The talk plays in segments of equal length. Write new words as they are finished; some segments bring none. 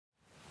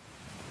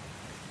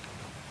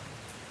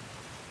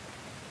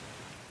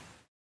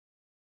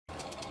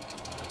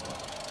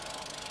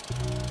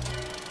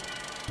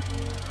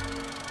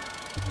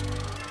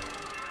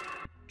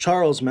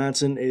Charles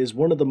Manson is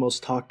one of the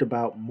most talked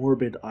about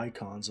morbid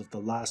icons of the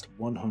last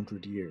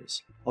 100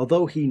 years.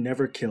 Although he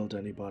never killed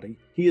anybody,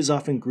 he is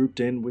often grouped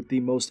in with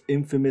the most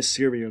infamous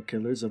serial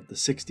killers of the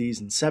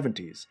 60s and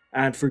 70s,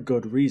 and for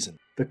good reason.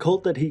 The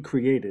cult that he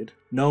created,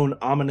 known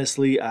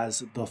ominously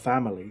as The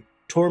Family,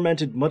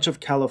 tormented much of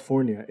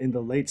California in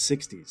the late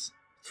 60s.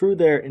 Through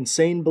their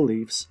insane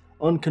beliefs,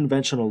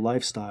 unconventional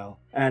lifestyle,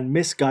 and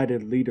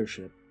misguided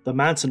leadership, the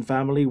Manson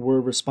family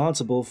were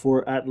responsible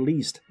for at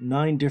least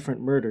 9 different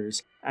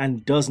murders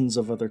and dozens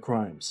of other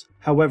crimes.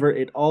 However,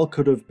 it all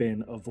could have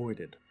been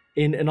avoided.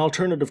 In an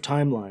alternative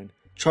timeline,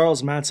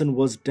 Charles Manson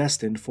was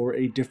destined for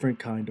a different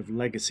kind of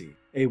legacy.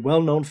 A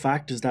well-known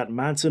fact is that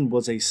Manson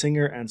was a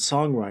singer and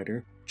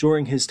songwriter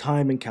during his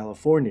time in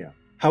California.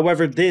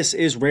 However, this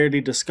is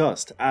rarely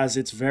discussed, as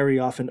it's very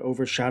often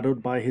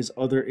overshadowed by his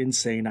other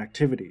insane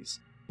activities.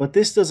 But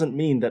this doesn't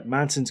mean that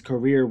Manson's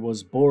career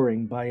was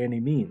boring by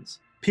any means.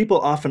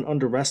 People often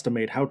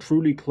underestimate how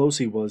truly close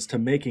he was to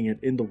making it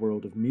in the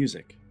world of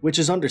music, which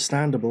is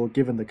understandable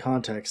given the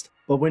context,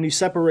 but when you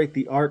separate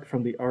the art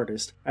from the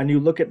artist, and you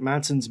look at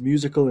Manson's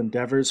musical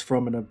endeavors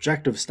from an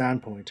objective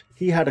standpoint,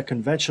 he had a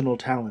conventional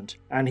talent,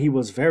 and he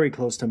was very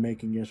close to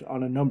making it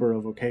on a number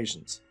of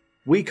occasions.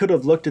 We could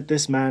have looked at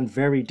this man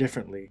very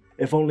differently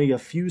if only a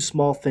few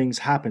small things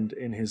happened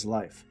in his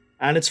life.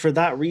 And it's for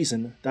that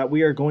reason that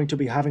we are going to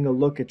be having a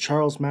look at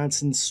Charles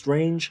Manson's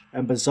strange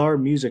and bizarre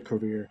music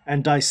career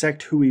and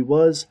dissect who he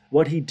was,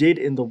 what he did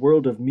in the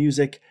world of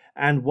music,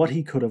 and what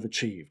he could have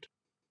achieved.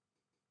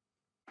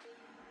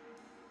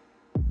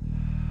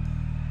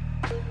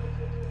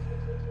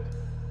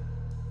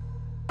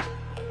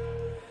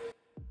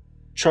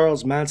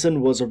 Charles Manson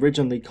was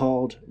originally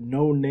called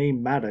No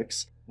Name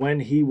Maddox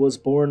when he was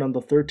born on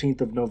the 13th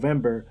of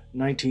November,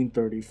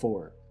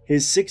 1934.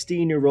 His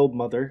 16-year-old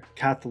mother,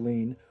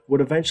 Kathleen,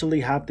 would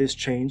eventually have this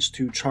changed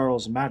to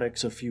Charles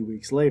Maddox a few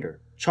weeks later.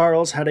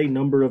 Charles had a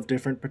number of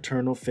different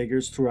paternal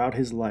figures throughout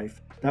his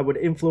life that would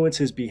influence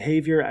his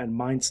behavior and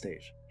mind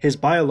state. His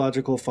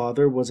biological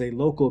father was a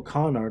local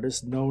con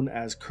artist known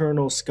as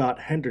Colonel Scott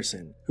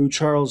Henderson, who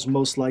Charles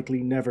most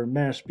likely never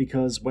met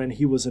because when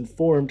he was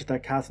informed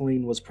that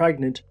Kathleen was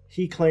pregnant,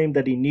 he claimed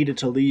that he needed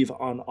to leave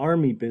on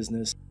army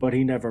business, but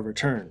he never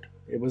returned.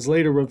 It was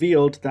later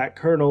revealed that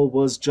Colonel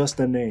was just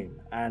a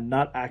name, and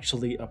not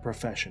actually a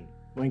profession.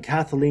 When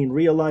Kathleen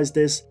realized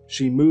this,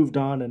 she moved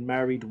on and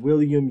married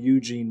William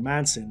Eugene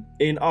Manson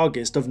in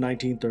August of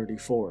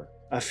 1934,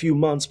 a few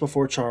months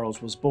before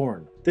Charles was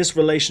born. This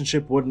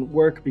relationship wouldn't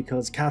work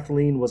because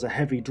Kathleen was a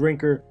heavy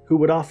drinker who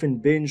would often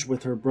binge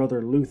with her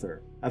brother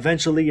Luther.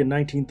 Eventually, in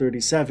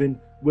 1937,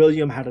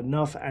 William had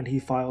enough and he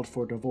filed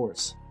for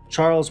divorce.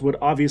 Charles would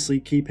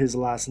obviously keep his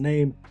last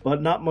name, but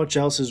not much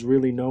else is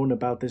really known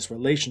about this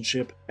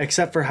relationship,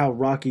 except for how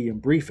rocky and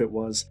brief it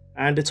was,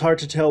 and it's hard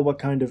to tell what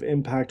kind of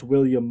impact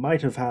William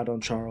might have had on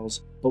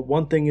Charles, but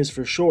one thing is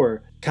for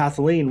sure,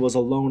 Kathleen was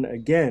alone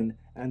again,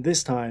 and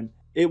this time,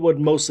 it would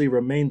mostly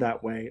remain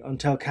that way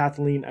until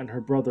Kathleen and her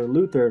brother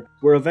Luther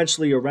were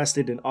eventually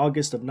arrested in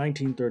August of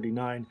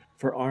 1939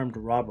 for armed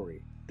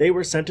robbery. They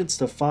were sentenced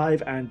to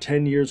 5 and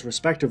 10 years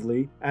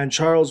respectively, and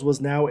Charles was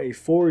now a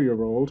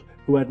 4-year-old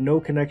who had no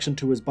connection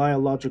to his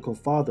biological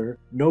father,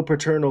 no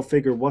paternal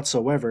figure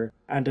whatsoever,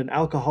 and an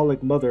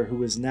alcoholic mother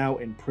who is now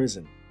in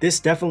prison.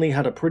 This definitely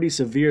had a pretty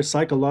severe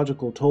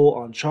psychological toll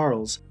on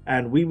Charles,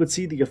 and we would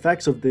see the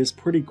effects of this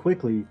pretty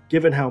quickly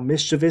given how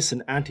mischievous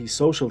and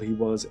antisocial he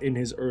was in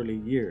his early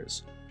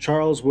years.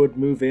 Charles would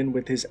move in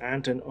with his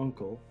aunt and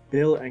uncle,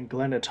 Bill and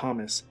Glenna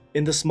Thomas,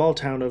 in the small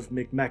town of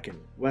McMecken,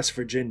 West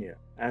Virginia,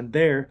 and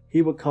there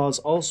he would cause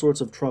all sorts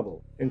of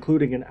trouble,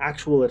 including an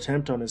actual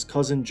attempt on his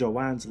cousin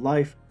Joanne's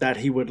life that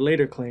he would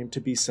later claim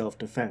to be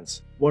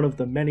self-defense, one of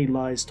the many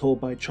lies told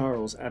by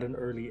Charles at an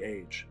early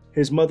age.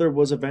 His mother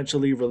was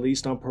eventually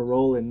released on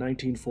parole in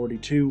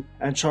 1942,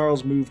 and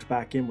Charles moved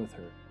back in with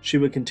her. She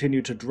would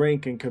continue to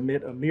drink and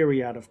commit a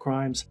myriad of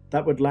crimes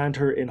that would land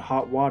her in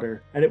hot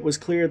water, and it was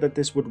clear that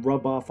this would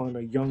rub off on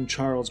a young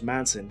Charles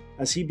Manson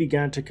as he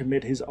began to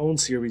commit his own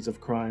series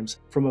of crimes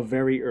from a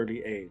very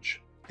early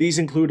age. These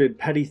included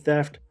petty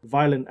theft,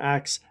 violent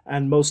acts,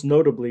 and most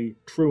notably,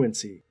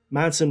 truancy.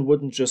 Manson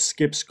wouldn't just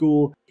skip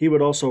school, he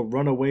would also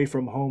run away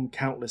from home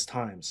countless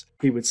times.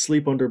 He would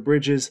sleep under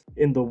bridges,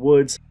 in the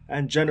woods,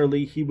 and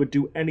generally he would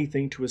do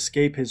anything to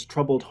escape his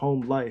troubled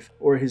home life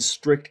or his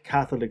strict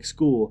Catholic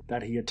school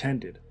that he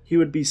attended. He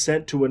would be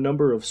sent to a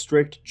number of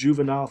strict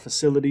juvenile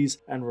facilities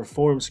and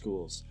reform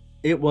schools.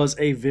 It was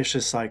a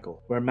vicious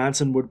cycle, where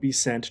Manson would be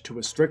sent to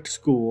a strict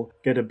school,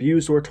 get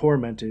abused or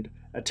tormented,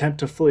 attempt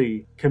to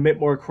flee, commit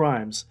more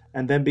crimes,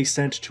 and then be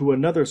sent to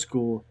another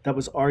school that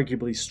was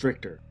arguably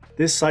stricter.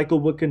 This cycle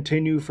would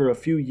continue for a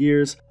few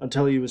years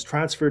until he was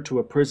transferred to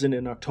a prison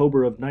in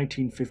October of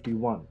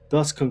 1951,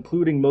 thus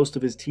concluding most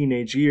of his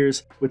teenage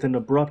years with an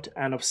abrupt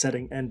and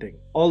upsetting ending.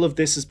 All of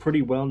this is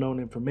pretty well-known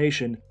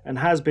information and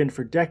has been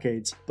for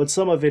decades, but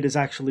some of it is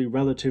actually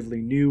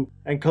relatively new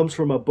and comes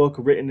from a book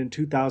written in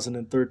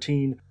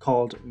 2013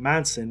 called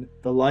Manson,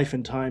 The Life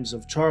and Times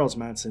of Charles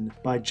Manson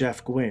by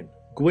Jeff Gwynne.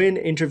 Gwynn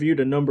interviewed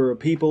a number of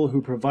people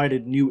who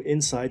provided new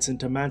insights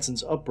into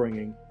Manson's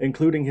upbringing,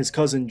 including his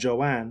cousin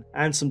Joanne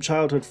and some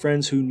childhood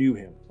friends who knew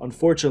him.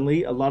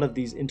 Unfortunately, a lot of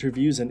these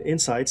interviews and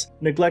insights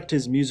neglect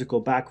his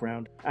musical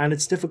background, and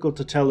it's difficult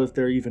to tell if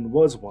there even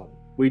was one.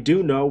 We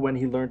do know when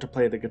he learned to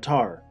play the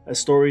guitar, a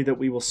story that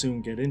we will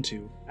soon get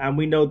into, and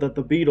we know that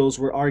the Beatles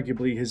were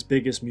arguably his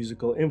biggest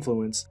musical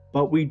influence,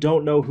 but we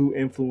don't know who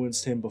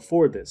influenced him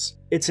before this.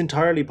 It's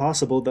entirely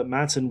possible that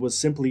Manson was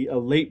simply a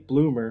late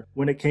bloomer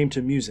when it came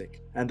to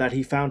music, and that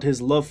he found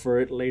his love for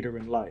it later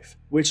in life,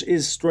 which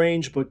is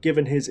strange, but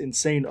given his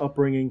insane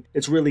upbringing,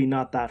 it's really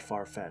not that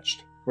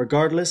far-fetched.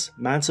 Regardless,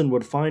 Manson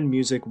would find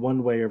music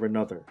one way or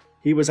another.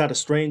 He was at a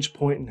strange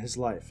point in his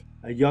life,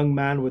 a young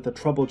man with a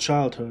troubled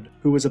childhood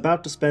who was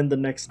about to spend the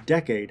next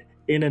decade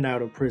in and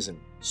out of prison.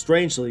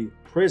 Strangely,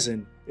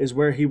 prison is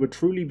where he would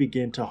truly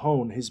begin to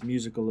hone his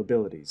musical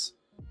abilities.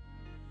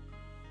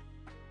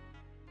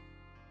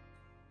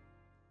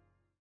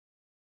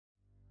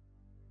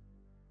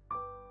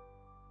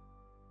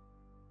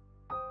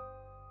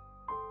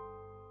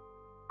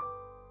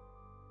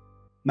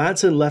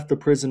 Manson left the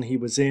prison he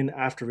was in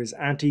after his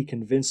auntie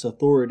convinced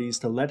authorities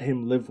to let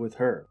him live with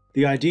her.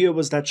 The idea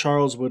was that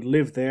Charles would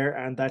live there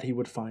and that he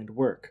would find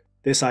work.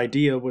 This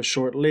idea was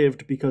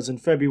short-lived because in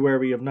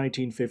February of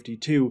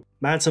 1952,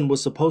 Manson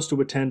was supposed to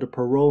attend a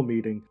parole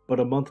meeting, but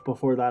a month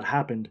before that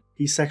happened,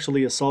 he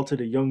sexually assaulted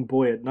a young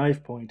boy at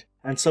knife point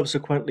and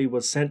subsequently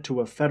was sent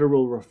to a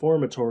federal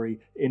reformatory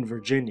in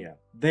Virginia.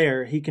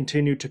 There, he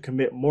continued to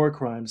commit more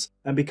crimes,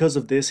 and because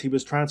of this, he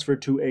was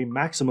transferred to a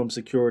maximum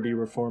security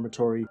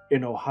reformatory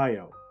in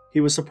Ohio. He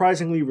was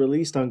surprisingly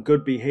released on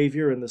good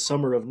behavior in the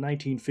summer of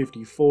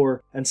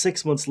 1954, and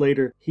 6 months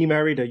later, he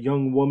married a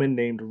young woman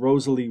named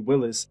Rosalie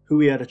Willis, who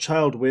he had a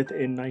child with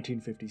in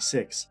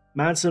 1956.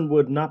 Manson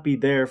would not be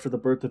there for the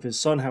birth of his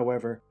son,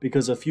 however,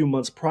 because a few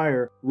months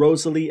prior,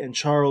 Rosalie and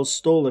Charles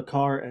stole a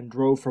car and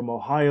drove from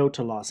Ohio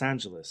to Los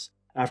Angeles.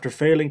 After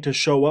failing to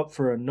show up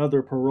for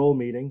another parole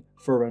meeting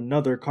for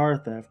another car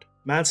theft,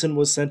 Manson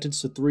was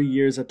sentenced to 3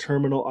 years at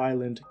Terminal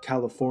Island,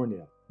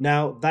 California.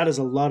 Now, that is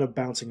a lot of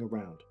bouncing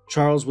around.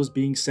 Charles was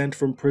being sent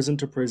from prison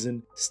to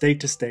prison, state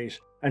to state,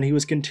 and he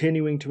was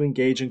continuing to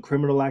engage in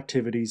criminal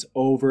activities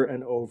over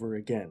and over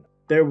again.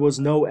 There was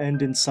no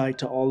end in sight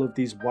to all of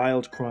these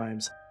wild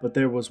crimes, but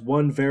there was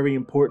one very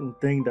important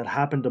thing that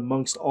happened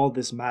amongst all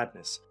this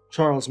madness.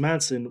 Charles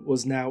Manson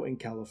was now in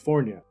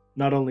California.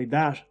 Not only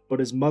that,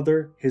 but his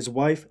mother, his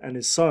wife, and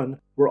his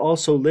son were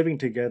also living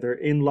together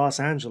in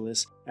Los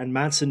Angeles, and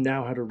Manson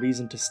now had a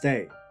reason to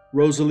stay.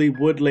 Rosalie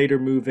would later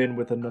move in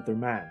with another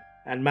man,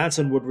 and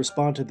Manson would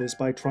respond to this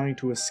by trying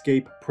to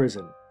escape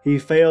prison. He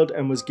failed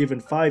and was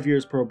given 5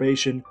 years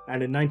probation,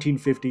 and in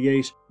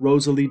 1958,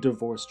 Rosalie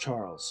divorced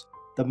Charles.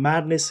 The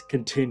madness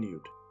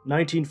continued.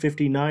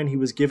 1959, he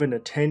was given a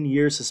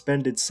 10-year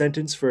suspended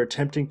sentence for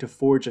attempting to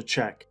forge a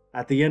check.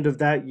 At the end of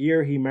that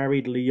year, he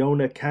married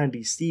Leona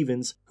Candy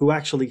Stevens, who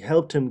actually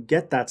helped him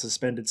get that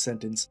suspended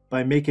sentence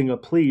by making a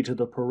plea to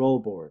the parole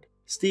board.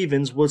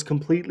 Stevens was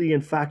completely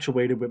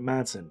infatuated with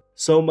Manson,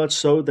 so much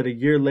so that a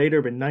year later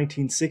in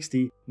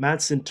 1960,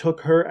 Manson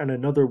took her and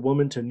another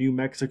woman to New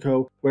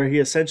Mexico, where he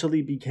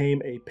essentially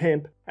became a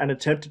pimp and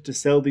attempted to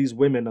sell these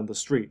women on the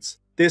streets.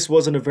 This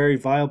wasn't a very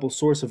viable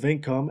source of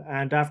income,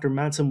 and after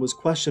Manson was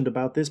questioned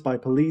about this by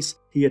police,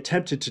 he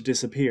attempted to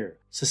disappear,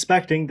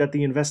 suspecting that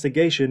the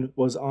investigation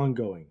was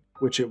ongoing,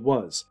 which it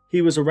was.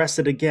 He was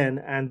arrested again,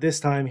 and this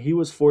time he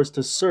was forced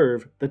to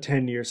serve the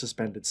 10-year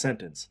suspended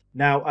sentence.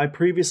 Now, I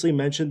previously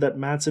mentioned that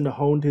Manson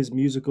honed his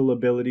musical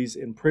abilities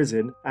in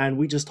prison, and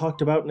we just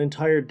talked about an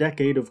entire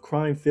decade of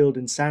crime-filled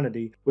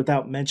insanity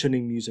without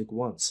mentioning music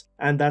once,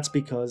 and that's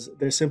because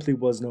there simply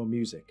was no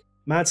music.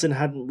 Manson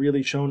hadn't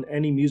really shown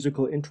any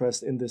musical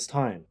interest in this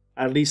time.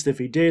 At least if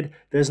he did,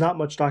 there's not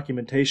much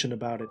documentation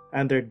about it,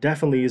 and there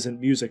definitely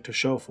isn't music to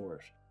show for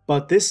it.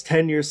 But this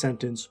 10-year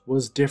sentence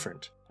was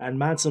different, and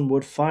Manson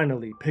would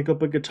finally pick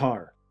up a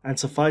guitar, and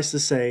suffice to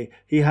say,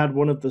 he had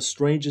one of the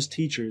strangest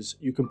teachers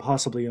you can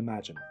possibly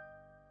imagine.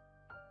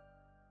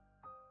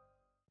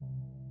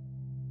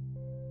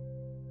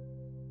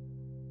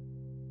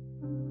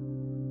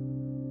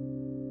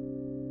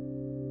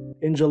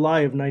 In July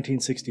of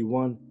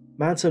 1961,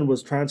 Manson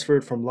was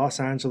transferred from Los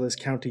Angeles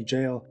County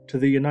Jail to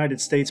the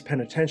United States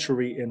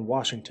Penitentiary in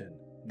Washington.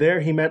 There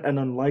he met an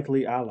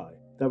unlikely ally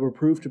that would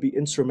prove to be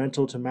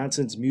instrumental to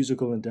Manson's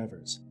musical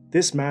endeavors.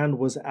 This man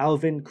was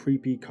Alvin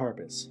 "Creepy"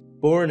 Karpis.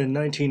 Born in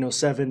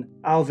 1907,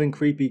 Alvin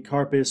 "Creepy"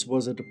 Karpis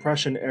was a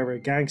Depression-era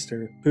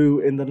gangster who,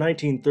 in the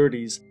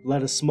 1930s,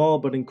 led a small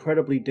but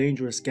incredibly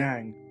dangerous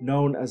gang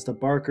known as the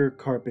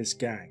Barker-Karpis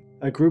Gang,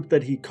 a group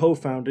that he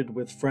co-founded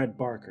with Fred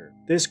Barker.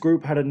 This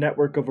group had a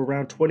network of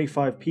around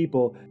 25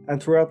 people,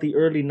 and throughout the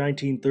early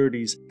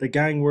 1930s, the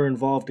gang were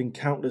involved in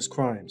countless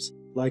crimes,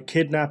 like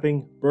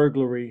kidnapping,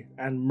 burglary,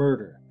 and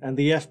murder, and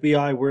the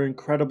FBI were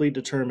incredibly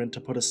determined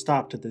to put a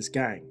stop to this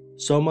gang.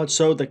 So much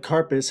so that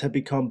Karpis had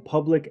become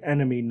public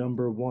enemy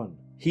number one.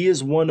 He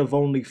is one of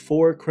only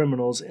 4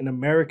 criminals in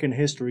American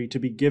history to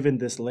be given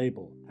this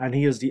label, and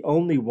he is the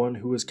only one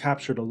who was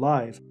captured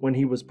alive when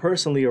he was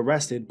personally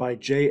arrested by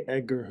J.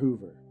 Edgar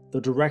Hoover,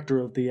 the director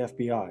of the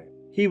FBI.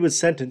 He was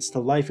sentenced to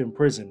life in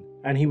prison,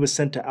 and he was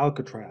sent to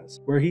Alcatraz,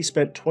 where he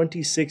spent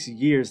 26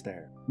 years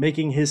there,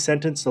 making his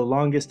sentence the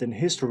longest in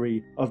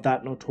history of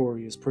that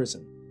notorious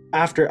prison.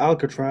 After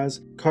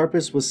Alcatraz,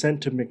 Karpis was sent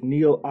to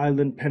McNeil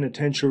Island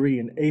Penitentiary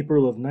in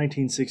April of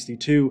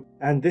 1962,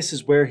 and this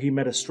is where he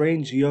met a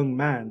strange young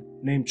man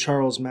named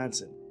Charles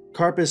Manson.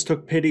 Karpis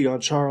took pity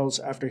on Charles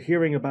after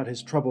hearing about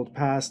his troubled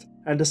past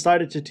and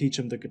decided to teach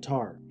him the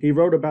guitar. He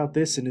wrote about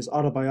this in his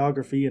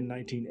autobiography in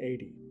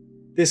 1980.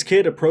 This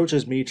kid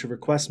approaches me to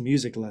request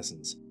music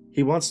lessons.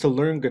 He wants to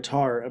learn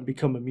guitar and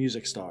become a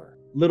music star.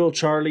 Little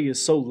Charlie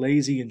is so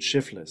lazy and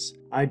shiftless,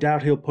 I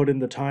doubt he'll put in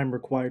the time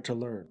required to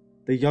learn.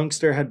 The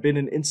youngster had been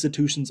in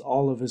institutions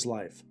all of his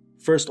life.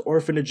 First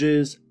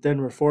orphanages, then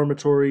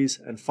reformatories,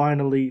 and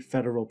finally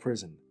federal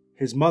prison.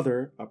 His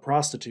mother, a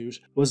prostitute,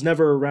 was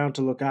never around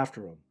to look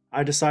after him.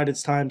 I decide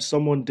it's time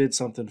someone did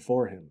something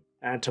for him.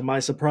 And to my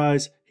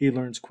surprise, he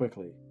learns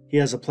quickly. He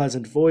has a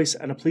pleasant voice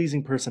and a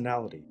pleasing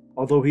personality,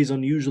 although he's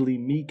unusually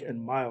meek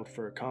and mild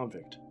for a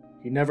convict.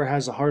 He never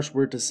has a harsh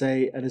word to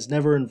say and is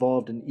never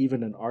involved in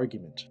even an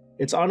argument.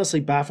 It's honestly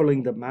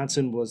baffling that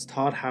Manson was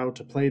taught how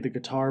to play the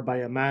guitar by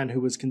a man who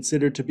was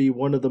considered to be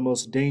one of the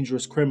most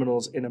dangerous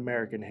criminals in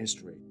American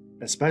history,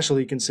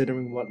 especially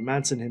considering what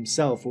Manson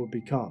himself would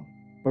become.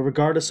 But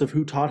regardless of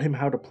who taught him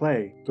how to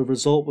play, the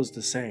result was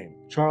the same.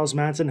 Charles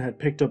Manson had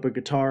picked up a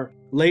guitar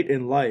late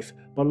in life,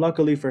 but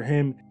luckily for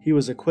him, he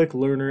was a quick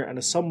learner and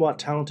a somewhat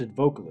talented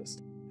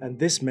vocalist, and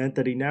this meant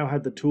that he now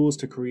had the tools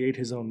to create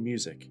his own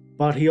music.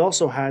 But he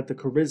also had the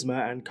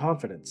charisma and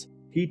confidence.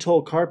 He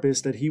told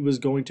Karpis that he was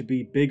going to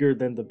be bigger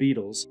than the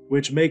Beatles,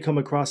 which may come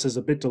across as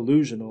a bit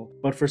delusional,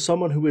 but for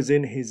someone who was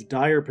in his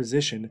dire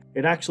position,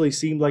 it actually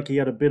seemed like he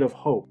had a bit of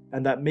hope,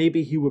 and that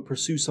maybe he would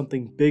pursue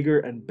something bigger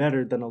and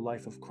better than a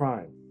life of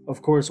crime.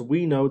 Of course,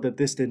 we know that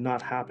this did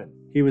not happen.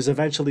 He was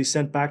eventually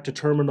sent back to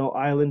Terminal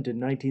Island in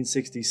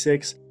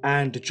 1966,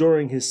 and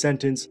during his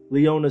sentence,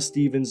 Leona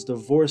Stevens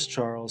divorced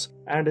Charles,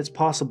 and it's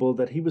possible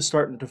that he was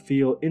starting to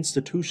feel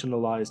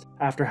institutionalized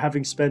after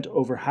having spent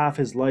over half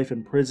his life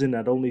in prison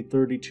at only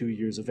 32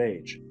 years of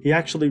age. He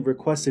actually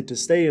requested to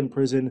stay in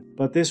prison,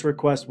 but this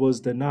request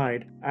was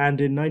denied, and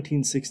in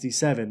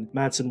 1967,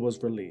 Manson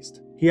was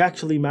released. He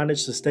actually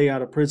managed to stay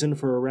out of prison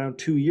for around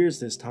 2 years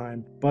this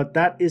time, but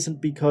that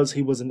isn't because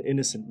he was an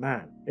innocent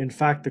man. In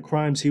fact, the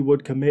crimes he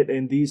would commit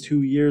in these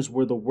 2 years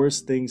were the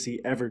worst things he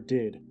ever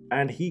did,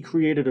 and he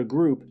created a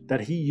group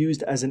that he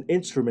used as an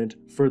instrument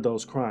for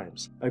those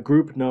crimes, a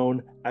group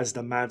known as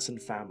the Manson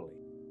family.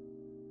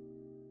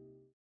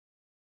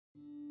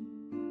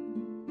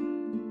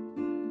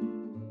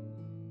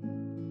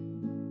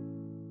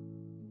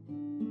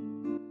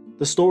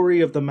 The story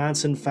of the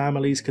Manson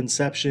family's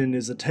conception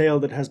is a tale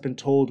that has been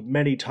told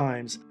many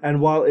times, and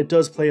while it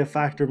does play a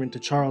factor into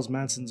Charles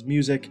Manson's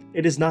music,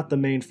 it is not the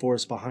main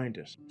force behind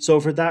it. So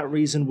for that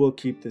reason, we'll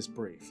keep this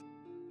brief.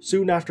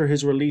 Soon after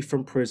his relief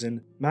from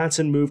prison,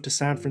 Manson moved to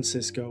San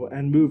Francisco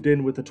and moved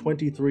in with a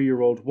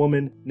 23-year-old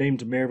woman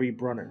named Mary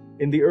Brunner.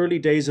 In the early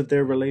days of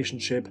their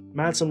relationship,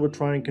 Manson would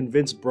try and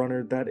convince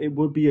Brunner that it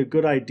would be a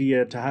good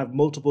idea to have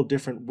multiple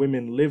different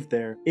women live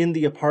there in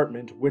the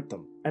apartment with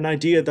them. An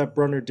idea that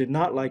Brunner did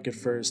not like at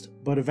first,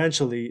 but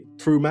eventually,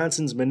 through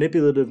Manson's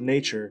manipulative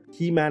nature,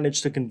 he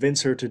managed to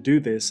convince her to do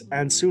this,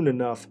 and soon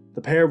enough,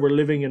 the pair were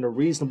living in a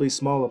reasonably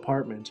small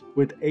apartment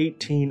with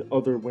 18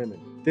 other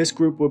women. This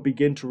group would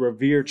begin to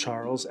revere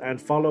Charles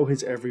and follow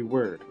his every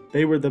word.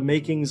 They were the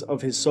makings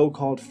of his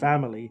so-called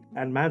family,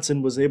 and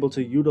Manson was able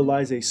to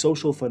utilize a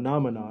social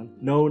phenomenon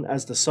known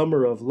as the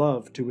Summer of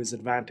Love to his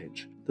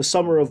advantage. The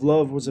Summer of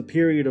Love was a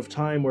period of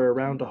time where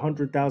around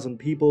 100,000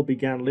 people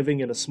began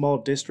living in a small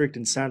district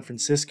in San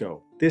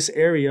Francisco. This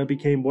area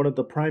became one of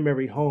the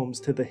primary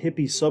homes to the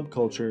hippie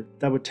subculture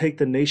that would take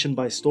the nation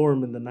by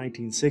storm in the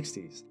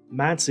 1960s.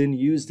 Manson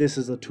used this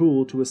as a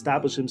tool to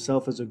establish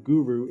himself as a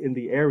guru in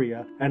the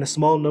area, and a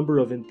small number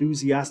of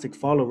enthusiastic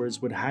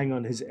followers would hang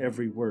on his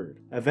every word.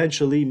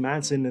 Eventually,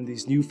 Manson and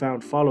these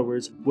newfound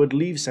followers would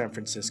leave San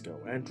Francisco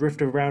and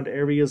drift around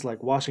areas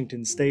like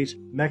Washington State,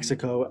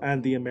 Mexico,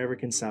 and the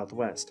American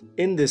Southwest.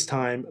 In this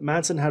time,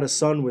 Manson had a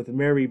son with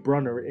Mary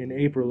Brunner in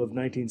April of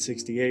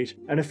 1968,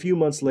 and a few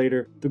months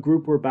later, the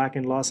group were back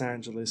in Los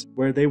Angeles,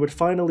 where they would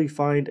finally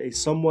find a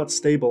somewhat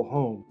stable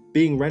home,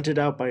 being rented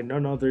out by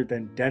none other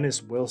than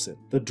Dennis Wilson,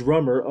 the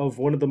drummer of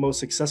one of the most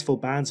successful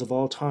bands of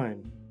all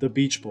time, the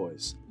Beach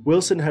Boys.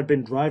 Wilson had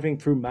been driving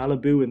through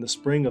Malibu in the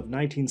spring of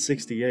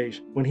 1968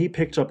 when he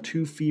picked up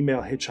 2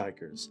 female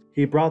hitchhikers.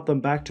 He brought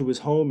them back to his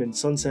home in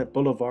Sunset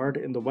Boulevard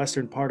in the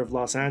western part of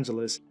Los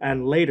Angeles,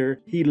 and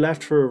later he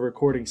left for a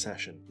recording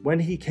session. When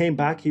he came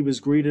back, he was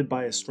greeted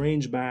by a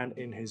strange man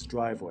in his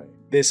driveway.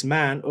 This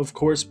man, of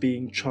course,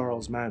 being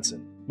Charles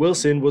Manson.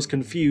 Wilson was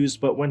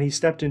confused, but when he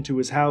stepped into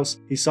his house,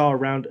 he saw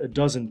around a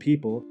dozen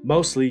people,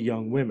 mostly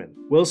young women.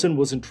 Wilson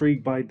was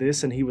intrigued by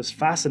this, and he was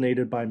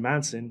fascinated by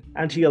Manson,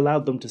 and he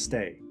allowed them to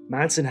stay.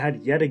 Manson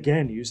had yet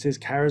again used his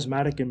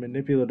charismatic and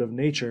manipulative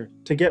nature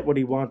to get what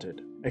he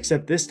wanted,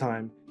 except this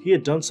time, he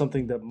had done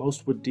something that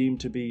most would deem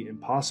to be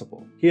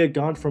impossible. He had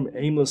gone from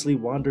aimlessly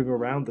wandering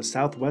around the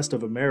southwest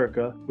of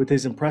America with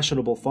his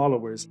impressionable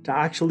followers to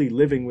actually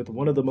living with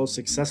one of the most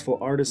successful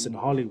artists in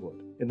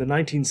Hollywood. In the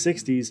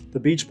 1960s, the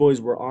Beach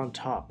Boys were on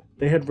top.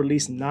 They had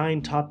released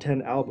 9 top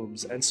 10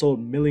 albums and sold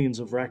millions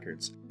of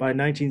records. By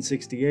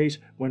 1968,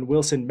 when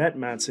Wilson met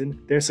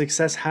Manson, their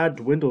success had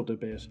dwindled a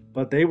bit,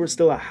 but they were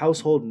still a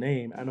household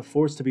name and a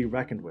force to be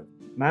reckoned with.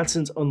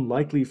 Manson's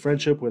unlikely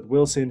friendship with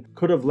Wilson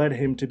could have led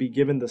him to be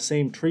given the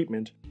same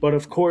treatment, but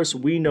of course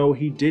we know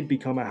he did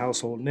become a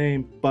household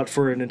name, but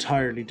for an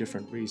entirely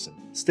different reason.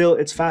 Still,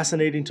 it's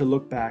fascinating to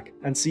look back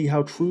and see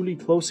how truly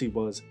close he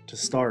was to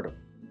stardom.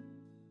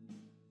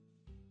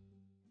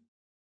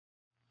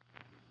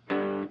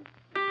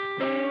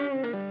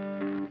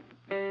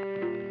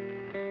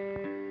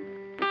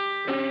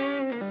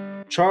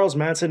 Charles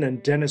Manson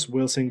and Dennis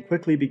Wilson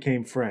quickly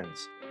became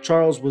friends.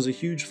 Charles was a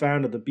huge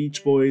fan of the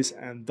Beach Boys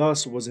and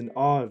thus was in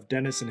awe of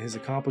Dennis and his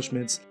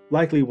accomplishments,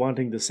 likely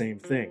wanting the same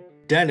thing.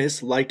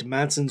 Dennis liked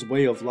Manson's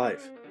way of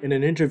life. In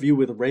an interview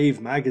with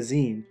Rave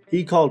magazine,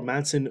 he called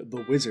Manson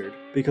the Wizard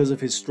because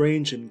of his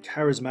strange and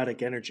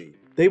charismatic energy.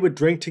 They would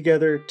drink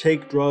together,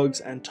 take drugs,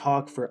 and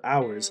talk for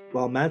hours,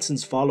 while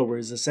Manson's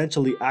followers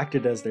essentially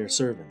acted as their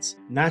servants.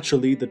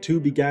 Naturally, the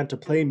two began to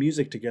play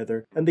music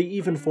together, and they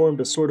even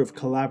formed a sort of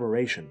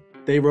collaboration.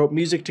 They wrote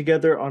music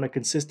together on a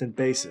consistent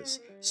basis.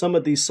 Some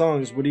of these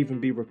songs would even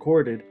be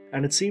recorded,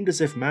 and it seemed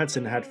as if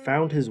Manson had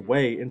found his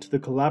way into the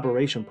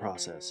collaboration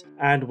process,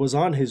 and was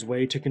on his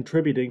way to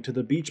contributing to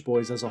the Beach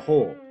Boys as a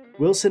whole.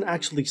 Wilson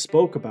actually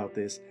spoke about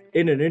this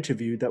in an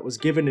interview that was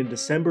given in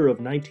December of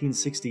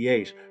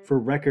 1968 for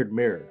Record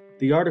Mirror.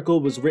 The article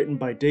was written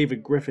by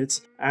David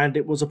Griffiths, and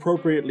it was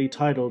appropriately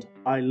titled,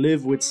 "I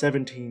Live with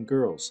 17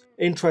 Girls."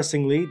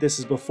 Interestingly, this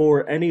is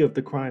before any of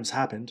the crimes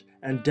happened,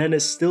 and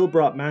Dennis still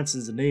brought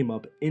Manson's name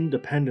up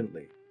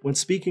independently. When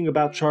speaking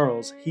about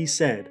Charles, he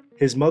said,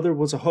 "His mother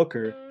was a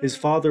hooker, his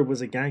father was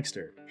a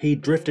gangster. He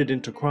drifted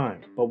into crime,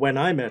 but when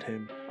I met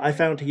him, I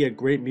found he had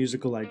great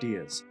musical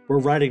ideas. We're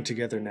writing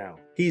together now.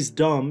 He's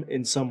dumb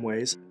in some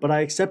ways, but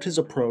I accept his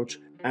approach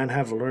and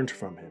have learned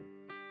from him."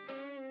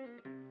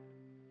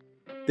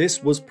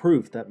 This was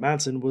proof that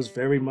Manson was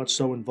very much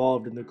so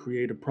involved in the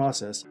creative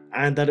process,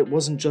 and that it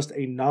wasn't just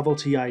a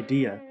novelty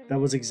idea that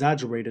was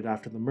exaggerated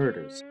after the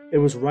murders. It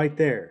was right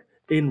there,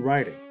 in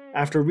writing.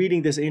 After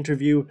reading this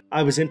interview,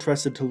 I was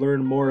interested to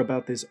learn more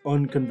about this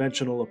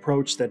unconventional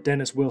approach that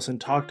Dennis Wilson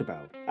talked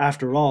about.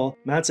 After all,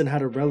 Manson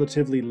had a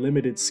relatively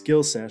limited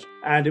skill set,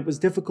 and it was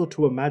difficult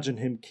to imagine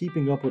him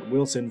keeping up with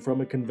Wilson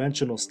from a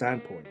conventional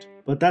standpoint.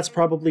 But that's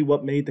probably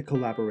what made the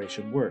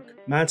collaboration work.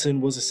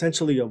 Manson was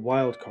essentially a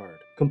wild card,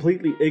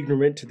 completely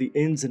ignorant to the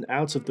ins and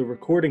outs of the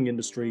recording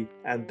industry,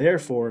 and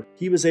therefore,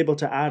 he was able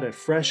to add a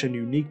fresh and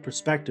unique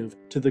perspective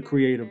to the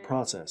creative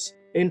process.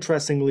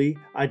 Interestingly,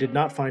 I did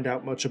not find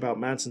out much about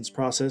Manson's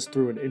process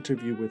through an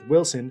interview with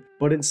Wilson,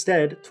 but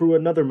instead through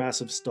another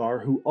massive star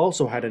who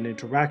also had an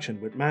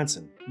interaction with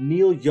Manson.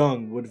 Neil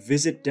Young would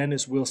visit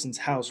Dennis Wilson's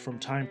house from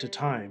time to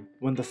time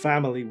when the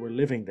family were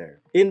living there.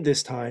 In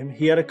this time,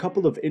 he had a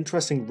couple of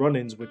interesting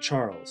run-ins with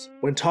Charles.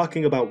 When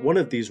talking about one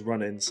of these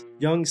run-ins,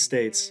 Young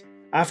states,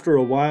 "After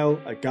a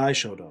while, a guy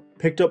showed up,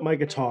 picked up my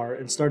guitar,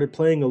 and started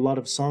playing a lot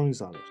of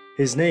songs on it.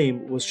 His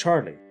name was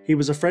Charlie. He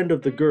was a friend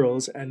of the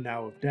girls and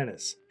now of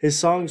Dennis. His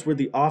songs were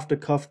the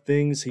off-the-cuff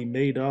things he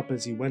made up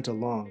as he went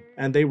along,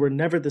 and they were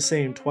never the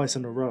same twice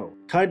in a row.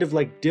 Kind of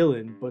like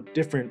Dylan, but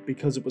different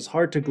because it was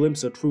hard to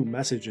glimpse a true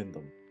message in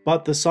them.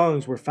 But the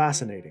songs were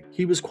fascinating.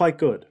 He was quite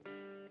good."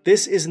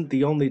 This isn't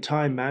the only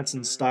time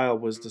Manson's style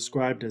was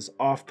described as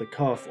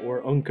off-the-cuff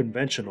or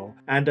unconventional,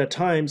 and at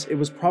times it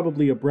was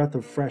probably a breath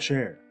of fresh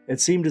air. It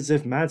seemed as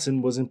if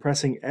Manson was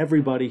impressing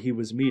everybody he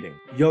was meeting.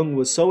 Young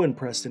was so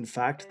impressed, in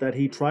fact, that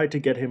he tried to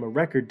get him a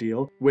record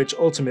deal, which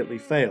ultimately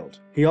failed.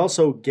 He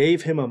also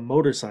gave him a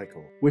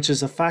motorcycle, which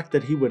is a fact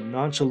that he would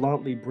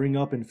nonchalantly bring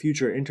up in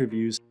future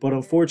interviews, but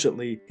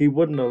unfortunately, he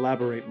wouldn't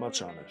elaborate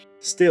much on it.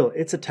 Still,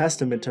 it's a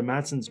testament to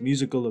Manson's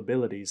musical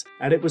abilities,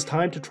 and it was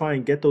time to try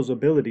and get those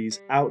abilities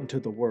out into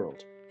the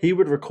world. He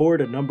would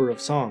record a number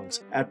of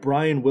songs at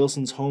Brian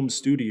Wilson's home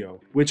studio,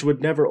 which would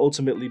never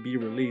ultimately be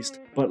released,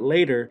 but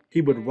later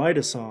he would write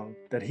a song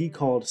that he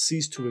called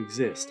 "Cease to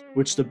Exist,"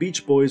 which the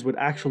Beach Boys would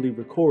actually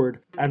record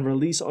and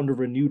release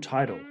under a new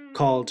title,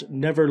 called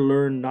 "Never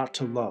Learn Not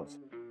to Love."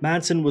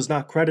 Manson was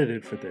not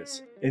credited for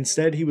this.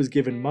 Instead, he was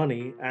given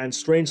money and,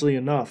 strangely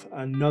enough,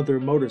 another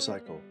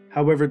motorcycle.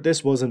 However,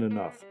 this wasn't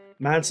enough.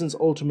 Manson's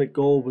ultimate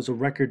goal was a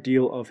record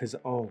deal of his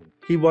own.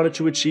 He wanted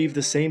to achieve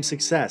the same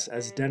success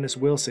as Dennis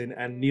Wilson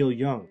and Neil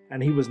Young,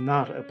 and he was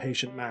not a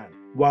patient man.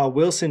 While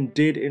Wilson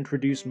did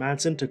introduce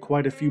Manson to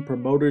quite a few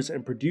promoters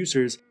and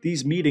producers,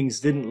 these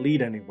meetings didn't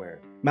lead anywhere.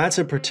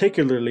 Manson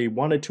particularly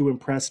wanted to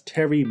impress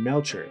Terry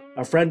Melcher,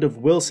 a friend of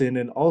Wilson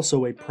and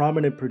also a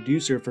prominent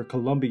producer for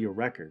Columbia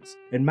Records.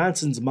 In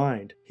Manson's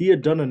mind, he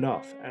had done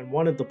enough and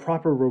wanted the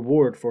proper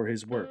reward for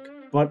his work.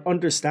 But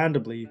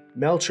understandably,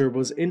 Melcher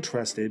was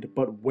interested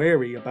but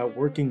wary about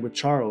working with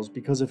Charles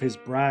because of his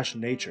brash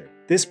nature.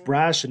 This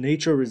brash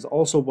nature is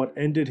also what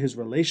ended his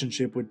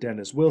relationship with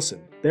Dennis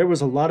Wilson. There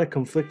was a lot of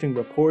conflicting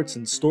reports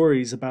and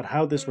stories about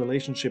how this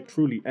relationship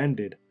truly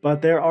ended,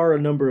 but there are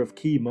a number of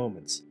key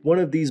moments. One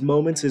of these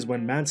moments is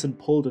when Manson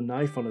pulled a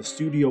knife on a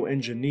studio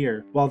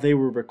engineer while they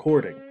were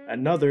recording.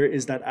 Another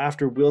is that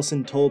after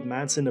Wilson told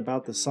Manson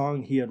about the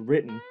song he had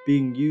written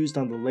being used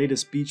on the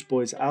latest Beach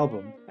Boys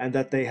album, and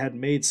that they had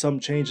made some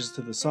changes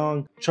to the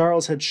song,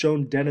 Charles had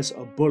shown Dennis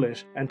a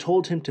bullet and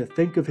told him to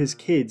think of his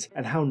kids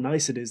and how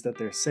nice it is that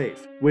they're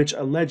safe, which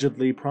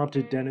allegedly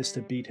prompted Dennis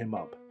to beat him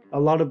up. A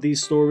lot of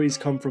these stories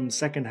come from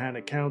secondhand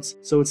accounts,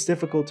 so it's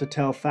difficult to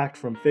tell fact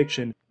from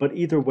fiction, but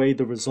either way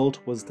the result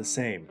was the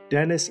same.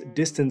 Dennis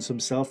distanced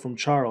himself from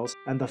Charles,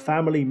 and the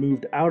family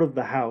moved out of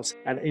the house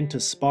and into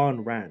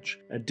Spahn Ranch,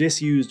 a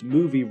disused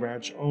movie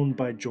ranch owned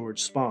by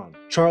George Spahn.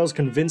 Charles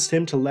convinced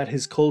him to let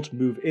his cult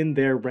move in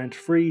there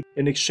rent-free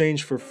in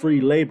exchange for free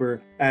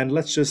labor and,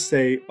 let's just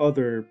say,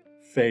 other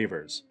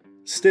favors.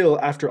 Still,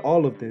 after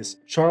all of this,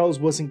 Charles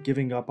wasn't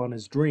giving up on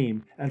his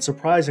dream, and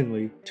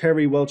surprisingly,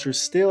 Terry Welcher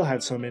still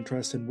had some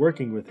interest in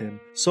working with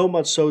him, so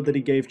much so that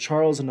he gave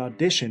Charles an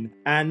audition,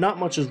 and not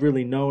much is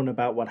really known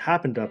about what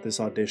happened at this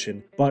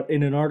audition, but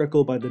in an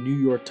article by the New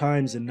York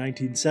Times in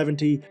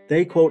 1970,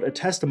 they quote a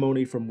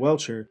testimony from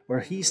Welcher where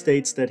he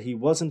states that he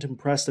wasn't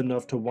impressed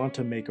enough to want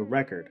to make a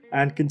record,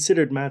 and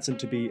considered Manson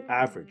to be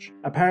average.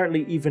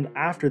 Apparently, even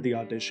after the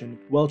audition,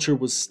 Welcher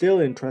was still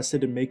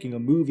interested in making a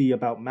movie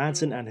about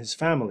Manson and his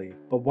family.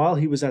 But while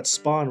he was at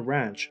Spahn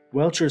Ranch,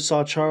 Welcher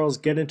saw Charles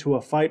get into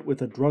a fight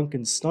with a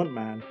drunken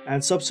stuntman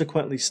and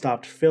subsequently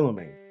stopped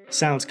filming.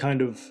 Sounds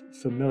kind of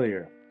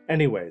familiar.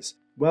 Anyways,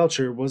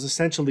 Welcher was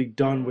essentially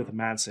done with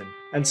Manson,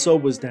 and so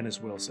was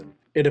Dennis Wilson.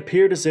 It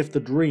appeared as if the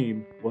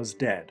dream was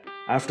dead.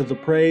 After the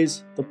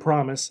praise, the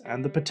promise,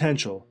 and the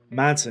potential,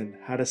 Manson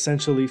had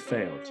essentially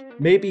failed.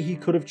 Maybe he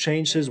could have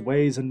changed his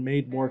ways and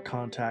made more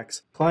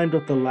contacts, climbed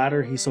up the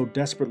ladder he so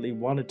desperately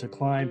wanted to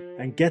climb,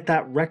 and get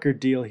that record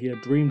deal he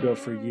had dreamed of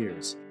for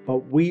years.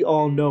 But we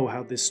all know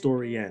how this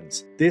story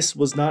ends. This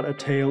was not a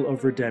tale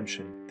of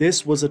redemption.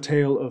 This was a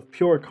tale of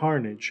pure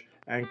carnage,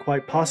 and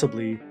quite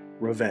possibly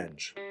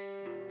revenge.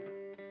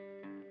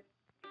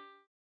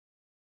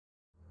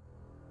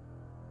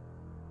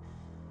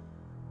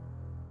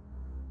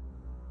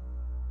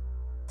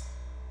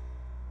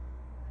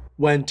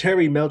 When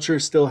Terry Melcher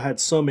still had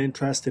some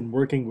interest in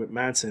working with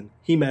Manson,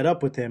 he met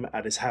up with him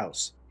at his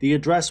house. The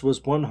address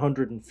was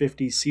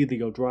 150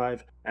 Celio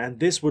Drive, and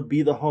this would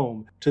be the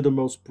home to the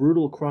most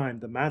brutal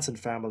crime the Manson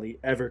family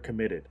ever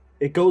committed.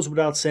 It goes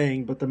without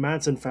saying, but the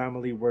Manson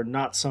family were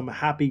not some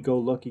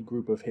happy-go-lucky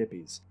group of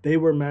hippies. They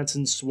were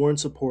Manson's sworn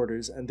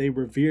supporters, and they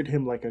revered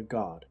him like a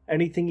god.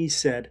 Anything he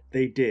said,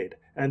 they did,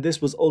 and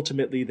this was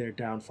ultimately their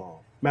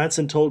downfall.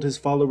 Manson told his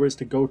followers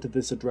to go to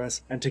this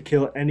address and to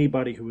kill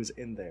anybody who was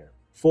in there.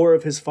 4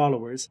 of his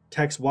followers,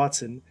 Tex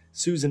Watson,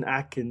 Susan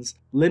Atkins,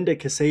 Linda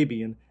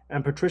Kasabian,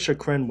 and Patricia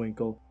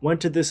Krenwinkel,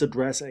 went to this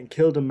address and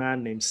killed a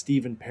man named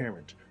Stephen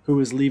Parent, who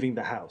was leaving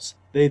the house.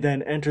 They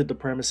then entered the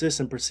premises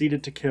and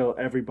proceeded to kill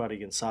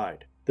everybody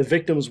inside. The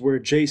victims were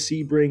Jay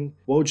Sebring,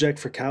 Wojciech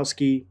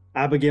Frykowski,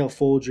 Abigail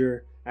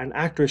Folger, and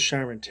actress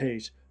Sharon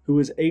Tate, who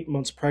was 8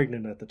 months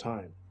pregnant at the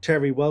time.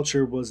 Terry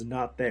Welcher was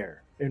not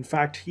there. In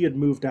fact, he had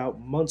moved out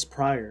months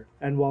prior,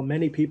 and while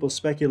many people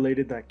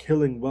speculated that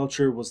killing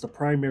Welcher was the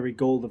primary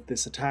goal of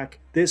this attack,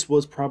 this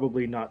was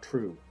probably not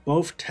true.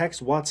 Both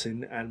Tex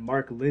Watson and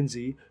Mark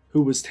Lindsay,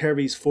 who was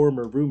Terry's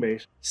former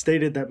roommate,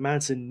 stated that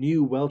Manson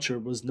knew Welcher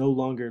was no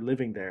longer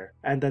living there,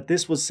 and that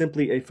this was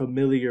simply a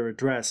familiar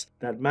address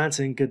that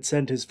Manson could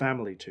send his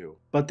family to.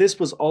 But this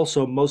was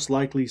also most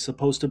likely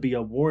supposed to be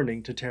a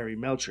warning to Terry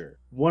Melcher.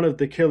 One of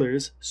the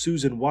killers,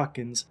 Susan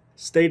Watkins,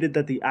 stated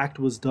that the act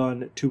was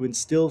done to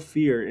instill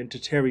fear into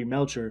Terry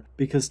Melcher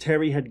because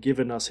Terry had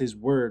given us his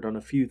word on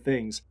a few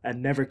things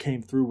and never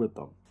came through with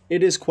them.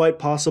 It is quite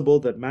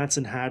possible that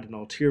Manson had an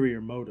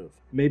ulterior motive.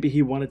 Maybe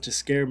he wanted to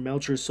scare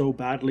Melcher so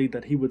badly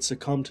that he would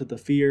succumb to the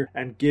fear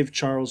and give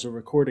Charles a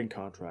recording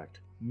contract.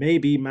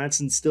 Maybe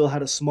Manson still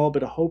had a small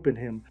bit of hope in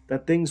him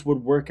that things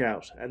would work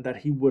out and that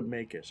he would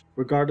make it,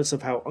 regardless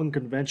of how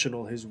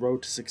unconventional his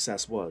road to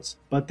success was.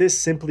 But this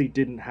simply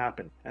didn't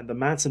happen, and the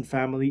Manson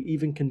family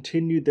even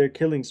continued their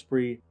killing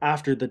spree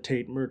after the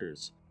Tate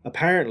murders.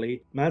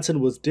 Apparently, Manson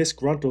was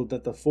disgruntled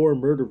that the 4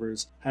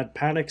 murderers had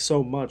panicked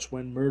so much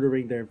when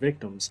murdering their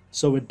victims,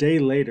 so a day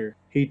later,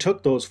 he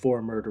took those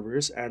 4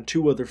 murderers and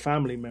 2 other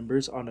family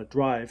members on a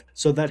drive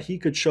so that he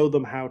could show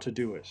them how to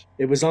do it.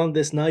 It was on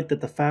this night that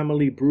the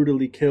family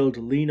brutally killed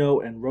Lino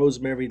and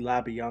Rosemary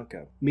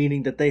LaBianca,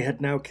 meaning that they had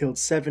now killed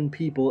 7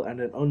 people and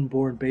an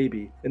unborn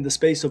baby in the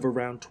space of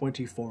around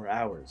 24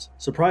 hours.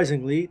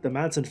 Surprisingly, the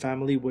Manson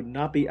family would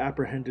not be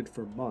apprehended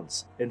for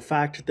months. In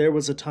fact, there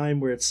was a time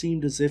where it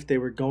seemed as if they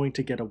were going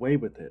to get away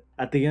with it.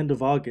 At the end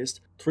of August,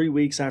 3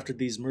 weeks after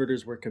these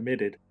murders were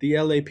committed, the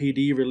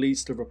LAPD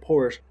released a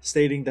report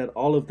stating that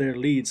all of their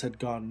leads had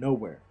gone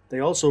nowhere. They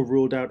also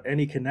ruled out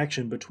any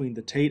connection between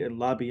the Tate and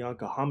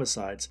LaBianca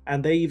homicides,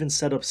 and they even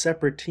set up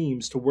separate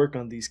teams to work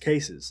on these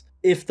cases.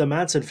 If the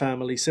Manson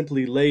family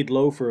simply laid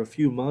low for a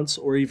few months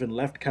or even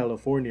left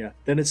California,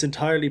 then it's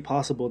entirely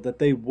possible that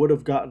they would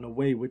have gotten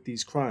away with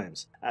these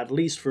crimes, at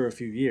least for a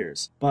few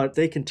years. But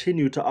they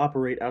continued to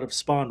operate out of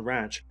Spahn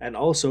Ranch and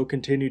also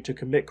continued to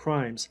commit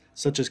crimes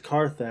such as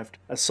car theft,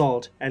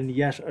 assault, and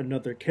yet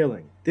another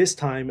killing. This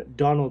time,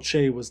 Donald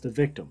Shea was the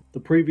victim, the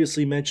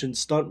previously mentioned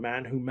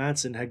stuntman who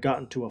Manson had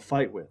gotten to a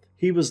fight with.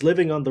 He was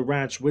living on the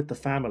ranch with the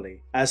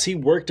family, as he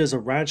worked as a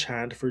ranch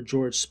hand for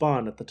George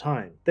Spahn at the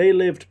time. They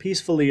lived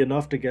peacefully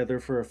enough together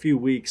for a few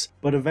weeks,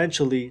 but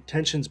eventually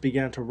tensions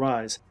began to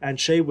rise, and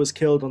Shea was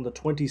killed on the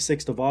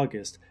 26th of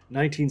August,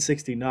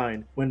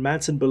 1969, when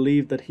Manson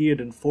believed that he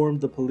had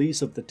informed the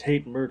police of the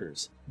Tate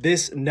murders.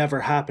 This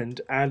never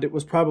happened, and it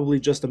was probably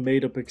just a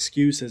made-up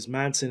excuse as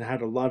Manson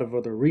had a lot of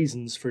other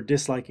reasons for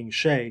disliking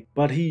Shea,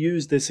 but he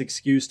used this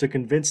excuse to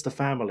convince the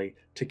family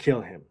to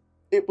kill him.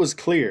 It was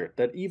clear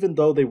that even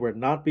though they were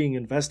not being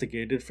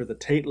investigated for the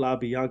Tate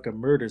LaBianca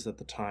murders at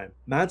the time,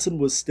 Manson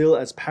was still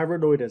as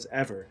paranoid as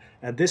ever,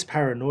 and this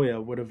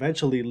paranoia would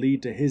eventually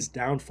lead to his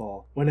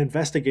downfall when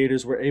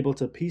investigators were able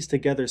to piece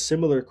together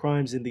similar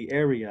crimes in the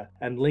area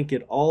and link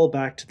it all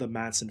back to the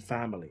Manson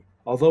family.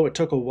 Although it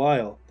took a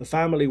while, the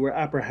family were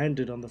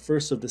apprehended on the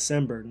 1st of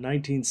December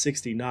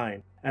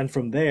 1969, and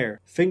from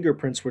there,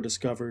 fingerprints were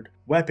discovered,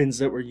 weapons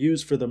that were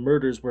used for the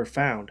murders were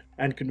found,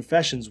 and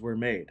confessions were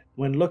made.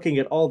 When looking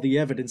at all the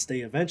evidence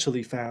they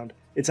eventually found,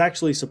 it's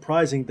actually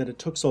surprising that it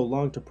took so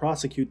long to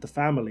prosecute the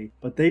family,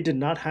 but they did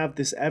not have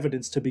this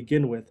evidence to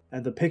begin with,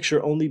 and the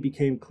picture only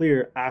became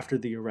clear after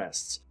the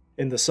arrests.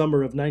 In the summer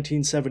of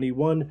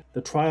 1971,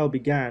 the trial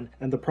began,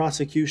 and the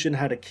prosecution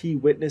had a key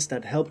witness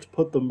that helped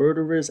put the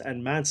murderers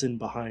and Manson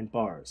behind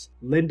bars.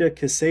 Linda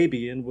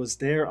Kasabian was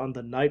there on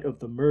the night of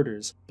the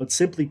murders, but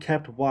simply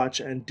kept watch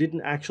and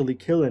didn't actually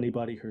kill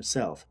anybody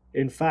herself.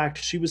 In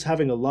fact, she was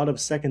having a lot of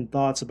second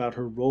thoughts about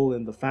her role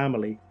in the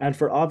family, and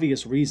for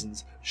obvious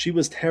reasons, she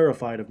was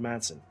terrified of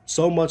Manson.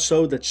 So much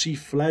so that she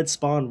fled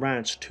Spahn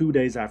Ranch 2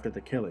 days after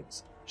the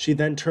killings. She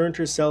then turned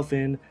herself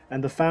in,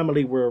 and the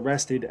family were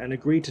arrested and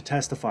agreed to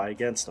testify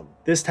against them.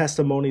 This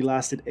testimony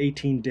lasted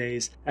 18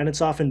 days, and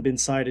it's often been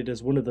cited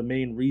as one of the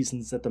main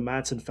reasons that the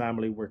Manson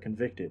family were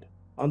convicted.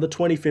 On the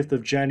 25th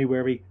of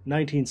January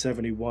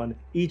 1971,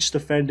 each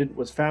defendant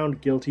was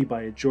found guilty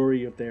by a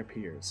jury of their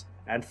peers.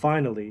 And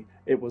finally,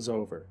 it was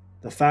over.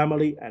 The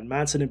family, and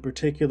Manson in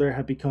particular,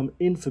 had become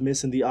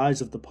infamous in the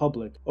eyes of the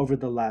public over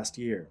the last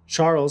year.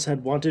 Charles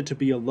had wanted to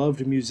be a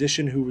loved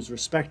musician who was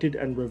respected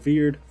and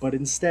revered, but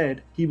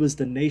instead, he was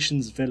the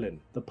nation's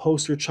villain, the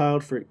poster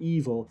child for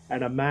evil,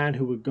 and a man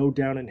who would go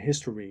down in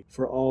history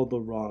for all the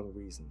wrong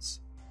reasons.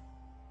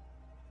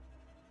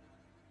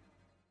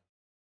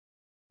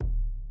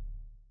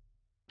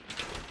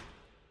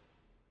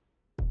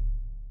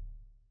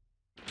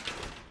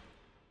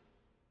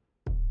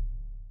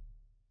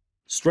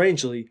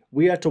 Strangely,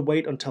 we had to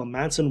wait until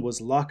Manson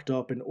was locked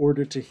up in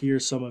order to hear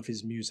some of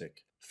his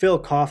music. Phil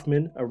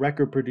Kaufman, a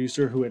record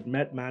producer who had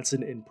met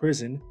Manson in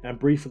prison and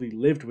briefly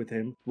lived with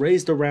him,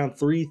 raised around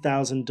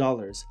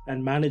 $3,000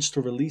 and managed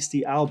to release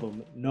the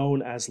album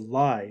known as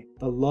Lie,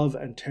 The Love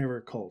and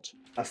Terror Cult,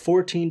 a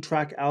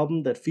 14-track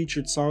album that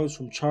featured songs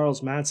from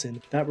Charles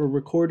Manson that were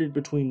recorded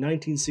between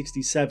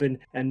 1967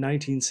 and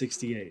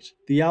 1968.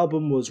 The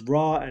album was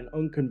raw and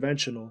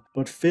unconventional,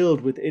 but filled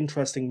with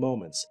interesting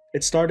moments.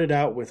 It started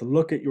out with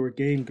Look at Your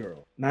Game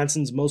Girl,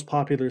 Manson's most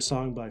popular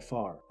song by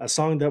far, a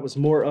song that was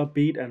more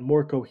upbeat and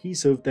more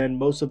cohesive than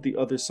most of the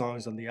other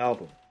songs on the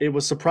album. It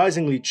was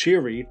surprisingly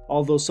cheery,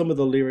 although some of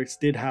the lyrics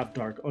did have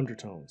dark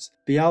undertones.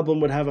 The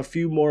album would have a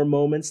few more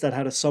moments that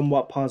had a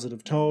somewhat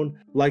positive tone,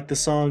 like the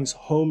songs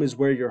Home Is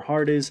Where Your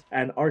Heart Is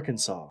and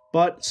Arkansas.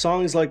 But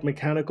songs like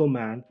Mechanical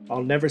Man,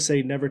 I'll Never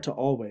Say Never to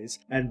Always,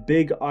 and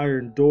Big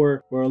Iron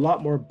Door were a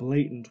lot more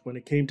blatant when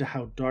it came to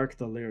how dark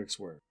the lyrics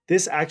were.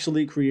 This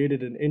actually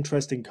created an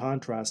interesting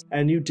contrast,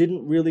 and you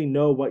didn't really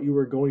know what you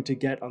were going to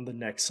get on the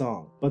next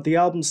song. But the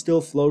album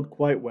still flowed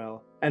quite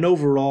well, and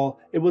overall,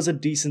 it was a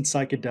decent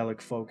psychedelic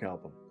folk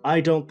album.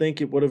 I don't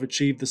think it would have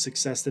achieved the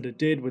success that it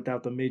did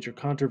without the major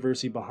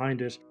controversy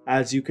behind it,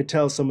 as you could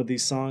tell some of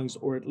these songs,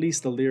 or at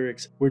least the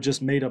lyrics, were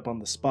just made up on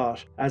the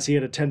spot, as he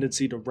had a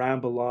tendency to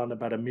ramble on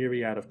about a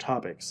myriad of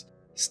topics.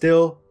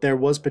 Still, there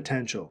was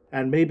potential,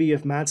 and maybe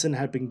if Manson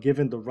had been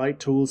given the right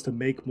tools to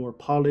make more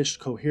polished,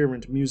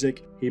 coherent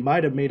music, he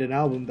might have made an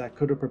album that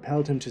could have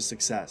propelled him to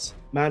success.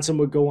 Manson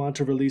would go on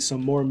to release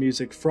some more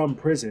music from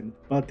prison,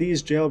 but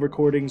these jail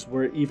recordings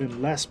were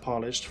even less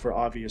polished for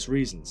obvious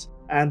reasons,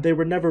 and they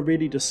were never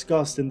really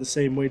discussed in the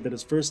same way that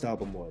his first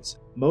album was.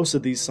 Most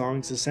of these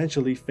songs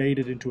essentially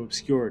faded into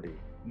obscurity.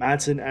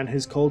 Manson and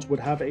his cult would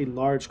have a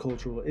large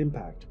cultural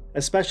impact,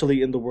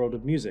 especially in the world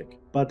of music,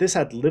 but this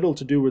had little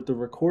to do with the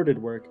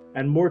recorded work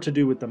and more to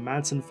do with the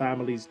Manson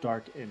family's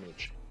dark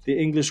image. The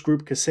English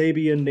group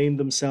Kasabian named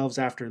themselves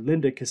after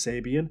Linda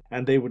Kasabian,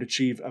 and they would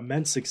achieve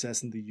immense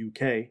success in the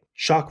UK.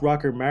 Shock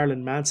rocker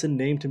Marilyn Manson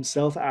named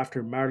himself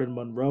after Marilyn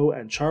Monroe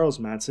and Charles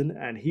Manson,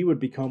 and he would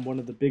become one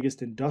of the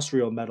biggest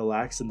industrial metal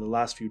acts in the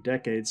last few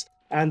decades.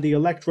 And the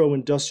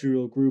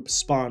electro-industrial group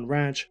Spawn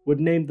Ranch would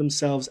name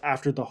themselves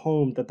after the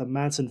home that the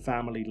Manson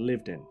family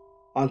lived in.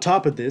 On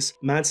top of this,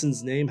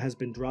 Manson's name has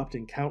been dropped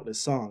in countless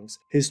songs,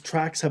 his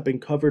tracks have been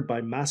covered by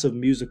massive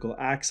musical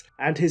acts,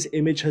 and his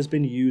image has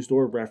been used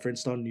or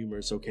referenced on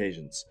numerous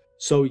occasions.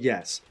 So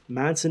yes,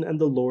 Manson and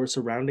the lore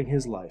surrounding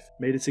his life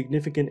made a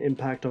significant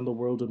impact on the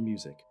world of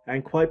music,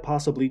 and quite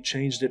possibly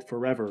changed it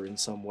forever in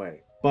some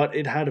way. But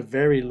it had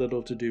very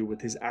little to do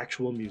with his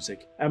actual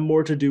music, and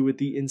more to do with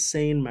the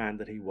insane man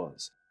that he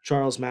was.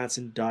 Charles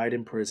Manson died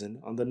in prison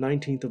on the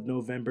 19th of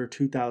November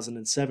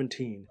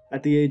 2017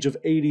 at the age of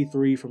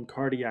 83 from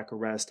cardiac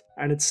arrest,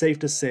 and it's safe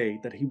to say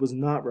that he was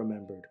not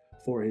remembered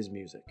for his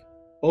music.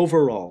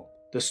 Overall,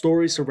 the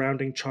stories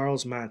surrounding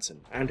Charles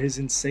Manson and his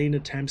insane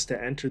attempts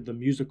to enter the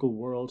musical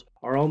world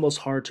are almost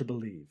hard to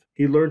believe.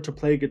 He learned to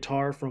play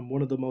guitar from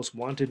one of the most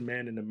wanted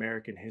men in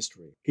American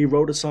history. He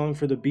wrote a song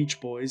for the Beach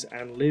Boys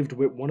and lived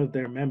with one of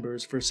their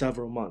members for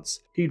several months.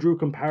 He drew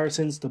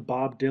comparisons to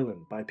Bob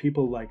Dylan by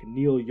people like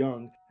Neil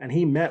Young, and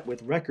he met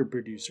with record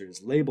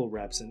producers, label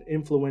reps, and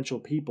influential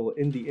people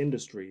in the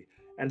industry,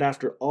 and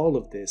after all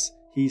of this,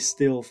 he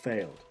still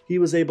failed. He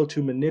was able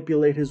to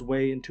manipulate his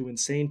way into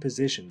insane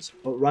positions,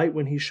 but right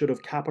when he should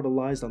have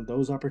capitalized on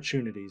those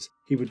opportunities,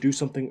 he would do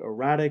something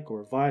erratic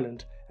or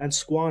violent and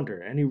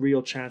squander any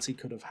real chance he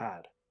could have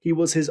had. He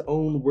was his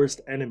own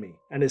worst enemy,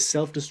 and his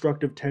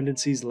self-destructive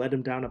tendencies led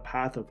him down a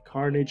path of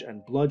carnage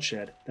and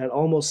bloodshed that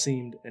almost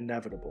seemed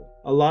inevitable.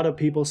 A lot of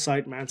people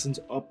cite Manson's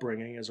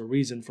upbringing as a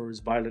reason for his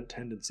violent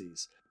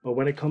tendencies, but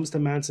when it comes to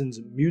Manson's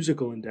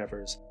musical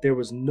endeavors, there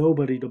was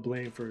nobody to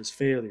blame for his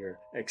failure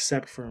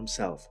except for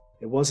himself.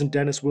 It wasn't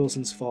Dennis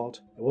Wilson's fault,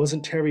 it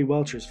wasn't Terry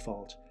Welcher's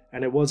fault,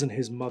 and it wasn't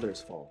his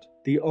mother's fault.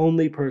 The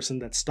only person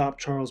that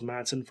stopped Charles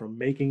Manson from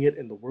making it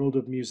in the world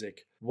of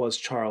music was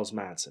Charles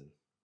Manson.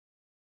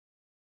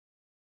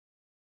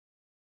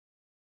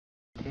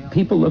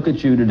 People look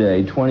at you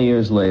today, 20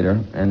 years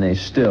later, and they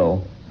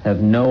still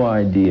have no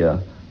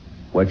idea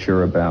what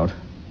you're about.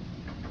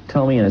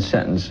 Tell me in a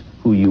sentence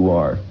who you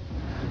are.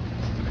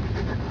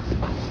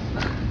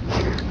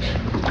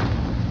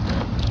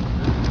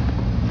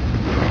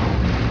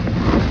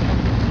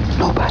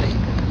 Nobody.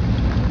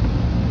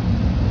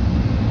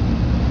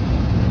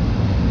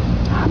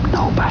 I'm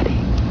nobody.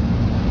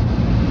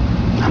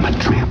 I'm a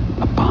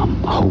tramp, a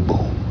bum, a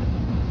hobo.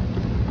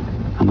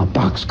 I'm a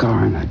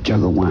boxcar and a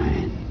jug of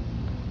wine.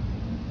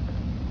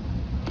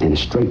 And a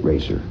straight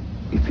racer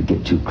if you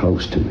get too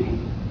close to me.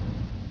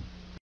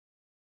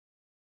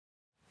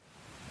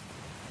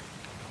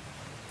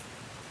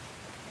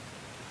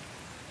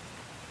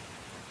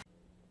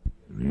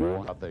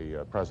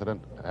 The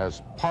president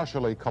has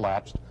partially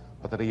collapsed,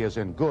 but that he is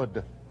in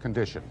good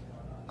condition.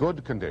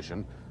 Good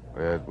condition.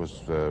 It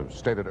was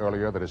stated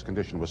earlier that his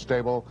condition was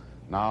stable.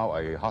 Now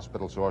a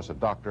hospital source, a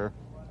doctor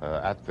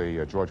at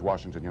the George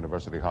Washington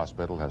University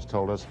Hospital, has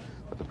told us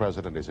that the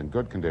president is in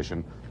good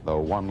condition, though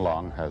one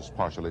lung has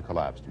partially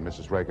collapsed.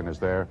 Mrs. Reagan is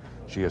there.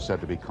 She is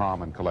said to be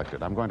calm and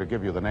collected. I'm going to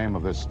give you the name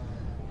of this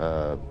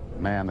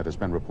man that has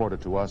been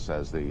reported to us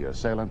as the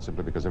assailant,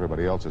 simply because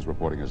everybody else is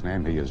reporting his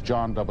name. He is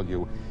John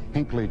W.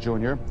 Hinckley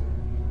Jr.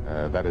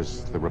 That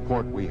is the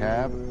report we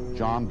have.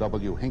 John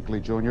W.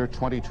 Hinckley Jr.,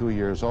 22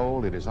 years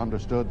old. It is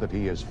understood that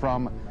he is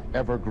from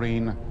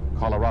Evergreen,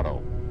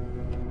 Colorado.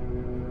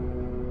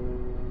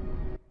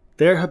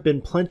 There have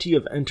been plenty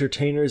of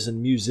entertainers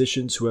and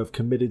musicians who have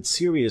committed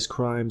serious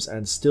crimes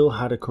and still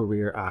had a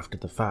career after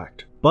the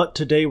fact. But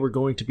today we're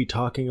going to be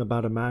talking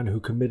about a man who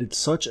committed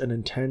such an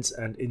intense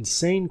and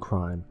insane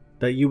crime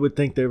that you would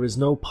think there is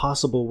no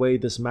possible way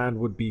this man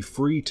would be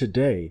free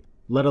today,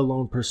 let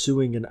alone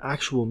pursuing an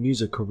actual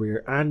music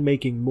career and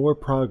making more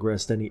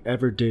progress than he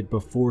ever did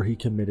before he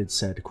committed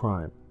said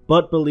crime.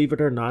 But believe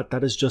it or not,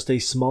 that is just a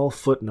small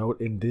footnote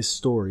in this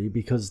story,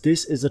 because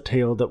this is a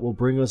tale that will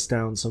bring us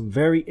down some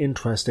very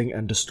interesting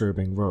and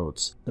disturbing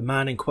roads. The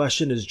man in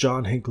question is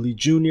John Hinckley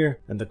Jr.,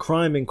 and the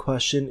crime in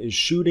question is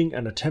shooting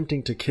and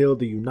attempting to kill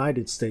the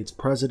United States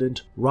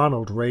President,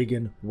 Ronald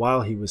Reagan,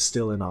 while he was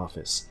still in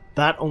office.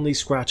 That only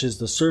scratches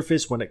the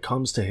surface when it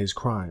comes to his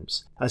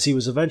crimes, as he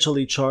was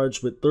eventually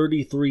charged with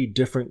 33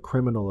 different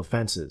criminal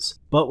offenses,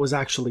 but was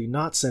actually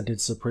not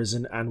sentenced to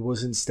prison and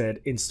was instead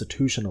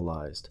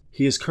institutionalized.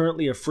 He is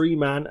currently a free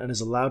man and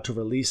is allowed to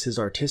release his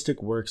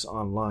artistic works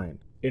online.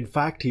 In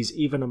fact, he's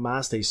even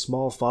amassed a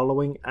small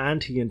following,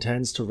 and he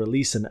intends to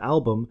release an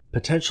album,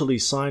 potentially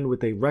sign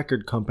with a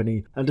record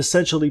company, and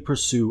essentially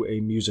pursue a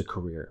music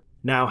career.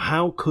 Now,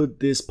 how could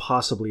this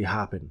possibly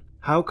happen?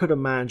 How could a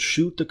man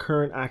shoot the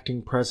current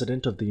acting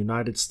president of the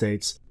United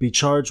States, be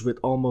charged with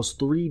almost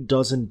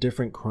 36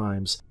 different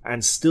crimes,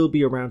 and still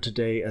be around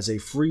today as a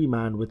free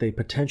man with a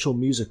potential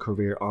music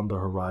career on the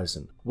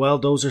horizon? Well,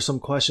 those are some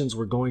questions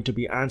we're going to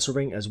be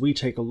answering as we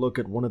take a look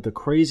at one of the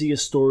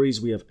craziest stories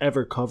we have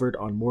ever covered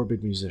on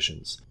Morbid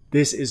Musicians.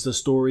 This is the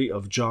story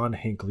of John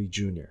Hinckley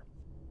Jr.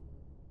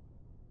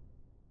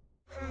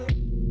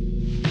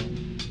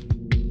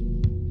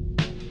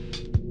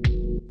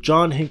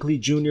 John Hinckley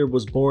Jr.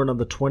 was born on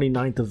the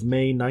 29th of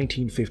May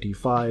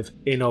 1955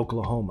 in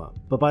Oklahoma,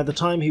 but by the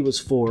time he was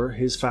 4,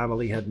 his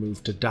family had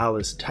moved to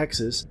Dallas,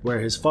 Texas, where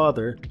his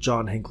father,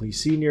 John Hinckley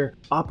Sr.,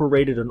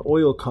 operated an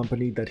oil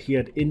company that he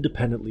had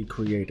independently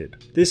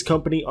created. This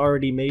company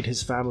already made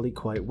his family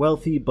quite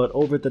wealthy, but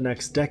over the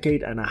next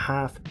decade and a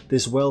half,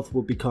 this wealth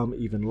would become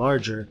even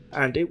larger,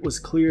 and it was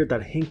clear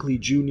that Hinckley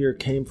Jr.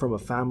 came from a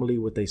family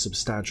with a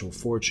substantial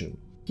fortune.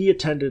 He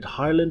attended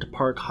Highland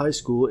Park High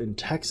School in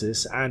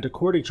Texas, and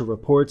according to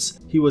reports,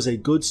 he was a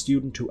good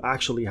student who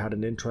actually had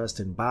an interest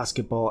in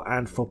basketball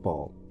and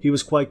football. He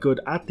was quite good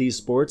at these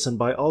sports, and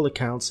by all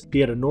accounts, he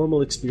had a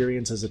normal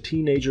experience as a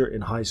teenager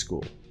in high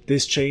school.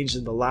 This changed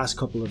in the last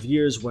couple of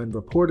years when,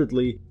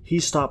 reportedly, he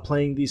stopped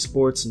playing these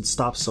sports and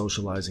stopped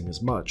socializing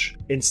as much,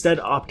 instead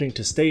opting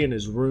to stay in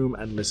his room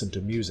and listen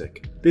to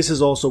music. This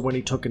is also when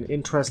he took an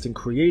interest in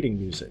creating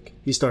music.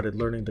 He started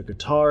learning the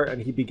guitar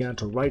and he began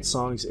to write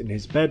songs in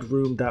his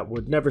bedroom that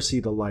would never see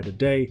the light of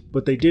day,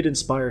 but they did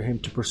inspire him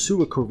to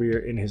pursue a career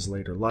in his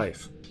later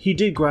life. He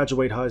did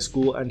graduate high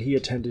school and he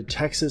attended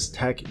Texas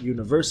Tech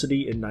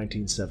University in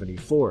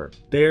 1974.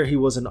 There he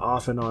was an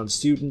off and on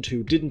student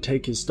who didn't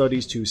take his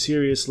studies too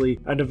seriously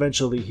and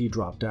eventually he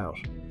dropped out.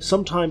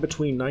 Sometime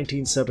between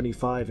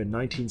 1975 and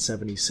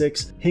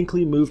 1976,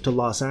 Hinckley moved to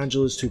Los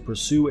Angeles to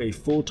pursue a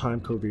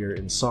full-time career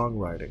in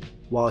songwriting.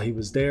 While he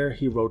was there,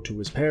 he wrote to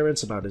his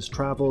parents about his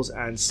travels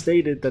and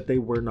stated that they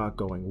were not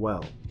going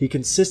well. He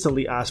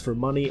consistently asked for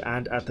money,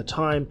 and at the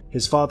time,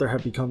 his father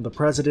had become the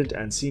president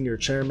and senior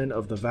chairman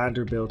of the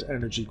Vanderbilt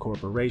Energy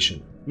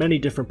Corporation. Many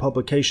different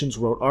publications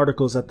wrote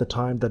articles at the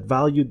time that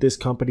valued this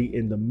company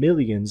in the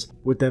millions,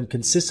 with them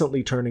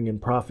consistently turning in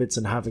profits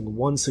and having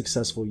one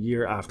successful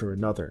year after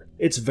another.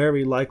 It's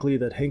very likely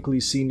that Hinckley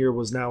Sr.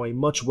 was now a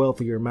much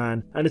wealthier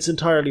man, and it's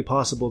entirely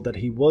possible that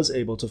he was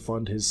able to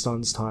fund his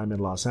son's time in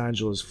Los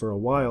Angeles for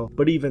a while,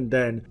 but even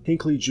then,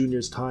 Hinckley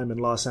Jr.'s time in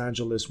Los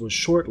Angeles was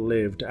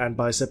short-lived, and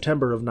by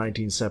September of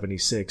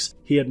 1976,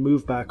 he had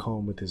moved back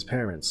home with his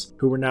parents,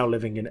 who were now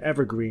living in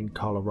Evergreen,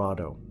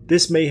 Colorado.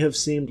 This may have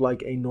seemed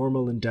like a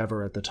normal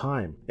endeavor at the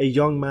time. A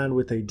young man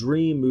with a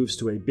dream moves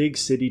to a big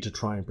city to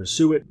try and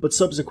pursue it, but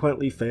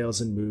subsequently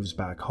fails and moves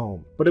back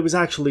home. But it was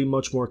actually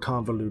much more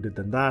convoluted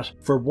than that.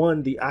 For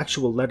one, the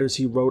actual letters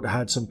he wrote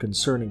had some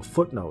concerning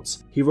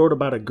footnotes. He wrote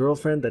about a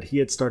girlfriend that he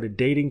had started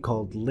dating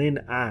called Lynn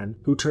Ann,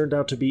 who turned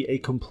out to be a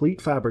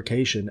complete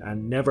fabrication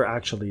and never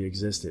actually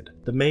existed.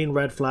 The main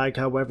red flag,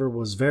 however,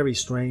 was very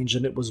strange,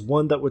 and it was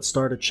one that would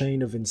start a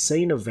chain of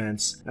insane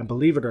events, and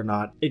believe it or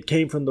not, it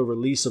came from the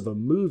release of a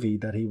movie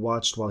that he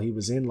watched while he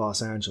was in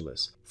Los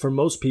Angeles. For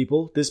most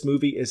people, this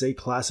movie is a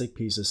classic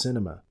piece of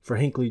cinema. For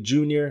Hinckley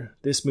Jr.,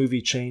 this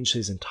movie changed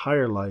his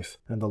entire life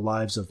and the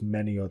lives of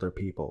many other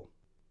people.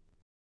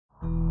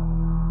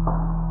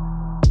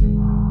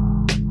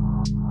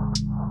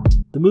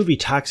 The movie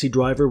Taxi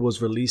Driver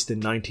was released in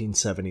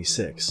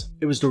 1976.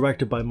 It was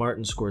directed by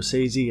Martin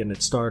Scorsese and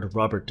it starred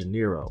Robert De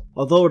Niro.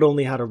 Although it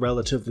only had a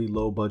relatively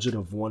low budget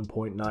of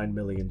 $1.9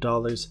 million,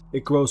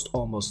 it grossed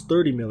almost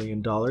 $30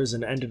 million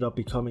and ended up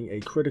becoming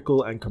a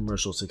critical and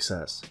commercial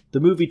success.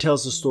 The movie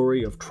tells the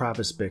story of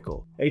Travis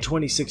Bickle, a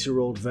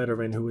 26-year-old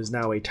veteran who is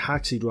now a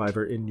taxi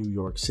driver in New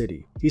York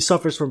City. He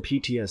suffers from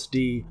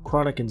PTSD,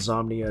 chronic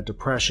insomnia,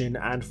 depression,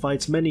 and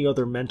fights many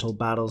other mental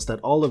battles that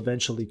all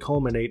eventually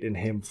culminate in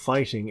him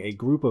fighting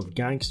a group of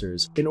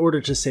gangsters in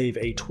order to save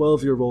a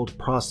 12-year-old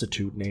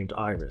prostitute named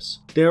Iris.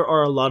 There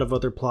are a lot of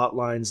other plot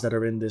lines that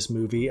are in this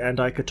movie,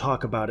 and I could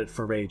talk about it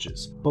for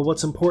ages. But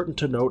what's important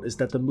to note is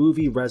that the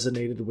movie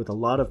resonated with a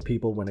lot of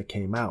people when it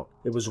came out.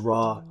 It was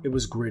raw, it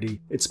was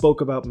gritty, it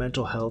spoke about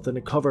mental health, and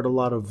it covered a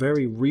lot of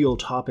very real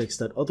topics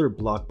that other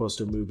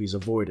blockbuster movies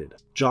avoided.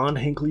 John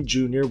Hinckley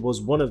Jr.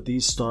 was one of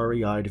these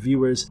starry-eyed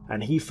viewers,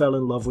 and he fell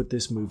in love with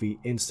this movie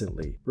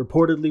instantly,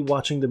 reportedly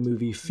watching the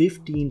movie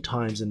 15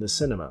 times in the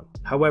cinema.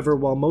 However,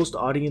 while most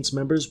audience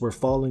members were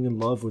falling in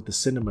love with the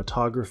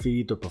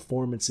cinematography, the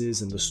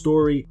performances, and the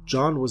story,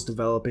 John was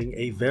developing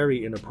a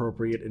very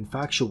inappropriate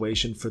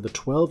infatuation for the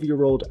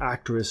 12-year-old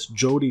actress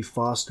Jodie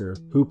Foster,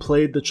 who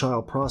played the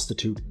child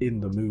prostitute in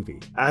the movie.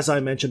 As I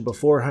mentioned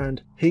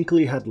beforehand,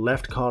 Hinckley had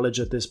left college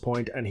at this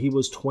point and he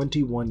was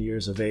 21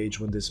 years of age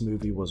when this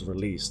movie was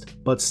released.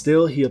 But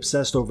still, he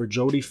obsessed over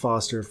Jodie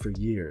Foster for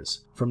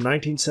years. From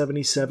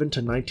 1977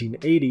 to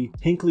 1980,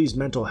 Hinckley's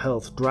mental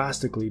health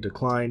drastically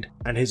declined,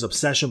 and his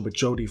obsession with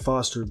Jodie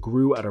Foster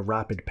grew at a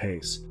rapid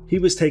pace. He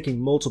was taking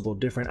multiple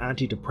different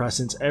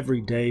antidepressants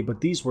every day, but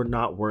these were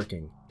not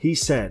working. He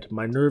said,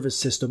 "My nervous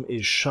system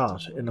is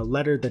shot," in a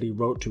letter that he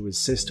wrote to his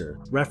sister,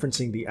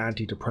 referencing the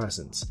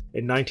antidepressants.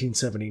 In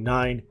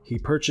 1979, he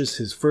purchased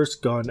his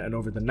first gun, and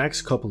over the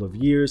next couple of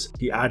years,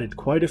 he added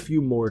quite a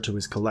few more to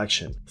his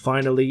collection.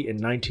 Finally, in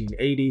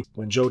 1980,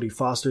 when Jodie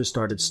Foster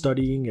started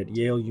studying at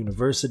Yale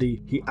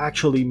University, he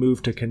actually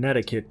moved to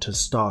Connecticut to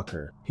stalk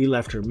her. He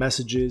left her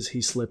messages, he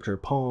slipped her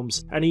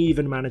poems, and he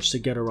even managed to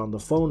get her on the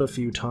phone a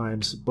few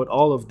times, but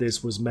all of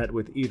this was met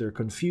with either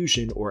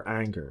confusion or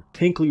anger.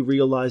 Hinckley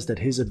realized that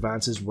his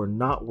advances were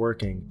not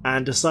working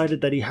and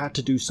decided that he had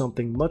to do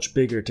something much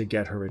bigger to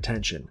get her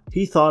attention.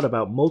 He thought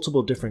about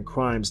multiple different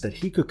crimes that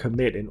he could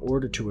commit in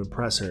order to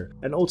impress her,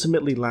 and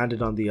ultimately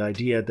landed on the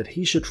idea that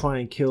he should try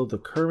and kill the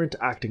current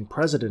acting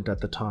president at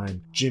the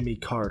time, Jimmy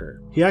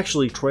Carter. He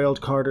actually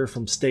trailed Carter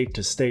from state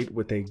to state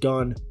with a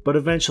gun, but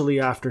eventually,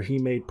 after he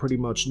made pretty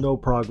much no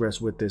progress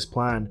with this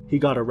plan, he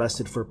got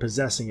arrested for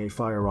possessing a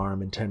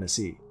firearm in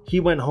Tennessee. He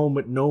went home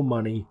with no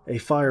money, a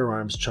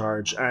firearms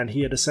charge, and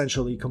he had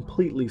essentially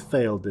completely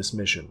failed this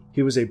mission.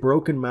 He was a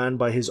broken man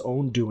by his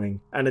own doing,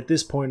 and at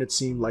this point it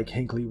seemed like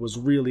Hinckley was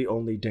really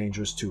only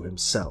dangerous to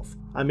himself.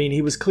 I mean,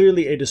 he was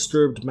clearly a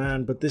disturbed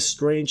man, but this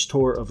strange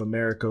tour of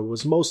America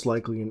was most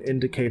likely an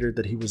indicator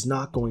that he was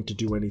not going to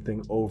do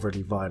anything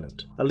overly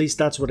violent. At least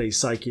that's what a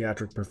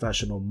psychiatric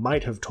professional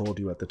might have told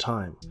you at the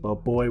time,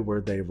 but boy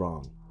were they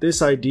wrong.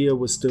 This idea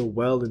was still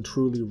well and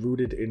truly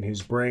rooted in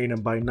his brain,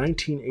 and by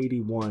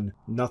 1981,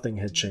 nothing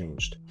had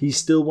changed. He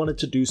still wanted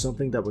to do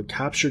something that would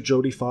capture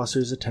Jodie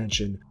Foster's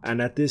attention,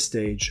 and at this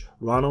stage,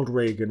 Ronald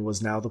Reagan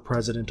was now the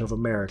president of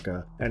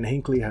America, and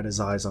Hinckley had his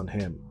eyes on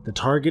him. The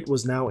target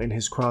was now in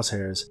his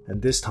crosshairs,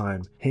 and this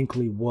time,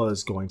 Hinckley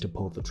was going to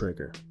pull the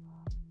trigger.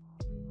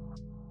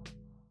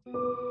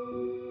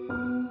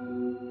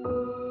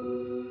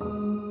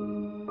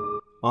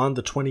 On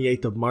the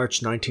 28th of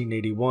March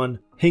 1981,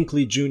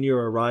 Hinckley Jr.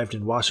 arrived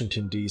in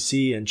Washington,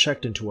 D.C. and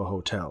checked into a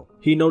hotel.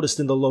 He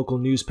noticed in the local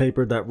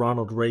newspaper that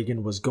Ronald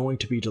Reagan was going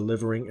to be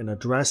delivering an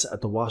address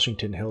at the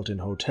Washington Hilton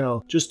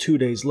Hotel just 2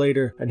 days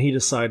later, and he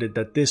decided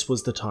that this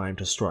was the time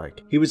to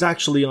strike. He was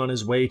actually on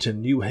his way to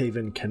New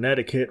Haven,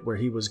 Connecticut, where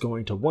he was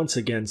going to once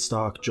again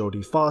stalk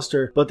Jodie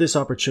Foster, but this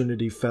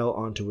opportunity fell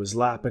onto his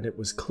lap, and it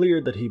was clear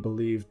that he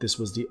believed this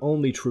was the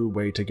only true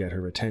way to get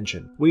her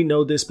attention. We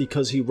know this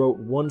because he wrote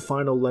one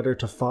final letter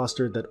to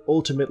Foster that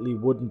ultimately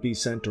wouldn't be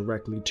sent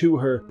directly to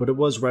her, but it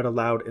was read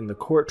aloud in the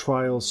court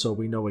trial, so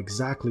we know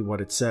exactly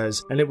what it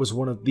says, and it was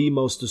one of the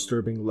most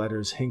disturbing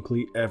letters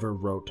Hinckley ever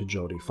wrote to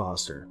Jodie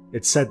Foster.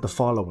 It said the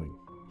following: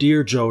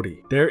 "Dear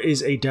Jodie, there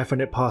is a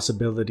definite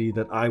possibility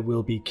that I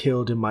will be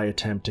killed in my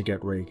attempt to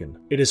get Reagan.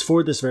 It is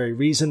for this very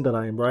reason that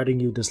I am writing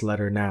you this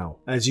letter now.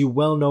 As you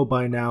well know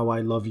by now, I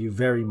love you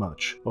very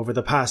much. Over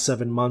the past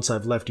 7 months,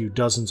 I've left you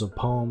dozens of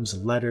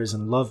poems, letters,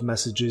 and love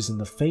messages in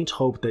the faint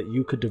hope that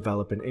you could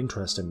develop an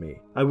interest in me.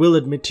 I will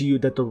admit to you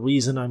that the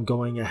reason I'm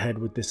going ahead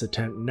with this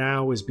attempt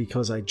now is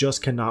because I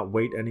just cannot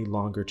wait any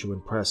longer to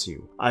impress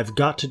you. I've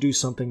got to do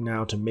something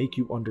now to make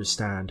you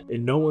understand,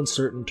 in no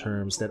uncertain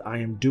terms, that I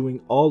am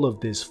doing all of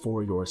this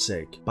for your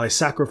sake. By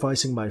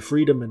sacrificing my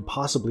freedom and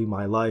possibly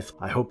my life,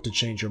 I hope to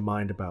change your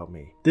mind about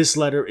me. This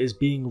letter is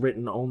being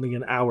written only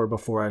an hour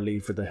before I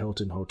leave for the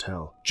Hilton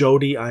Hotel.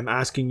 Jodie, I'm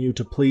asking you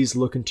to please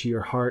look into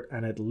your heart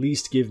and at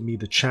least give me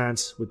the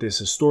chance, with this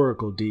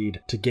historical deed,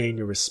 to gain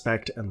your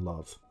respect and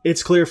love."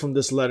 It's clear from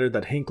this letter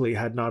that Hinckley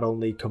had not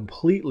only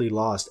completely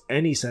lost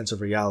any sense of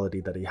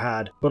reality that he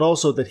had, but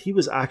also that he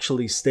was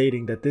actually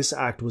stating that this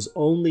act was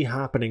only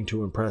happening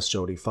to impress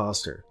Jodie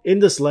Foster. In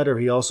this letter,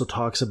 he also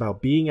talks about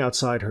being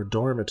outside her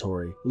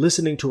dormitory,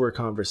 listening to her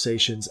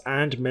conversations,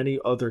 and many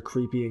other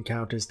creepy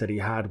encounters that he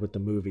had with the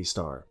movie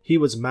star. He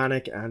was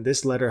manic, and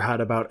this letter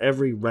had about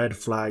every red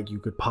flag you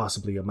could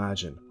possibly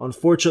imagine.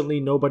 Unfortunately,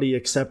 nobody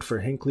except for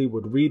Hinckley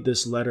would read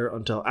this letter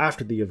until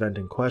after the event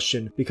in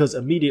question, because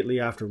immediately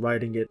after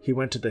writing it, he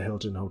went to the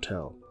Hilton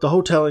Hotel. The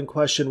hotel in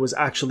question was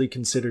actually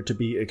considered to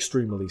be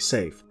extremely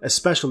safe,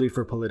 especially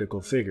for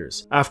political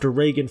figures. After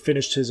Reagan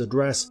finished his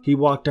address, he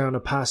walked down a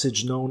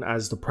passage known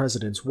as the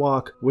President's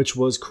Walk, which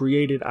was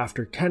created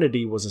after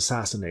Kennedy was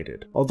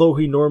assassinated. Although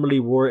he normally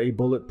wore a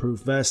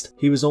bulletproof vest,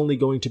 he was only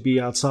going to be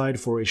outside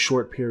for a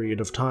short period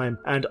of time,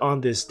 and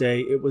on this day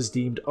it was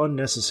deemed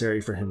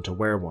unnecessary for him to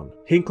wear one.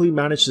 Hinckley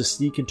managed to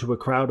sneak into a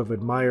crowd of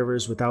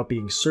admirers without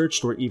being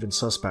searched or even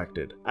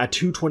suspected. At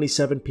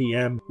 2:27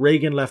 p.m.,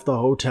 Reagan left the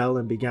hotel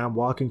and began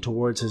walking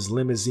towards his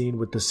limousine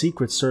with the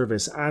Secret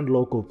Service and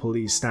local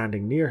police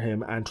standing near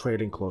him and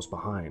trailing close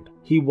behind.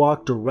 He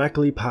walked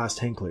directly past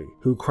Hinckley,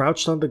 who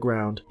crouched on the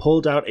ground,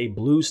 pulled out a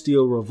blue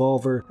steel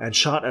revolver, and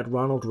shot at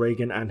Ronald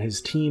Reagan and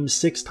his team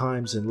 6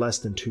 times in less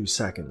than 2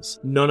 seconds.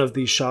 None of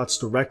these shots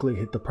directly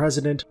hit the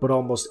president, but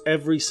almost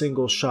every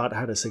single shot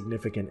had a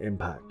significant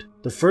impact.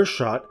 The first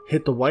shot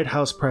hit the White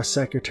House press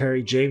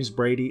secretary James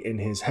Brady in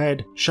his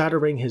head,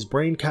 shattering his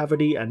brain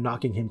cavity and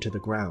knocking him to the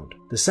ground.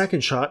 The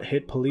second shot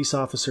hit police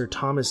officer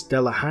Thomas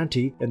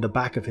Delahanty in the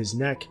back of his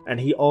neck, and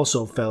he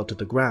also fell to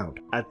the ground.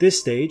 At this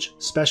stage,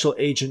 Special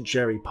Agent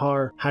Jerry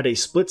Parr had a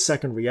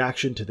split-second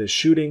reaction to this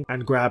shooting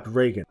and grabbed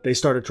Reagan. They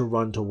started to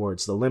run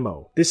towards the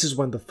limo. This is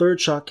when the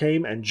third shot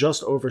came and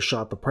just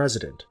overshot the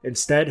president,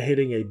 instead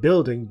hitting a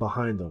building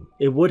behind them.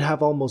 It would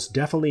have almost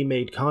definitely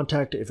made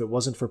contact if it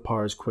wasn't for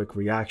Parr's quick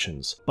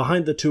reactions.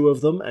 Behind the two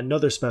of them,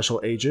 another special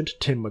agent,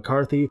 Tim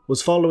McCarthy,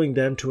 was following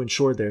them to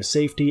ensure their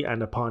safety,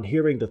 and upon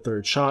hearing the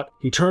third shot,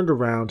 he turned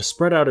around,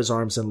 spread out his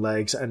arms and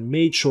legs, and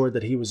made sure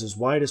that he was as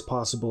wide as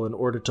possible in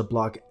order to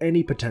block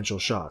any potential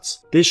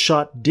shots. This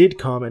shot did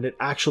come, and it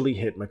actually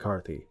hit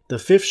McCarthy. The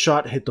fifth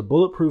shot hit the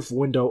bulletproof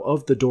window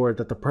of the door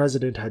that the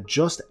president had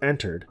just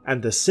entered,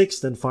 and the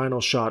sixth and final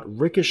shot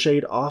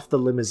ricocheted off the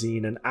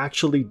limousine and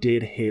actually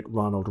did hit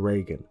Ronald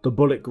Reagan. The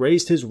bullet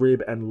grazed his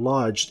rib and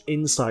lodged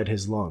inside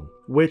his lung,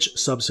 which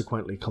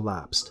subsequently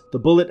collapsed. The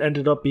bullet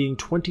ended up being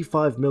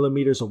 25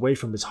 millimeters away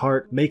from his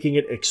heart, making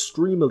it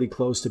extremely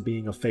close to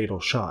being a fatal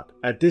shot.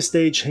 At this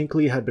stage,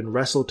 Hinckley had been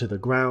wrestled to the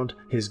ground,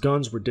 his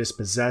guns were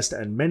dispossessed,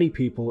 and many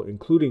people,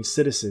 including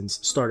citizens,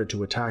 started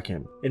to attack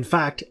him. In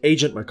fact,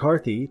 Agent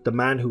McCarthy, the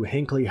man who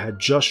Hinckley had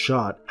just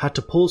shot, had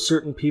to pull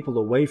certain people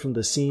away from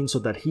the scene so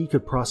that he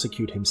could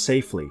prosecute him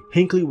safely.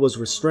 Hinckley was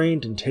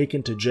restrained and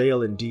taken to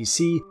jail in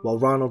DC, while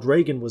Ronald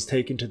Reagan was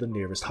taken to the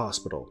nearest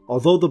hospital.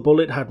 Although the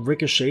bullet had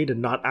ricocheted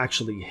and not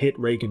actually hit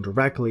Reagan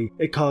directly,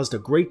 it caused a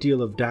great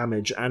deal of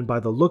damage, and by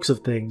the looks of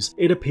things,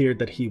 it appeared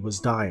that he was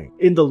dying.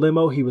 In the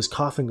limo, he was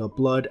coughing up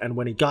blood, and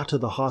when he got to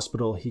the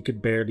hospital, he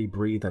could barely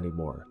breathe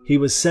anymore. He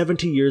was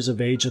 70 years of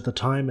age at the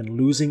time and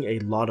losing a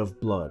lot of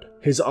blood.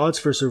 His odds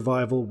for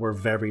survival were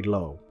very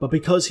low, but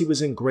because he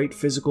was in great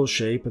physical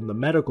shape and the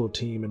medical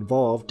team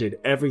involved did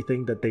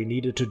everything that they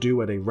needed to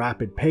do at a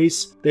rapid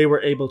pace, they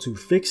were able to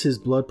fix his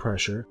blood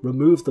pressure,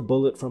 remove the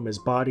bullet from his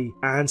body,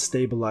 and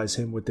stabilize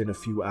him within a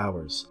few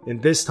hours.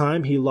 In this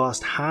time, he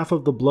lost half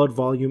of the blood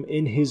volume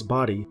in his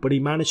body, but he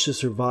managed to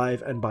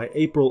survive, and by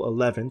April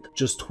 11th,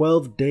 just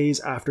 12 days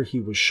after he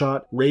was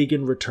shot,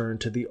 Reagan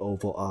returned to the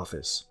Oval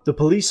Office. The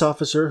police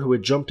officer who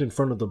had jumped in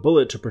front of the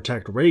bullet to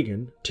protect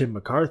Reagan, Tim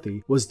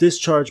McCarthy, was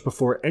discharged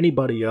before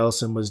anybody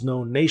else and was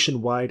known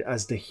nationwide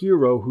as the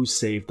hero who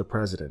saved the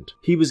president.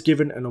 He was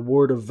given an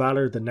Award of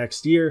Valor the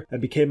next year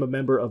and became a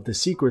member of the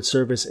Secret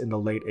Service in the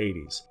late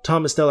 80s.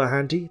 Thomas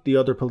Delahanty, the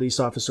other police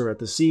officer at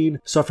the scene,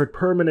 suffered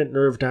permanent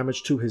nerve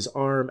damage to his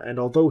arm, and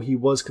although he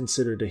was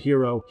considered a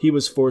hero, he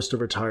was forced to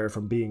retire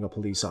from being a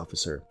police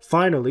officer.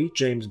 Finally,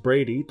 James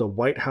Brady, the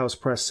White House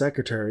press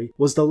secretary,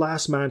 was the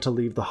last man to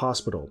leave the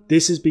hospital.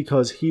 This is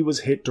because he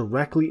was hit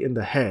directly in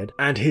the head,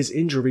 and his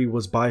injury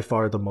was by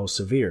far the most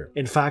severe.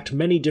 In fact,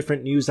 many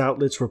different news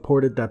outlets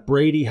reported that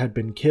Brady had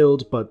been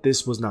killed, but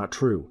this was not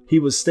true. He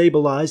was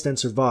stabilized and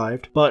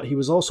survived, but he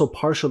was also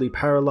partially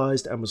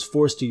paralyzed and was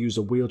forced to use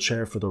a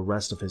wheelchair for the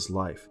rest of his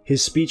life.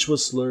 His speech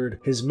was slurred,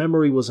 his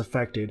memory was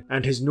affected,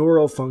 and his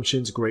neural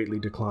functions greatly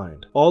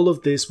declined. All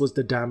of this was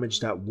the damage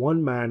that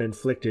one man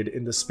inflicted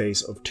in the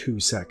space of 2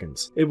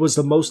 seconds. It was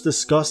the most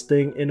discussed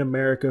thing in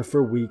America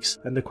for weeks,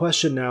 and the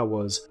question now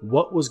was,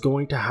 what was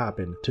going to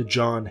happen to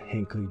John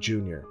Hinckley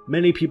Jr.?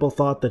 Many people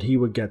thought that he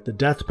would get the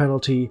death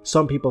penalty,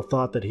 some people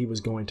thought that he was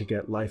going to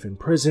get life in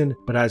prison,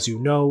 but as you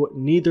know,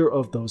 neither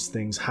of those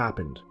things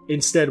happened.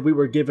 Instead, we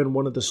were given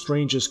one of the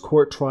strangest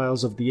court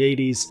trials of the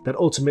 80s that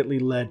ultimately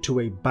led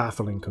to a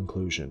baffling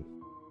conclusion.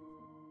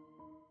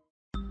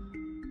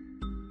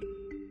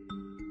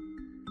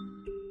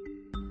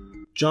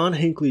 John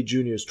Hinckley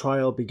Jr.'s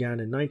trial began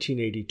in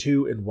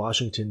 1982 in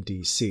Washington,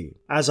 D.C.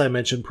 As I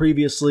mentioned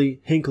previously,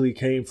 Hinckley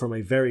came from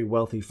a very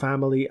wealthy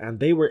family, and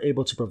they were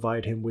able to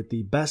provide him with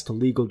the best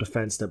legal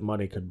defense that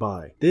money could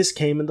buy. This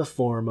came in the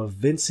form of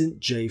Vincent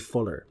J.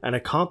 Fuller, an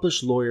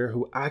accomplished lawyer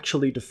who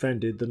actually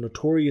defended the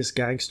notorious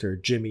gangster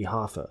Jimmy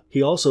Hoffa.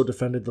 He also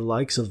defended the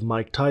likes of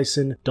Mike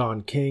Tyson,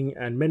 Don King,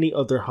 and many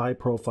other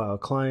high-profile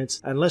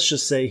clients, and let's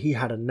just say he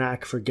had a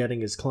knack for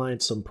getting his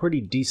clients some pretty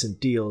decent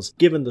deals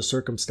given the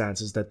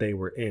circumstances that they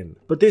were in.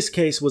 But this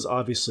case was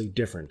obviously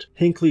different.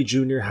 Hinckley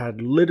Jr. had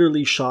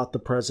literally shot the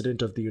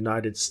President of the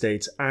United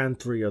States and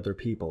 3 other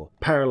people,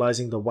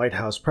 paralyzing the White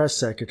House press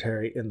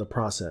secretary in the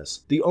process.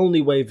 The only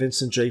way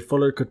Vincent J.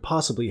 Fuller could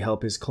possibly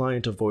help his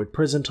client avoid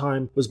prison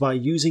time was by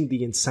using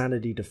the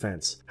insanity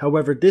defense.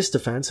 However, this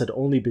defense had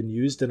only been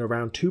used in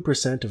around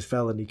 2% of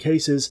felony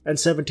cases, and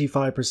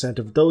 75%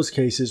 of those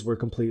cases were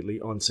completely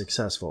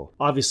unsuccessful.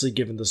 Obviously,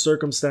 given the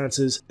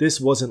circumstances,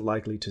 this wasn't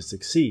likely to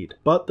succeed,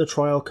 but the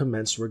trial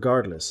commenced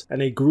regardless,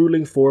 and a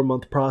grueling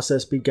 4-month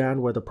process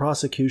began where the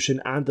prosecution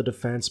and the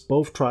defense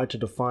both tried to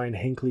define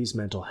Hinckley's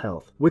mental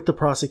health, with the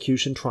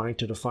prosecution trying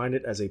to define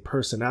it as a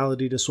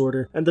personality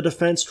disorder and the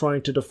defense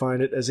trying to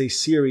define it as a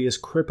serious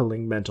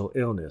crippling mental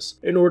illness.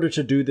 In order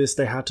to do this,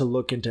 they had to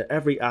look into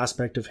every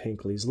aspect of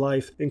Hinckley's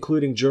life,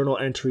 including journal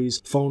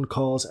entries, phone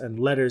calls, and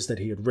letters that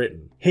he had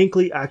written.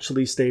 Hinckley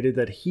actually stated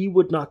that he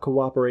would not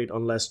cooperate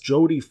unless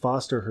Jodie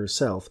Foster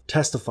herself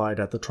testified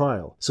at the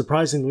trial.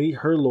 Surprisingly,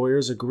 her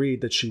lawyers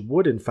agreed that she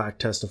would in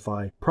fact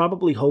testify,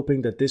 probably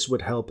hoping that this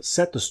would help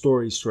set the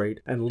story straight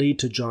and lead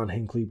to John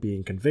Hinckley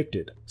being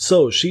convicted.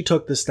 So she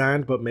took the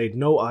stand but made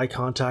no eye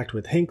contact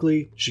with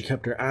Hinckley. She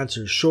kept her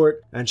answers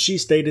short, and she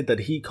stated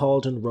that he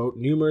called and wrote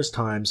numerous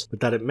times but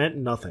that it meant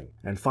nothing.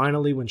 And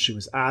finally, when she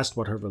was asked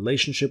what her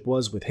relationship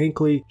was with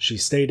Hinckley, she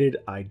stated,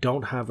 "I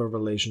don't have a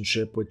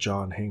relationship with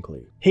John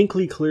Hinckley."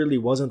 Hinckley clearly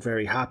wasn't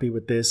very happy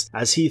with this,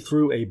 as he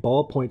threw a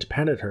ballpoint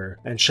pen at her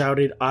and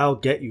shouted, "I'll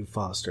get you,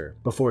 Foster,"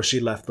 before she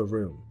left the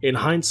room. In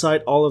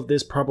hindsight, all of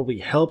this probably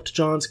helped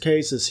John's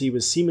case, as he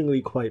was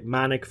seemingly quite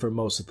manic for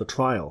most of the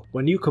trial.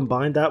 When you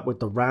combine that with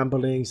the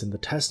ramblings and the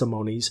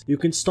testimonies, you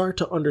can start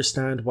to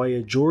understand why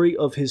a jury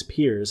of his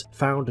peers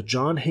found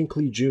John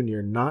Hinckley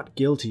Jr. not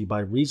guilty by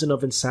reason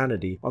of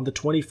insanity on the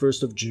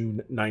 21st of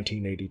June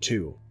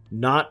 1982.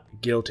 Not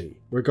guilty.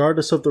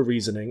 Regardless of the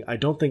reasoning, I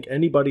don't think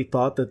anybody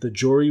thought that the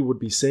jury would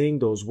be saying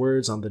those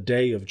words on the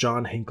day of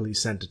John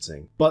Hinckley's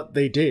sentencing. But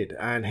they did,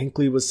 and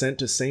Hinckley was sent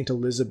to St.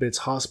 Elizabeth's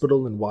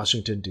Hospital in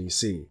Washington,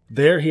 D.C.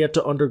 There he had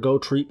to undergo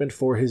treatment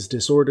for his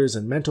disorders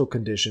and mental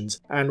conditions,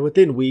 and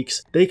within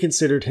weeks, they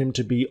considered him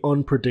to be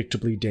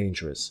unpredictably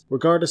dangerous.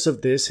 Regardless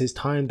of this, his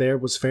time there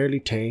was fairly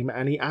tame,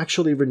 and he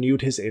actually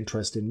renewed his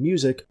interest in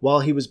music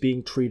while he was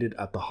being treated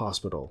at the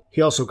hospital.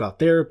 He also got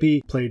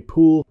therapy, played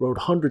pool, wrote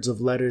hundreds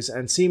of letters,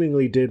 and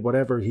seemingly did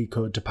whatever he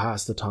could to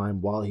pass the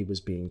time while he was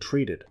being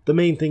treated. The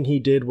main thing he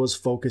did was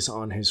focus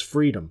on his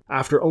freedom.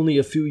 After only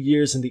a few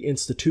years in the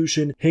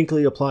institution,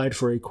 Hinckley applied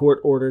for a court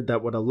order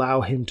that would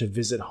allow him to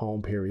visit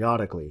home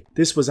periodically.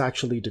 This was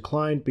actually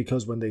declined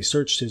because when they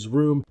searched his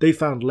room, they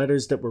found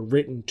letters that were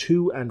written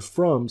to and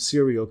from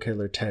serial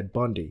killer Ted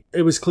Bundy.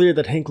 It was clear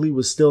that Hinckley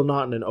was still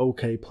not in an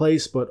okay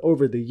place, but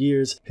over the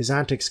years, his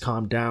antics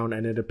calmed down,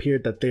 and it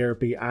appeared that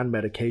therapy and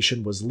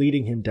medication was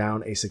leading him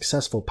down a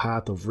successful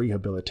path of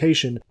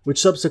rehabilitation,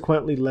 which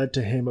subsequently led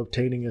to him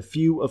obtaining a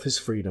few of his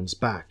freedoms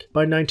back.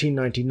 By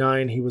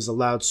 1999, he was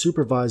allowed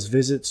supervised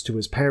visits to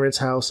his parents'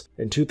 house.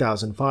 In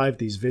 2005,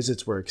 these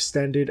visits were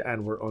extended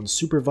and were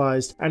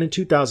unsupervised, and in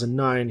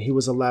 2009, he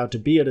was allowed to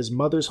be at his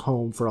mother's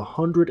home for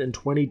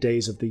 120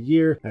 days of the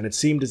year, and it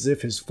seemed as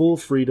if his full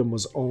freedom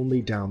was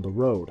only down the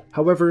road.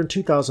 However, in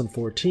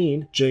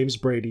 2014, James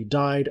Brady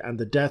died, and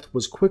the death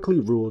was quickly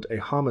ruled a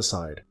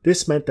homicide.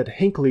 This meant that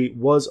Hinckley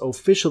was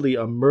officially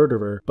a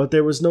murderer, but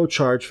there was no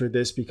charge for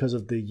this because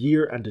of the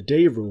year and a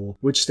day rule,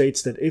 which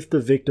states that if the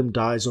victim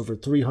dies over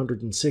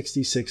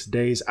 366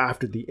 days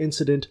after the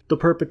incident, the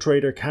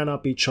perpetrator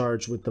cannot be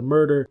charged with the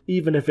murder,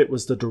 even if it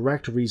was the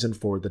direct reason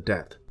for the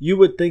death. You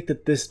would think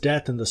that this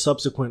death and the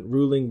subsequent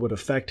ruling would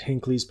affect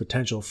Hinckley's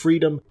potential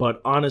freedom,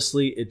 but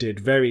honestly, it did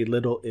very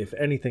little, if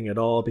anything at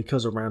all,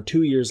 because around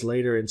 2 years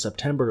later, in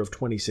September of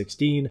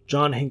 2016,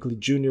 John Hinckley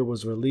Jr.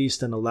 was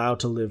released and allowed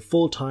to live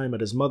full-time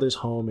at his mother's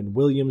home in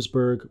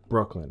Williamsburg,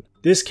 Brooklyn.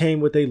 This came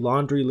with a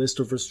laundry list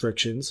of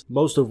restrictions,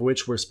 most of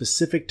which were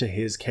specific to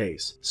his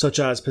case, such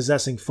as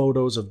possessing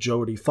photos of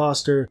Jodie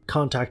Foster,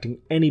 contacting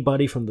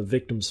anybody from the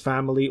victim's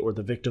family or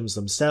the victims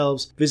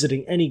themselves,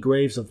 visiting any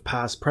graves of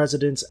past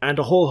presidents, and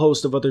a whole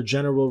host of other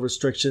general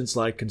restrictions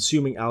like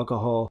consuming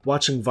alcohol,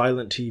 watching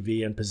violent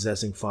TV, and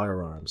possessing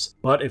firearms.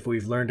 But if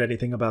we've learned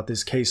anything about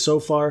this case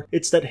so far,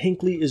 it's that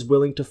Hinckley is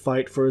willing to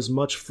fight for as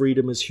much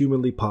freedom as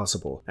humanly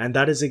possible, and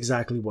that is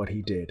exactly what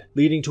he did,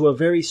 leading to a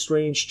very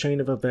strange chain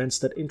of events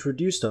that introduced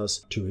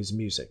us to his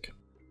music.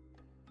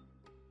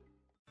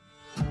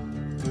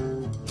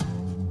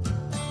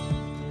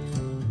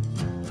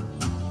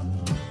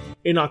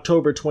 In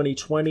October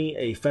 2020,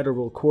 a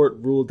federal court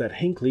ruled that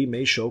Hinckley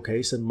may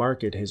showcase and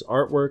market his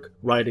artwork,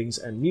 writings,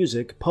 and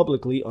music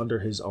publicly under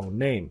his own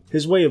name.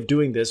 His way of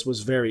doing this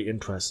was very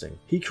interesting.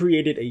 He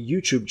created a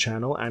YouTube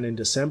channel, and in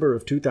December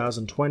of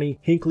 2020,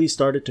 Hinckley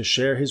started to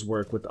share his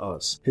work with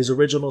us. His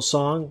original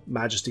song,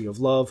 Majesty of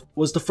Love,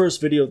 was the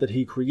first video that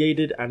he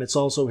created, and it's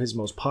also his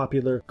most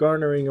popular,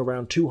 garnering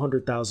around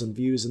 200,000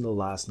 views in the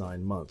last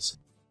 9 months.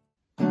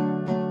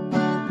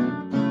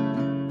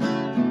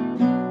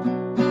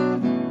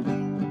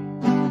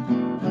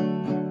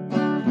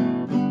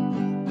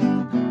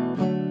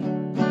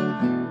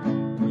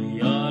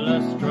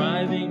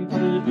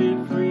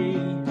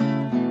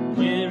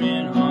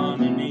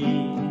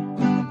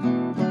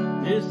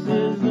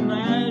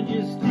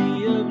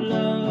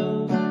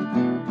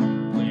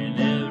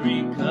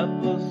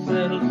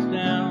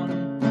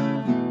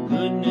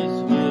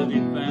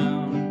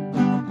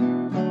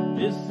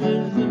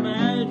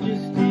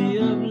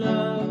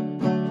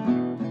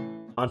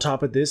 On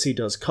top of this, he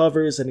does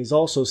covers, and he's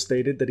also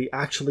stated that he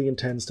actually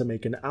intends to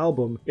make an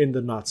album in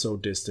the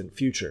not-so-distant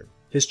future.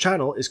 His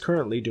channel is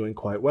currently doing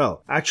quite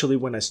well. Actually,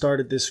 when I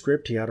started this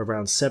script, he had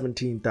around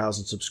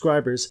 17,000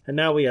 subscribers, and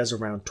now he has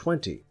around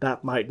 20.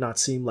 That might not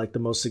seem like the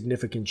most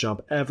significant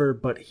jump ever,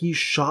 but he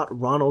shot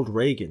Ronald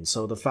Reagan,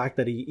 so the fact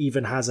that he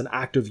even has an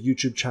active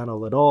YouTube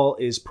channel at all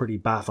is pretty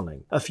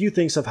baffling. A few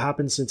things have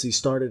happened since he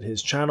started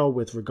his channel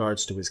with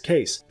regards to his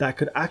case that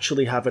could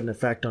actually have an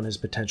effect on his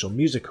potential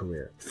music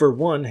career. For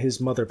one, his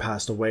mother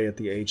passed away at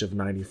the age of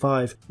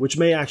 95, which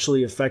may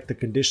actually affect the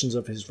conditions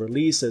of his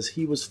release, as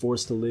he was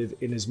forced to live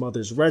in his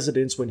mother's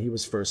residence when he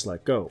was first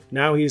let go.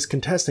 Now he is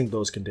contesting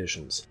those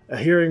conditions. A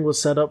hearing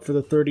was set up for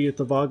the 30th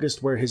of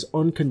August where his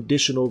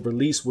unconditional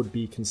release would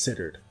be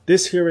considered.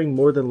 This hearing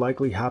more than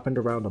likely happened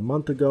around a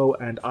month ago,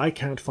 and I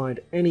can't find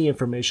any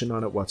information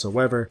on it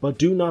whatsoever, but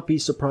do not be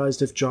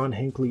surprised if John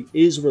Hinckley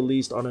is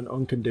released on an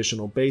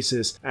unconditional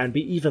basis, and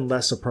be even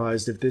less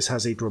surprised if this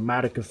has a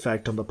dramatic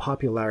effect on the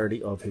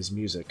popularity of his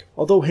music.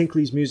 Although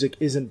Hinckley's music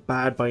isn't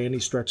bad by any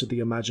stretch of the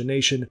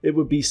imagination, it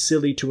would be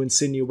silly to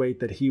insinuate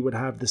that he would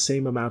have the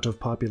same amount of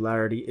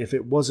popularity if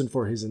it wasn't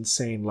for his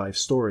insane life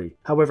story.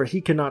 However,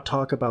 he cannot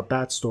talk about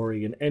that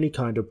story in any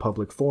kind of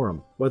public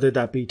forum, whether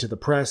that be to the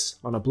press,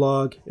 on a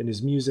blog, in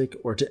his music,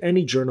 or to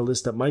any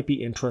journalist that might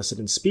be interested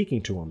in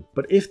speaking to him.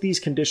 But if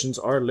these conditions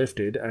are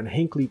lifted and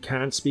Hinckley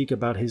can speak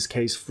about his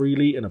case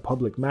freely in a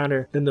public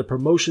manner, then the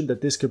promotion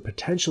that this could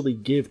potentially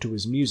give to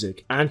his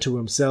music and to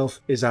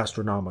himself is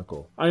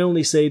astronomical. I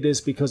only say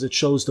this because it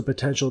shows the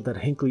potential that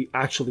Hinckley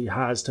actually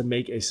has to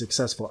make a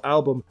successful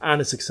album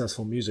and a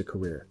successful music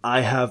career.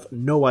 I have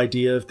no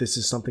idea if this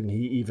is something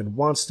he even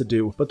wants to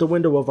do, but the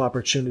window of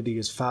opportunity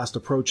is fast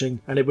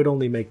approaching, and it would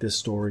only make this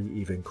story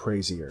even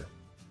crazier.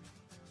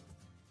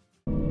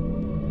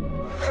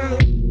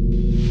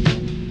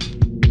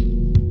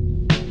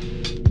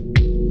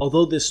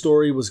 Although this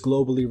story was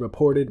globally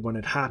reported when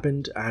it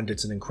happened, and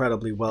it's an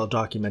incredibly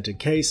well-documented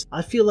case,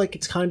 I feel like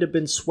it's kind of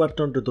been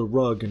swept under the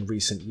rug in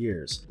recent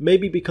years.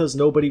 Maybe because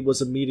nobody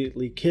was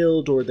immediately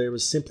killed, or there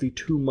was simply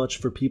too much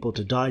for people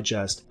to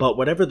digest, but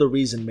whatever the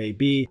reason may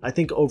be, I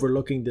think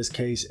overlooking this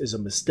case is a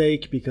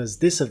mistake because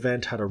this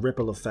event had a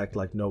ripple effect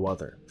like no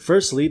other.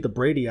 Firstly, the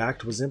Brady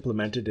Act was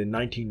implemented in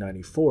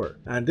 1994,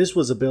 and this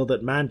was a bill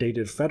that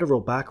mandated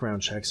federal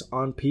background checks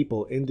on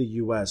people in the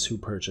US who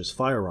purchase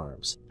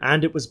firearms.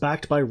 And it was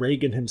backed by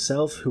Reagan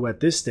himself, who at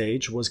this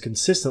stage was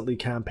consistently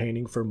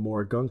campaigning for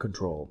more gun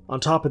control. On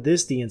top of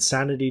this, the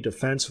Insanity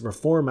Defense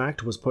Reform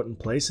Act was put in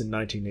place in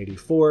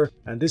 1984,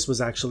 and this was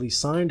actually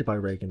signed by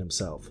Reagan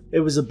himself.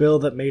 It was a bill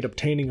that made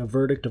obtaining a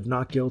verdict of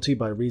not guilty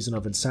by reason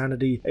of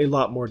insanity a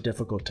lot more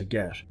difficult to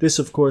get. This,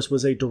 of course,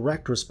 was a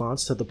direct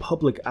response to the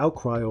public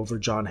outcry over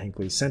John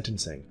Hinckley's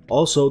sentencing.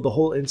 Also, the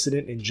whole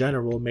incident in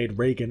general made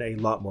Reagan a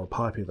lot more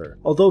popular.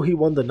 Although he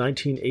won the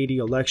 1980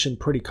 election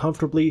pretty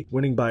comfortably,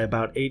 winning by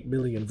about 8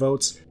 million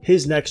votes,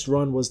 his next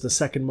run was the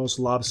second most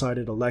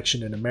lopsided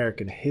election in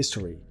American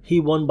history. He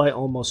won by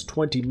almost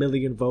 20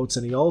 million votes,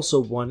 and he also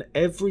won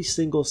every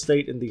single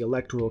state in the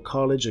Electoral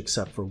College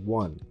except for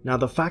one. Now,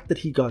 the fact that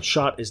he got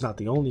shot is not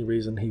the only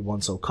reason he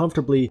won so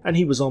comfortably, and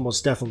he was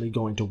almost definitely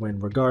going to win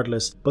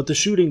regardless, but the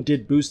shooting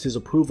did boost his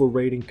approval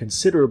rating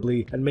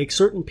considerably and make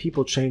certain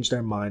people change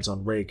their minds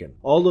on Reagan.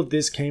 All of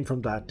this came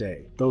from that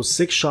day. Those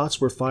 6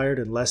 shots were fired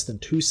in less than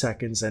 2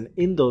 seconds, and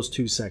in those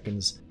 2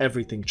 seconds,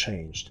 everything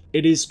changed.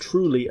 It is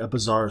truly a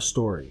bizarre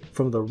story,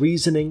 from the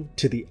reasoning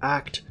to the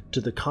act to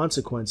the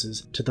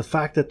consequences to the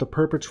fact that the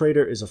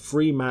perpetrator is a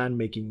free man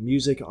making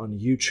music on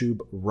YouTube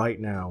right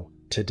now,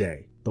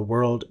 today. The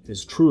world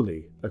is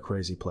truly a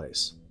crazy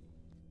place.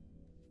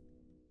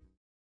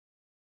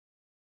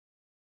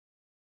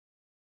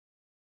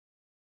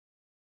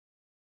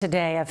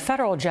 Today, a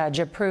federal judge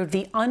approved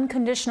the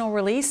unconditional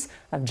release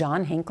of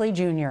John Hinckley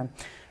Jr.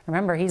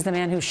 Remember, he's the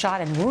man who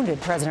shot and wounded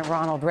President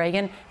Ronald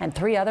Reagan and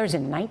 3 others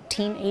in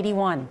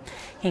 1981.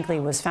 Hinckley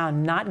was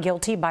found not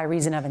guilty by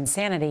reason of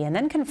insanity and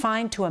then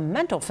confined to a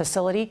mental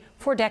facility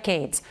for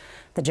decades.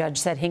 The judge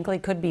said Hinckley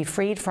could be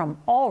freed from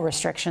all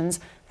restrictions.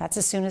 That's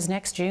as soon as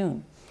next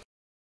June.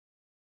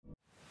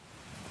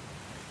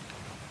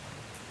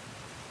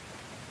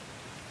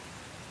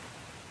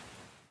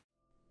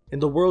 In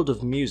the world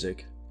of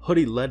music,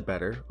 Hoodie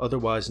Ledbetter,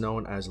 otherwise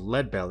known as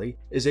Leadbelly,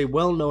 is a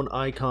well-known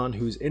icon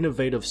whose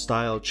innovative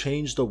style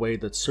changed the way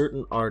that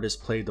certain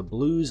artists play the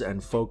blues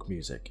and folk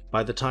music.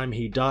 By the time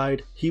he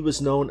died, he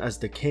was known as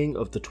the king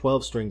of the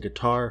 12-string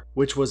guitar,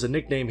 which was a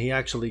nickname he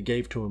actually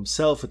gave to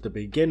himself at the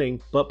beginning,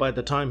 but by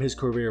the time his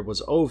career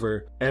was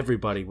over,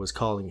 everybody was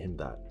calling him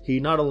that. He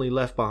not only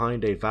left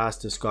behind a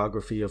vast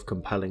discography of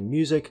compelling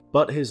music,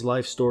 but his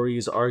life story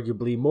is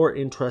arguably more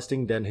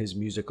interesting than his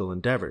musical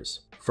endeavors.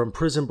 From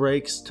prison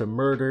breaks to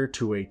murder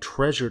to a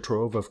treasure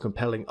trove of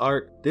compelling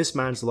art, this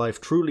man's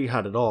life truly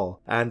had it all,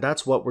 and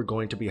that's what we're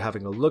going to be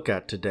having a look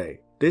at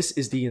today. This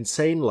is the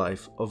insane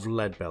life of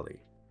Leadbelly.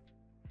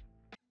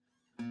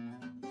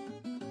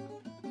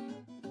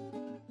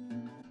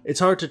 It's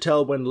hard to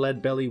tell when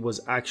Leadbelly was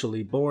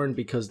actually born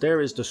because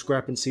there is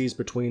discrepancies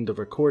between the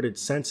recorded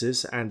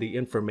census and the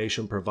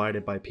information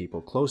provided by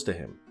people close to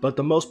him, but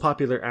the most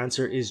popular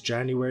answer is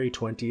January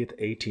 20th,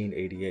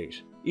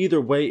 1888.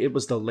 Either way, it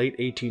was the late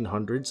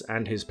 1800s,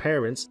 and his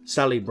parents,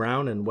 Sally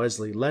Brown and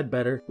Wesley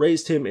Leadbetter,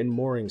 raised him in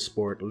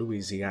Mooringsport,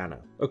 Louisiana.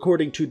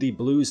 According to the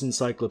Blues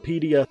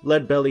Encyclopedia,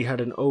 Leadbelly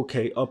had an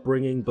okay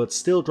upbringing but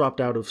still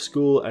dropped out of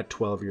school at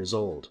 12 years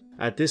old.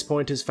 At this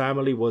point, his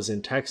family was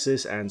in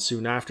Texas, and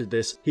soon after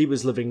this, he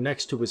was living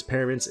next to his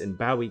parents in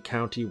Bowie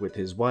County with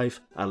his wife,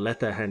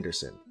 Aletta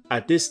Henderson.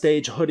 At this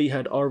stage, Huddy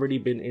had already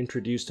been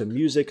introduced to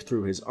music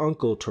through his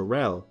uncle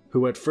Terrell,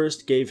 who at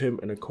first gave him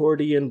an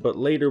accordion but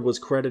later was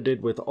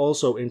credited with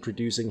also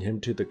introducing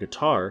him to the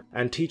guitar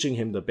and teaching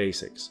him the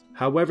basics.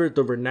 However,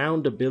 the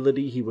renowned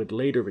ability he would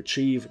later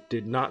achieve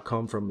did not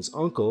come from his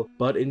uncle,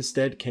 but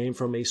instead came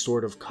from a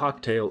sort of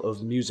cocktail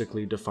of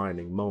musically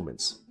defining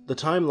moments. The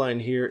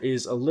timeline here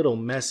is a little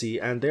messy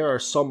and there are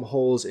some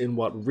holes in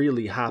what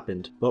really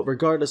happened, but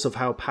regardless of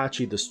how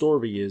patchy the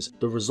story is,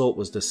 the result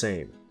was the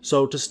same.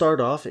 So to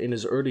start off, in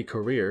his early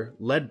career,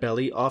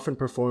 Leadbelly often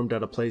performed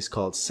at a place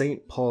called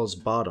St. Paul's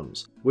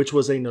Bottoms, which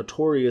was a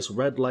notorious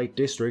red light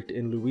district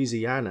in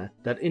Louisiana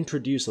that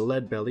introduced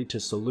Leadbelly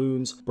to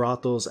saloons,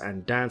 brothels,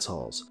 and dance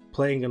halls,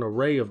 playing an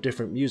array of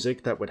different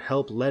music that would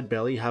help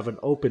Leadbelly have an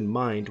open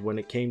mind when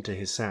it came to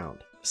his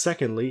sound.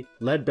 Secondly,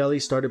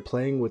 Leadbelly started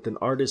playing with an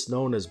artist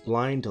known as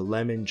Blind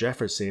Lemon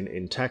Jefferson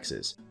in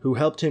Texas, who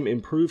helped him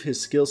improve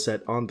his skill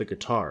set on the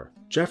guitar.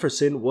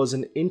 Jefferson was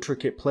an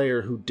intricate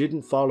player who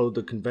didn't follow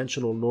the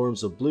conventional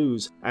norms of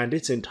blues, and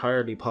it's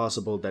entirely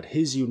possible that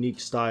his unique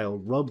style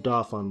rubbed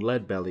off on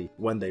Leadbelly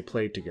when they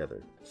played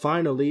together.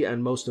 Finally,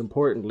 and most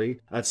importantly,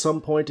 at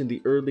some point in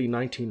the early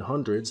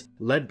 1900s,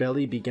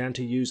 Leadbelly began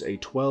to use a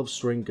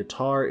 12-string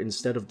guitar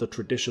instead of the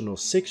traditional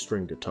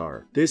 6-string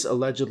guitar. This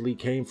allegedly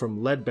came from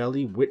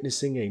Leadbelly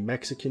witnessing a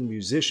Mexican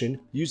musician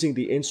using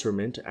the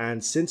instrument,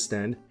 and since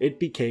then, it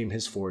became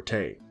his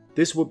forte.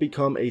 This would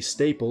become a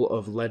staple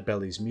of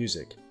Leadbelly's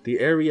music. The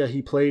area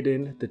he played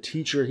in, the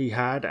teacher he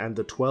had, and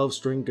the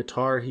 12-string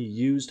guitar he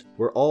used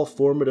were all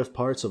formative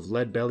parts of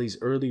Leadbelly's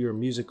earlier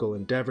musical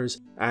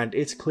endeavors, and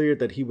it's clear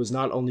that he was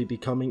not only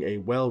becoming a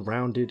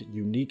well-rounded,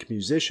 unique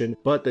musician,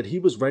 but that he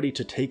was ready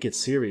to take it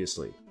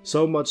seriously.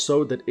 So much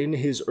so that in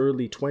his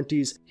early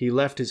 20s, he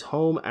left his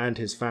home and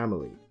his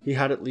family. He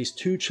had at least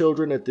 2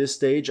 children at this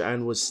stage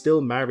and was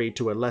still married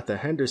to Aletta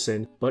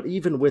Henderson, but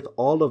even with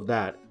all of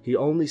that, he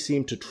only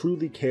seemed to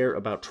truly care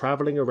about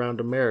traveling around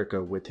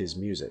America with his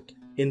music.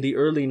 In the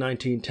early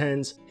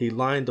 1910s, he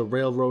lined the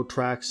railroad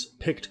tracks,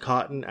 picked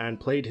cotton, and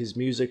played his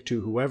music to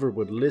whoever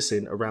would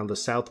listen around the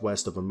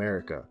southwest of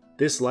America.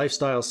 This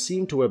lifestyle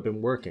seemed to have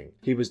been working.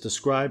 He was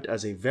described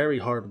as a very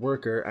hard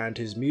worker and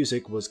his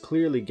music was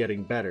clearly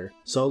getting better,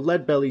 so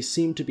Leadbelly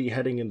seemed to be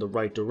heading in the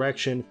right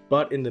direction,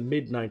 but in the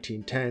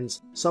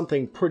mid-1910s,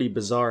 something pretty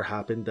bizarre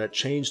happened that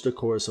changed the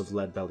course of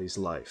Leadbelly's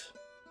life.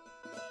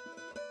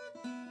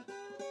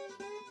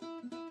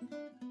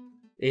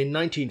 In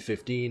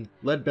 1915,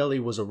 Leadbelly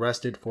was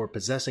arrested for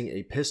possessing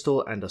a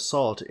pistol and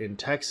assault in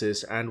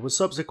Texas and was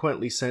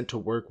subsequently sent to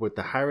work with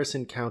the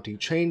Harrison County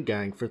chain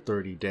gang for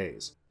 30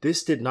 days.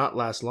 This did not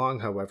last long,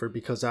 however,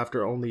 because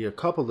after only a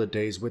couple of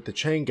days with the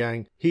chain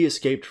gang, he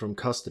escaped from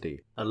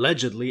custody,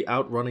 allegedly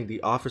outrunning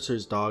the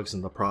officers' dogs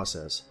in the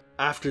process.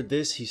 After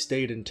this, he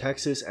stayed in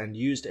Texas and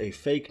used a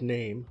fake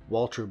name,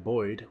 Walter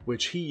Boyd,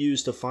 which he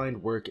used to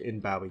find work in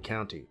Bowie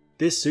County.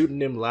 This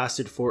pseudonym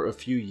lasted for a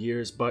few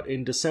years, but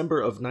in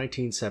December of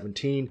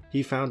 1917,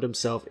 he found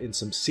himself in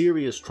some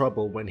serious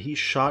trouble when he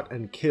shot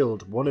and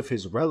killed one of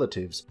his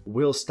relatives,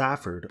 Will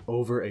Stafford,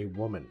 over a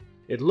woman.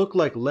 It looked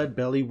like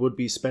Leadbelly would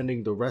be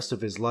spending the rest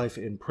of his life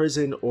in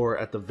prison, or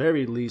at the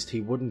very least he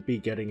wouldn't be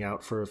getting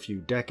out for a few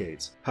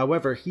decades.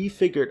 However, he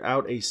figured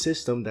out a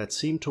system that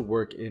seemed to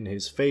work in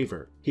his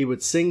favor. He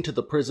would sing to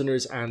the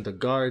prisoners and the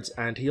guards,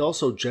 and he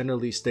also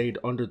generally stayed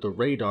under the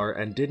radar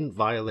and didn't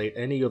violate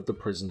any of the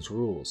prison's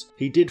rules.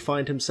 He did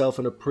find himself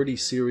in a pretty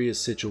serious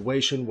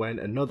situation when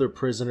another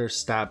prisoner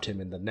stabbed him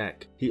in the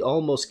neck. He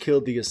almost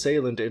killed the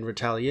assailant in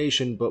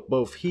retaliation, but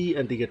both he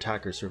and the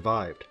attacker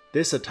survived.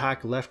 This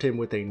attack left him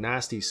with a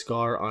nasty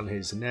scar on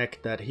his neck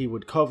that he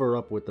would cover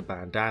up with the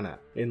bandana.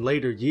 In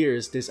later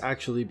years, this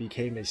actually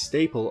became a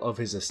staple of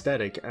his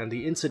aesthetic, and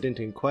the incident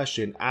in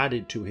question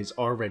added to his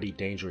already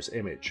dangerous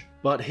image.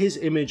 But his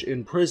image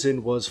in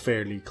prison was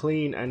fairly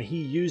clean, and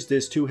he used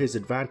this to his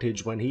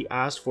advantage when he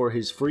asked for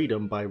his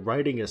freedom by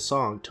writing a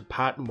song to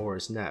Pat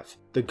Morris Neff,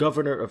 the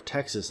governor of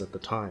Texas at the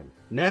time.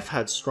 Neff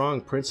had strong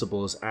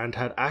principles and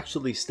had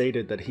actually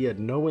stated that he had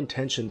no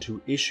intention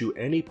to issue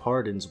any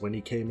pardons when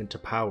he came into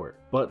power,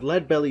 but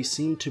Leadbelly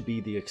seemed to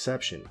be the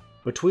exception.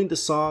 Between the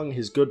song,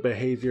 his good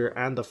behavior,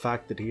 and the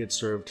fact that he had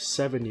served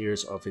 7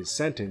 years of his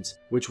sentence,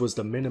 which was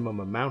the minimum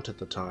amount at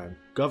the time,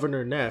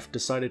 Governor Neff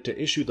decided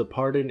to issue the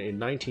pardon in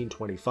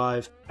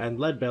 1925, and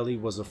Leadbelly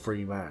was a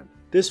free man.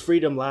 This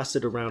freedom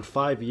lasted around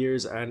 5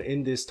 years, and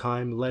in this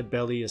time,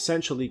 Leadbelly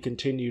essentially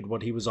continued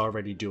what he was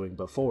already doing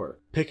before,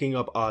 picking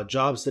up odd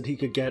jobs that he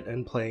could get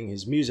and playing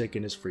his music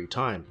in his free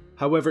time.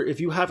 However, if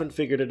you haven't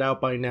figured it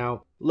out by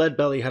now,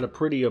 Leadbelly had a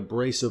pretty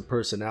abrasive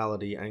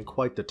personality and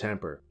quite the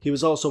temper. He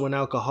was also an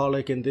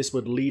alcoholic, and this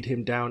would lead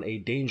him down a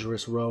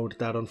dangerous road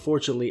that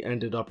unfortunately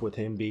ended up with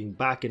him being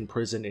back in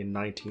prison in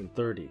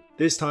 1930.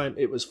 This time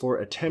it was for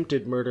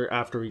attempted murder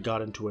after he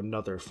got into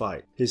another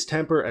fight. His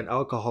temper and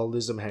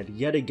alcoholism had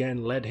yet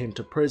again led him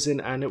to prison,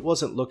 and it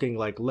wasn't looking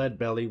like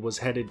Leadbelly was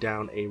headed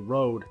down a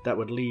road that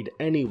would lead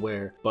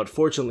anywhere, but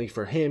fortunately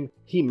for him,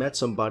 he met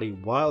somebody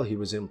while he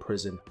was in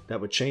prison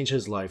that would change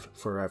his life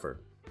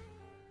forever.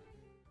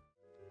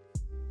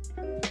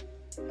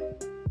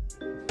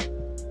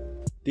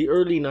 The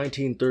early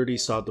 1930s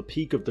saw the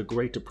peak of the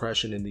Great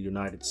Depression in the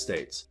United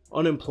States.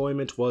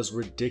 Unemployment was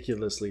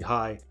ridiculously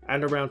high,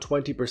 and around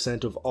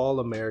 20% of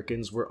all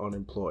Americans were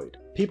unemployed.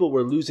 People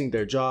were losing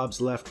their jobs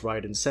left,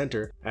 right, and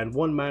center, and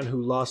one man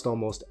who lost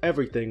almost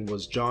everything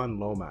was John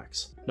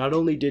Lomax. Not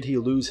only did he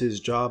lose his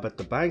job at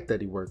the bank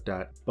that he worked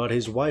at, but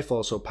his wife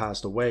also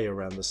passed away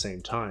around the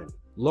same time.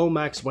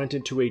 Lomax went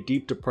into a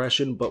deep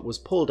depression but was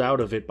pulled out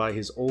of it by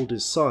his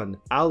oldest son,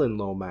 Allin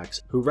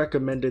Lomax, who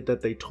recommended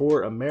that they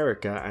tour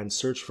America and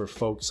search for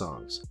folk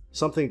songs,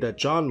 something that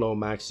John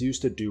Lomax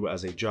used to do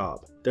as a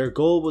job. Their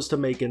goal was to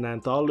make an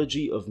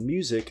anthology of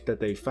music that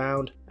they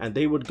found, and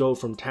they would go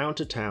from town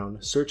to town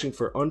searching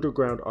for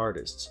underground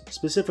artists,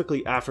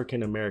 specifically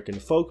African American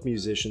folk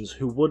musicians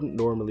who wouldn't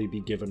normally be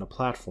given a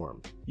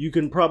platform. You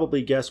can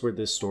probably guess where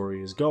this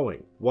story is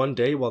going. One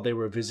day while they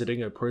were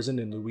visiting a prison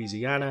in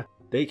Louisiana,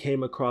 they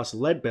came across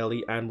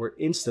Leadbelly and were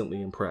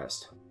instantly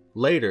impressed.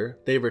 Later,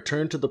 they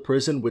returned to the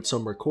prison with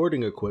some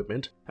recording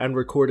equipment and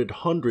recorded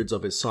hundreds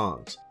of his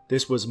songs.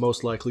 This was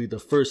most likely the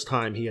first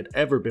time he had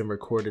ever been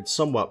recorded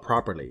somewhat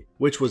properly,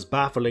 which was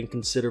baffling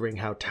considering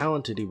how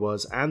talented he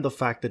was and the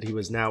fact that he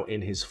was now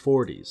in his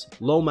 40s.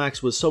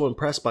 Lomax was so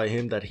impressed by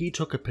him that he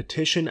took a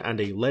petition and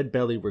a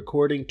Leadbelly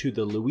recording to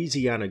the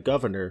Louisiana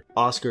governor,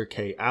 Oscar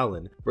K.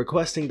 Allin,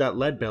 requesting that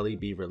Leadbelly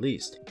be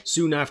released.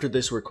 Soon after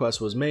this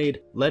request was made,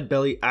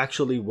 Leadbelly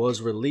actually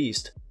was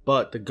released,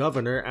 but the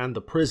governor and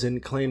the prison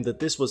claimed that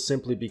this was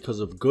simply because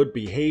of good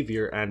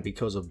behavior and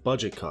because of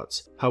budget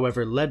cuts.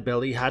 However,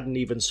 Leadbelly hadn't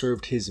even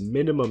served his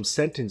minimum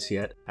sentence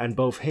yet, and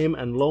both him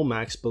and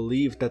Lomax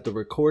believed that the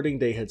recording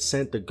they had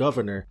sent the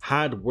governor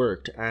had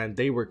worked, and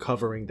they were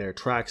covering their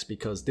tracks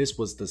because this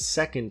was the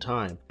second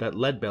time that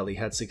Leadbelly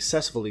had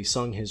successfully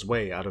sung his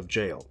way out of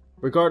jail.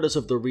 Regardless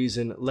of the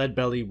reason,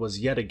 Leadbelly was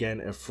yet again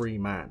a free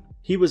man.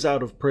 He was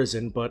out of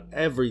prison, but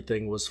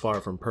everything was far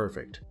from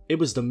perfect. It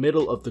was the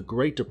middle of the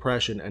Great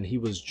Depression and he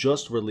was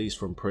just released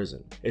from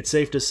prison. It's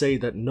safe to say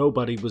that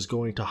nobody was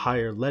going to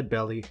hire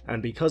Leadbelly,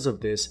 and because of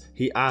this,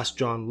 he asked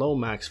John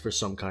Lomax for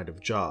some kind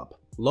of job.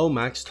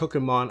 Lomax took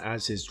him on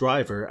as his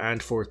driver,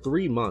 and for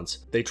 3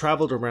 months, they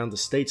traveled around the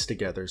states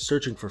together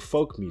searching for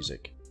folk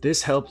music.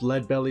 This helped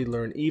Leadbelly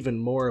learn even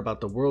more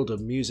about the world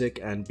of music,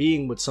 and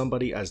being with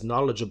somebody as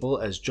knowledgeable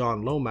as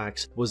John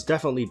Lomax was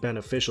definitely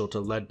beneficial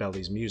to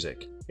Leadbelly's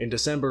music. In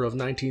December of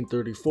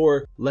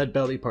 1934,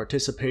 Leadbelly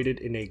participated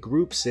in a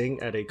group sing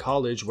at a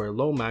college where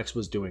Lomax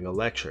was doing a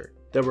lecture.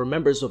 There were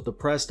members of the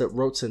press that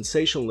wrote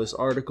sensationalist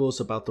articles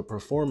about the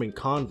performing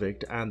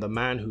convict and the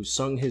man who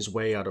sung his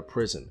way out of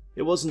prison.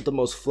 It wasn't the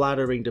most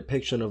flattering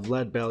depiction of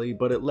Leadbelly,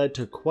 but it led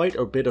to quite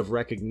a bit of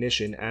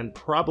recognition, and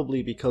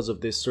probably because of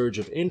this surge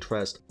of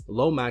interest,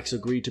 Lomax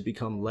agreed to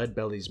become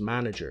Leadbelly's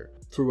manager.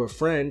 Through a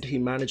friend, he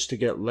managed to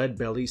get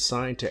Leadbelly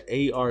signed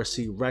to ARC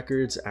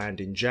Records,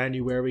 and in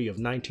January of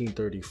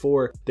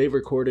 1934, they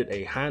recorded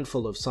a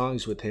handful of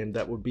songs with him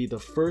that would be the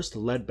first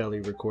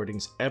Leadbelly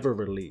recordings ever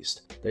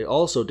released. They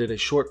also did a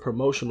short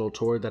promotional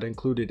tour that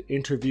included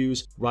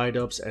interviews,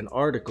 write-ups, and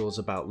articles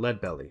about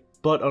Leadbelly.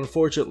 But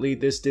unfortunately,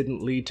 this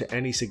didn't lead to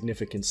any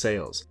significant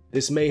sales.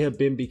 This may have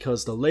been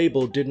because the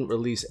label didn't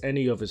release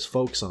any of his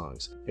folk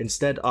songs,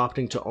 instead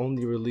opting to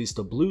only release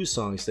the blues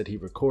songs that he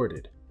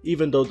recorded,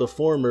 even though the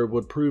former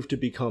would prove to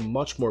become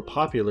much more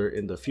popular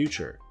in the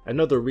future.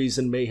 Another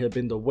reason may have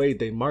been the way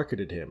they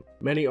marketed him.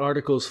 Many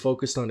articles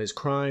focused on his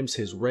crimes,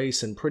 his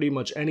race, and pretty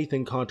much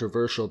anything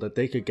controversial that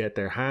they could get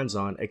their hands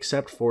on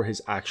except for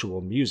his actual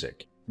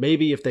music.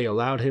 Maybe if they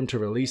allowed him to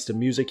release the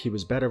music he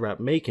was better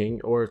at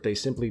making, or if they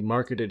simply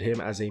marketed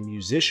him as a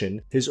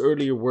musician, his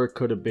earlier work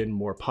could have been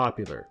more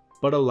popular.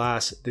 But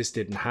alas, this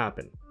didn't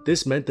happen.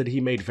 This meant that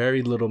he made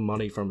very little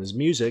money from his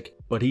music,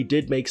 but he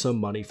did make some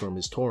money from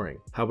his touring.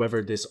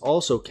 However, this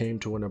also came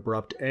to an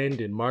abrupt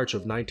end in March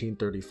of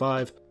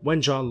 1935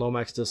 when John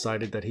Lomax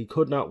decided that he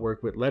could not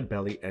work with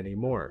Leadbelly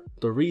anymore.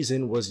 The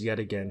reason was yet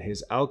again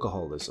his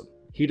alcoholism.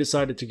 He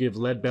decided to give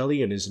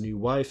Leadbelly and his new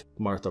wife,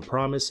 Martha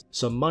Promise,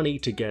 some money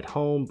to get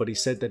home, but he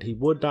said that he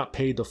would not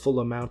pay the full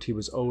amount he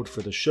was owed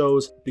for the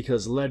shows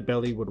because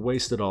Leadbelly would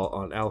waste it all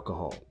on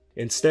alcohol.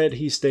 Instead,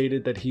 he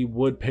stated that he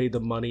would pay the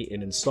money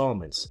in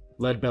installments.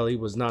 Leadbelly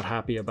was not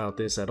happy about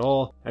this at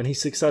all, and he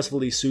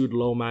successfully sued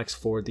Lomax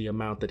for the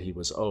amount that he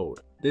was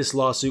owed. This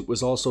lawsuit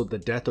was also the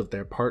death of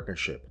their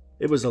partnership.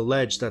 It was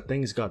alleged that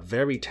things got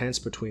very tense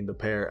between the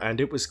pair, and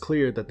it was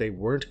clear that they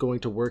weren't going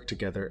to work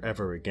together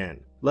ever again.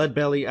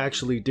 Leadbelly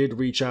actually did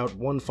reach out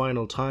one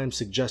final time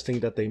suggesting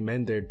that they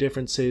mend their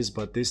differences,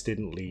 but this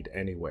didn't lead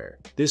anywhere.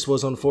 This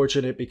was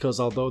unfortunate because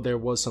although there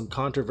was some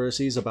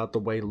controversies about the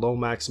way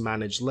Lomax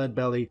managed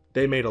Leadbelly,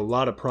 they made a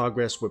lot of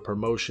progress with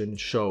promotion,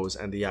 shows,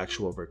 and the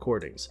actual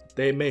recordings.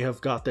 They may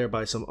have got there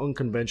by some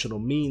unconventional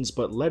means,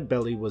 but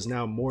Leadbelly was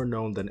now more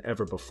known than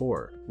ever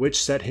before,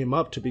 which set him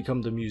up to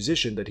become the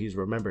musician that he's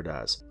remembered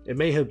as. It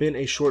may have been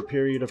a short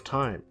period of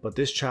time, but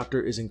this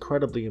chapter is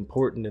incredibly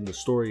important in the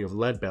story of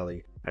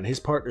Leadbelly, and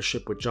his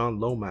partnership with John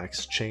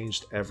Lomax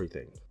changed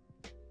everything.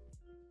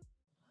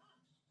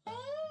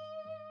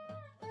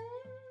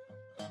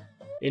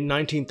 In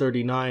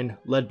 1939,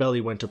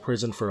 Leadbelly went to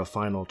prison for a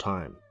final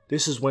time.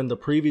 This is when the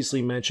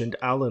previously mentioned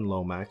Allin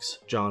Lomax,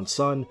 John's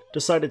son,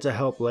 decided to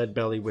help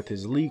Leadbelly with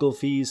his legal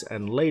fees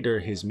and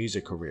later his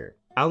music career.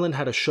 Allin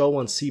had a show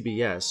on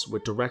CBS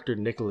with director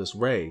Nicholas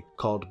Ray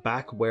called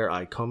Back Where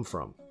I Come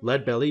From.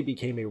 Leadbelly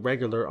became a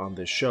regular on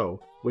this show,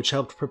 which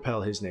helped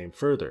propel his name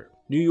further.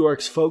 New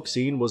York's folk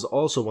scene was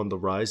also on the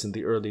rise in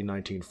the early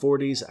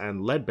 1940s,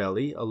 and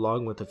Leadbelly,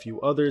 along with a few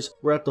others,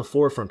 were at the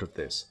forefront of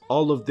this.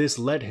 All of this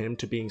led him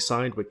to being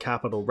signed with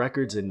Capitol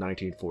Records in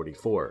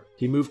 1944.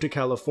 He moved to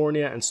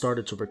California and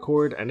started to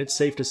record, and it's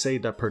safe to say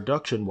that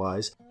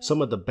production-wise,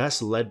 some of the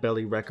best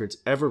Leadbelly records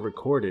ever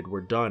recorded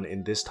were done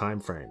in this time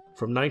frame.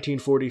 From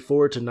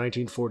 1944 to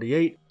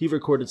 1948, he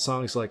recorded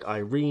songs like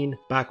Irene,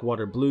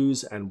 Backwater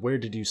Blues, and Where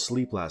Did You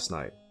Sleep Last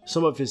Night?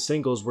 Some of his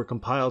singles were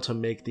compiled to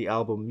make the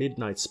album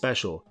Midnight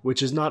Special,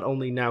 which is not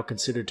only now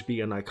considered to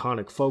be an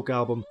iconic folk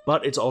album,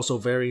 but it's also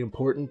very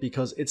important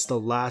because it's the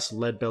last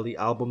Leadbelly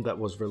album that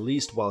was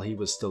released while he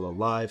was still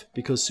alive,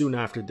 because soon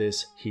after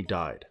this, he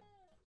died.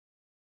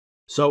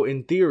 So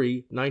in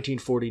theory,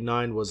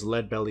 1949 was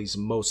Leadbelly's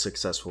most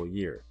successful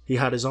year. He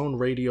had his own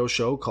radio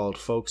show called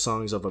Folk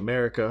Songs of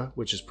America,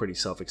 which is pretty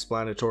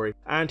self-explanatory,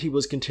 and he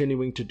was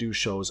continuing to do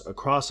shows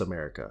across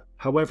America.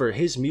 However,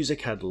 his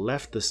music had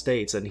left the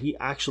States and he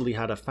actually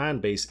had a fan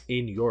base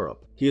in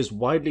Europe. He is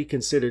widely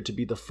considered to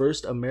be the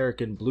first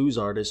American blues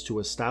artist to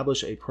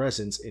establish a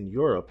presence in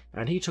Europe,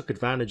 and he took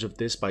advantage of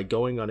this by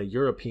going on a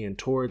European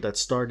tour that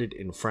started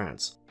in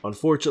France.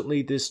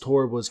 Unfortunately, this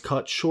tour was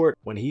cut short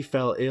when he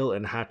fell ill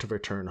and had to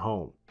return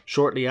home.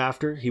 Shortly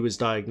after, he was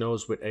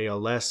diagnosed with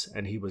ALS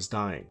and he was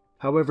dying.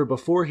 However,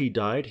 before he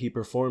died, he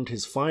performed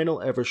his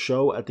final ever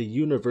show at the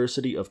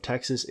University of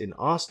Texas in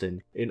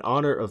Austin in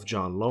honor of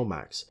John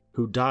Lomax,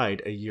 who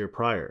died a year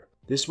prior.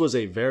 This was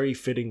a very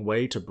fitting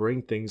way to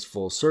bring things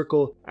full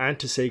circle and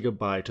to say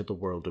goodbye to the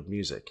world of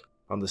music.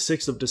 On the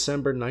 6th of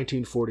December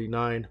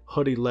 1949,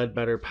 Huddie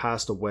Ledbetter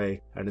passed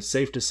away, and it's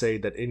safe to say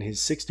that in his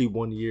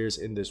 61 years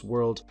in this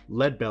world,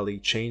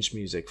 Leadbelly changed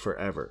music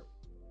forever.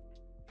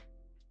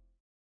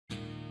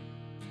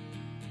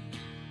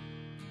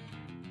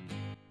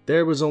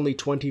 There was only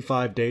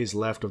 25 days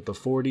left of the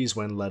 40s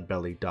when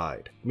Leadbelly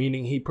died,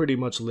 meaning he pretty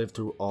much lived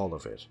through all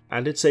of it.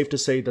 And it's safe to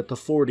say that the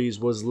 40s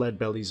was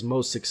Leadbelly's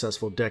most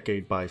successful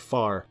decade by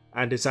far,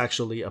 and it's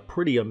actually a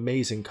pretty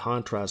amazing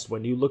contrast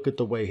when you look at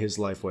the way his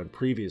life went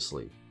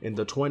previously. In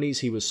the 20s,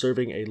 he was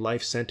serving a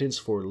life sentence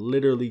for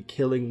literally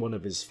killing one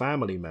of his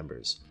family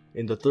members.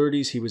 In the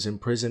 30s, he was in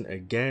prison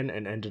again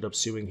and ended up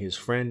suing his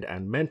friend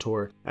and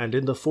mentor, and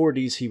in the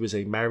 40s, he was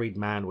a married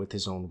man with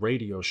his own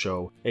radio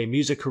show, a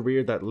music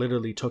career that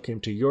literally took him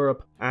to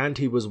Europe, and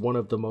he was one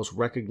of the most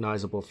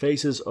recognizable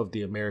faces of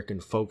the American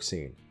folk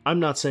scene. I'm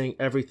not saying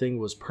everything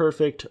was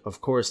perfect.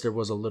 Of course, there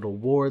was a little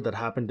war that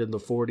happened in the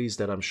 40s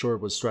that I'm sure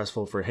was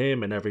stressful for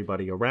him and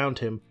everybody around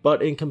him,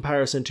 but in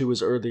comparison to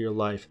his earlier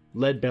life,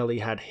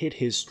 Leadbelly had hit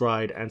his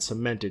stride and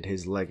cemented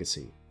his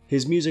legacy.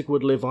 His music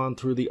would live on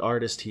through the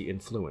artist he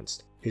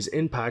influenced. His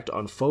impact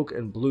on folk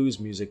and blues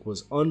music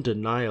was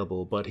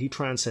undeniable, but he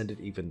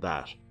transcended even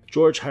that.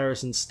 George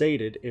Harrison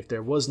stated, if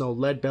there was no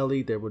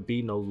Leadbelly, there would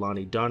be no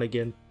Lonnie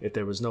Donegan. If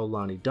there was no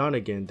Lonnie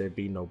Donegan, there'd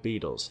be no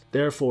Beatles.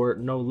 Therefore,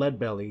 no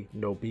Leadbelly,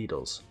 no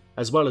Beatles.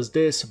 As well as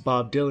this,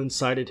 Bob Dylan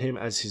cited him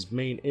as his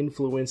main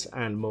influence,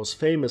 and most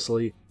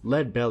famously,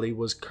 Leadbelly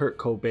was Kurt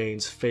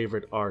Cobain's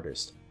favorite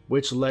artist,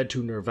 which led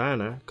to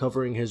Nirvana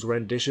covering his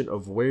rendition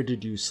of Where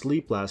Did You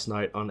Sleep Last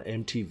Night on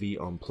MTV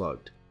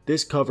Unplugged.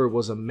 This cover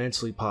was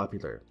immensely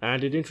popular,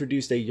 and it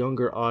introduced a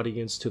younger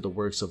audience to the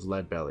works of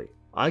Leadbelly.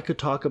 I could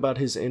talk about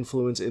his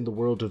influence in the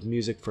world of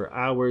music for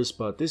hours,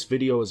 but this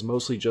video is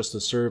mostly just to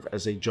serve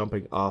as a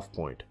jumping off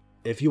point.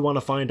 If you want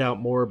to find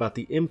out more about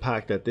the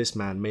impact that this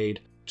man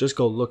made, just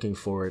go looking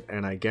for it,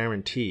 and I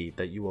guarantee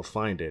that you will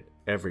find it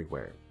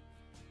everywhere.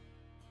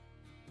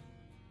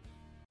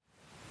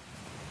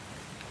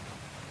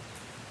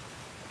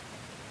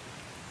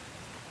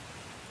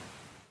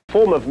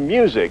 Form of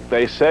music,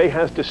 they say,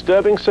 has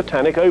disturbing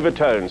satanic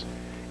overtones.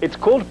 It's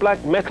called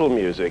black metal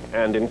music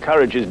and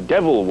encourages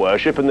devil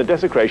worship and the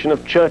desecration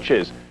of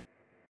churches.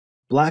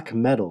 Black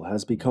metal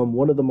has become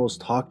one of the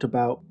most talked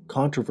about,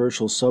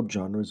 controversial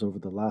subgenres over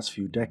the last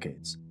few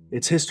decades.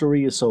 Its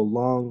history is so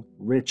long,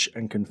 rich,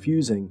 and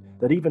confusing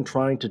that even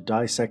trying to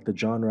dissect the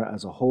genre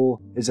as a whole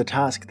is a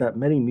task that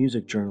many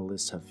music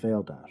journalists have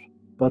failed at.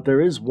 But there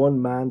is one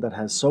man that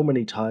has so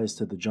many ties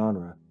to the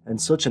genre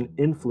and such an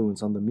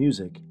influence on the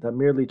music that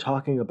merely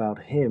talking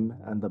about him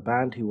and the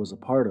band he was a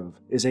part of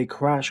is a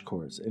crash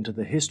course into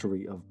the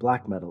history of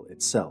black metal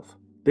itself.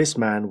 This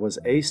man was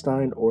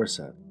Eysteinn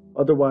Aarseth,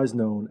 otherwise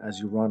known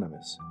as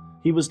Euronymous.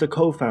 He was the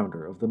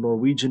co-founder of the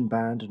Norwegian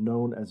band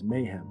known as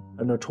Mayhem,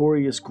 a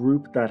notorious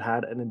group that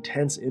had an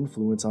intense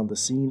influence on the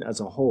scene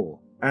as a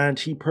whole, and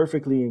he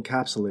perfectly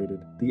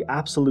encapsulated the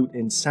absolute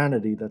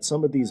insanity that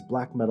some of these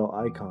black metal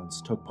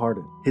icons took part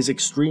in. His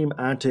extreme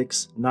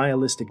antics,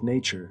 nihilistic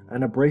nature,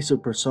 and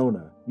abrasive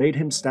persona made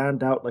him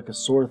stand out like a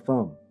sore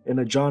thumb in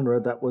a genre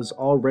that was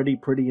already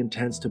pretty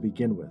intense to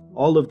begin with.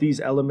 All of these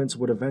elements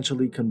would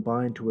eventually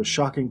combine to a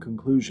shocking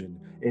conclusion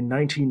in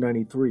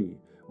 1993,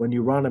 when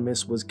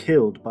Euronymous was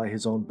killed by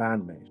his own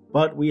bandmate.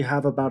 But we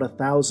have about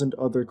 1,000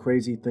 other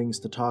crazy things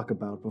to talk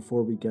about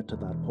before we get to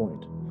that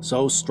point.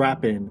 So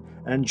strap in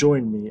and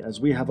join me as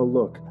we have a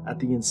look at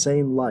the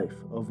insane life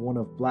of one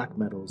of black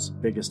metal's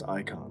biggest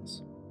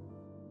icons.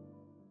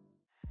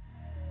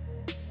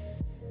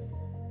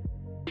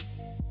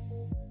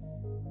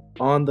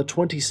 On the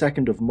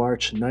 22nd of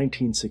March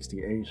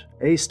 1968,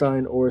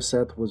 Eysteinn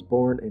Aarseth was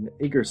born in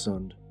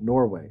Egersund,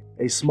 Norway,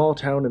 a small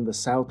town in the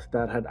south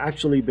that had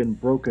actually been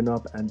broken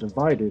up and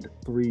divided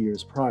 3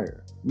 years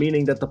prior,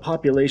 meaning that the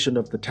population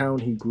of the town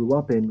he grew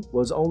up in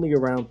was only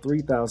around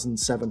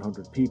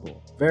 3,700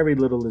 people. Very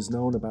little is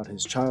known about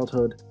his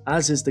childhood,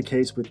 as is the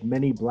case with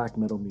many black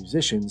metal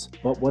musicians,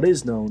 but what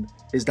is known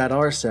is that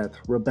Aarseth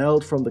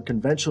rebelled from the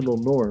conventional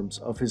norms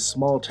of his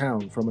small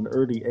town from an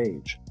early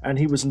age, and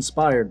he was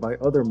inspired by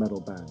other metal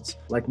bands,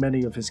 like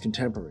many of his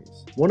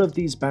contemporaries. One of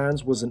these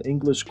bands was an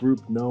English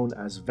group known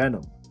as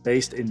Venom,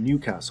 based in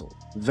Newcastle.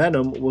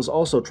 Venom was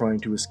also trying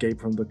to escape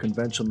from the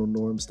conventional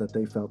norms that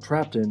they felt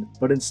trapped in,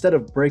 but instead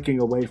of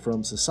breaking away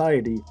from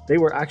society, they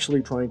were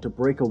actually trying to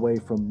break away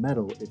from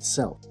metal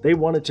itself. They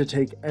wanted to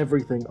take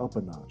everything up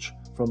a notch,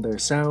 from their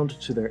sound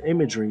to their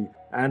imagery,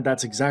 and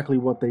that's exactly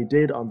what they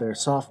did on their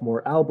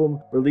sophomore album,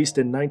 released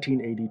in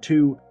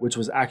 1982, which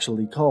was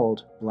actually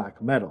called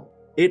Black Metal.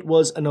 It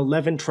was an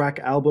 11-track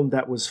album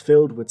that was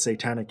filled with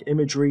satanic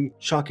imagery,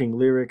 shocking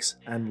lyrics,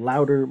 and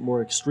louder,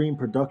 more extreme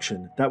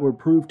production that would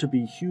prove to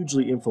be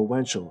hugely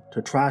influential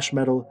to thrash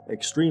metal,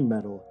 extreme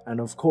metal, and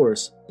of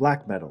course,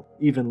 black metal,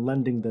 even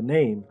lending the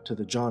name to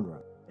the genre.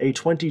 A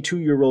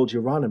 22-year-old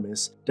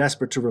Euronymous,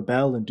 desperate to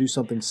rebel and do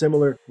something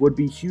similar, would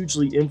be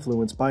hugely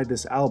influenced by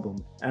this album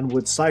and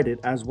would cite it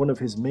as one of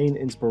his main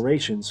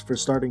inspirations for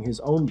starting his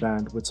own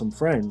band with some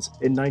friends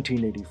in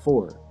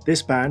 1984.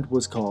 This band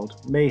was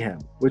called Mayhem,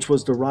 which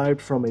was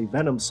derived from a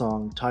Venom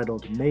song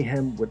titled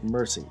Mayhem with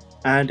Mercy,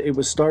 and it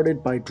was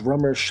started by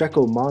drummer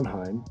Shekel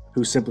Monheim,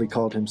 who simply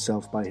called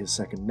himself by his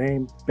second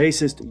name,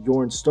 bassist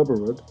Jorn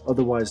Stubberud,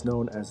 otherwise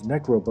known as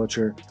Necro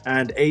Butcher,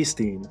 and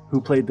Eysteinn, who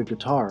played the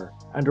guitar,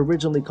 and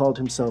originally called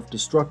himself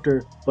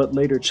Destructor, but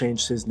later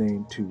changed his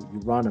name to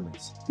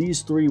Euronymous.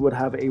 These three would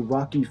have a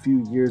rocky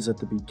few years at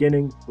the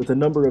beginning, with a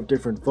number of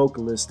different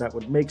vocalists that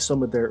would make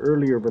some of their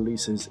earlier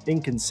releases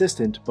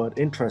inconsistent but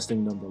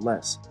interesting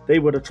nonetheless. They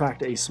would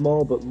attract a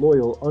small but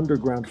loyal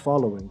underground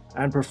following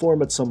and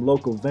perform at some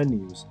local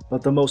venues,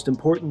 but the most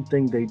important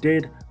thing they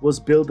did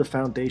was build the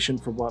foundation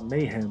for what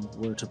Mayhem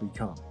were to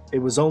become. It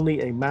was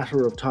only a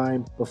matter of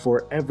time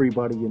before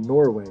everybody in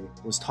Norway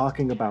was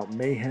talking about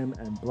Mayhem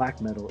and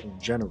black metal in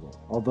general,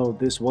 although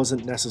this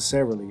wasn't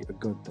necessarily a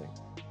good thing.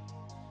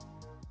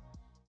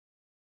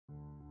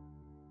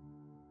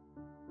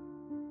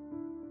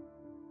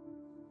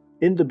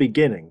 In the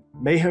beginning,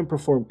 Mayhem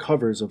performed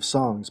covers of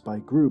songs by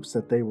groups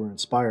that they were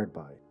inspired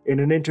by. In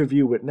an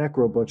interview with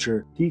Necro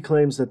Butcher, he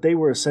claims that they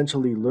were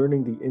essentially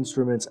learning the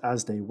instruments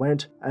as they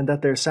went, and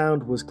that their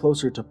sound was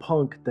closer to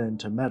punk than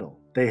to metal.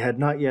 They had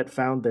not yet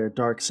found their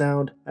dark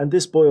sound, and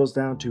this boils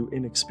down to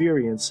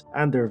inexperience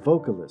and their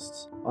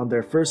vocalists. On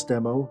their first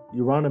demo,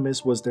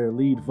 Euronymous was their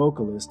lead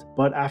vocalist,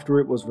 but after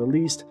it was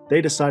released,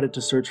 they decided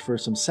to search for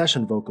some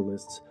session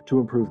vocalists to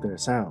improve their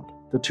sound.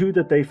 The two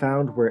that they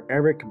found were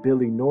Erik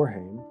Billy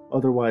Norheim,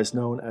 otherwise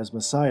known as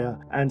Messiah,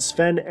 and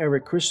Sven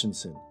Erik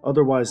Christensen,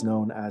 otherwise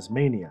known as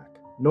Maniac.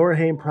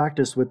 Norheim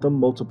practiced with them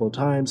multiple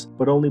times,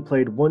 but only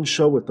played one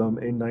show with them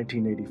in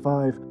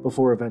 1985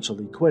 before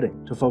eventually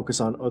quitting to focus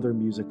on other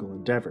musical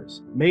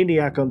endeavors.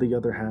 Maniac, on the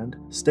other hand,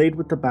 stayed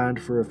with the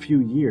band for a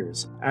few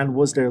years and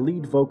was their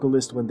lead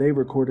vocalist when they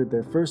recorded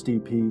their first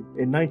EP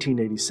in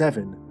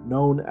 1987,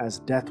 known as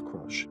Death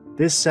Crush.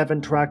 This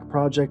 7-track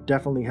project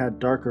definitely had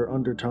darker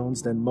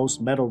undertones than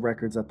most metal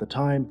records at the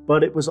time,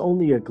 but it was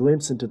only a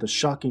glimpse into the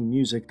shocking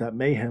music that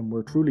Mayhem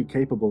were truly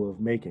capable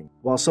of making.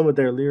 While some of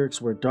their lyrics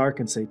were dark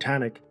and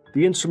satanic,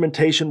 the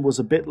instrumentation was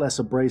a bit less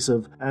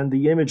abrasive, and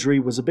the imagery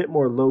was a bit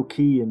more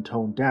low-key and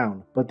toned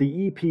down, but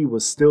the EP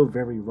was still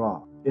very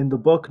raw. In the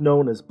book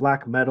known as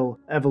Black Metal: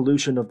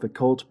 Evolution of the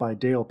Cult by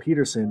Dale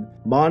Peterson,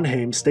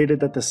 Mayhem stated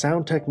that the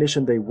sound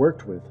technician they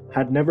worked with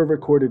had never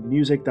recorded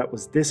music that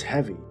was this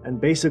heavy and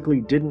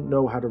basically didn't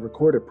know how to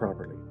record it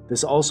properly.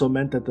 This also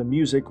meant that the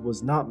music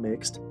was not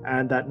mixed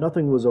and that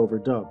nothing was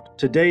overdubbed.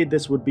 Today,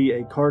 this would be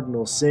a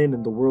cardinal sin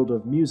in the world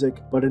of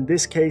music, but in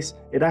this case,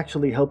 it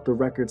actually helped the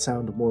record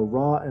sound more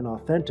raw and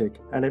authentic,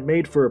 and it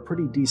made for a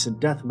pretty decent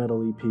death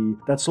metal EP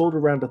that sold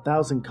around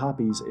 1,000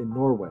 copies in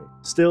Norway.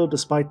 Still,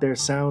 despite their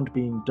sound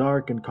being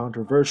dark and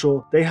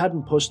controversial, they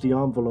hadn't pushed the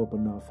envelope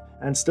enough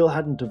and still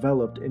hadn't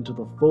developed into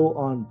the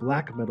full-on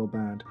black metal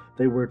band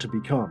they were to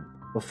become.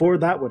 Before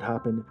that would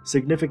happen,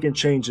 significant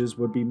changes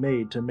would be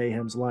made to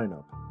Mayhem's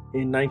lineup.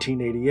 In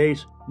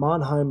 1988,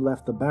 Mannheim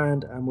left the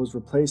band and was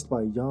replaced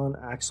by Jan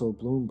Axel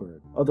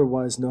Blomberg,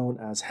 otherwise known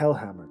as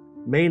Hellhammer.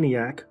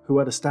 Maniac, who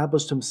had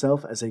established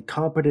himself as a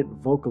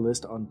competent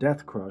vocalist on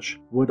Death Crush,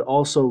 would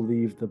also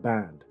leave the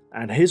band,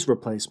 and his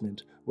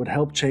replacement would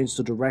help change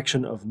the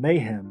direction of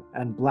Mayhem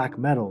and black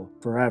metal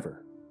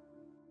forever.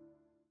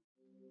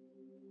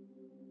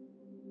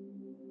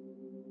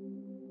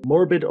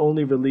 Morbid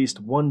only released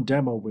one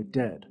demo with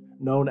Dead,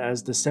 known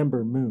as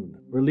December Moon,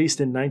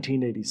 released in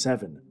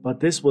 1987,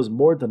 but this was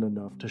more than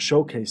enough to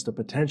showcase the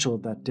potential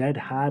that Dead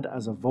had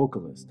as a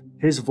vocalist.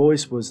 His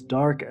voice was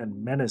dark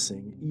and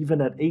menacing, even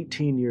at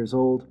 18 years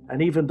old,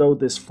 and even though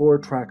this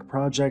 4-track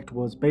project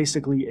was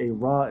basically a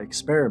raw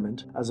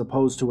experiment as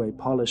opposed to a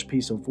polished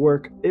piece of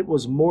work, it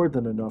was more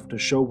than enough to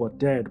show what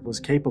Dead was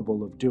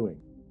capable of doing.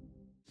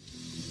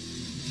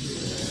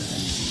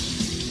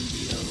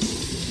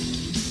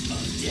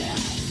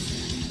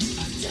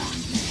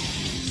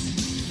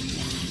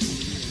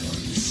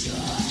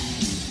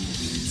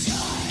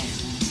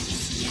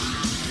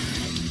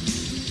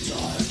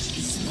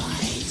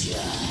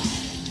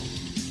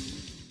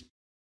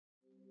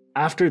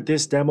 After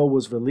this demo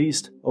was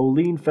released,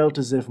 Allin felt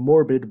as if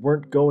Morbid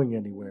weren't going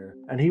anywhere,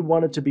 and he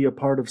wanted to be a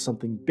part of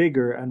something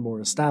bigger and more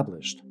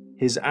established.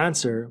 His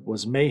answer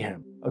was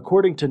Mayhem.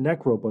 According to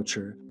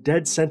Necrobutcher,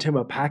 Dead sent him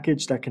a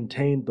package that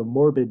contained the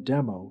Morbid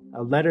demo,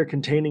 a letter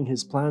containing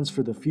his plans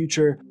for the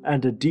future,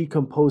 and a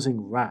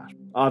decomposing rat.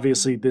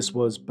 Obviously this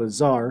was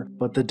bizarre,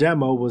 but the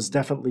demo was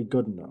definitely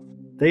good enough.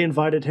 They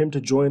invited him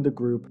to join the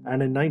group,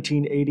 and in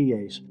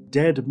 1988,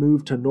 Dead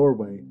moved to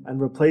Norway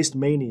and replaced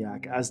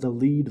Maniac as the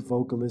lead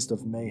vocalist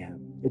of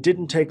Mayhem. It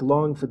didn't take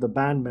long for the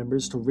band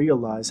members to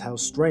realize how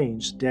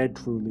strange Dead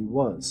truly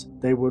was.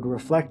 They would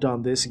reflect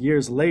on this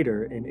years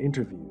later in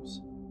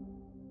interviews.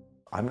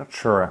 I'm not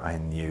sure I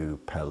knew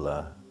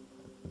Pelle,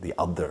 the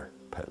other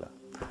Pelle.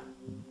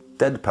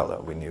 Dead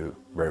Pelle we knew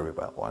very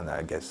well, and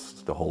I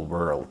guess the whole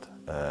world,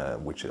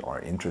 which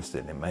are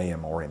interested in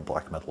Mayhem or in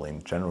black metal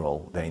in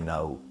general, they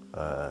know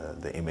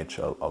the image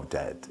of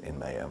Dead in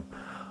Mayhem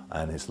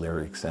and his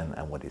lyrics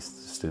and what he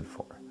stood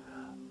for.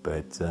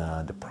 But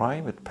the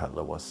private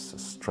Pelle was a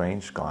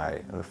strange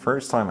guy. The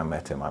first time I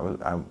met him,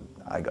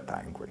 I got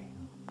angry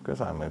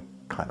because I'm a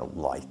kind of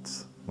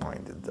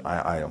light-minded.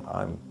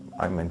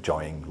 I'm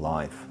enjoying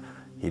life.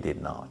 He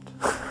did not,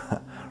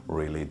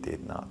 really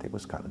did not. He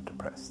was kind of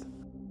depressed.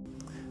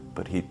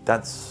 But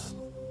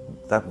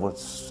that was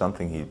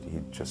something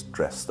he just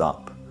dressed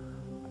up.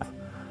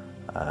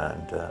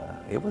 And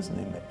it was an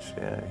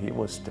image. He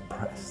was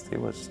depressed. He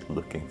was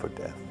looking for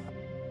death.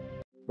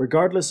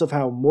 Regardless of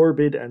how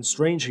morbid and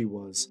strange he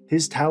was,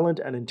 his talent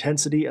and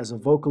intensity as a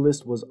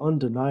vocalist was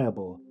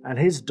undeniable, and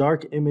his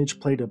dark image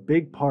played a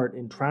big part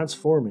in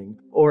transforming,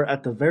 or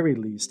at the very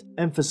least,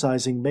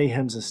 emphasizing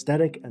Mayhem's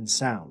aesthetic and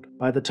sound.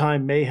 By the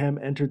time Mayhem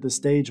entered the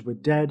stage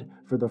with Dead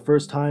for the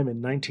first time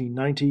in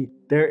 1990,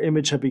 their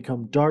image had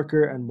become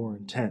darker and more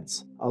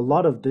intense. A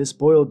lot of this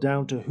boiled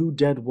down to who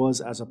Dead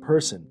was as a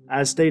person.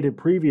 As stated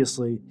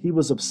previously, he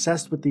was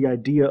obsessed with the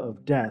idea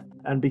of death,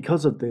 and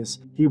because of this,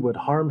 he would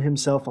harm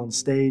himself on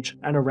stage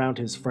and around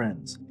his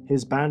friends.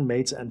 His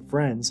bandmates and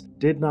friends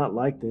did not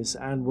like this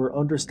and were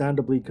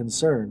understandably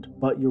concerned,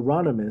 but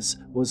Euronymous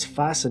was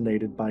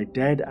fascinated by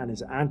Dead and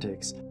his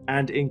antics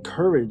and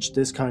encouraged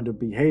this kind of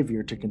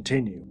behavior to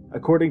continue.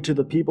 According to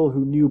the people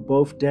who knew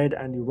both Dead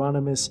and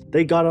Euronymous,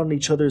 they got on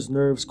each other's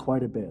nerves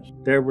quite a bit.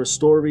 There were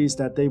stories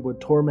that they would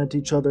torment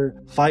each other,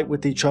 fight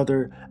with each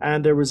other,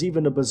 and there was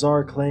even a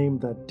bizarre claim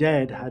that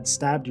Dead had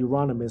stabbed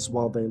Euronymous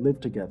while they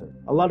lived together.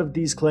 A lot of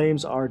these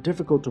claims are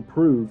difficult to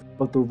prove,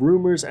 but the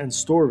rumors and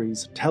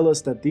stories tell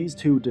us that these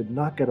two did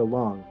not get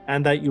along,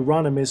 and that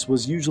Euronymous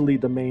was usually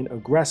the main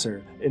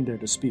aggressor in their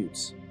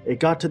disputes. It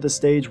got to the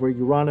stage where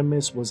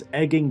Euronymous was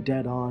egging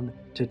Dead on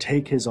to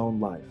take his own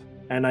life,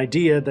 an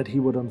idea that he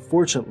would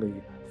unfortunately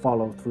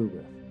follow through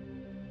with.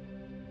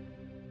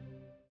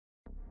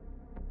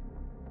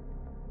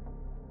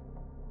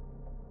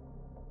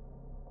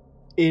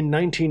 In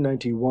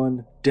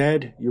 1991,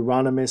 Dead,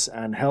 Euronymous,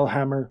 and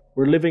Hellhammer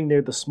were living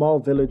near the small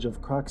village of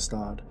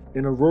Krokstad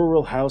in a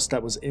rural house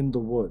that was in the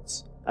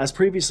woods. As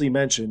previously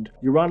mentioned,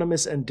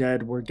 Euronymous and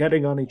Dead were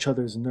getting on each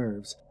other's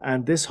nerves,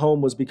 and this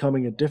home was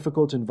becoming a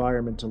difficult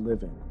environment to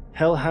live in.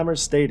 Hellhammer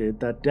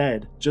stated that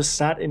Dead just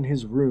sat in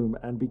his room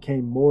and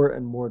became more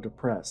and more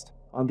depressed.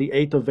 On the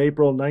 8th of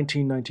April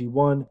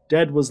 1991,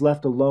 Dead was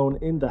left alone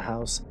in the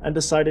house and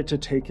decided to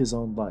take his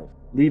own life,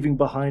 leaving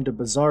behind a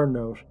bizarre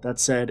note that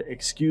said,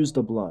 "Excuse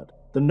the blood."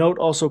 The note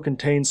also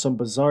contained some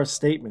bizarre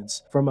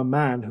statements from a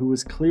man who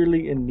was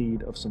clearly in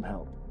need of some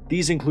help.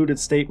 These included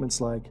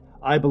statements like,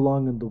 "I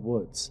belong in the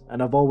woods,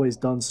 and I've always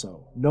done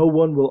so. No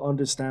one will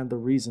understand the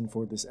reason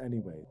for this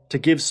anyway. To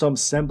give some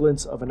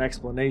semblance of an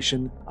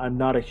explanation, I'm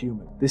not a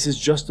human. This is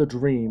just a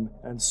dream,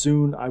 and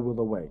soon I will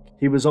awake."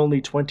 He was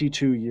only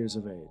 22 years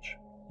of age.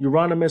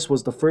 Euronymous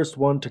was the first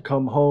one to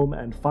come home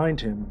and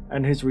find him,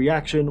 and his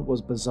reaction was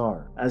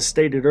bizarre. As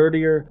stated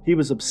earlier, he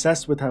was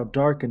obsessed with how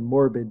dark and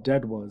morbid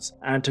Dead was,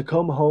 and to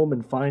come home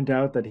and find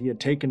out that he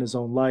had taken his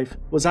own life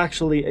was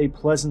actually a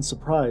pleasant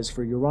surprise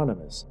for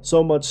Euronymous.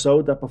 So much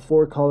so that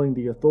before calling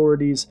the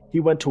authorities, he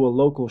went to a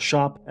local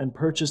shop and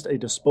purchased a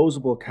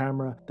disposable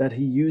camera that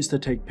he used to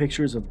take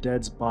pictures of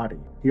Dead's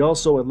body. He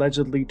also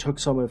allegedly took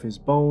some of his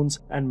bones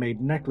and made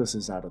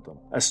necklaces out of them,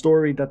 a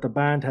story that the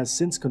band has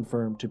since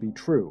confirmed to be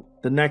true.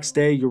 The next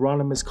day,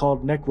 Euronymous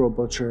called Necro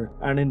Butcher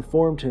and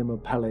informed him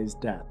of Pellé's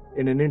death.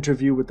 In an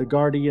interview with The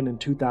Guardian in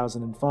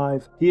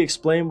 2005, he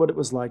explained what it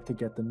was like to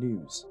get the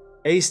news.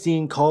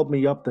 "Astein called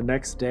me up the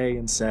next day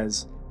and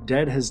says,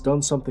 'Dead has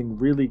done something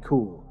really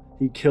cool.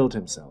 He killed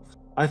himself.'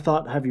 I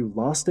thought, have you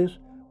lost it?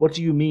 What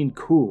do you mean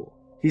cool?"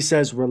 He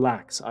says,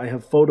 "Relax, I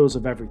have photos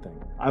of everything.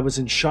 I was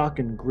in shock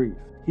and grief.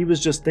 He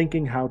was just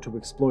thinking how to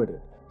exploit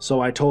it. So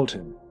I told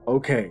him,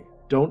 okay,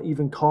 don't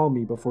even call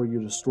me before you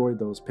destroy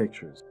those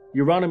pictures."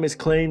 Euronymous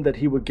claimed that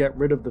he would get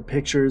rid of the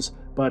pictures,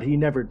 but he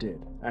never did,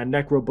 and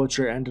Necro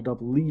Butcher ended up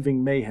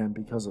leaving Mayhem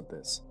because of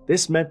this.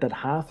 This meant that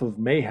half of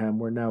Mayhem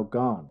were now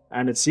gone,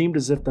 and it seemed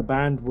as if the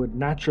band would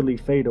naturally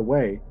fade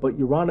away, but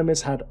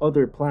Euronymous had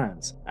other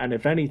plans, and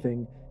if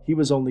anything, he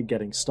was only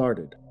getting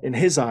started. In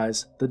his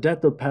eyes, the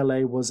death of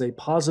Pelle was a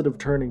positive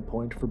turning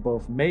point for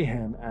both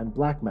Mayhem and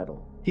black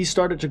metal. He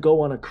started to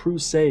go on a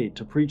crusade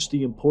to preach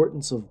the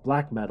importance of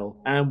black metal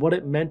and what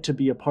it meant to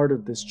be a part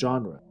of this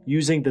genre,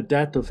 using the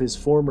death of his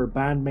former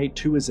bandmate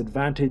to his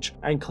advantage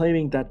and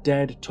claiming that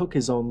Dead took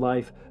his own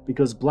life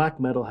because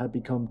black metal had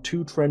become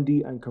too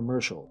trendy and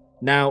commercial.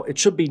 Now, it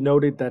should be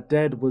noted that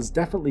Dead was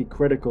definitely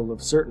critical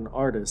of certain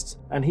artists,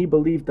 and he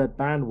believed that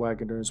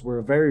bandwagoners were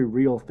a very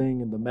real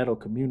thing in the metal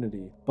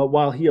community, but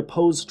while he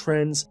opposed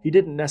trends, he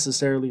didn't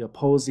necessarily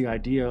oppose the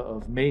idea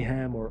of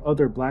Mayhem or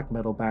other black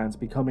metal bands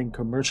becoming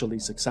commercially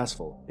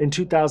successful. In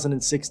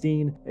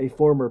 2016, a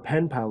former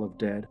pen pal of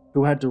Dead,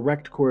 who had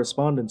direct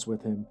correspondence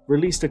with him,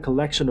 released a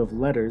collection of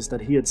letters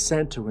that he had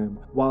sent to him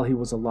while he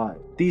was alive.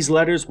 These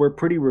letters were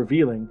pretty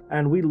revealing,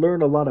 and we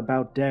learn a lot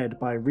about Dead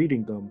by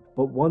reading them,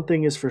 but one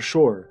thing is for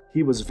sure,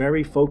 he was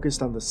very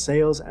focused on the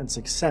sales and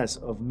success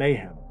of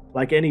Mayhem.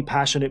 Like any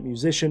passionate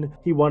musician,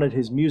 he wanted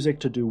his music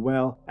to do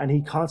well, and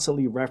he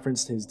constantly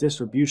referenced his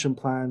distribution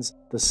plans,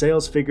 the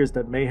sales figures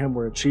that Mayhem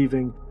were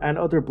achieving, and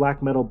other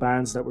black metal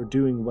bands that were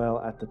doing well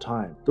at the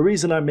time. The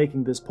reason I'm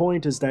making this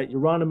point is that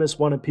Euronymous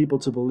wanted people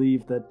to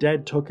believe that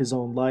Dead took his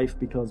own life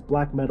because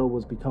black metal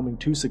was becoming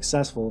too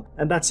successful,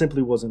 and that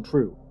simply wasn't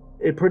true.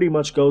 It pretty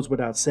much goes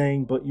without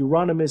saying, but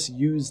Euronymous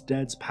used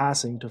Dead's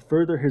passing to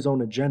further his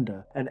own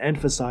agenda and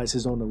emphasize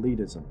his own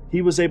elitism.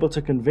 He was able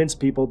to convince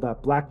people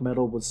that black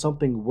metal was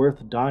something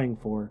worth dying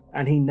for,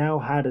 and he now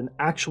had an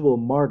actual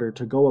martyr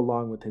to go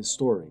along with his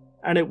story.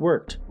 And it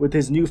worked. With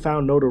his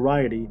newfound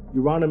notoriety,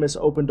 Euronymous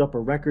opened up a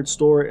record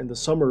store in the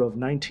summer of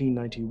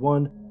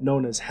 1991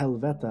 known as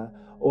Helvete,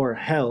 or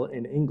Hell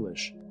in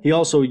English. He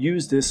also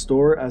used this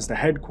store as the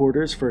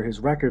headquarters for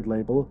his record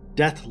label,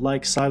 Death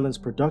Like Silence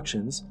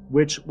Productions,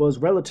 which was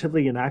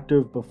relatively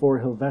inactive before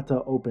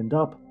Helvete opened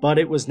up, but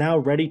it was now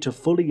ready to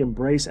fully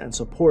embrace and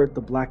support the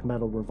black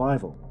metal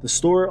revival. The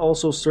store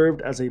also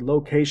served as a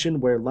location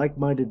where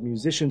like-minded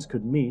musicians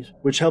could meet,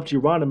 which helped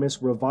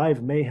Euronymous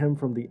revive Mayhem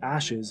from the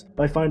ashes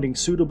by finding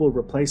suitable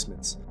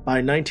replacements.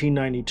 By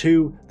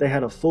 1992, they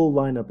had a full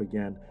lineup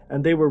again,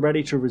 and they were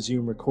ready to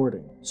resume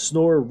recording.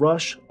 Snore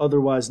Rush,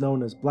 otherwise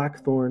known as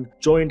Blackthorn,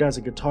 joined as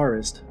a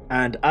guitarist,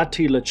 and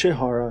Attila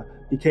Chihara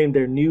became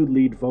their new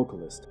lead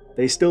vocalist.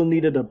 They still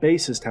needed a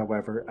bassist,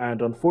 however,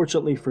 and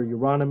unfortunately for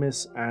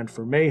Euronymous and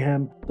for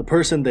Mayhem, the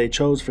person they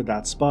chose for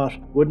that spot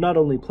would not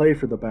only play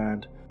for the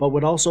band, but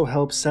would also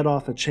help set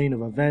off a chain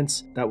of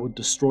events that would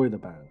destroy the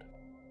band.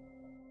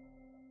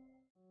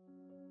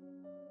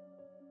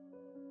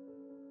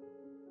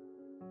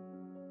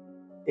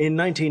 In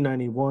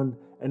 1991,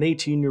 an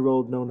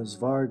 18-year-old known as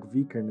Varg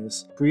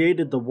Vikernes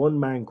created the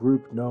one-man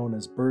group known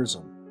as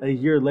Burzum. A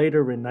year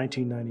later, in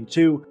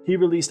 1992, he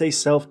released a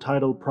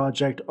self-titled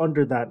project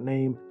under that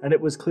name, and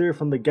it was clear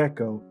from the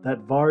get-go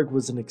that Varg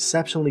was an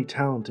exceptionally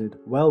talented,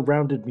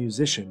 well-rounded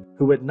musician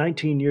who at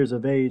 19 years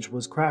of age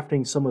was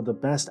crafting some of the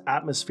best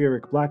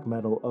atmospheric black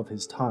metal of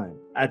his time.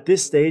 At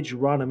this stage,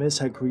 Euronymous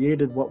had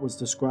created what was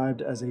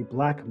described as a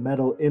black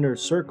metal inner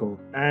circle,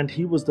 and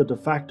he was the de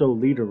facto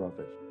leader of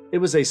it. It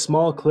was a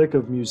small clique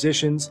of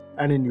musicians,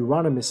 and in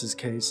Euronymous'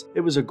 case,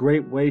 it was a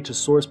great way to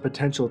source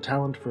potential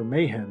talent for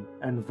Mayhem,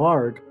 and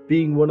Varg,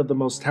 being one of the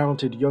most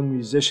talented young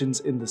musicians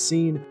in the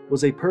scene,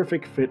 was a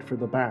perfect fit for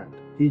the band.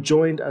 He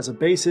joined as a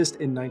bassist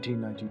in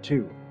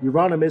 1992.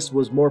 Euronymous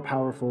was more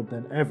powerful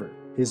than ever.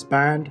 His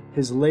band,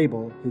 his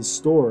label, his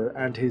store,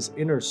 and his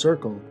inner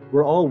circle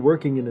were all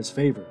working in his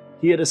favor.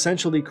 He had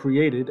essentially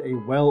created a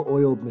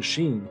well-oiled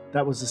machine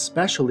that was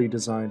especially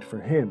designed for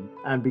him,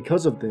 and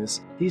because of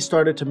this, he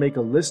started to make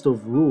a list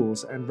of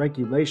rules and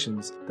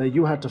regulations that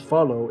you had to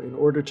follow in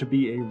order to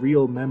be a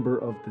real member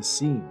of the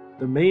scene.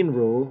 The main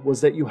rule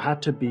was that you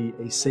had to be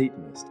a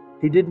Satanist.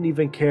 He didn't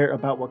even care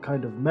about what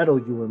kind of metal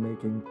you were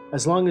making.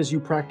 As long as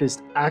you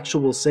practiced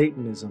actual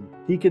Satanism,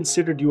 he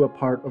considered you a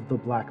part of the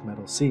black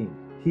metal scene.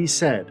 He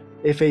said,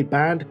 "If a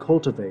band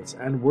cultivates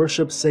and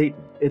worships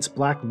Satan, it's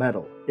black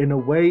metal. In a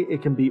way,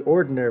 it can be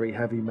ordinary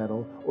heavy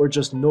metal or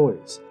just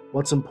noise.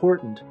 What's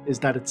important is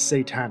that it's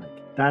satanic.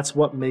 That's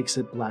what makes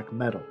it black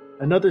metal."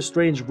 Another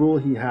strange rule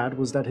he had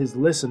was that his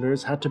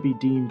listeners had to be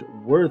deemed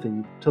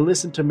worthy to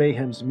listen to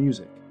Mayhem's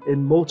music.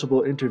 In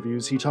multiple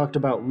interviews, he talked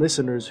about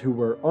listeners who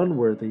were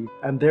unworthy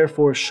and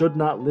therefore should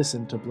not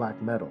listen to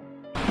black metal.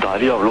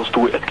 Det jævla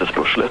stor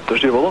etterspørsel etter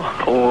skiva da,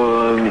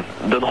 og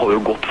den har jo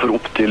gått for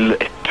opp til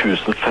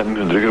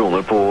 1500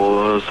 kroner på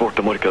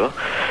svarte markedet.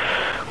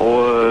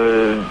 Og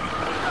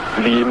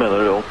vi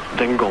mener at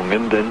den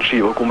gangen den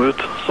skiva kom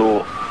ut, så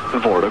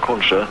var det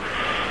kanskje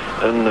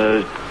en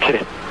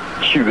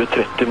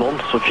 20-30 mann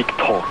som fikk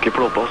tak i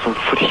plata, som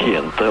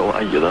fortjente å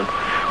eie den.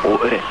 Og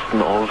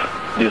resten av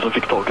de som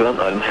fikk tak i den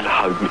en hel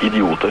haug med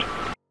idioter.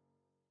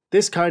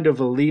 This kind of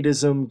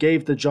elitism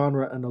gave the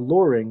genre an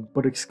alluring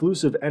but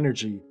exclusive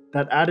energy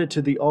that added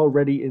to the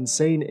already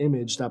insane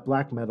image that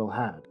black metal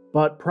had,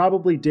 but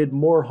probably did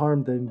more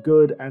harm than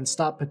good and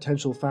stopped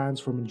potential fans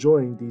from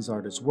enjoying these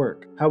artists'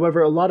 work.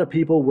 However, a lot of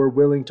people were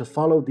willing to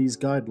follow these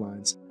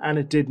guidelines, and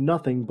it did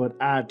nothing but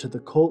add to the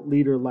cult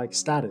leader-like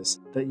status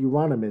that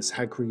Euronymous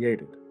had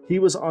created. He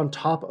was on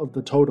top of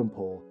the totem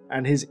pole,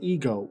 and his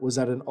ego was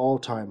at an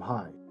all-time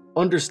high.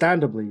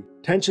 Understandably,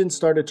 tensions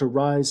started to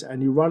rise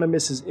and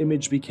Euronymous'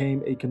 image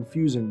became a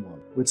confusing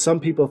one, with some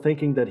people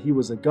thinking that he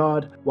was a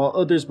god, while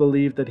others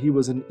believed that he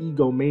was an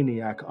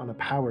egomaniac on a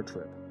power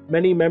trip.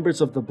 Many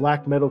members of the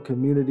black metal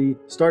community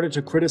started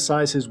to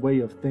criticize his way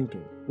of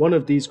thinking. One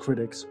of these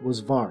critics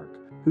was Varg,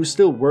 who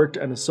still worked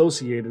and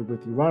associated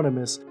with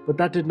Euronymous, but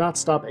that did not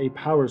stop a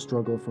power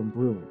struggle from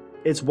brewing.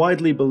 It's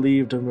widely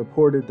believed and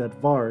reported that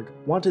Varg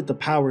wanted the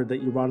power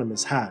that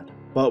Euronymous had.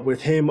 But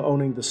with him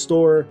owning the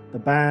store, the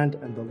band,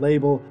 and the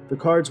label, the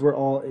cards were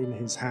all in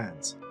his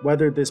hands.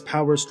 Whether this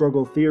power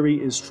struggle theory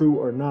is true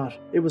or not,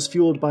 it was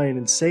fueled by an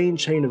insane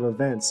chain of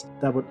events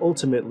that would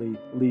ultimately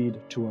lead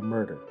to a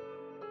murder.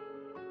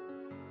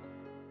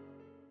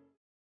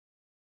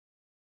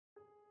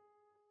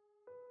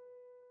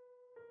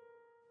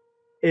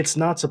 It's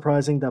not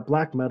surprising that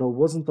black metal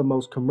wasn't the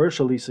most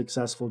commercially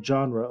successful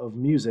genre of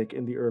music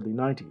in the early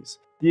 90s.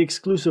 The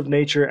exclusive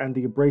nature and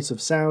the abrasive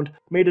sound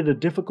made it a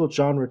difficult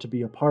genre to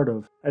be a part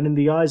of, and in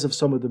the eyes of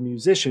some of the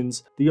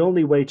musicians, the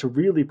only way to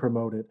really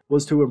promote it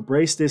was to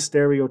embrace this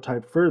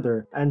stereotype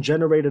further and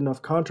generate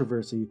enough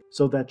controversy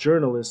so that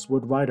journalists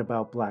would write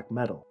about black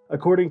metal.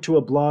 According to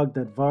a blog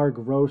that Varg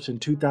wrote in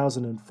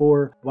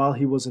 2004 while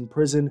he was in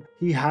prison,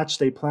 he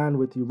hatched a plan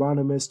with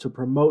Euronymous to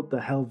promote the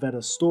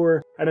Helvete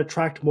store and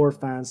attract more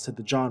fans to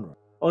the genre.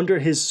 Under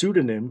his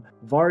pseudonym,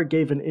 Varg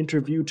gave an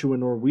interview to a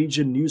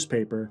Norwegian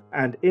newspaper,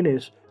 and in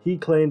it, he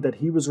claimed that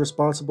he was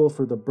responsible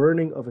for the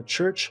burning of a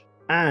church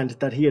and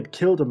that he had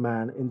killed a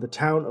man in the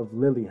town of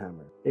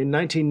Lillehammer. In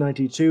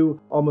 1992,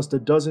 almost a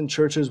dozen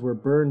churches were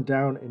burned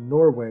down in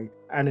Norway,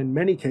 and in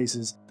many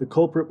cases, the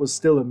culprit was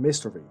still a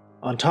mystery.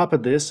 On top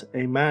of this,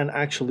 a man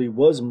actually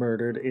was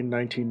murdered in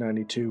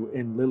 1992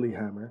 in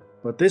Lillehammer,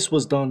 but this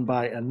was done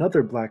by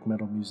another black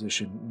metal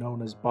musician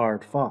known as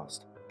Bard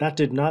Faust. That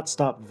did not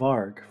stop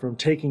Varg from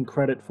taking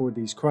credit for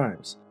these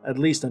crimes, at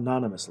least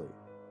anonymously.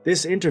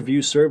 This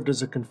interview served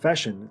as a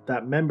confession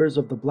that members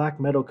of the black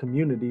metal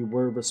community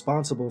were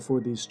responsible for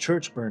these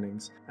church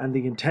burnings, and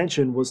the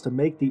intention was to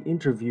make the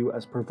interview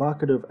as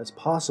provocative as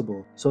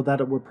possible so that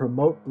it would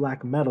promote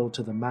black metal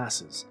to the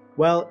masses.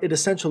 Well, it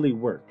essentially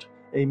worked.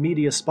 A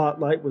media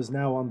spotlight was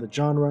now on the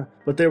genre,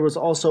 but there was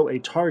also a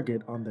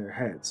target on their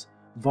heads.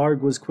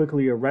 Varg was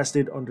quickly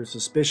arrested under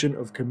suspicion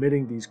of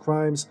committing these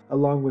crimes,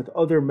 along with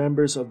other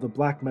members of the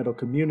black metal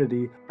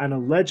community, and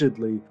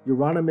allegedly,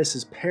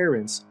 Euronymous'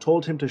 parents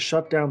told him to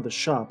shut down the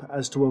shop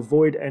as to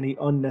avoid any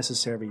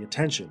unnecessary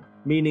attention,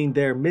 meaning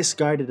their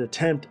misguided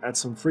attempt at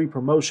some free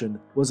promotion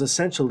was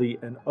essentially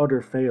an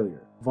utter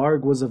failure.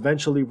 Varg was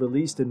eventually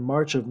released in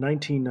March of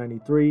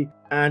 1993,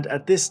 and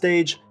at this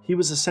stage, he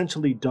was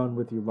essentially done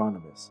with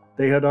Euronymous.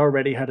 They had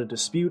already had a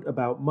dispute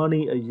about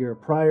money a year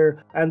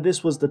prior, and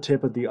this was the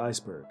tip of the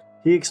iceberg.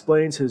 He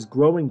explains his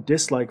growing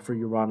dislike for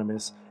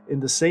Euronymous in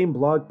the same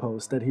blog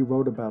post that he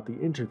wrote about the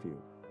interview.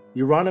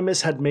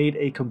 Euronymous had made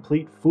a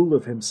complete fool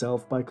of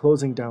himself by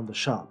closing down the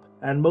shop,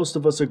 and most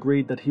of us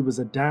agreed that he was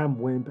a damn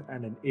wimp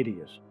and an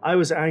idiot. I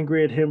was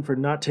angry at him for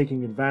not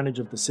taking advantage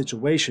of the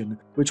situation,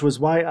 which was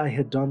why I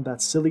had done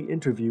that silly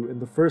interview in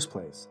the first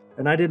place,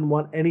 and I didn't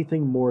want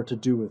anything more to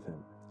do with him.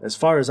 As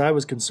far as I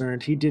was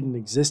concerned, he didn't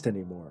exist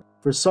anymore.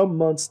 For some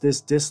months, this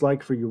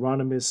dislike for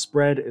Euronymous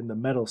spread in the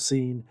metal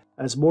scene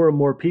as more and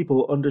more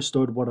people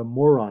understood what a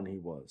moron he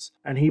was,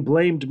 and he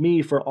blamed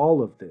me for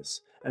all of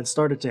this and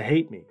started to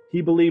hate me. He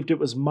believed it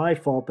was my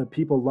fault that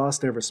people lost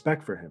their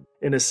respect for him.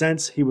 In a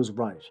sense, he was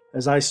right,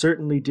 as I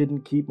certainly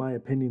didn't keep my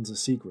opinions a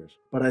secret,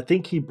 but I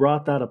think he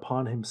brought that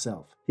upon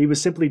himself. He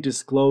was simply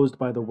disclosed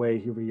by the way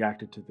he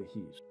reacted to the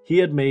heat. He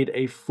had made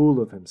a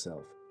fool of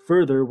himself.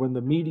 Further, when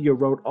the media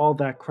wrote all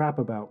that crap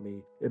about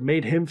me, it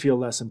made him feel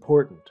less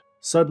important.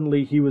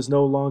 Suddenly, he was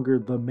no longer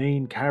the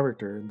main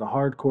character in the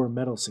hardcore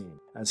metal scene.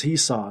 As he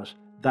saw it,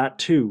 that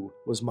too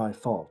was my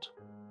fault.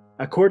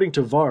 According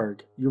to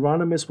Varg,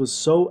 Euronymous was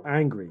so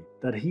angry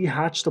that he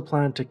hatched a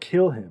plan to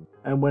kill him,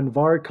 and when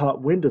Varg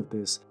caught wind of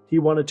this, he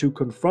wanted to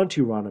confront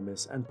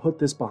Euronymous and put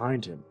this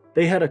behind him.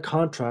 They had a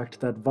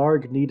contract that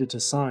Varg needed to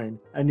sign,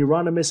 and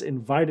Euronymous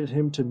invited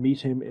him to meet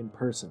him in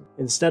person.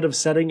 Instead of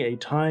setting a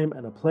time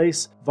and a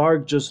place,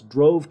 Varg just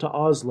drove to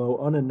Oslo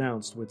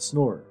unannounced with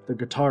Snor, the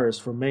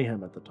guitarist for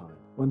Mayhem at the time.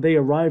 When they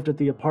arrived at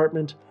the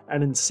apartment,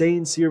 an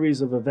insane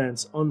series of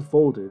events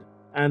unfolded,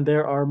 and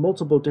there are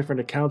multiple different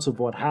accounts of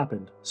what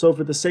happened, so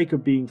for the sake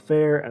of being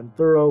fair and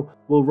thorough,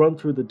 we'll run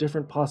through the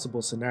different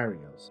possible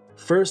scenarios.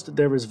 First,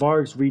 there is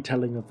Varg's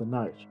retelling of the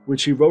night,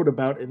 which he wrote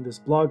about in this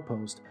blog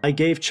post. I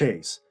gave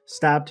chase,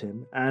 stabbed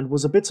him, and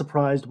was a bit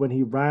surprised when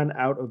he ran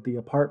out of the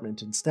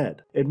apartment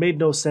instead. It made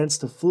no sense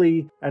to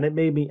flee, and it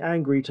made me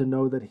angry to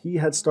know that he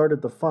had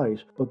started the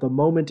fight, but the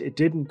moment it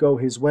didn't go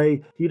his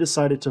way, he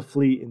decided to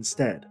flee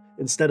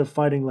instead of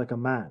fighting like a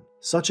man.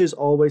 Such is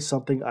always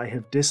something I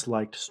have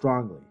disliked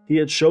strongly. He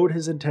had showed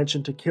his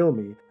intention to kill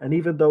me, and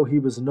even though he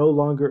was no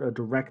longer a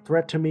direct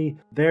threat to me,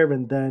 there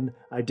and then,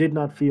 I did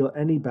not feel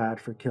any bad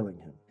for killing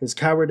him. His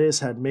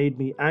cowardice had made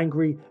me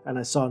angry, and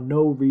I saw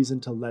no reason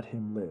to let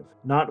him live.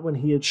 Not when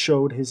he had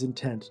showed his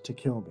intent to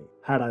kill me.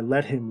 Had I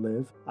let him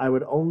live, I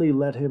would only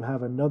let him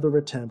have another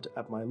attempt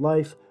at my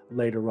life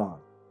later on.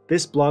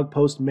 This blog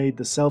post made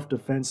the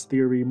self-defense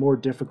theory more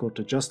difficult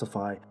to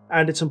justify,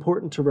 and it's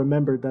important to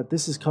remember that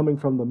this is coming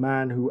from the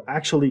man who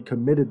actually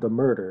committed the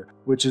murder,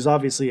 which is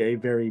obviously a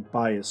very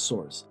biased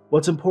source.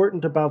 What's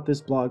important about this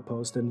blog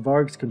post and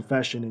Varg's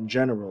confession in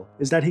general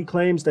is that he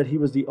claims that he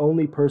was the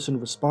only person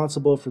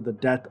responsible for the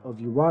death of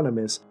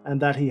Euronymous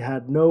and that he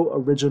had no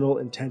original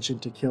intention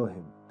to kill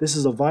him. This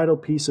is a vital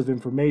piece of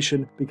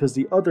information because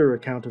the other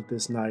account of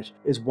this night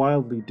is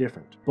wildly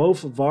different.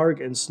 Both Varg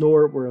and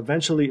Snor were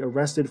eventually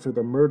arrested for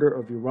the murder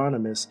of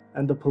Euronymous,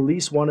 and the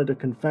police wanted a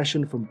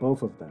confession from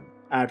both of them.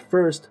 At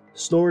first,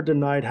 Snor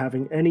denied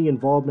having any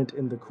involvement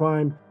in the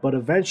crime, but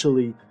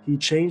eventually he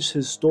changed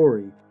his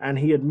story and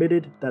he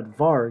admitted that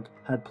Varg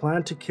had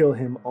planned to kill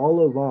him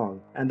all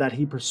along and that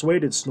he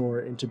persuaded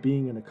Snor into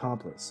being an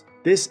accomplice.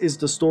 This is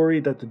the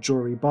story that the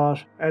jury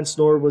bought, and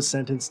Snor was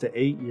sentenced to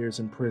 8 years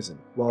in prison,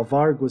 while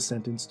Varg was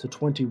sentenced to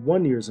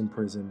 21 years in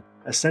prison,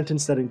 a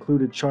sentence that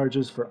included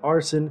charges for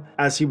arson,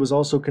 as he was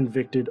also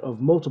convicted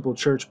of multiple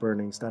church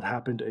burnings that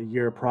happened a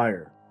year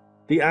prior.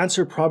 The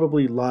answer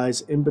probably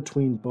lies in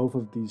between both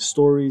of these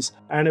stories,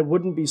 and it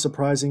wouldn't be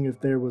surprising if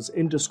there was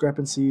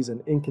indiscrepancies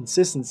and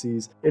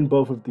inconsistencies in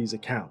both of these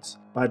accounts.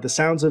 By the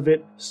sounds of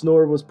it,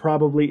 Snor was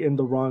probably in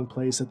the wrong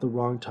place at the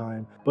wrong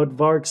time, but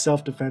Varg's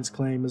self-defense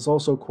claim is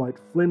also quite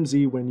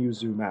flimsy when you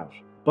zoom out.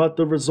 But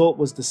the result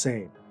was the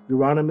same.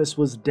 Euronymous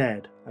was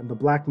dead, and the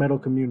black metal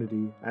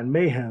community and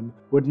Mayhem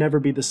would never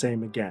be the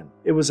same again.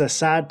 It was a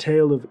sad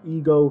tale of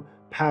ego,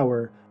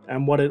 power,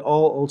 and what it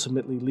all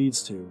ultimately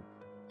leads to,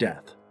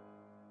 death.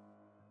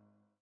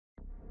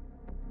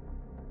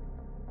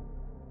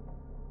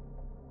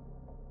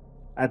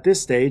 At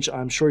this stage,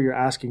 I'm sure you're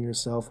asking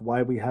yourself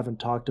why we haven't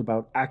talked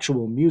about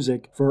actual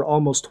music for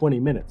almost 20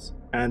 minutes.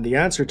 And the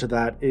answer to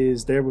that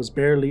is there was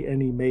barely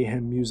any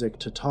Mayhem music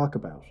to talk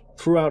about.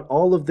 Throughout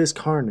all of this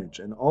carnage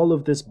and all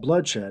of this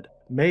bloodshed,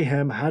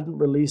 Mayhem hadn't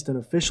released an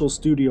official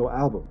studio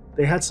album.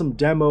 They had some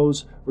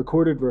demos,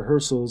 recorded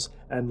rehearsals,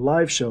 and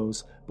live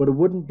shows, but it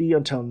wouldn't be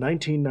until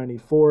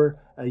 1994,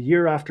 a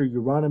year after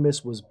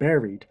Euronymous was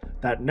buried,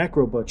 that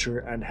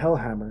Necrobutcher and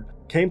Hellhammer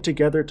came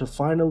together to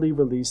finally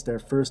release their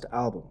first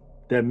album.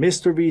 De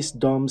Mysteries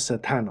Dom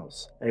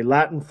Satanos, a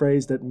Latin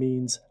phrase that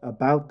means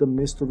about the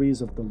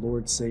mysteries of the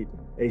Lord Satan,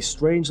 a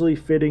strangely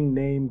fitting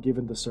name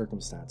given the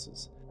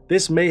circumstances.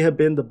 This may have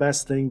been the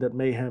best thing that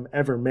Mayhem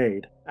ever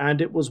made,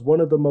 and it was one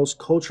of the most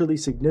culturally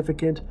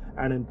significant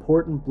and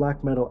important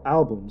black metal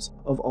albums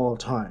of all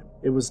time.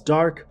 It was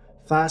dark,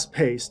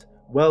 fast-paced,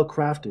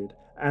 well-crafted,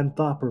 and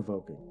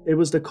thought-provoking. It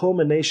was the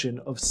culmination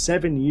of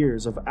 7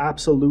 years of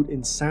absolute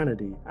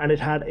insanity, and it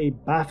had a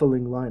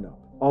baffling lineup.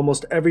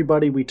 Almost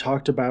everybody we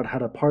talked about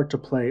had a part to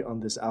play on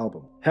this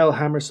album.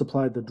 Hellhammer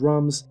supplied the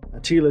drums,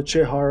 Attila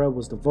Chihara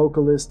was the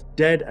vocalist,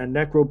 Dead and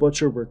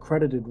Necrobutcher were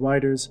credited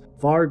writers,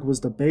 Varg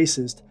was the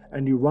bassist,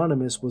 and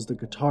Euronymous was the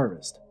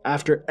guitarist.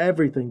 After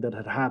everything that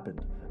had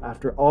happened,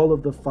 after all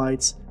of the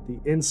fights, the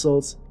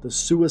insults, the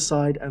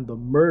suicide, and the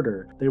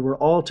murder, they were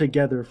all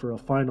together for a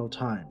final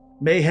time.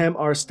 Mayhem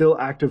are still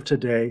active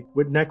today,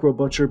 with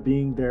Necrobutcher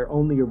being their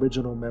only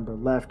original member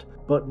left,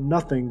 but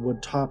nothing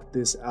would top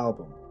this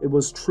album. It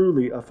was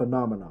truly a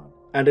phenomenon,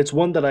 and it's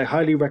one that I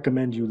highly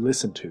recommend you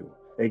listen to.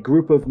 A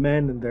group of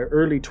men in their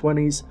early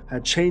 20s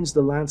had changed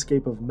the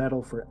landscape of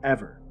metal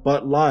forever,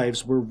 but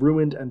lives were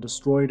ruined and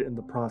destroyed in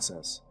the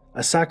process.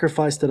 A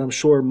sacrifice that I'm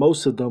sure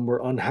most of them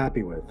were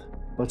unhappy with,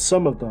 but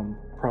some of them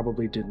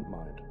probably didn't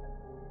mind.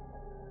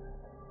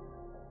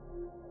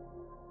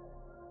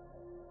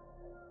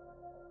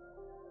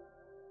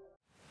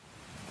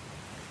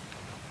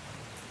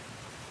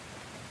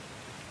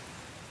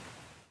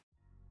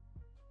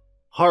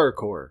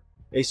 Horrorcore,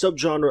 a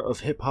subgenre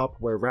of hip-hop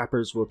where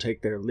rappers will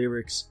take their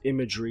lyrics,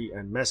 imagery,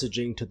 and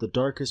messaging to the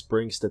darkest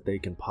brinks that they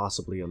can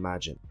possibly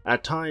imagine.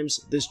 At times,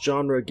 this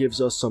genre gives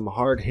us some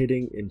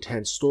hard-hitting,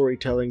 intense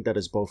storytelling that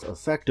is both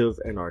effective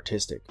and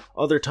artistic.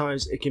 Other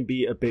times, it can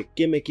be a bit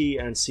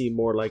gimmicky and seem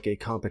more like a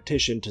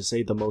competition to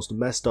say the most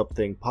messed up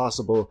thing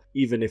possible,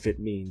 even if it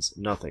means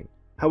nothing.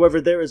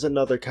 However, there is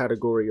another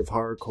category of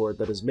horrorcore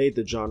that has made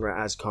the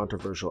genre as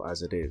controversial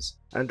as it is,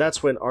 and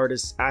that's when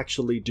artists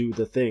actually do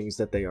the things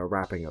that they are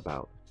rapping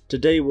about.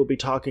 Today we'll be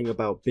talking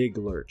about Big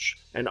Lurch,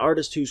 an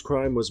artist whose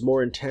crime was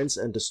more intense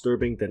and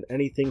disturbing than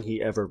anything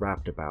he ever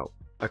rapped about.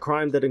 A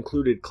crime that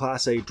included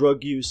Class A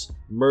drug use,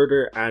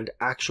 murder, and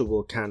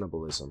actual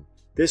cannibalism.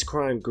 This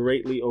crime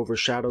greatly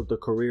overshadowed the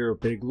career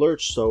of Big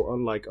Lurch, so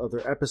unlike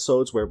other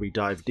episodes where we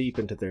dive deep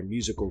into their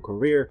musical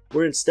career,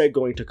 we're instead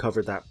going to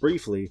cover that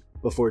briefly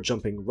before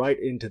jumping right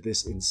into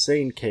this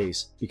insane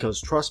case,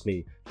 because trust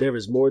me, there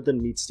is more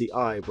than meets the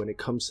eye when it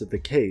comes to the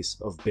case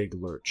of Big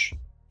Lurch.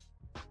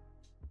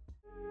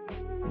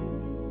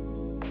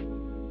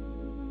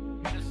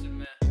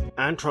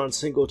 Antron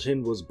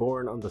Singleton was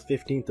born on the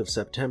 15th of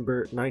September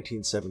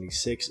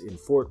 1976 in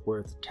Fort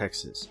Worth,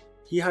 Texas.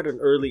 He had an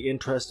early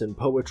interest in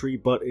poetry,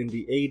 but in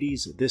the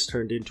 80s this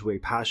turned into a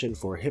passion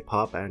for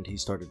hip-hop and he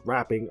started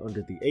rapping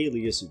under the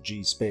alias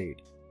G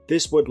Spade.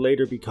 This would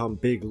later become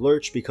Big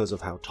Lurch because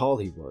of how tall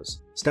he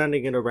was,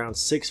 standing at around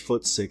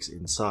 6'6"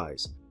 in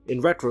size. In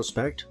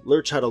retrospect,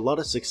 Lurch had a lot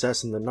of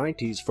success in the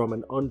 90s from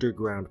an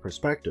underground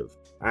perspective,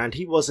 and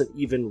he wasn't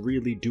even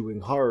really doing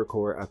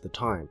horrorcore at the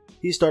time.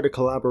 He started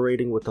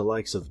collaborating with the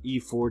likes of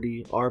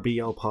E40,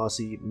 RBL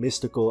Posse,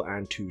 Mystical,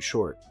 and Too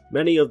Short.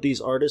 Many of these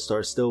artists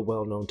are still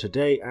well known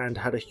today and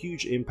had a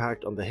huge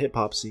impact on the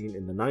hip-hop scene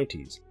in the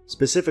 90s,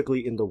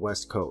 specifically in the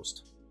West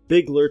Coast.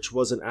 Big Lurch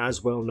wasn't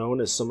as well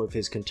known as some of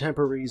his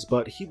contemporaries,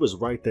 but he was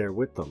right there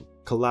with them,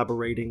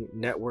 collaborating,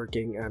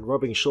 networking, and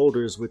rubbing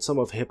shoulders with some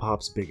of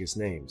hip-hop's biggest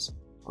names.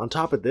 On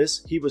top of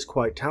this, he was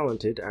quite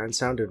talented and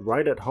sounded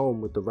right at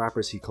home with the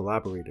rappers he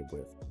collaborated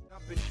with.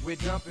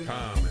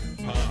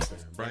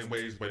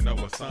 Brainwaves with no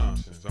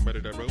assumptions. I'm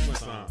ready to roll with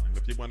something.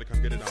 If you wanna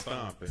come get it, I'm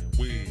thumping.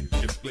 Whiz,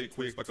 get split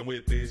quick, fucking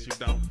with this. You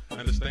don't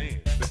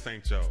understand. This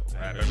ain't your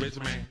average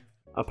man.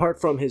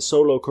 Apart from his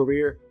solo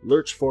career,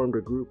 Lurch formed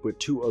a group with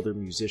two other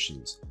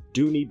musicians,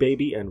 Dooney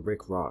Baby and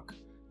Rick Rock.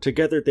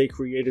 Together they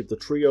created the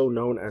trio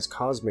known as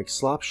Cosmic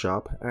Slop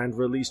Shop and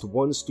released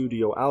one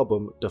studio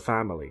album, The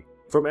Family.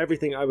 From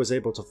everything I was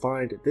able to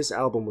find, this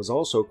album was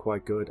also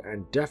quite good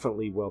and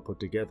definitely well put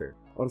together.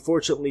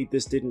 Unfortunately,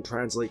 this didn't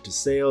translate to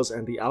sales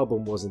and the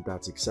album wasn't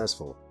that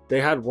successful.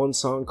 They had one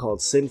song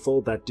called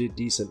Sinful that did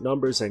decent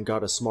numbers and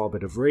got a small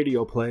bit of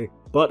radio play,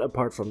 but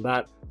apart from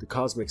that, the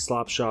Cosmic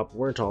Slop Shop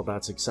weren't all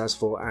that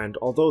successful, and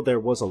although there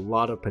was a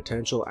lot of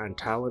potential and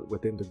talent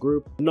within the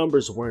group, the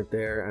numbers weren't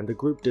there and the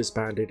group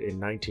disbanded in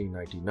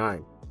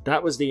 1999.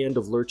 That was the end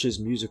of Lurch's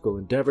musical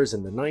endeavors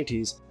in the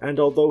 90s, and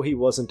although he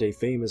wasn't a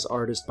famous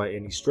artist by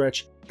any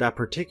stretch, that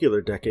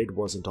particular decade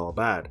wasn't all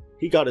bad.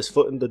 He got his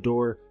foot in the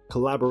door,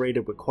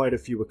 collaborated with quite a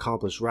few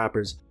accomplished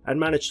rappers, and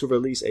managed to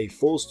release a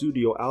full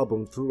studio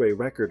album through a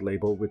record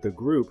label with a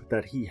group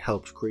that he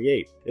helped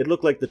create. It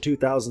looked like the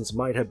 2000s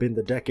might have been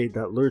the decade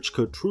that Lurch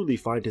could truly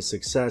find his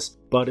success,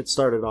 but it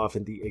started off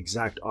in the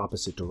exact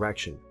opposite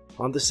direction.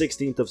 On the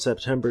 16th of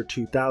September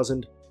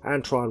 2000,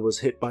 Antron was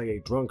hit by a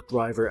drunk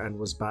driver and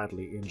was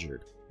badly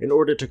injured. In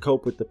order to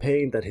cope with the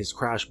pain that his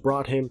crash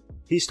brought him,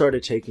 he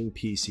started taking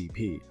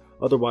PCP,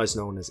 otherwise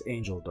known as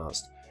angel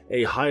dust,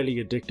 a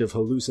highly addictive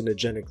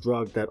hallucinogenic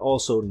drug that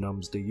also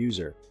numbs the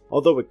user.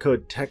 Although it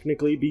could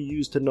technically be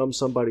used to numb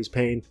somebody's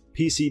pain,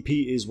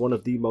 PCP is one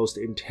of the most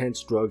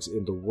intense drugs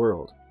in the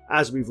world,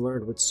 as we've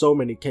learned with so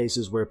many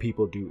cases where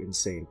people do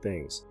insane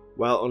things.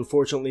 Well,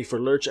 unfortunately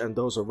for Lurch and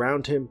those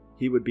around him,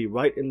 he would be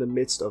right in the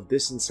midst of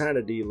this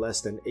insanity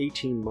less than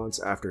 18 months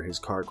after his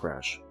car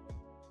crash.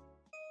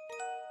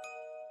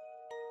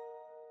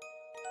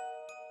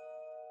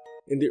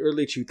 In the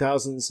early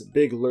 2000s,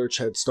 Big Lurch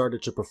had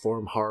started to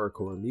perform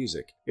horrorcore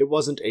music. It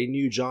wasn't a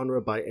new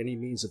genre by any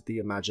means of the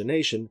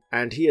imagination,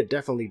 and he had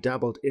definitely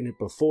dabbled in it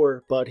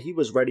before, but he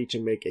was ready to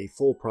make a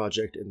full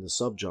project in the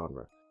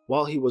subgenre.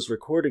 While he was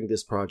recording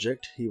this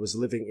project, he was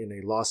living in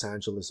a Los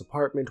Angeles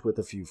apartment with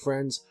a few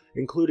friends,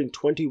 including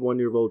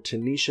 21-year-old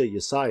Tanisha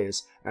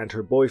Yesias and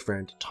her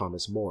boyfriend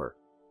Thomas Moore.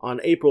 On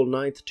April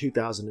 9th,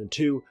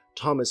 2002,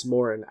 Thomas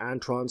Moore and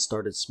Antron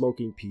started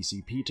smoking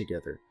PCP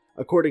together.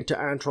 According to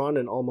Antron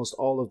and almost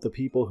all of the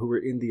people who were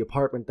in the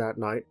apartment that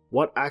night,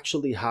 what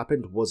actually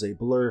happened was a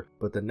blur,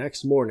 but the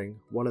next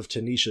morning, one of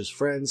Tanisha's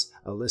friends,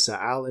 Alyssa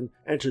Allin,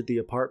 entered the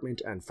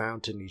apartment and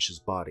found Tanisha's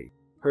body.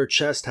 Her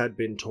chest had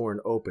been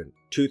torn open,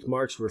 tooth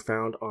marks were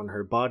found on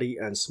her body,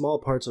 and small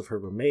parts of her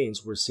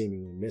remains were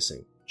seemingly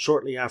missing.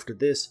 Shortly after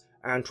this,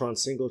 Antron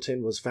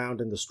Singleton was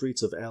found in the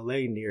streets of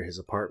LA near his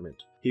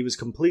apartment. He was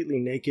completely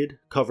naked,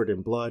 covered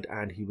in blood,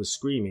 and he was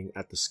screaming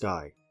at the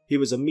sky. He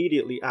was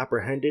immediately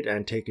apprehended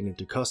and taken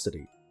into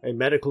custody. A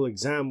medical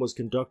exam was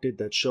conducted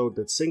that showed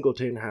that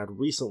Singleton had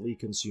recently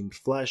consumed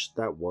flesh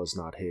that was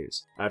not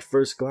his. At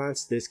first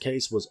glance, this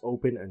case was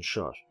open and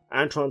shut.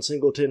 Antron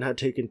Singleton had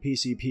taken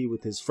PCP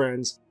with his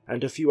friends,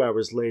 and a few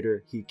hours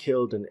later, he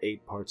killed and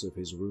ate parts of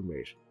his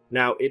roommate.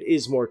 Now, it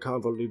is more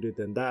convoluted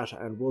than that,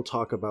 and we'll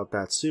talk about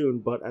that soon,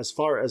 but as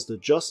far as the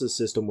justice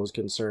system was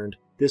concerned,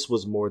 this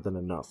was more than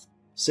enough.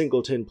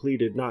 Singleton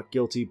pleaded not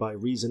guilty by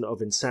reason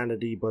of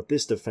insanity, but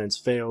this defense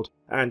failed,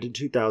 and in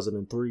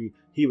 2003,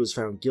 he was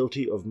found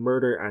guilty of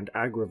murder and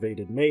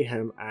aggravated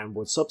mayhem and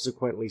was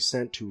subsequently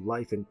sent to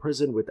life in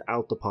prison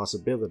without the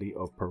possibility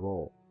of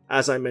parole.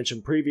 As I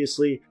mentioned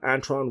previously,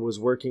 Antron was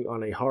working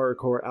on a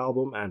horrorcore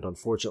album, and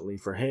unfortunately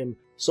for him,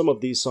 some of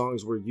these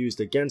songs were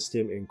used against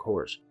him in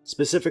court.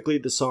 Specifically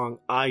the song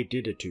I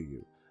Did It To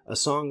You, a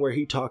song where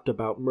he talked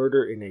about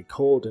murder in a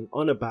cold and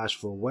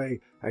unabashful way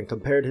and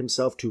compared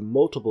himself to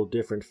multiple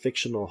different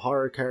fictional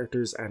horror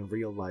characters and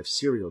real-life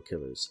serial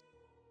killers.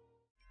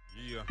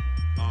 Yeah,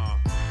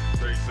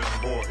 Jason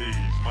Voorhees,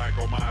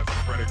 Michael Myers,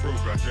 Freddy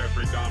Krueger,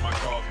 Jeffrey Dahmer,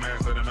 Charles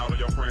Manson, and all of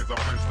your friends are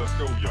Prince to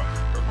school ya.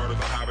 The murder's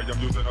a hobby,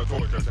 I'm using a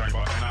torture chamber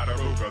and not a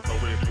Ruger,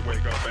 so if you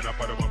wake up and I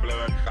put it with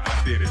blood,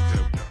 I did it to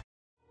you.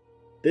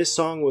 This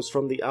song was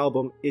from the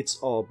album It's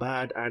All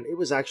Bad, and it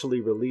was actually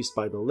released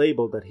by the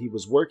label that he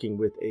was working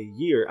with a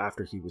year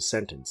after he was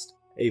sentenced.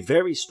 A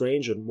very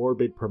strange and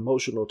morbid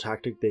promotional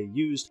tactic they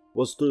used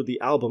was through the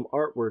album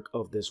artwork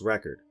of this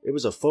record. It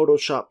was a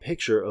Photoshop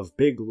picture of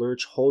Big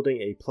Lurch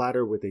holding a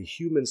platter with a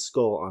human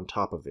skull on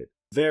top of it,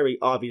 very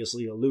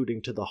obviously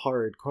alluding to the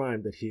horrid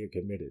crime that he had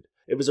committed.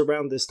 It was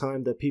around this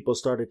time that people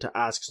started to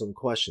ask some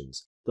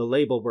questions. The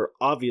label were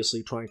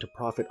obviously trying to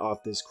profit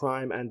off this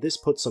crime, and this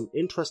put some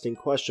interesting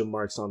question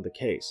marks on the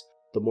case.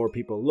 The more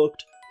people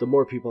looked, the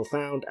more people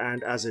found,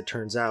 and as it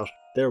turns out,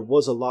 there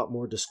was a lot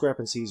more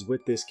discrepancies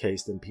with this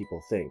case than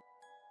people think.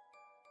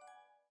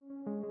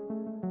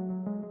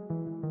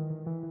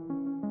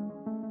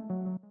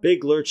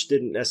 Big Lurch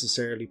didn't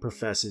necessarily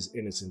profess his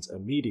innocence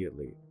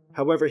immediately.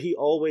 However, he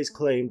always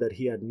claimed that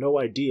he had no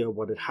idea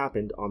what had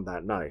happened on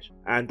that night,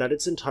 and that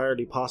it's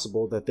entirely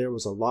possible that there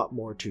was a lot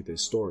more to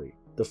this story.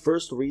 The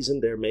first reason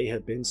there may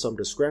have been some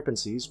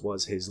discrepancies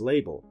was his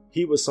label.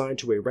 He was signed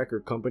to a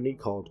record company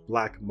called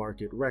Black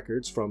Market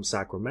Records from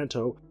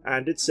Sacramento,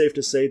 and it's safe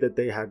to say that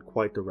they had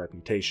quite the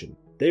reputation.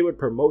 They would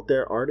promote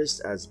their artists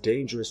as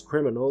dangerous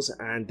criminals,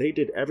 and they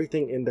did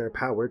everything in their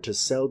power to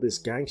sell this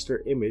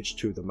gangster image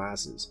to the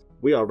masses.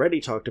 We already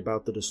talked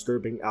about the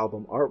disturbing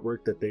album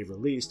artwork that they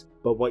released,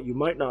 but what you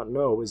might not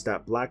know is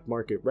that Black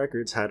Market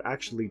Records had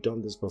actually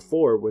done this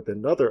before with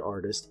another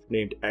artist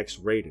named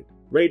X-Rated.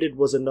 Rated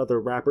was another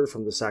rapper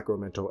from the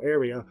Sacramento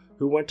area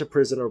who went to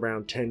prison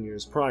around 10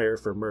 years prior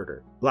for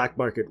murder. Black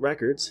Market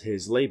Records,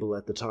 his label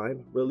at the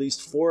time,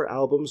 released 4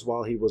 albums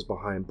while he was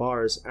behind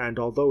bars, and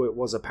although it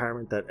was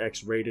apparent that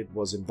X-Rated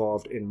was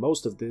involved in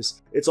most of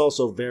this, it's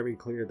also very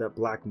clear that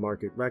Black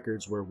Market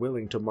Records were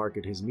willing to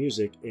market his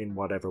music in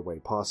whatever way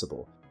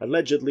possible.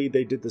 Allegedly,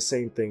 they did the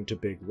same thing to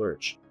Big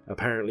Lurch.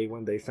 Apparently,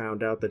 when they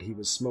found out that he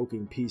was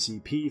smoking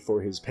PCP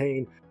for his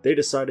pain, they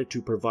decided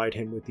to provide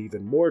him with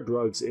even more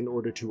drugs in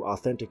order to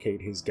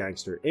authenticate his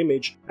gangster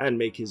image and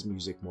make his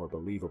music more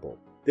believable.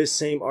 This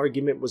same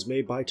argument was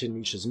made by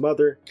Tanisha's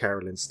mother,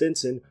 Carolyn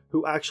Stinson,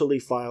 who actually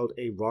filed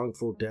a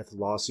wrongful death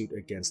lawsuit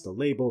against the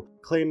label,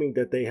 claiming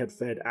that they had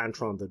fed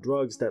Antron the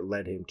drugs that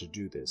led him to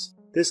do this.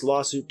 This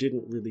lawsuit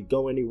didn't really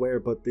go anywhere,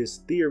 but this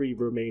theory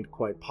remained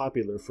quite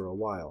popular for a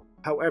while.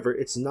 However,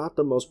 it's not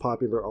the most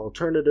popular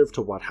alternative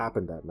to what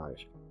happened that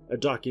night. A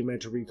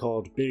documentary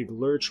called Big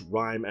Lurch,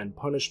 Rhyme and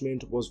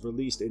Punishment was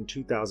released in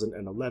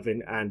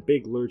 2011, and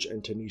Big Lurch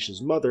and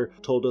Tanisha's mother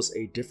told us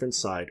a different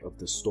side of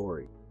the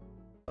story.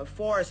 As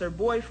far as her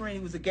boyfriend,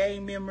 he was a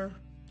gang member,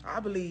 I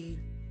believe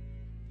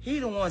he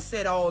the one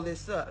set all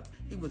this up.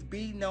 He was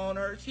beating on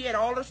her. She had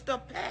all her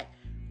stuff packed,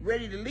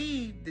 ready to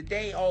leave the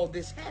day all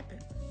this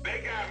happened.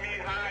 They got me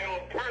high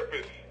on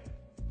purpose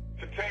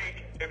to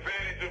take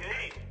advantage of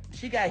me.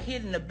 She got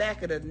hit in the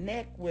back of the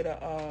neck with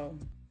a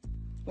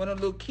one of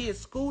the little kids'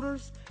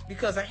 scooters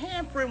because her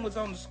handprint was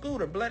on the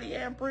scooter, bloody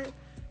handprint,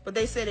 but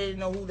they said they didn't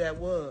know who that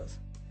was,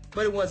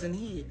 but it wasn't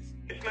his.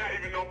 It's not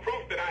even no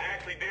proof that I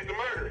actually did the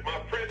murder. My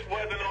prints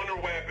wasn't on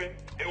her weapon.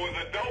 It was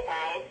a dope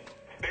house.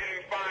 They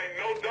didn't find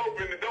no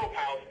dope in the dope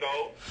house,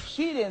 though.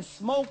 She didn't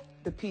smoke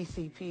the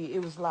PCP. It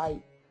was like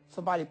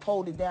somebody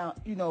pulled it down.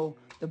 You know,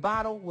 the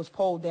bottle was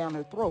pulled down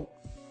her throat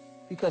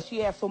because she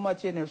had so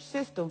much in her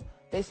system.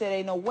 They said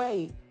ain't no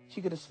way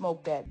she could have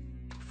smoked that.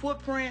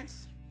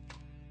 Footprints,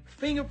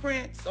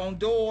 fingerprints on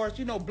doors,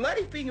 you know,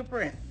 bloody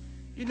fingerprint.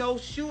 you know,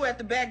 shoe at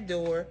the back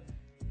door,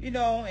 you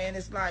know, and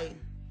it's like,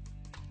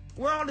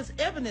 where all this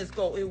evidence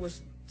go? It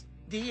was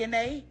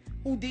DNA.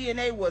 Who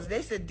DNA was?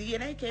 They said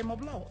DNA came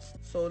up lost.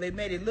 So they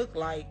made it look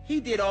like he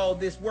did all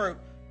this work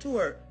to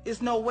her.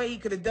 There's no way he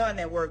could have done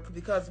that work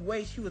because the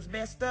way she was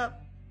messed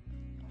up,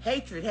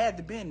 hatred had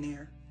to been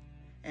there.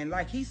 And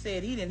like he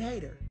said, he didn't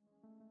hate her.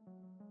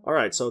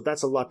 Alright, so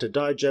that's a lot to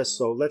digest,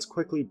 so let's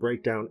quickly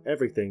break down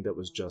everything that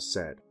was just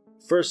said.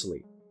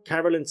 Firstly,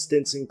 Carolyn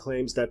Stinson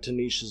claims that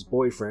Tanisha's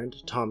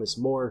boyfriend, Thomas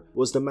Moore,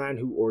 was the man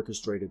who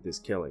orchestrated this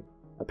killing.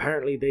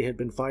 Apparently they had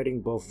been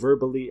fighting both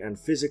verbally and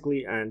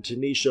physically, and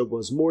Tanisha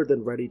was more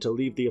than ready to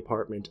leave the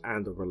apartment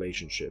and the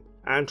relationship.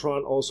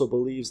 Antron also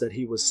believes that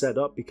he was set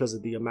up because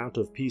of the amount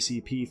of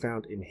PCP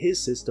found in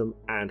his system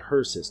and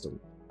her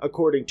system.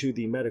 According to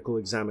the medical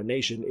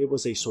examination, it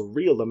was a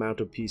surreal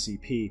amount of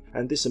PCP,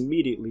 and this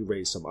immediately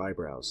raised some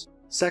eyebrows.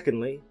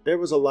 Secondly, there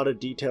was a lot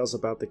of details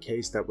about the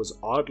case that was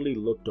oddly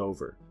looked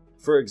over.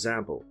 For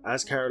example,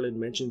 as Carolyn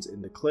mentions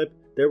in the clip,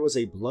 there was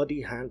a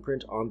bloody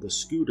handprint on the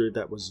scooter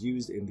that was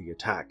used in the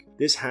attack.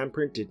 This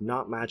handprint did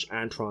not match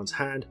Antron's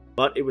hand,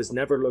 but it was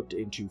never looked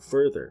into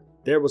further.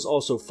 There was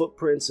also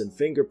footprints and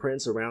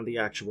fingerprints around the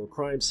actual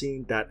crime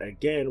scene that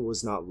again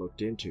was not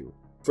looked into.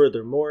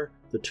 Furthermore,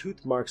 the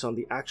tooth marks on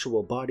the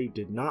actual body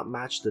did not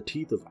match the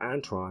teeth of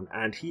Antron,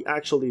 and he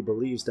actually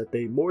believes that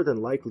they more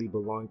than likely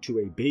belonged to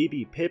a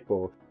baby pit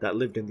bull that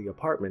lived in the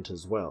apartment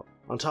as well.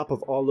 On top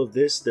of all of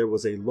this, there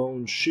was a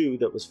lone shoe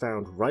that was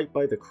found right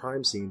by the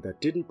crime scene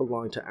that didn't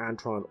belong to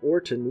Antron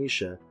or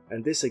Tanisha,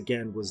 and this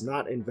again was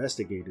not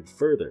investigated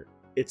further.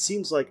 It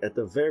seems like at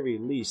the very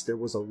least there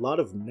was a lot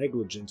of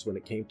negligence when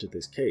it came to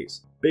this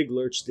case. Big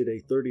Lurch did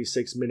a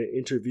 36-minute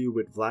interview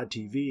with Vlad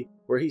TV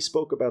where he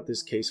spoke about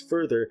this case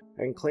further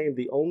and claimed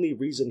the only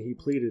reason he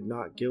pleaded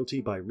not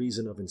guilty by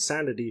reason of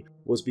insanity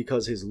was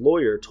because his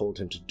lawyer told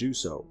him to do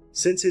so.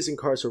 Since his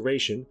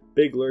incarceration,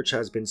 Big Lurch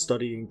has been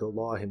studying the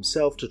law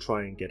himself to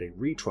try and get a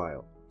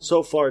retrial.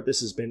 So far this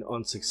has been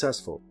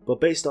unsuccessful,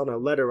 but based on a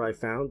letter I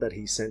found that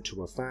he sent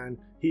to a fan,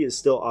 he is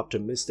still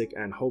optimistic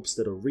and hopes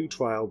that a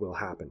retrial will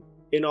happen.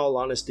 In all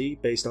honesty,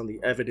 based on the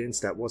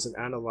evidence that wasn't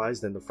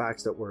analyzed and the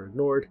facts that were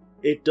ignored,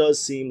 it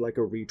does seem like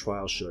a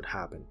retrial should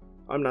happen.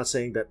 I'm not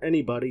saying that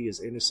anybody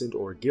is innocent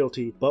or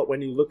guilty, but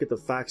when you look at the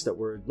facts that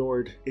were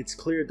ignored, it's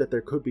clear that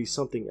there could be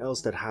something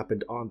else that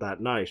happened on that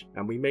night,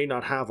 and we may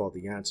not have all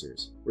the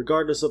answers.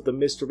 Regardless of the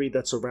mystery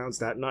that surrounds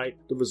that night,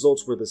 the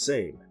results were the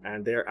same,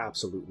 and they're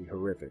absolutely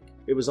horrific.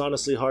 It was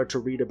honestly hard to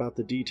read about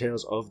the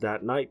details of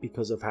that night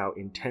because of how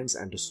intense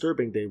and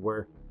disturbing they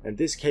were, and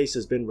this case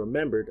has been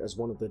remembered as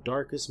one of the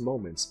darkest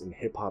moments in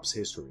hip-hop's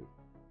history.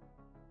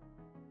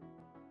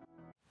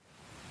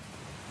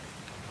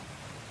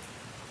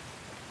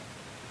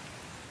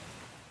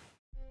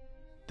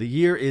 The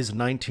year is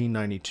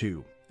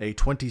 1992. A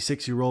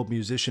 26-year-old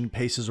musician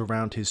paces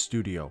around his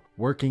studio,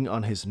 working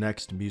on his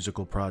next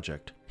musical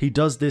project. He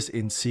does this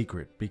in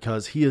secret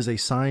because he is a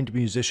signed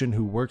musician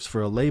who works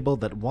for a label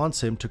that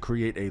wants him to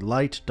create a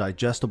light,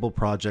 digestible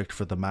project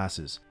for the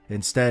masses.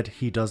 Instead,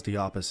 he does the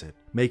opposite,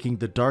 making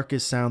the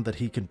darkest sound that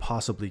he can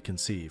possibly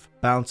conceive,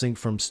 bouncing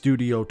from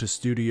studio to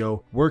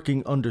studio,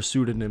 working under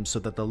pseudonyms so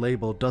that the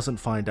label doesn't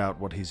find out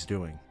what he's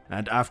doing.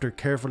 And after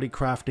carefully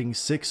crafting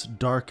 6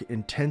 dark,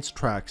 intense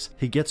tracks,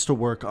 he gets to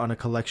work on a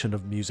collection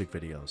of music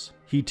videos.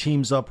 He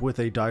teams up with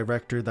a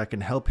director that can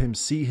help him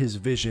see his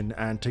vision,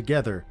 and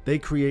together, they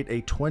create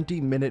a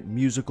 20-minute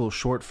musical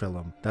short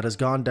film that has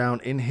gone down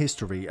in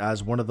history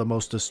as one of the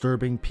most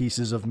disturbing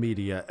pieces of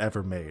media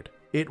ever made.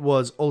 It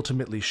was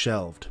ultimately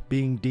shelved,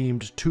 being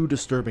deemed too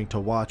disturbing to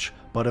watch,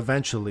 but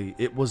eventually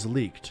it was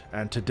leaked,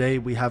 and today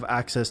we have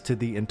access to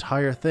the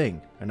entire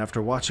thing, and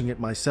after watching it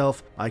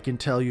myself, I can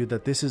tell you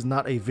that this is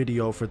not a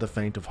video for the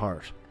faint of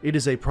heart. It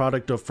is a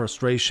product of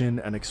frustration,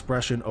 an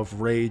expression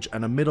of rage,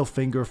 and a middle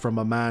finger from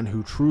a man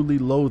who truly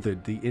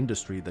loathed the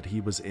industry that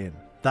he was in.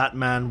 That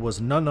man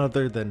was none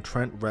other than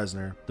Trent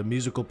Reznor. The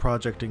musical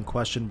project in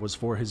question was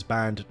for his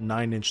band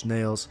 9 Inch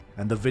Nails,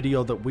 and the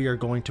video that we are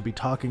going to be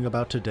talking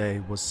about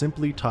today was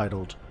simply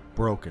titled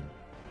Broken.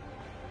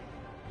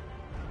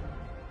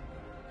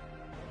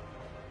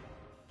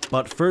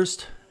 But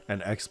first,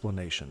 an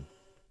explanation.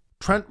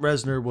 Trent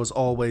Reznor was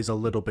always a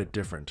little bit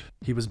different.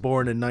 He was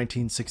born in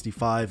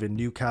 1965 in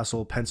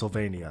Newcastle,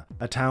 Pennsylvania,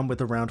 a town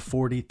with around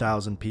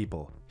 40,000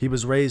 people. He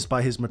was raised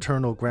by his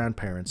maternal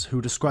grandparents,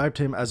 who described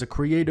him as a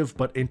creative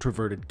but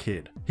introverted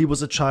kid. He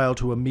was a child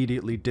who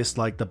immediately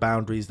disliked the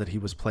boundaries that he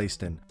was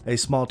placed in, a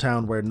small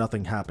town where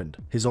nothing happened.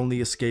 His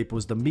only escape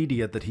was the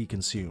media that he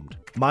consumed.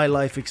 My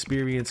life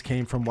experience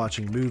came from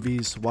watching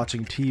movies,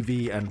 watching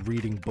TV, and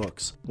reading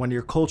books. When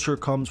your culture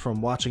comes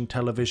from watching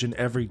television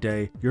every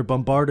day, you're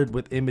bombarded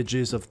with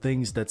images of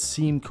things that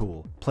seem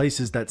cool,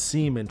 places that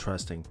seem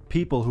interesting,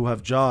 people who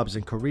have jobs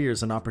and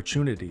careers and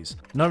opportunities.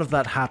 None of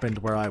that happened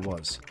where I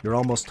was. You're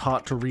almost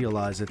taught to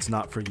realize it's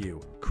not for you.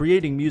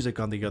 Creating music,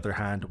 on the other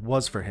hand,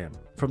 was for him.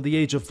 From the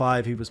age of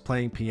 5, he was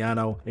playing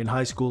piano. In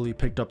high school, he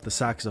picked up the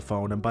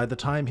saxophone, and by the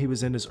time he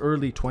was in his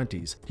early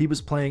 20s, he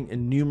was playing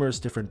in numerous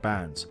different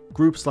bands.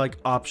 Groups like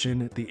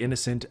Option, The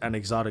Innocent, and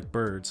Exotic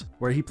Birds,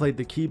 where he played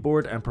the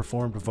keyboard and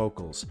performed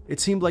vocals. It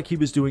seemed like he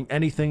was doing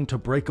anything to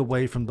break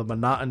away from the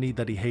monotony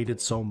that he hated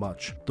so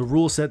much. The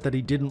rule set that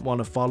he didn't want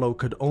to follow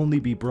could only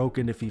be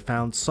broken if he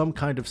found some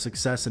kind of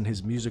success in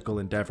his musical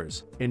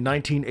endeavors. In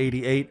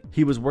 1988,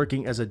 he was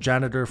working as a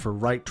janitor for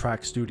Right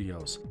Track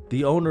Studios.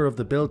 The owner of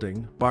the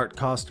building, Bart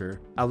Coster,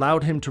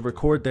 allowed him to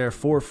record there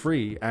for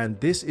free, and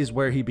this is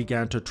where he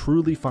began to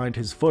truly find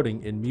his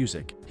footing in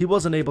music. He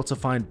wasn't able to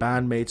find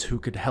bandmates who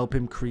could help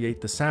him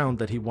create the sound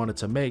that he wanted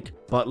to make,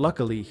 but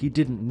luckily he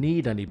didn't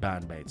need any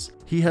bandmates.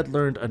 He had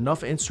learned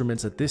enough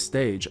instruments at this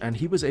stage, and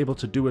he was able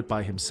to do it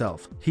by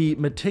himself. He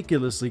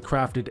meticulously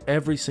crafted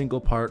every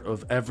single part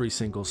of every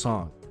single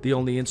song. The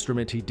only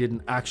instrument he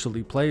didn't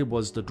actually play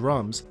was the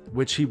drums,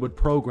 which he would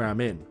program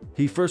in.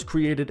 He first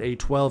created a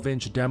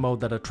 12-inch demo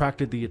that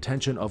attracted the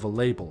attention of a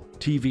label,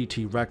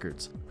 TVT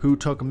Records, who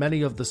took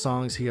many of the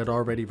songs he had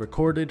already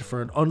recorded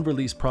for an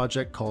unreleased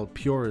project called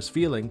Pure as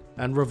Feeling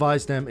and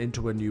revised them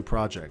into a new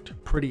project,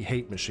 Pretty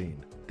Hate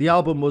Machine. The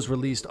album was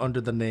released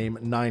under the name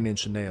 9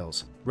 Inch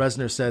Nails.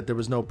 Reznor said there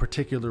was no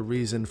particular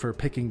reason for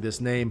picking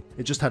this name,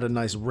 it just had a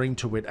nice ring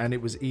to it and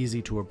it was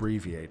easy to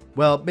abbreviate.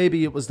 Well,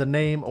 maybe it was the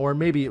name or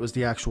maybe it was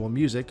the actual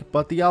music,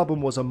 but the album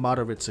was a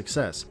moderate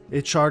success.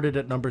 It charted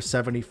at number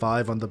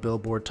 75 on the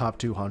Billboard Top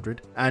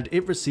 200, and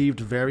it received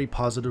very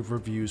positive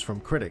reviews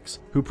from critics,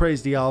 who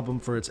praised the album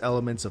for its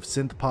elements of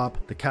synth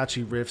pop, the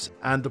catchy riffs,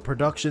 and the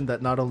production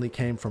that not only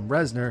came from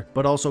Reznor,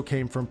 but also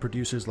came from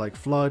producers like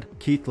Flood,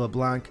 Keith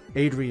LeBlanc,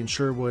 Adrian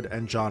Sherwood,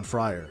 and John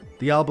Fryer.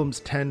 The album's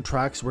 10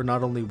 tracks were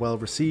not only well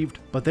received,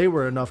 but they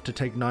were enough to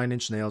take 9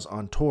 Inch Nails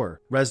on tour.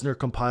 Reznor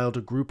compiled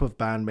a group of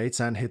bandmates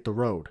and hit the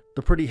road.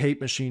 The Pretty Hate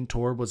Machine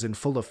tour was in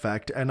full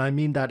effect, and I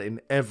mean that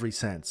in every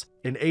sense.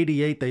 In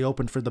 '88, they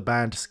opened for the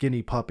band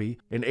Skinny Puppy.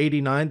 In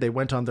 '89, they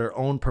went on their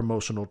own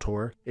promotional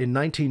tour. In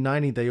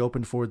 1990, they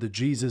opened for the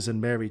Jesus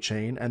and Mary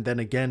Chain, and then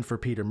again for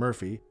Peter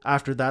Murphy.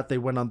 After that, they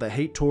went on the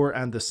Hate Tour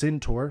and the Sin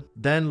Tour,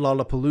 then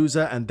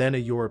Lollapalooza, and then a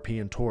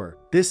European tour.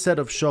 This set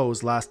of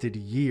shows lasted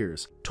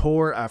years,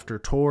 tour after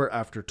tour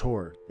after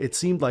tour. It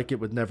seemed like it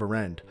would never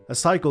end, a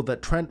cycle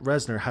that Trent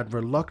Reznor had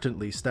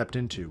reluctantly stepped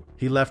into.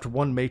 He left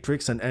one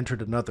matrix and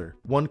entered another,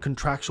 one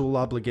contractual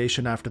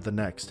obligation after the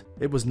next.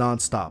 It was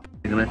non-stop.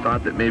 And I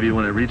thought that maybe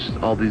when I reached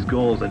all these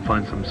goals, I'd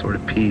find some sort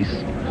of peace,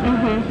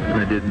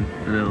 and I didn't.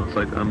 You know, it's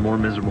like I'm more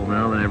miserable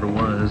now than I ever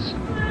was.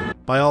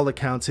 By all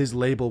accounts, his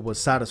label was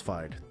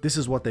satisfied. This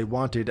is what they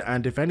wanted,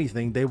 and if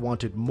anything, they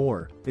wanted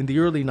more. In the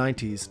early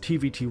 90s,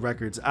 TVT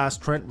Records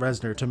asked Trent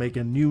Reznor to make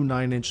a new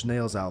 9 Inch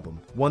Nails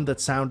album, one that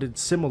sounded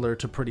similar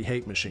to Pretty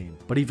Hate Machine,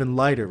 but even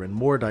lighter and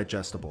more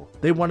digestible.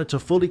 They wanted to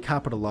fully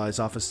capitalize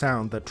off a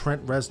sound that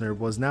Trent Reznor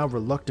was now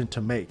reluctant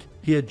to make.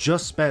 He had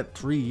just spent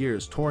 3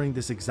 years touring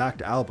this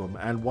exact album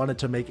and wanted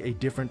to make a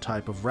different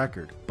type of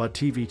record, but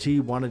TVT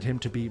wanted him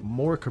to be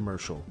more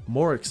commercial,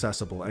 more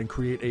accessible, and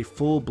create a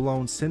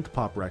full-blown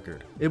synth-pop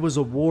record. It was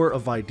a war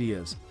of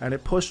ideas, and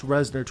it pushed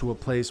Reznor to a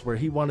place where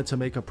he wanted to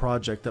make a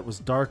project that was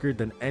darker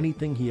than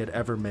anything he had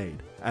ever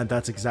made, and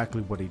that's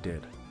exactly what he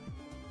did.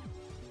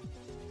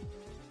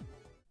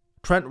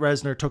 Trent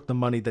Reznor took the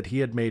money that he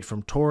had made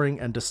from touring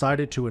and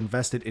decided to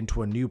invest it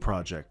into a new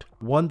project,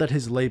 one that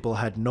his label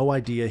had no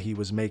idea he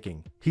was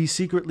making. He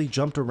secretly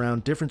jumped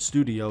around different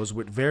studios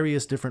with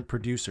various different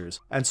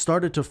producers and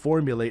started to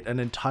formulate an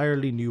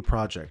entirely new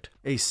project,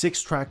 a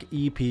 6-track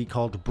EP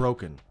called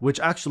Broken, which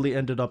actually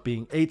ended up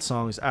being 8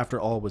 songs after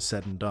all was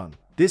said and done.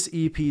 This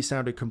EP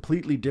sounded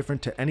completely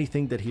different to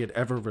anything that he had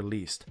ever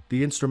released.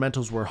 The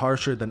instrumentals were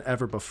harsher than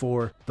ever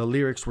before, the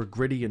lyrics were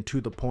gritty and to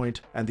the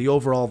point, and the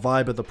overall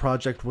vibe of the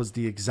project was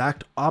the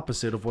exact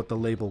opposite of what the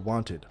label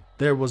wanted.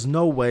 There was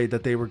no way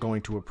that they were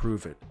going to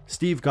approve it.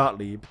 Steve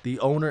Gottlieb, the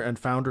owner and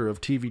founder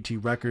of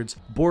TVT Records,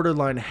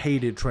 borderline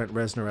hated Trent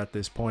Reznor at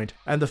this point,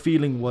 and the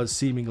feeling was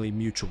seemingly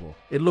mutual.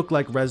 It looked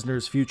like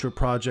Reznor's future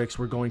projects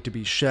were going to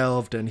be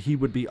shelved and he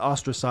would be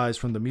ostracized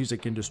from the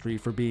music industry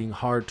for being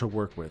hard to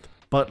work with.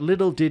 But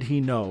little did he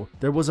know,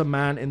 there was a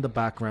man in the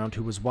background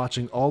who was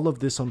watching all of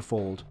this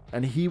unfold,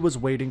 and he was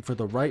waiting for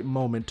the right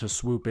moment to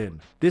swoop in.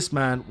 This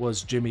man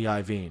was Jimmy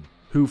Iovine,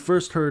 who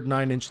first heard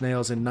 9 Inch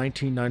Nails in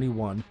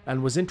 1991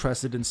 and was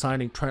interested in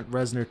signing Trent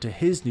Reznor to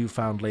his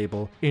newfound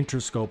label,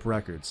 Interscope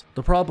Records.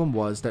 The problem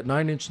was that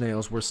 9 Inch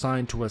Nails were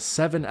signed to a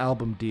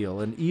 7-album deal,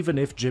 and even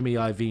if Jimmy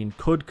Iovine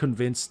could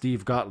convince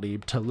Steve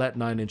Gottlieb to let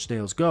 9 Inch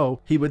Nails go,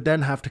 he would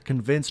then have to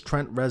convince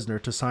Trent Reznor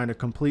to sign a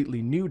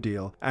completely new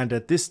deal, and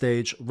at this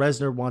stage,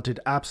 Reznor wanted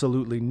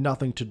absolutely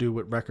nothing to do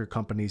with record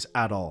companies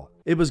at all.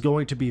 It was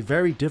going to be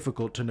very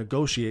difficult to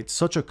negotiate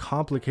such a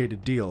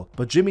complicated deal,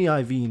 but Jimmy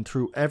Iovine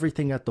threw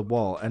everything at the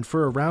wall, and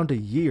for around a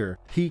year,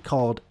 he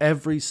called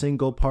every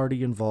single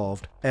party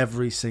involved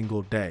every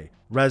single day.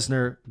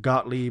 Reznor,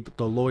 Gottlieb,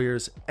 the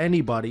lawyers,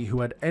 anybody who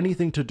had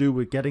anything to do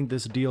with getting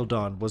this deal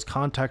done was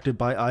contacted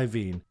by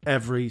Iovine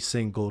every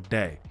single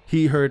day.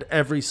 He heard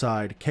every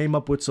side, came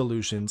up with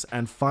solutions,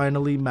 and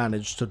finally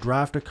managed to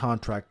draft a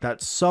contract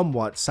that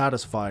somewhat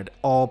satisfied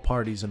all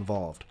parties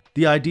involved.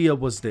 The idea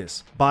was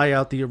this: buy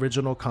out the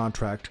original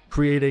contract,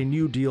 create a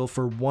new deal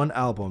for one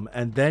album,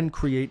 and then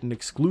create an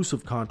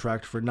exclusive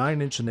contract for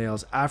 9 Inch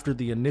Nails after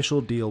the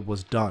initial deal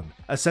was done.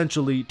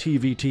 Essentially,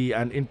 TVT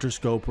and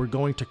Interscope were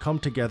going to come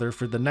together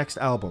for the next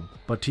album,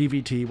 but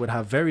TVT would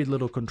have very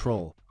little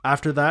control.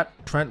 After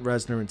that, Trent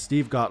Reznor and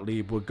Steve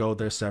Gottlieb would go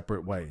their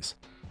separate ways.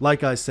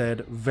 Like I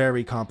said,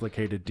 very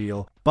complicated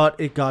deal, but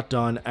it got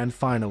done, and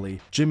finally,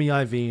 Jimmy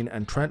Iovine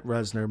and Trent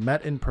Reznor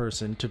met in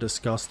person to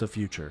discuss the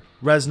future.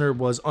 Reznor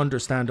was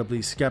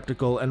understandably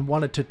skeptical and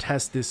wanted to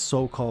test this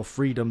so-called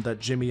freedom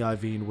that Jimmy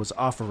Iovine was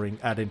offering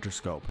at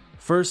Interscope.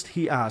 First,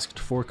 he asked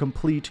for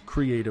complete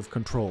creative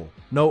control.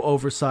 No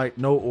oversight,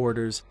 no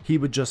orders, he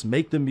would just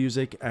make the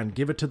music and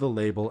give it to the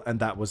label,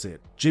 and that was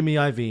it. Jimmy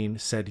Iovine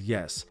said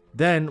yes.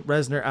 Then,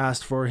 Reznor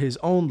asked for his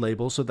own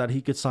label so that he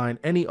could sign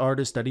any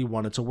artist that he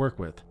wanted to work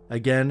with.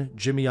 Again,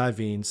 Jimmy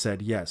Iovine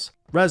said yes.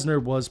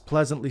 Reznor was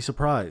pleasantly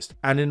surprised,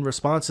 and in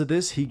response to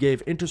this, he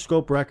gave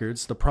Interscope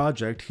Records the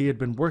project he had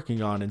been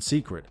working on in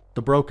secret,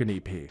 the Broken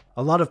EP.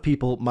 A lot of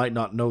people might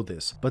not know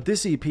this, but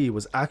this EP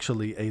was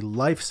actually a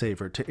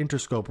lifesaver to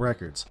Interscope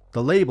Records.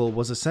 The label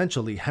was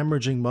essentially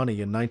hemorrhaging money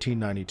in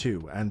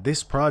 1992, and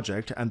this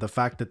project, and the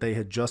fact that they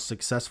had just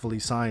successfully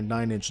signed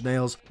 9 Inch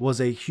Nails, was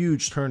a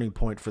huge turning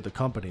point for the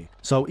company.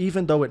 So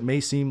even though it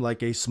may seem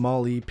like a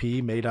small EP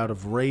made out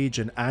of rage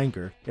and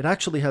anger, it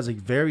actually has a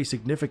very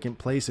significant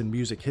place in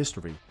music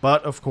history.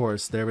 But of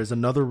course, there is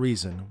another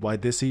reason why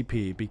this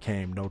EP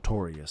became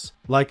notorious.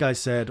 Like I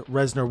said,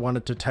 Reznor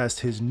wanted to test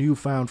his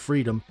newfound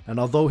freedom, and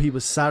although he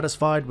was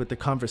satisfied with the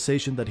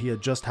conversation that he had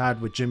just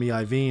had with Jimmy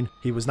Iovine,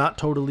 he was not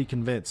totally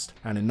convinced,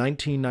 and in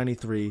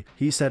 1993,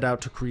 he set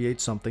out to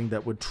create something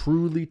that would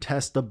truly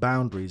test the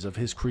boundaries of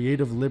his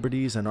creative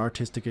liberties and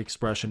artistic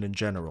expression in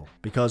general.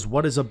 Because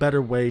what is a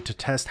better way to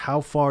test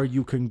how far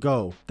you can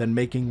go than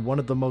making one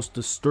of the most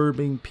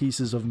disturbing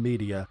pieces of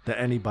media that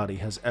anybody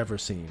has ever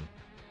seen?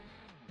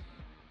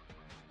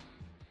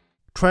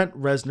 Trent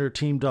Reznor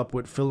teamed up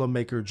with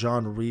filmmaker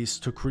John Reese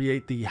to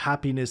create the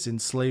Happiness in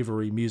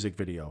Slavery music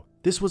video.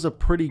 This was a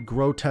pretty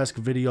grotesque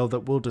video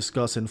that we'll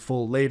discuss in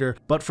full later,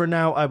 but for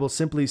now I will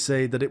simply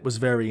say that it was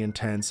very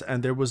intense,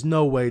 and there was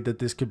no way that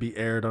this could be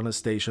aired on a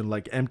station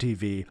like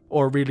MTV,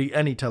 or really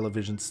any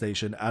television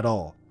station at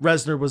all.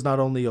 Reznor was not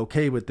only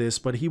okay with this,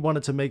 but he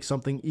wanted to make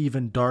something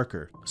even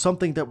darker,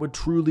 something that would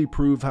truly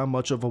prove how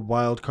much of a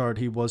wild card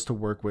he was to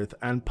work with,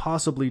 and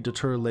possibly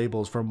deter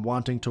labels from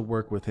wanting to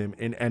work with him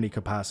in any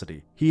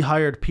capacity. He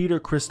hired Peter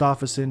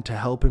Christopherson to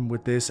help him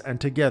with this, and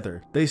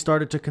together, they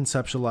started to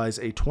conceptualize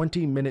a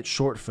 20-minute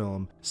short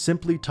film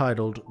simply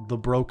titled The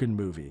Broken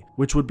Movie,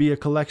 which would be a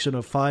collection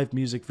of 5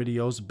 music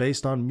videos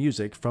based on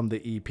music from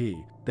the EP.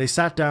 They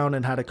sat down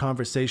and had a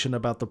conversation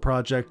about the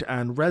project,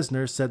 and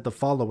Reznor said the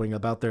following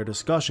about their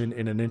discussion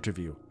in an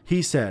interview.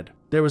 He said,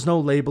 "There was no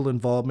label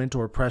involvement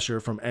or pressure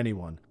from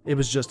anyone. It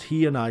was just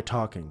he and I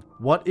talking.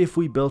 What if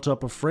we built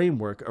up a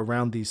framework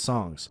around these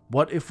songs?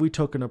 What if we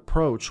took an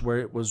approach where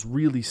it was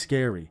really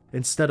scary,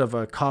 instead of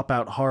a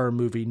cop-out horror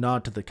movie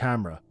nod to the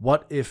camera?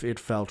 What if it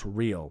felt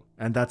real?"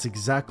 And that's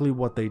exactly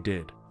what they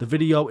did. The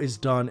video is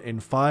done in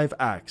 5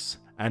 acts,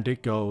 and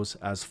it goes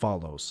as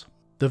follows.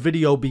 The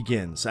video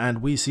begins,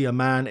 and we see a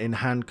man in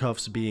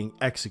handcuffs being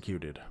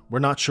executed. We're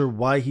not sure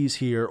why he's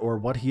here or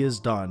what he has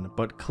done,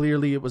 but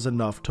clearly it was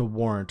enough to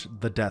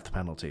warrant the death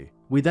penalty.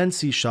 We then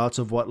see shots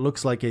of what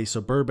looks like a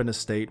suburban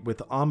estate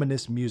with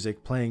ominous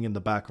music playing in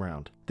the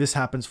background. This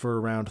happens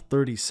for around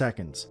 30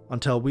 seconds,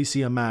 until we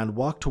see a man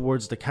walk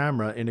towards the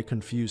camera in a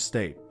confused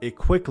state. It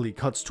quickly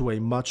cuts to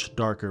a much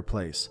darker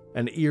place,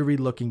 an eerie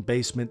looking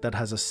basement that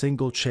has a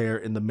single chair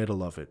in the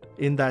middle of it.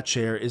 In that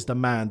chair is the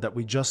man that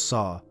we just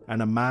saw, and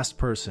a masked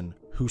person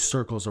who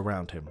circles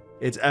around him.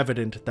 It's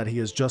evident that he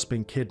has just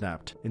been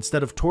kidnapped.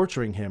 Instead of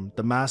torturing him,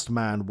 the masked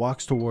man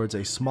walks towards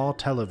a small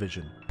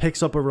television,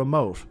 picks up a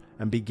remote,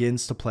 and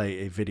begins to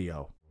play a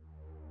video.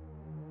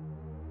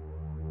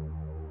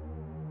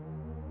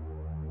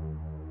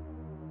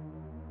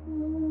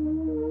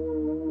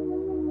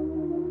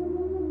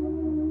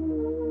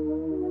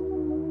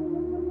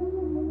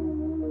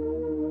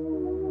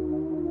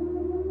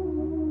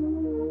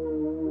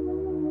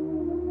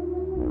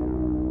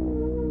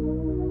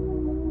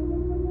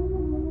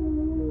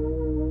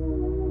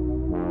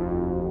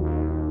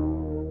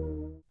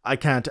 I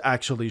can't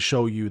actually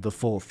show you the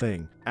full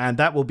thing, and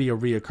that will be a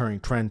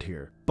reoccurring trend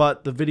here.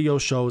 But the video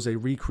shows a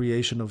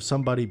recreation of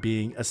somebody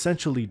being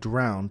essentially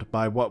drowned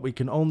by what we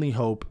can only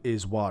hope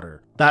is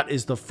water. That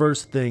is the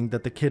first thing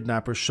that the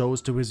kidnapper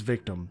shows to his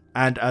victim,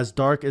 and as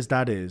dark as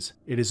that is,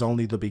 it is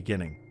only the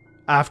beginning.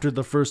 After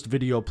the first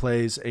video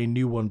plays, a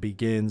new one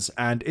begins,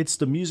 and it's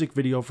the music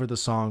video for the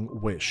song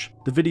Wish.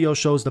 The video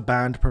shows the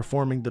band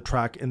performing the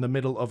track in the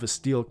middle of a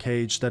steel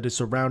cage that is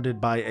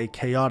surrounded by a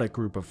chaotic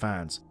group of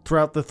fans.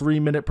 Throughout the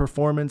 3-minute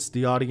performance,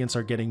 the audience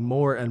are getting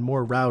more and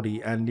more rowdy,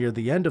 and near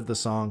the end of the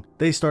song,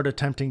 they start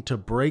attempting to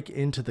break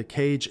into the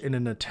cage in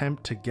an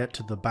attempt to get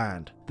to the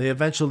band. They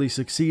eventually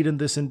succeed in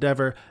this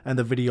endeavor, and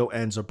the video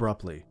ends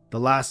abruptly. The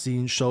last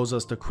scene shows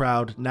us the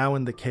crowd now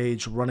in the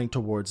cage running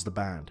towards the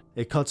band.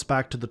 It cuts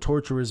back to the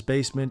torturer's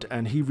basement,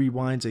 and he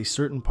rewinds a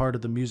certain part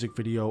of the music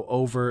video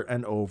over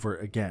and over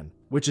again,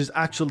 which is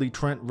actually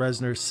Trent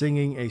Reznor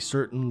singing a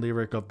certain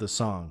lyric of the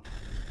song.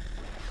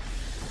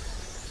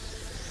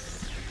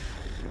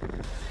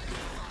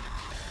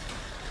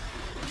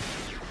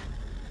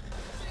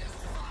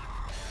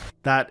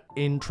 That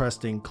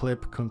interesting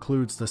clip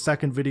concludes the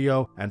second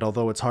video, and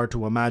although it's hard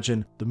to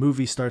imagine, the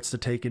movie starts to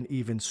take an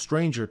even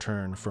stranger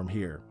turn from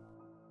here.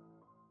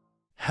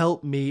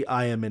 Help Me,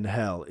 I Am in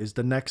Hell is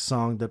the next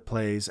song that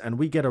plays, and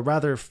we get a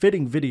rather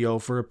fitting video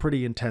for a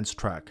pretty intense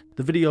track.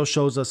 The video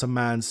shows us a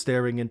man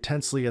staring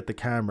intensely at the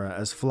camera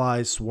as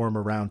flies swarm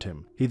around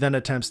him. He then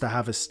attempts to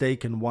have a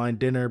steak and wine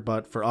dinner,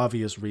 but for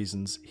obvious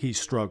reasons, he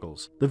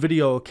struggles. The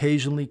video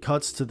occasionally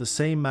cuts to the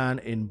same man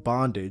in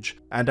bondage,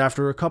 and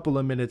after a couple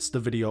of minutes,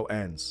 the video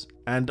ends.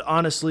 And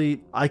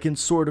honestly, I can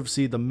sort of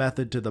see the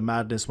method to the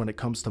madness when it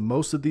comes to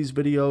most of these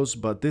videos,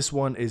 but this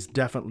one is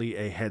definitely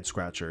a head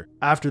scratcher.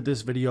 After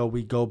this video,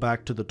 we go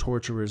back to the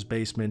torturer's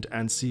basement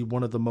and see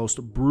one of the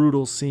most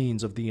brutal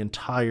scenes of the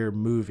entire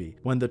movie,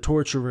 when the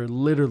torturer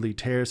literally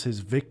tears his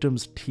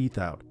victim's teeth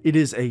out. It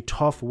is a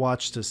tough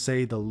watch to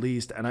say the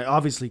least, and I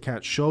obviously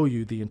can't show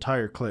you the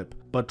entire clip,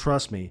 but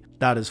trust me,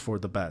 that is for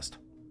the best.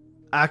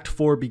 Act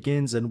 4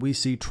 begins, and we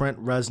see Trent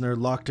Reznor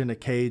locked in a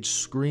cage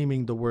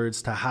screaming the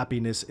words "To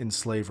Happiness in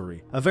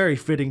Slavery." A very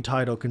fitting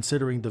title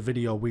considering the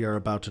video we are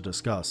about to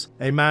discuss.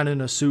 A man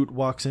in a suit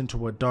walks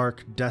into a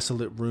dark,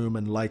 desolate room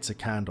and lights a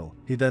candle.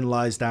 He then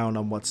lies down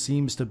on what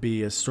seems to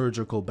be a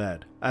surgical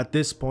bed. At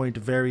this point,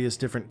 various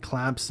different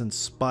clamps and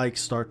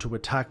spikes start to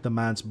attack the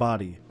man's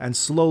body, and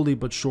slowly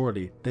but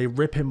surely, they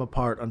rip him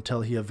apart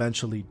until he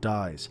eventually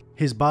dies.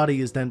 His body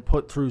is then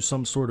put through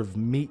some sort of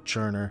meat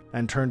churner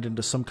and turned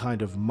into some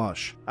kind of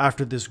mush.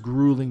 After this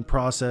grueling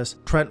process,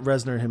 Trent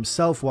Reznor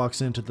himself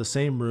walks into the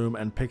same room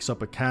and picks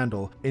up a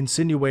candle,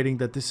 insinuating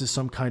that this is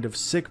some kind of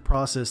sick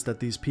process that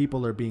these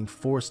people are being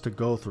forced to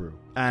go through,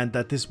 and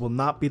that this will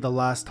not be the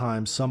last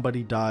time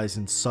somebody dies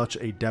in such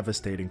a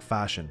devastating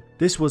fashion.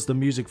 This was the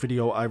music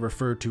video I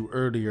referred to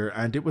earlier,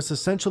 and it was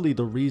essentially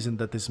the reason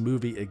that this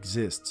movie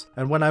exists.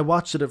 And when I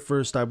watched it at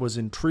first, I was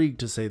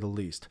intrigued to say the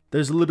least.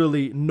 There's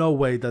literally no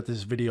way that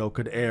this video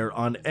could air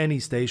on any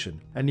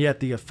station, and yet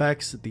the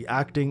effects, the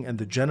acting, and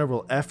the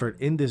general effort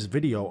in this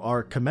video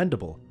are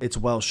commendable. It's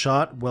well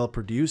shot, well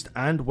produced,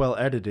 and well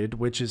edited,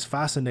 which is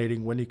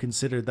fascinating when you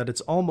consider that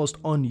it's almost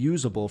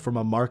unusable from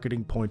a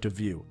marketing point of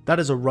view. That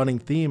is a running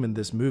theme in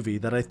this movie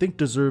that I think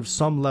deserves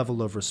some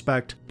level of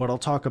respect, but I'll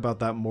talk about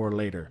that more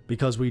later,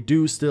 because we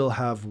do still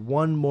have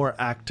one more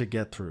act to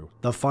get through,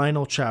 the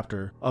final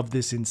chapter of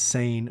this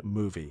insane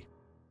movie.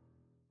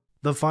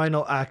 The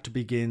final act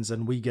begins,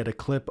 and we get a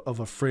clip of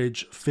a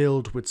fridge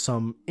filled with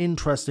some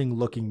interesting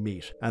looking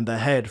meat and the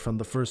head from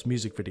the first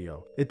music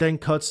video. It then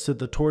cuts to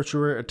the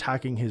torturer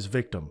attacking his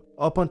victim.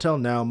 Up until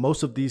now,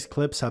 most of these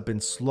clips have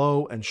been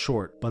slow and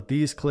short, but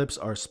these clips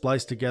are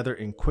spliced together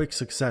in quick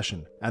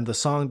succession, and the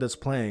song that's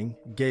playing,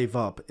 Gave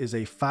Up, is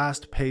a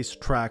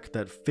fast-paced track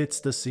that fits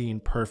the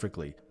scene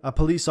perfectly. A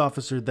police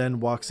officer then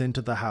walks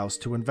into the house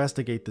to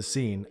investigate the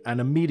scene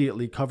and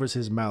immediately covers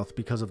his mouth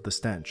because of the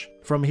stench.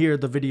 From here,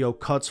 the video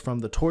cuts from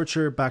the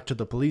torture back to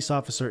the police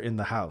officer in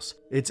the house.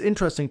 It's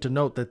interesting to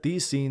note that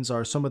these scenes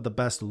are some of the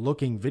best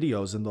looking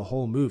videos in the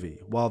whole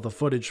movie, while the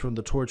footage from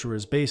the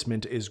torturer's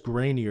basement is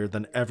grainier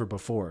than ever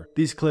before.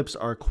 These clips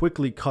are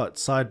quickly cut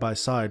side by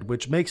side,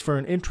 which makes for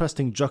an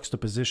interesting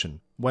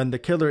juxtaposition. When the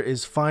killer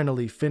is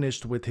finally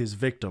finished with his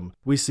victim,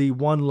 we see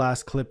one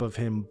last clip of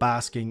him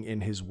basking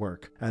in his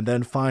work, and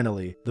then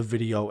finally, the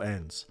video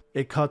ends.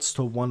 It cuts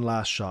to one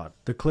last shot,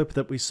 the clip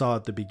that we saw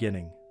at the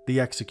beginning, the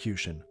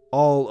execution.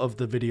 All of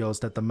the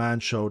videos that the man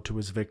showed to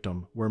his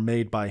victim were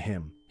made by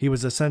him. He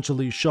was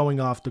essentially showing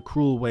off the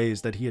cruel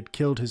ways that he had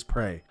killed his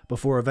prey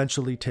before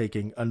eventually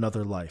taking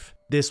another life.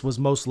 This was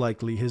most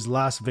likely his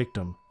last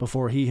victim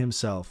before he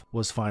himself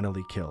was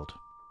finally killed.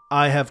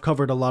 I have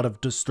covered a lot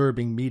of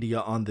disturbing media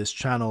on this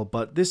channel,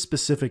 but this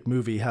specific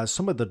movie has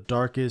some of the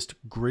darkest,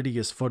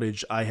 grittiest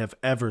footage I have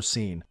ever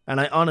seen, and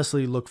I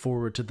honestly look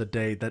forward to the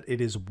day that it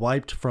is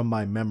wiped from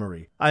my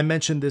memory. I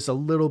mentioned this a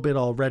little bit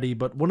already,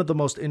 but one of the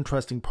most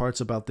interesting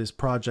parts about this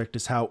project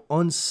is how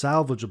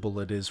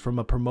unsalvageable it is from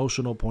a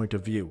promotional point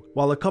of view.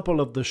 While a couple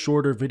of the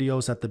shorter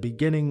videos at the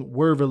beginning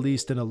were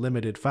released in a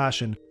limited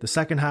fashion, the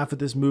second half of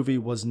this movie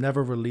was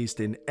never released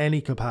in any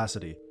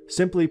capacity.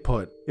 Simply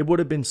put, it would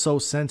have been so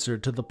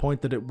censored to the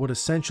point that it would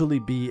essentially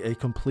be a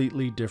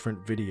completely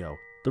different video.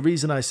 The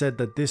reason I said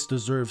that this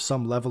deserves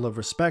some level of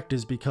respect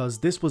is because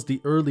this was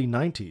the early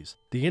 90s.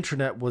 The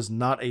internet was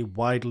not a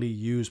widely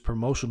used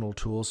promotional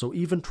tool, so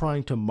even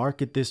trying to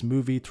market this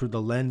movie through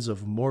the lens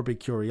of morbid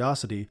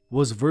curiosity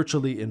was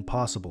virtually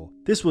impossible.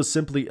 This was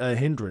simply a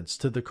hindrance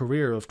to the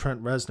career of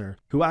Trent Reznor,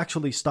 who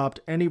actually stopped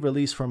any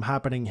release from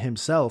happening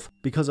himself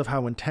because of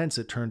how intense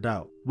it turned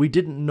out. We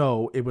didn't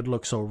know it would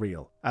look so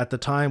real. At the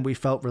time, we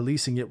felt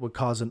releasing it would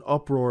cause an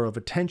uproar of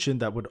attention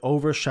that would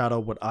overshadow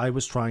what I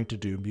was trying to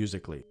do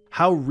musically.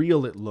 How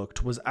real it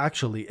looked was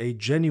actually a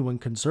genuine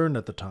concern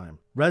at the time.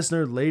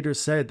 Reznor later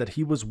said that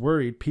he was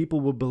worried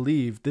people would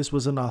believe this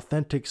was an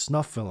authentic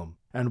snuff film.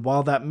 And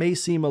while that may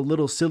seem a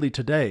little silly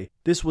today,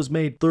 this was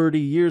made 30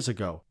 years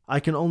ago. I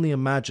can only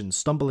imagine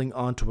stumbling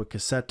onto a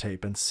cassette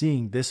tape and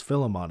seeing this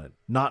film on it,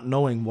 not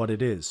knowing what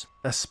it is,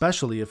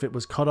 especially if it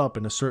was cut up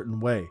in a certain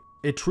way.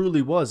 It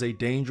truly was a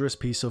dangerous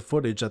piece of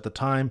footage at the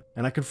time,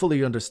 and I can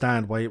fully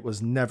understand why it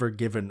was never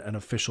given an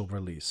official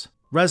release.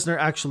 Reznor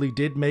actually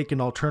did make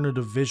an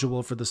alternative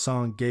visual for the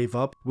song Gave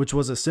Up, which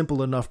was a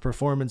simple enough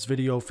performance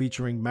video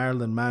featuring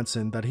Marilyn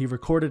Manson that he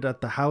recorded at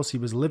the house he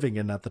was living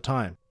in at the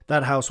time.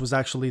 That house was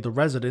actually the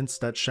residence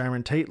that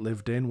Sharon Tate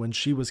lived in when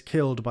she was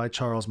killed by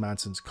Charles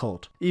Manson's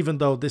cult. Even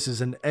though this is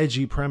an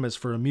edgy premise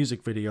for a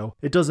music video,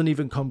 it doesn't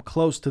even come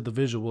close to the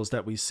visuals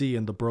that we see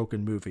in the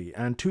Broken movie,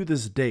 and to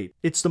this date,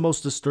 it's the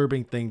most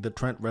disturbing thing that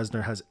Trent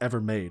Reznor has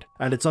ever made,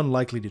 and it's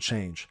unlikely to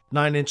change.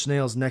 9 Inch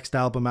Nails' next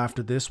album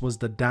after this was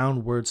The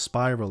Downward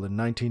Spiral in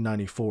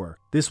 1994.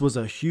 This was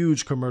a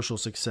huge commercial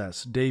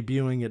success,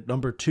 debuting at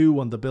number 2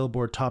 on the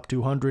Billboard Top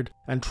 200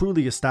 and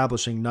truly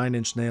establishing 9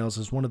 Inch Nails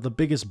as one of the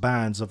biggest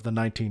bands of the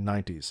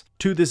 1990s.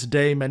 To this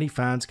day, many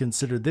fans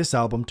consider this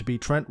album to be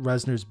Trent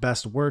Reznor's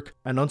best work,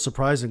 and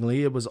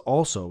unsurprisingly, it was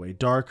also a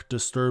dark,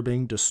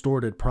 disturbing,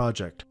 distorted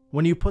project.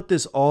 When you put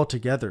this all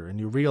together and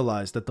you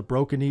realize that the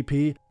Broken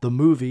EP, the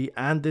movie,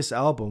 and this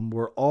album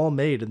were all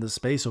made in the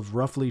space of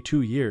roughly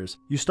 2 years,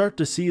 you start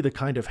to see the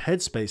kind of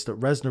headspace that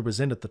Reznor was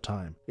in at the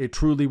time. It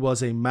truly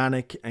was a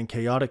manic and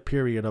chaotic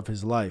period of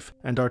his life,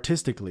 and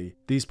artistically,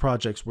 these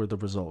projects were the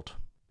result.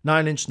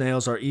 9 Inch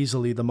Nails are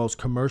easily the most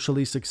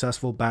commercially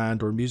successful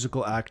band or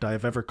musical act I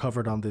have ever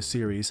covered on this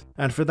series,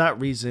 and for that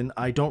reason,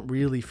 I don't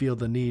really feel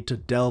the need to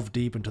delve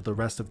deep into the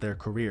rest of their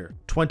career.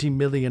 20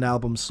 million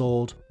albums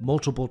sold,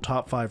 multiple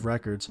top 5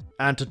 records,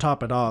 and to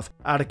top it off,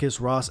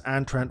 Atticus Ross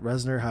and Trent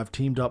Reznor have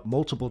teamed up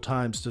multiple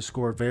times to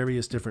score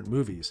various different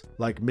movies,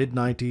 like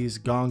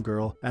Mid-90s, Gone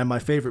Girl, and my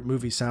favorite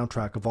movie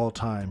soundtrack of all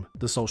time,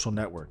 The Social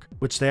Network,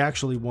 which they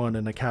actually won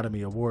an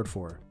Academy Award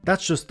for.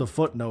 That's just the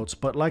footnotes,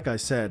 but like I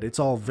said, it's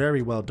all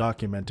very well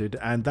documented,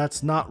 and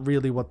that's not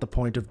really what the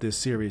point of this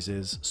series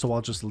is, so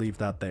I'll just leave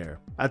that there.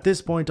 At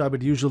this point, I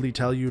would usually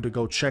tell you to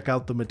go check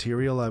out the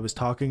material I was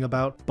talking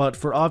about, but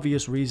for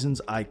obvious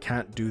reasons, I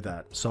can't do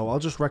that, so I'll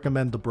just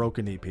recommend the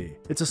Broken EP.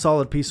 It's a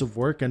solid piece of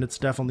work, and it's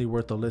definitely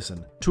worth a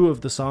listen. 2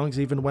 of the songs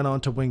even went on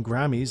to win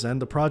Grammys,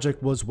 and the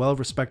project was well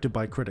respected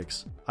by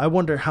critics. I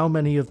wonder how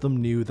many of them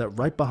knew that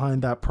right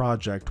behind that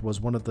project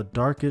was one of the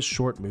darkest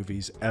short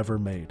movies ever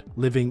made,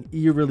 living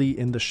eerily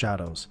in the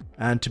shadows.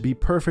 And to be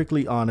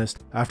perfectly honest,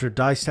 after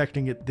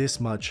dissecting it this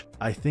much,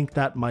 I think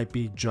that might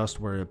be just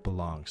where it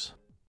belongs.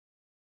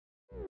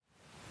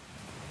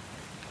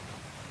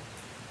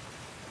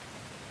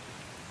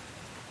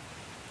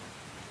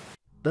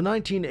 The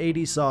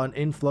 1980s saw an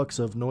influx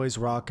of noise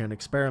rock and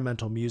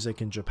experimental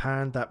music in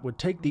Japan that would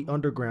take the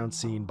underground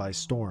scene by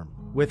storm,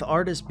 with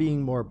artists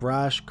being more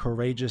brash,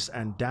 courageous,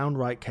 and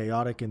downright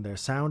chaotic in their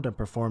sound and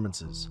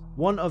performances.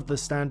 One of the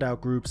standout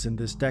groups in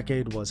this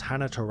decade was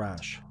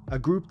Hanatarash, a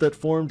group that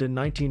formed in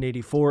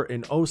 1984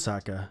 in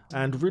Osaka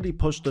and really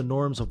pushed the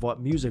norms of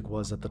what music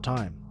was at the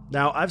time.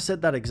 Now, I've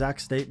said that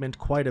exact statement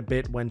quite a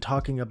bit when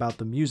talking about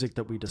the music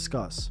that we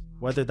discuss,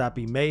 whether that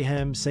be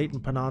Mayhem, Satan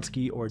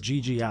Panofsky, or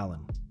G.G.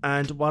 Allin.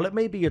 And while it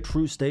may be a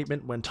true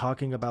statement when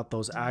talking about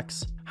those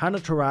acts,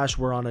 Hanatarash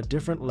were on a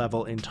different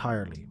level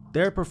entirely.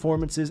 Their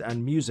performances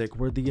and music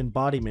were the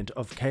embodiment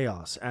of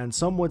chaos, and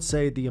some would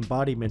say the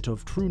embodiment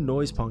of true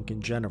noise punk in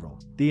general.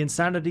 The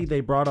insanity they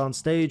brought on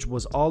stage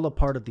was all a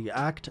part of the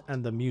act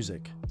and the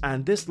music,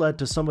 and this led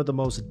to some of the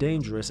most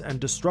dangerous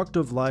and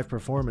destructive live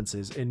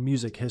performances in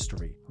music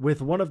history,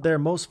 with one of their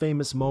most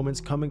famous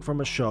moments coming from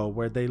a show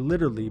where they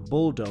literally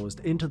bulldozed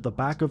into the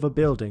back of a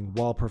building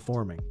while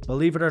performing.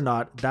 Believe it or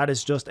not, that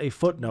is just a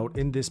footnote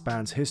in this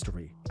band's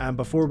history. And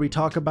before we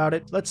talk about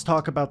it, let's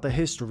talk about the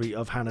history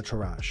of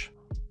Hanatarash.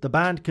 The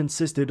band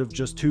consisted of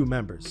just 2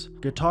 members,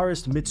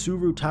 guitarist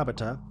Mitsuru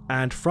Tabata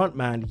and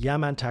frontman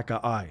Yamantaka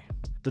Ai.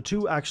 The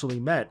 2 actually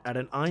met at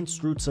an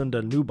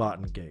Einstürzende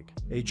Neubauten gig,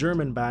 a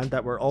German band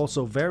that were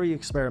also very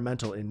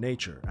experimental in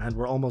nature and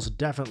were almost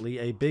definitely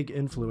a big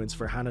influence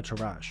for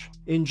Hanatarash.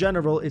 In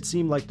general, it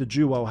seemed like the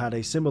duo had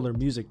a similar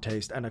music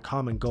taste and a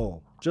common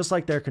goal, Just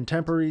like their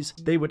contemporaries,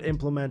 they would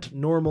implement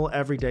normal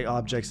everyday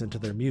objects into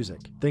their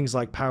music. Things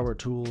like power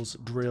tools,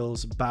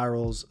 drills,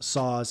 barrels,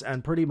 saws,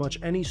 and pretty much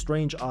any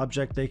strange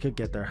object they could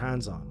get their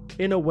hands on.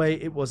 In a way,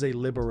 it was a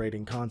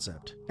liberating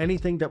concept.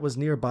 Anything that was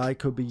nearby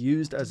could be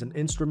used as an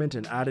instrument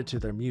and added to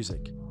their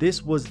music.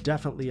 This was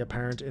definitely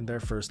apparent in their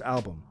first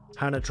album,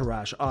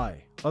 Hanatarash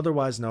I,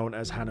 otherwise known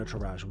as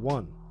Hanatarash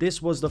 1.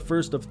 This was the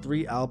first of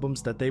 3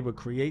 albums that they would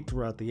create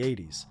throughout the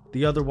 80s,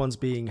 the other ones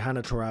being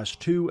Hanatarash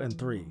 2 and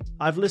 3.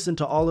 I've listened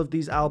to all of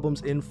these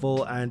albums in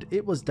full, and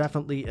it was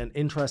definitely an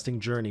interesting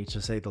journey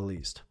to say the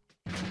least.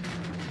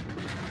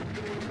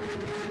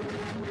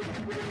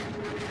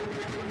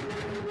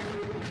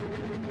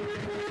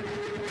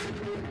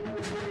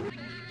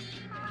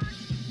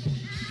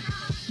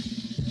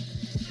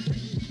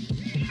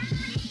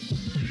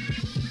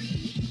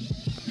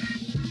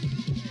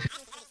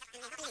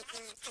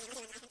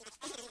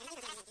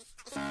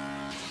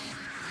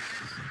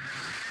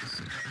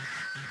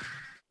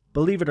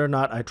 Believe it or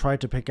not, I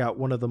tried to pick out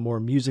one of the more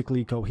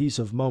musically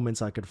cohesive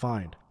moments I could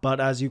find, but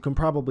as you can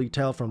probably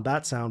tell from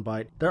that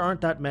soundbite, there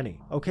aren't that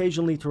many.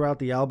 Occasionally throughout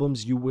the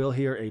albums you will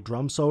hear a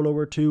drum solo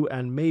or two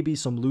and maybe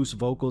some loose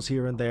vocals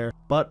here and there,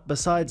 but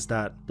besides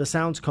that, the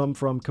sounds come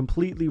from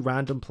completely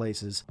random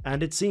places,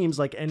 and it seems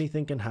like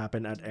anything can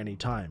happen at any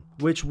time,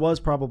 which was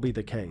probably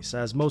the case,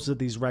 as most of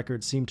these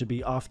records seem to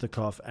be off the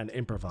cuff and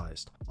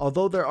improvised.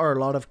 Although there are a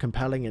lot of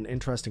compelling and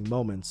interesting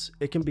moments,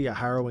 it can be a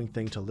harrowing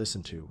thing to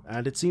listen to,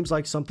 and it seems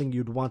like something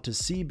you'd want to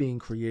see being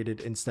created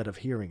instead of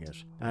hearing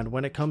it, and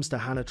when it comes to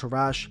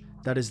Hanatarash,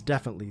 that is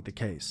definitely the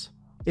case.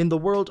 In the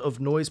world of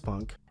noise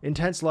punk,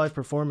 intense live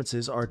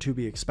performances are to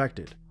be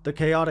expected. The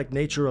chaotic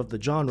nature of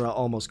the genre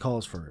almost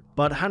calls for it,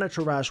 but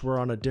Hanatarash were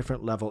on a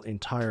different level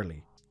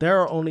entirely. There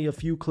are only a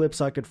few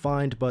clips I could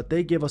find, but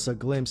they give us a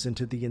glimpse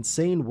into the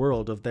insane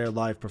world of their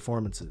live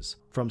performances.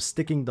 From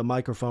sticking the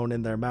microphone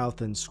in their mouth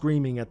and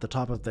screaming at the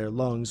top of their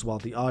lungs while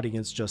the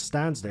audience just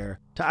stands there,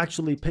 to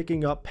actually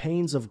picking up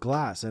panes of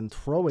glass and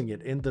throwing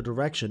it in the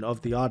direction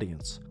of the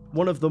audience.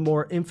 One of the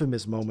more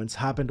infamous moments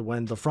happened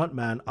when the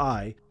frontman,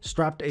 I,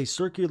 strapped a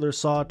circular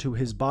saw to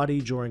his body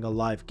during a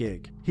live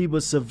gig. He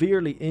was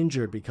severely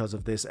injured because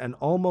of this and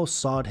almost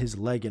sawed his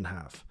leg in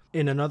half.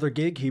 In another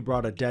gig, he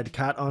brought a dead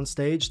cat on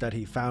stage that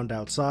he found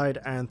outside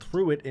and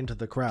threw it into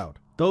the crowd.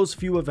 Those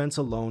few events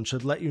alone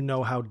should let you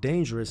know how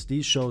dangerous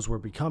these shows were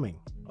becoming.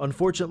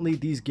 Unfortunately,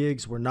 these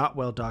gigs were not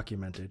well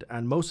documented,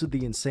 and most of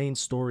the insane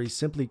stories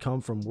simply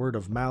come from word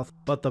of mouth,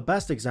 but the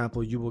best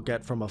example you will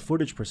get from a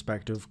footage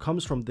perspective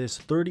comes from this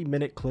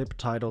 30-minute clip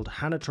titled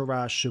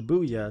Hanatarash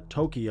Shibuya,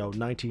 Tokyo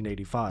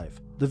 1985.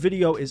 The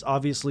video is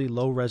obviously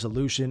low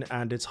resolution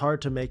and it's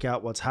hard to make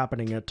out what's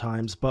happening at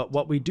times, but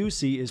what we do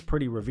see is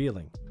pretty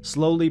revealing.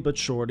 Slowly but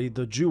surely,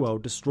 the duo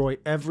destroy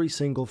every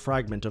single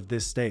fragment of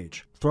this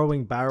stage,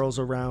 throwing barrels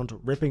around,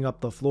 ripping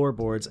up the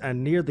floorboards,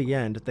 and near the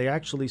end, they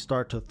actually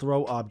start to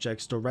throw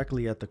objects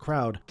directly at the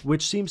crowd,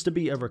 which seems to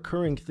be a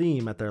recurring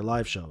theme at their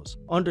live shows.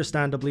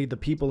 Understandably, the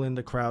people in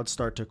the crowd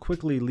start to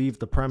quickly leave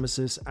the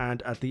premises,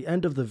 and at the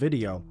end of the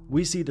video,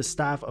 we see the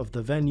staff of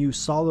the venue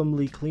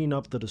solemnly clean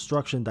up the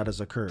destruction that has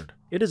occurred.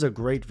 It is a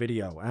great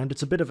video, and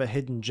it's a bit of a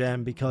hidden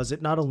gem because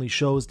it not only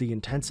shows the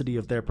intensity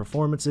of their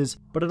performances,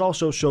 but it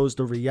also shows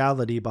the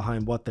reality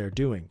behind what they're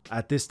doing.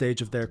 At this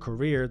stage of their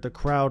career, the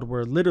crowd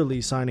were literally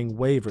signing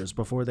waivers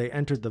before they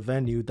entered the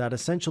venue that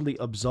essentially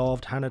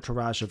absolved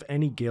Hanatarash of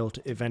any guilt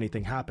if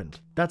anything happened.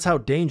 That's how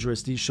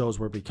dangerous these shows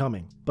were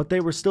becoming, but they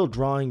were still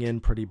drawing in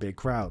pretty big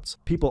crowds.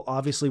 People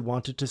obviously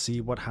wanted to see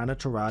what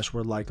Hanatarash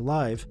were like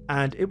live,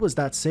 and it was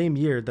that same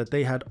year that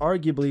they had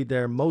arguably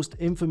their most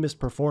infamous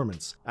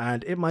performance,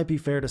 and it might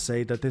be fair to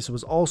say that this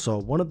was also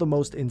one of the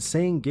most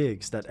insane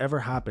gigs that ever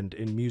happened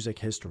in music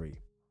history.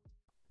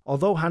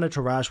 Although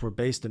Hanatarash were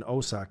based in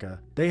Osaka,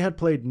 they had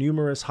played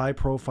numerous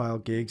high-profile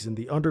gigs in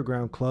the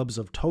underground clubs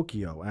of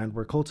Tokyo and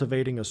were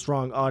cultivating a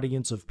strong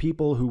audience of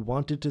people who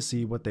wanted to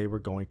see what they were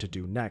going to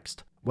do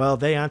next. Well,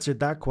 they answered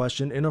that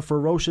question in a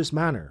ferocious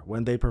manner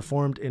when they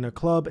performed in a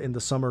club in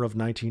the summer of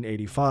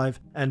 1985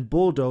 and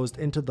bulldozed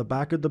into the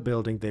back of the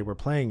building they were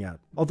playing at.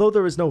 Although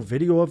there is no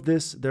video of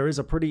this, there is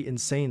a pretty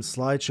insane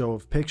slideshow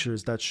of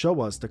pictures that show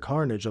us the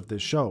carnage of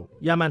this show.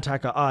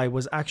 Yamataka I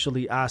was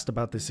actually asked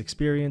about this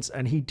experience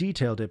and he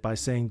detailed it by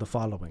saying the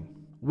following: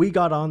 "We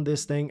got on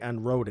this thing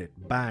and rode it,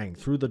 bang,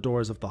 through the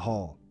doors of the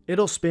hall.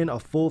 It'll spin a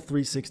full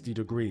 360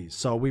 degrees,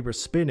 so we were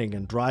spinning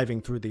and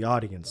driving through the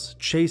audience,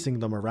 chasing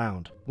them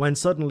around, when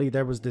suddenly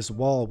there was this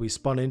wall we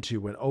spun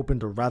into and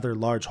opened a rather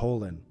large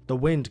hole in. The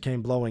wind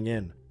came blowing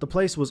in. The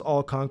place was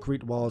all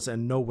concrete walls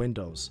and no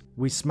windows.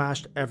 We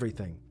smashed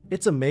everything.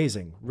 It's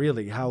amazing,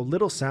 really, how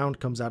little sound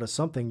comes out of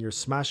something you're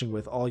smashing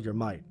with all your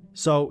might."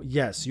 So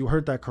yes, you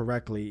heard that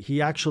correctly,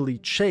 he actually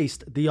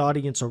chased the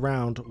audience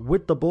around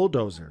with the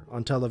bulldozer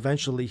until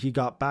eventually he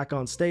got back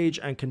on stage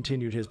and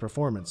continued his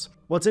performance.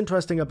 What's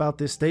interesting about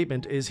this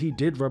statement is he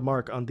did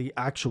remark on the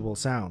actual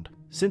sound.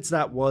 Since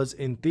that was,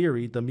 in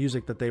theory, the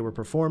music that they were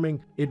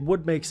performing, it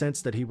would make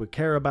sense that he would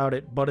care about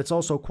it, but it's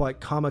also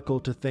quite comical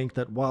to think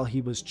that while he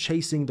was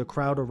chasing the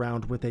crowd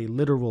around with a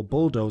literal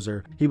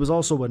bulldozer, he was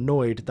also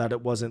annoyed that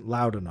it wasn't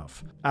loud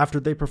enough. After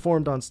they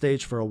performed on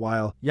stage for a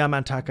while,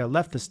 Yamanaka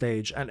left the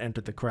stage and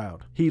entered the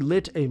crowd. He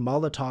lit a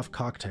Molotov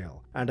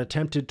cocktail and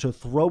attempted to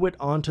throw it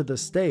onto the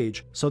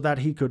stage so that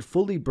he could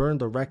fully burn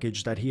the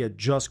wreckage that he had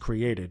just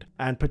created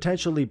and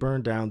potentially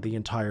burn down the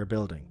entire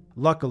building.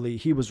 Luckily,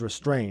 he was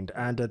restrained,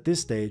 and at this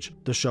stage,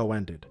 the show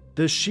ended.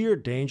 The sheer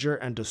danger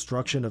and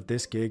destruction of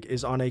this gig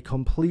is on a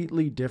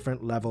completely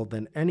different level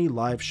than any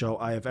live show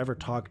I have ever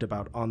talked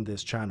about on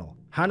this channel.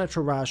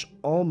 Hanatarash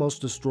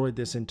almost destroyed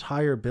this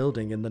entire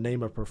building in the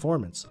name of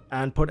performance,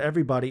 and put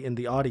everybody in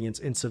the audience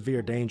in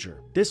severe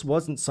danger. This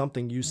wasn't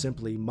something you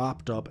simply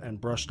mopped up and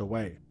brushed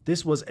away.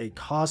 This was a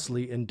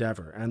costly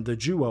endeavor, and the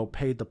duo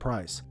paid the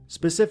price,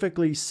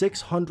 specifically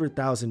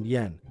 600,000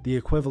 yen, the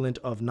equivalent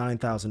of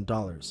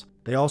 $9,000.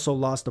 They also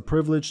lost the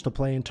privilege to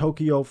play in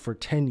Tokyo for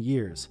 10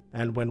 years,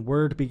 and when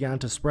word began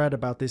to spread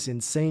about this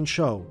insane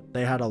show,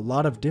 they had a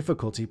lot of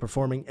difficulty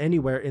performing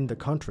anywhere in the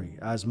country,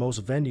 as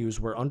most venues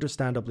were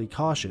understandably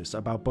cautious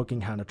about booking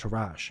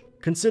Hanatarash.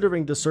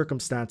 Considering the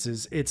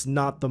circumstances, it's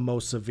not the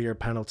most severe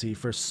penalty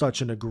for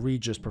such an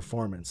egregious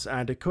performance,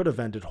 and it could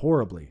have ended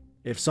horribly.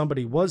 If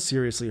somebody was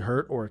seriously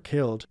hurt or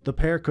killed, the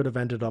pair could have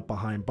ended up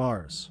behind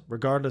bars,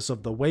 regardless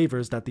of the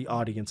waivers that the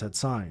audience had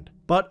signed.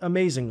 But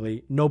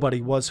amazingly, nobody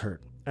was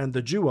hurt, and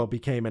the duo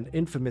became an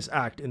infamous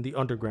act in the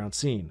underground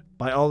scene.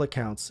 By all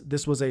accounts,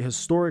 this was a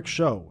historic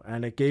show,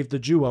 and it gave the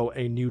duo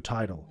a new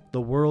title,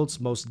 the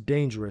world's most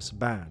dangerous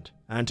band.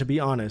 And to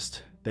be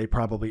honest, they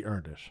probably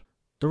earned it.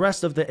 The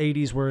rest of the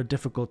 80s were a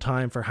difficult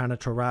time for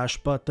Hanatarash,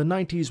 but the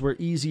 90s were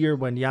easier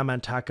when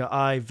Yamanaka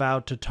I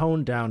vowed to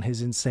tone down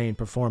his insane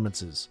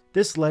performances.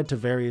 This led to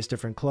various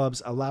different clubs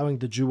allowing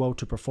the duo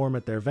to perform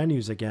at their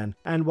venues again,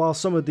 and while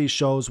some of these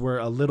shows were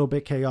a little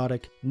bit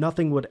chaotic,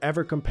 nothing would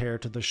ever compare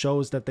to the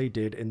shows that they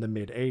did in the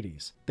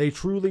mid-80s. They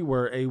truly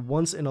were a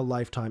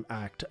once-in-a-lifetime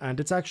act, and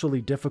it's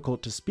actually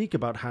difficult to speak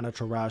about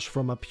Hanatarash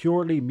from a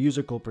purely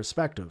musical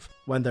perspective,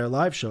 when their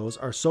live shows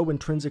are so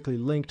intrinsically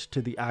linked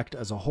to the act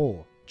as a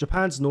whole.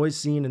 Japan's noise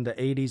scene in the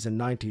 80s and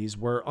 90s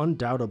were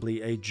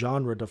undoubtedly a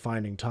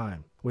genre-defining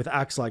time, with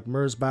acts like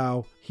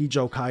Merzbow,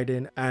 Hijo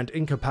Kaiden, and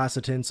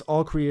Incapacitants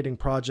all creating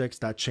projects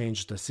that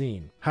changed the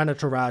scene.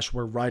 Hanatarash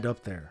were right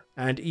up there,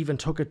 and even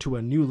took it to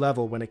a new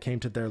level when it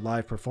came to their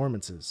live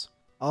performances.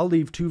 I'll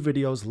leave two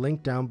videos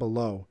linked down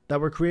below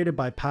that were created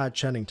by Pat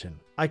Chennington.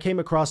 I came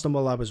across them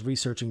while I was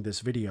researching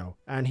this video,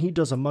 and he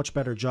does a much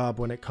better job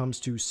when it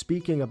comes to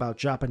speaking about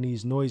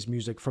Japanese noise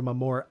music from a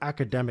more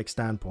academic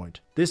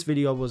standpoint. This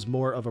video was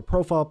more of a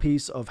profile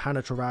piece of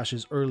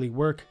Hanatarash's early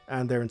work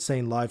and their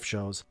insane live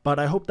shows, but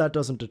I hope that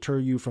doesn't deter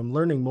you from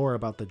learning more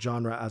about the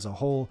genre as a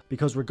whole,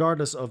 because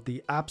regardless of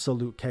the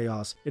absolute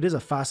chaos, it is a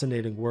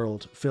fascinating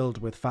world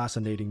filled with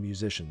fascinating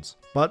musicians.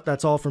 But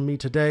that's all from me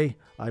today.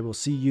 I will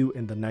see you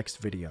in the next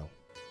video.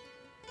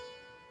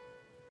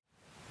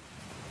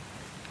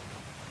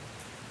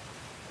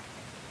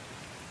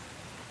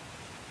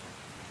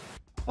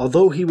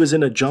 Although he was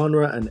in a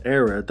genre and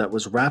era that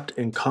was wrapped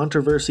in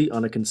controversy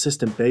on a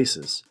consistent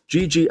basis,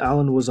 G.G.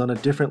 Allin was on a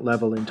different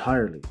level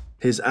entirely.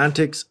 His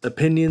antics,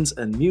 opinions,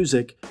 and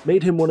music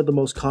made him one of the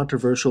most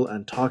controversial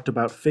and talked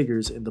about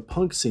figures in the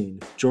punk scene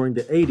during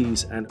the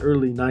 80s and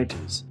early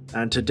 90s.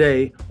 And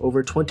today,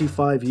 over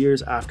 25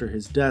 years after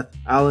his death,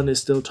 Allin is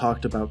still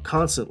talked about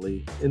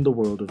constantly in the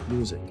world of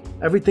music.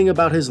 Everything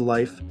about his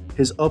life,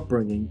 his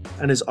upbringing,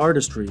 and his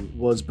artistry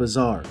was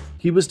bizarre.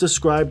 He was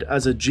described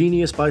as a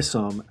genius by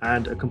some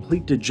and a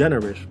complete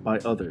degenerate by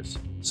others.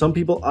 Some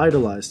people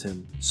idolized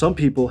him, some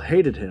people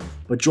hated him,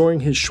 but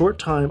during his short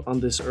time on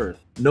this earth,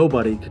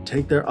 nobody could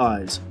take their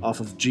eyes off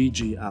of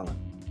G.G. Allin.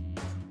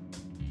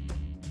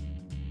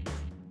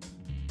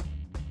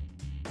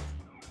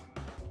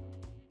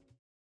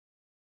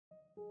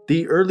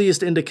 The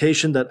earliest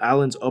indication that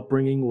Allin's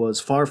upbringing was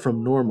far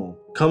from normal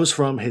comes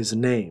from his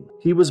name.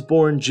 He was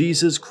born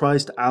Jesus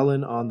Christ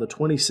Allin on the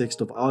 26th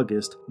of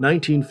August,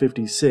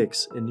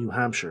 1956 in New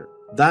Hampshire.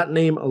 That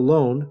name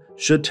alone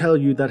should tell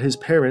you that his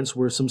parents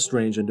were some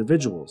strange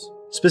individuals.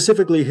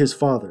 Specifically his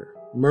father,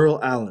 Merle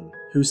Allin,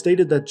 who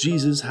stated that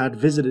Jesus had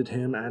visited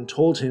him and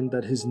told him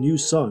that his new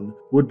son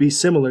would be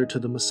similar to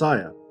the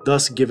Messiah,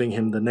 thus giving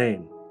him the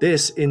name.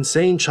 This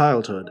insane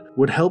childhood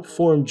would help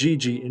form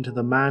G.G. into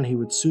the man he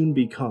would soon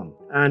become,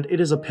 and it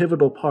is a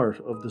pivotal part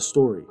of the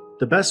story.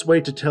 The best way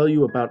to tell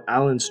you about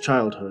Allin's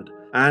childhood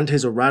and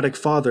his erratic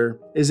father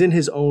is in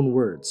his own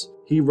words.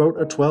 He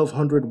wrote a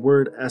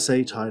 1,200-word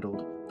essay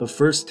titled The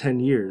First 10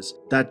 Years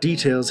that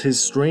details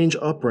his strange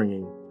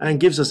upbringing and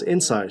gives us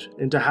insight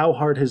into how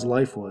hard his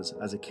life was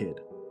as a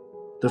kid.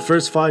 The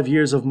first 5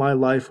 years of my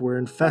life were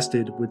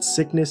infested with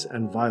sickness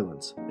and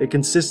violence. It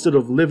consisted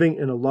of living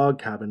in a log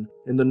cabin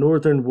in the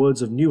northern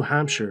woods of New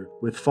Hampshire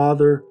with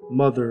father,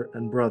 mother,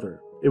 and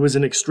brother. It was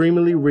an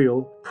extremely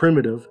real,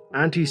 primitive,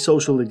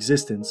 antisocial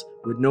existence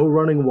with no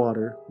running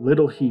water,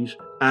 little heat,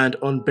 and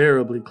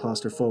unbearably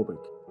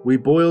claustrophobic. We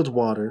boiled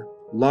water,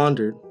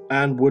 laundered,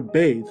 and would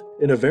bathe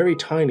in a very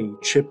tiny,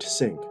 chipped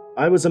sink.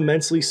 I was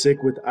immensely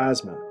sick with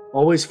asthma,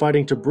 always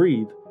fighting to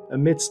breathe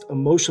amidst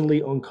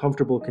emotionally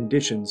uncomfortable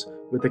conditions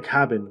with a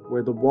cabin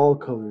where the wall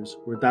colors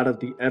were that of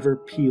the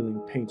ever-peeling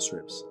paint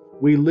strips.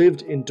 We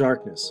lived in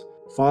darkness.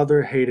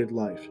 Father hated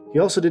life. He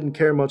also didn't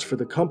care much for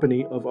the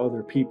company of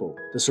other people.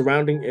 The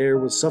surrounding air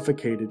was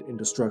suffocated in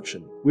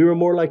destruction. We were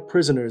more like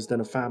prisoners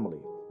than a family.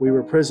 We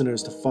were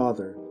prisoners to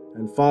Father,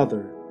 and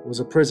Father was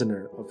a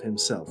prisoner of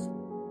himself.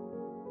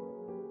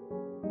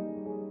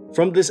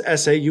 From this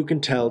essay, you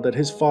can tell that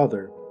his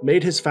father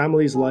made his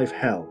family's life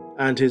hell,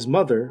 and his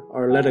mother,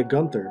 Arletta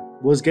Gunther,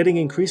 was getting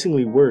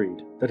increasingly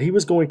worried that he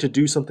was going to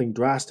do something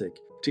drastic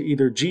to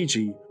either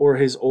Gigi or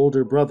his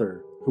older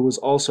brother, who was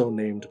also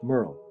named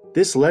Merle.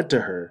 This led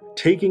to her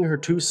taking her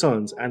 2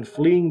 sons and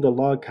fleeing the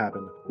log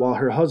cabin while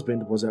her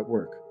husband was at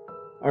work.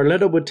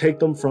 Arletta would take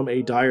them from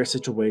a dire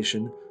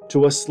situation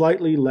to a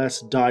slightly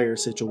less dire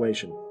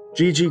situation.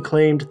 Gigi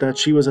claimed that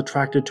she was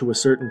attracted to a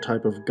certain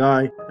type of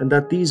guy and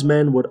that these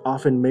men would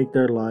often make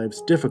their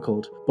lives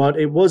difficult, but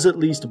it was at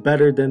least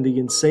better than the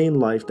insane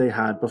life they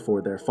had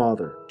before their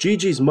father.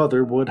 Gigi's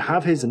mother would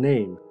have his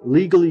name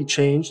legally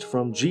changed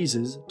from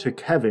Jesus to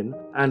Kevin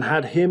and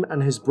had him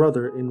and his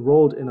brother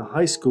enrolled in a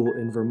high school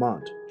in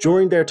Vermont.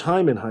 During their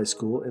time in high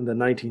school in the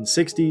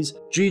 1960s,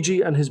 Gigi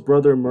and his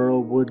brother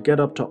Merle would get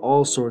up to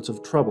all sorts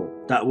of trouble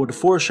that would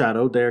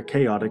foreshadow their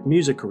chaotic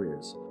music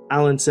careers.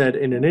 Allin said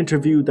in an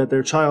interview that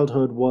their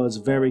childhood was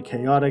very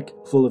chaotic,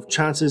 full of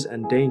chances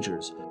and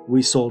dangers.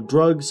 We sold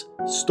drugs,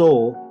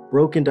 stole,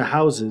 broke into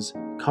houses,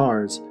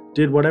 cars,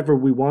 did whatever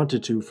we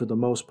wanted to for the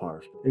most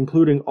part,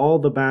 including all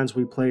the bands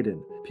we played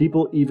in.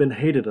 People even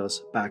hated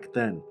us back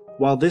then.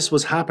 While this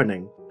was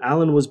happening,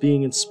 Allin was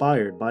being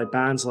inspired by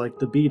bands like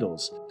the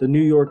Beatles, the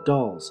New York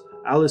Dolls,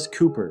 Alice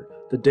Cooper,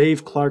 the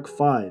Dave Clark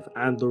Five,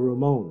 and the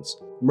Ramones.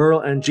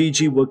 Merle and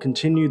Gigi would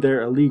continue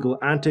their illegal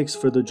antics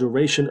for the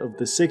duration of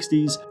the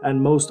 60s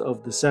and most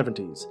of the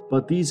 70s,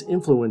 but these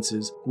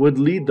influences would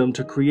lead them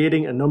to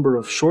creating a number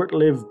of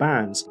short-lived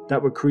bands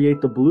that would create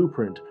the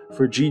blueprint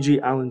for Gigi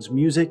Allin's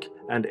music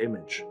and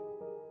image.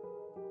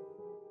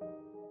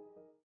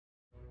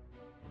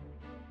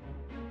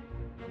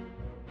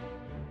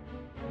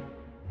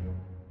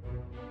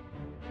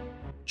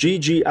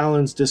 Gigi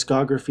Allin's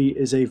discography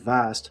is a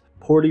vast,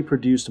 poorly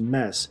produced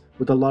mess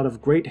with a lot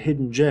of great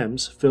hidden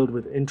gems filled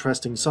with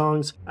interesting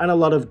songs and a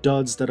lot of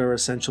duds that are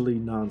essentially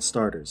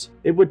non-starters.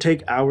 It would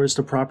take hours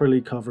to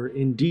properly cover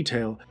in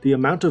detail the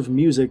amount of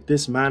music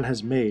this man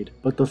has made,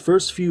 but the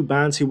first few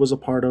bands he was a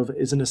part of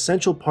is an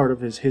essential part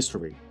of his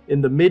history.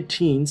 In the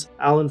mid-teens,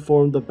 Allin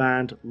formed the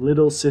band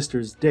Little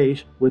Sisters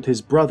Date with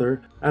his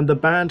brother, and the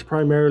band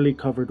primarily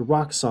covered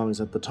rock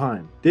songs at the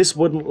time. This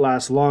wouldn't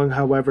last long,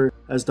 however,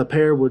 as the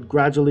pair would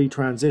gradually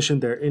transition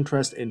their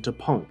interest into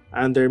punk,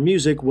 and their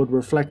music would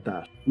reflect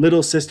that.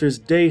 Little Sisters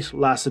Date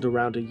lasted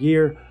around a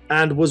year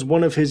and was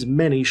one of his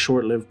many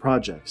short-lived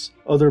projects.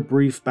 Other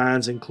brief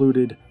bands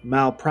included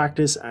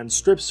Malpractice and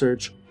Strip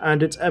Search,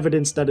 and it's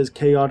evidence that his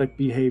chaotic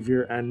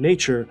behavior and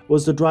nature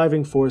was the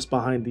driving force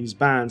behind these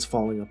bands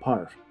falling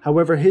apart.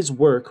 However, his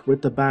work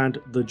with the band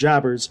The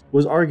Jabbers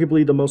was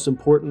arguably the most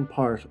important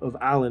part of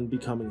Allin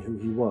becoming who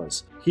he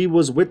was. He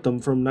was with them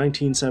from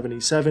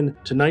 1977 to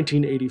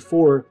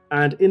 1984,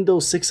 and in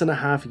those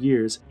 6.5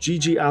 years,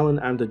 Gigi Allin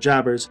and The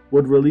Jabbers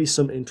would release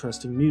some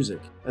interesting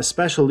music,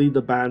 especially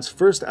the band's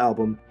first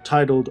album,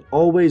 titled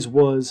Always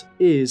Was,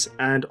 Is,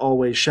 and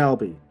Always Shall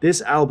Be.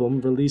 This album,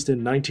 released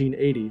in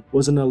 1980,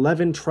 was an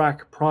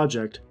 11-track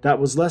project that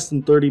was less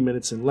than 30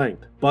 minutes in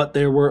length, but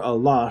there were a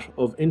lot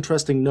of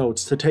interesting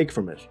notes to take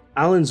from it.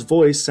 Allin's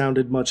voice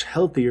sounded much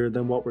healthier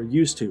than what we're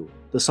used to.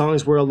 The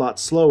songs were a lot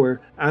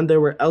slower, and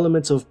there were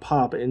elements of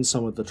pop in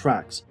some of the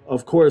tracks.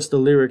 Of course, the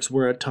lyrics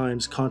were at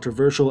times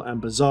controversial and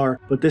bizarre,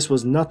 but this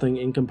was nothing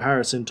in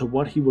comparison to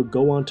what he would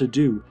go on to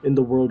do in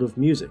the world of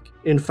music.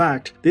 In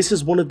fact, this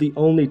is one of the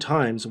only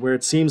times where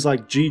it seems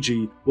like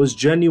Gigi was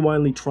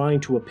genuinely trying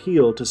to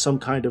appeal to some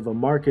kind of a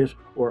market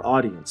or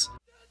audience.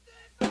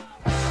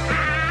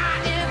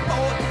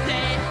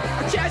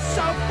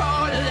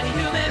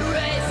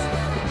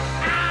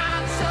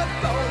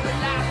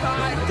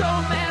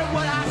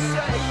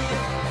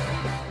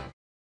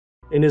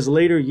 In his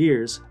later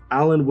years,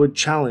 Allin would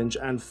challenge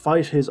and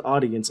fight his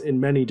audience in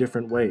many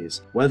different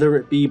ways, whether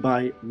it be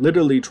by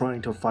literally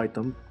trying to fight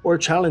them, or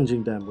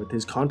challenging them with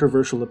his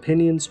controversial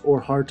opinions or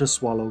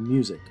hard-to-swallow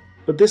music.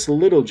 But this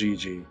little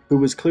Gigi, who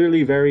was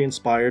clearly very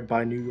inspired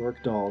by New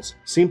York Dolls,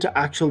 seemed to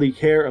actually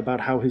care about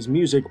how his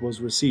music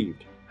was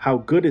received, how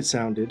good it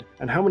sounded,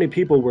 and how many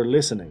people were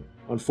listening.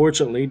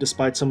 Unfortunately,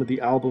 despite some of the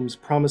album's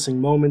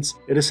promising moments,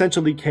 it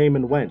essentially came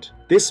and went.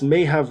 This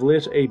may have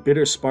lit a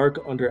bitter spark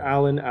under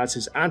Allin as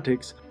his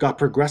antics got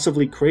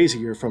progressively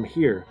crazier from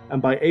here,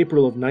 and by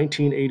April of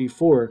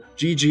 1984,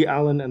 Gigi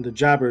Allin and the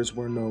Jabbers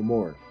were no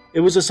more. It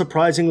was a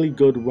surprisingly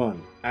good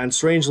run, and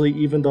strangely,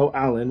 even though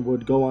Allin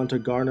would go on to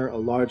garner a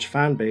large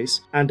fan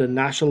base and a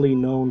nationally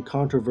known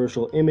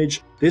controversial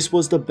image, this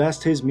was the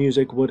best his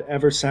music would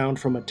ever sound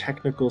from a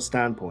technical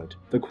standpoint.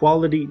 The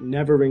quality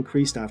never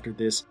increased after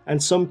this,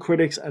 and some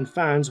critics and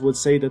fans would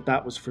say that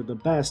that was for the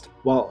best,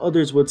 while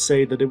others would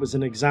say that it was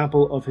an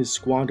example of his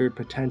squandered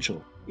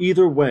potential.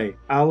 Either way,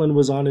 Allin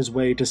was on his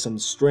way to some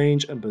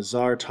strange and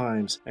bizarre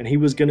times, and he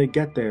was gonna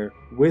get there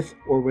with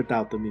or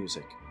without the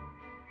music.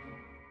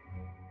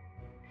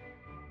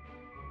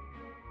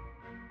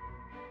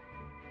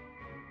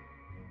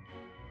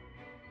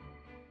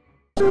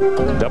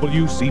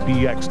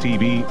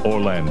 WCPX-TV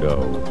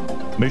Orlando.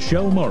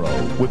 Michelle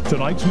Morrow with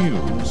tonight's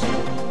news.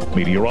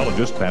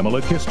 Meteorologist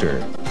Pamela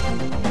Kister.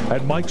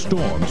 And Mike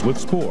Storms with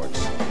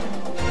sports.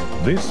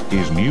 This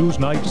is News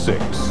Night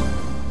 6.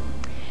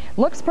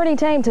 Looks pretty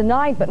tame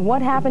tonight, but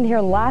what happened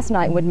here last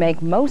night would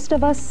make most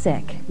of us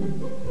sick.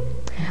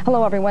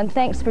 Hello everyone,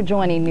 thanks for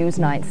joining News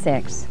Night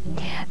 6.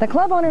 The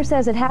club owner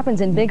says it happens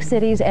in big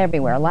cities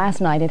everywhere. Last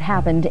night it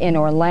happened in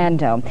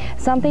Orlando,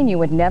 something you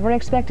would never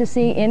expect to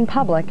see in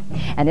public.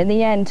 And in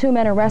the end, 2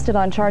 men arrested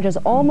on charges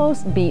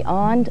almost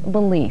beyond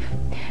belief.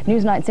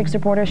 News Night 6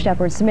 reporter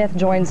Shepard Smith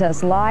joins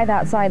us live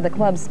outside the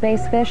club's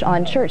Spacefish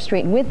on Church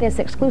Street with this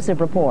exclusive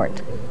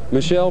report.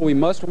 Michelle, we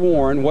must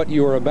warn, what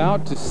you are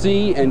about to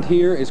see and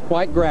hear is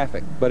quite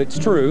graphic, but it's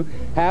true.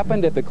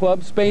 Happened at the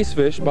club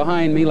Spacefish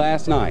behind me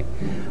last night.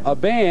 A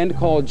band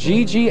called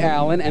G.G.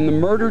 Allin and the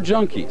Murder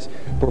Junkies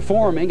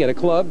performing at a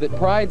club that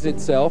prides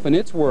itself, in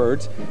its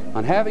words,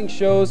 on having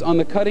shows on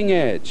the cutting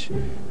edge.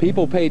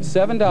 People paid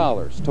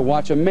 $7 to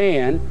watch a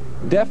man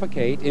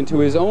defecate into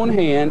his own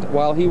hand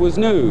while he was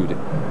nude,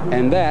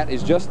 and that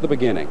is just the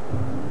beginning.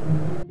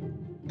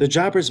 The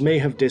Jabbers may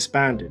have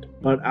disbanded,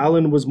 but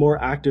Allin was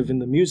more active in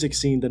the music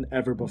scene than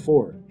ever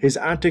before. His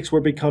antics were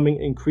becoming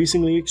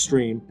increasingly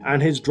extreme,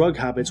 and his drug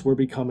habits were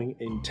becoming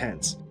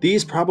intense.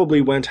 These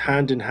probably went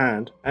hand in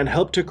hand and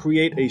helped to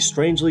create a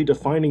strangely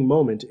defining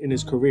moment in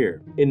his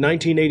career. In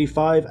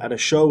 1985, at a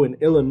show in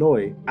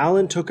Illinois,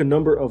 Allin took a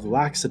number of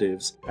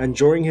laxatives, and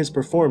during his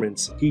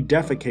performance, he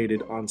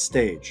defecated on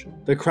stage.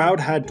 The crowd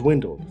had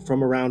dwindled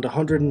from around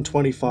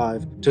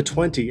 125 to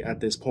 20 at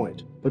this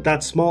point, but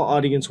that small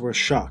audience were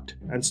shocked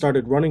and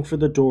started running for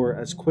the door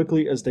as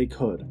quickly as they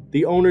could.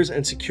 The owners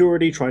and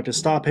security tried to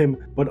stop him,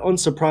 but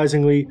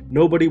unsurprisingly,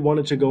 nobody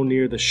wanted to go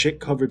near the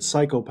shit-covered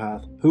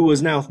psychopath who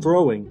was now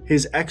throwing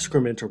his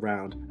excrement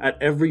around at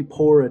every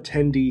poor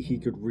attendee he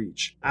could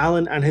reach.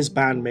 Allin and his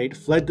bandmate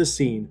fled the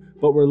scene,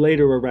 but were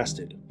later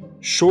arrested.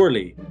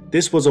 Surely,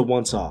 this was a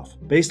once-off,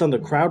 based on the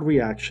crowd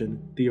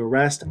reaction, the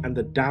arrest, and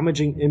the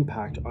damaging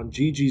impact on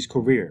Gigi's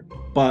career.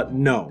 But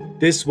no,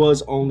 this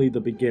was only the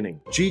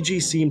beginning. Gigi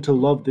seemed to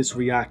love this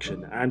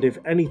reaction, and if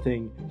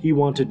anything, he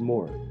wanted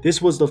more.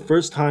 This was the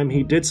first time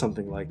he did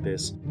something like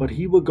this, but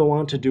he would go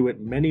on to do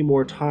it many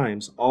more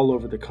times all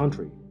over the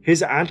country.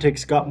 His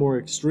antics got more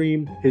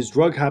extreme, his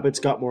drug habits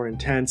got more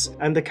intense,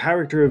 and the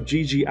character of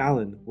G.G.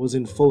 Allin was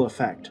in full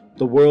effect.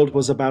 The world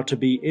was about to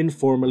be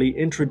informally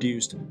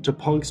introduced to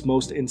punk's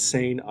most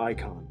insane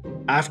icon.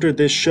 After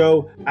this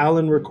show,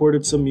 Allin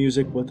recorded some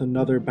music with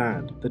another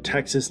band, the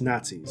Texas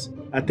Nazis.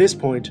 At this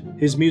point,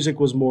 his music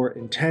was more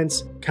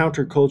intense,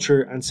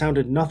 counterculture, and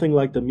sounded nothing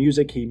like the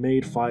music he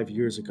made 5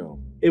 years ago.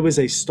 It was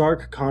a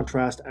stark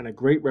contrast and a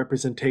great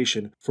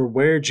representation for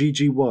where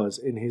G.G. was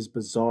in his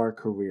bizarre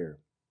career.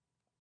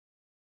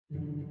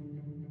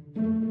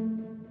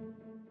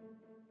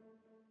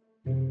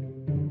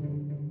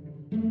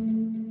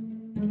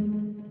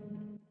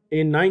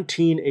 In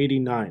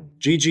 1989,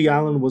 G.G.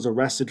 Allin was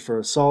arrested for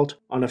assault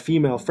on a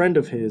female friend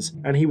of his,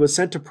 and he was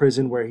sent to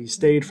prison where he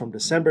stayed from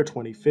December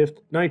 25,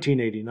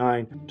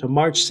 1989 to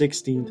March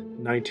 16,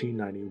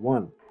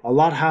 1991. A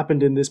lot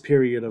happened in this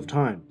period of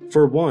time.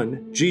 For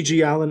one,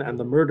 G.G. Allin and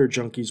the Murder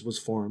Junkies was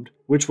formed,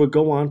 which would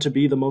go on to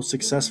be the most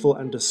successful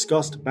and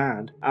discussed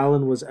band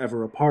Allin was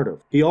ever a part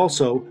of. He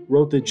also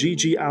wrote the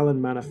G.G.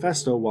 Allin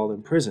Manifesto while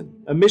in prison,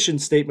 a mission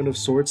statement of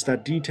sorts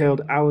that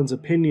detailed Allin's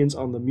opinions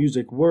on the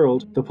music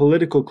world, the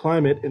political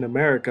climate in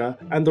America,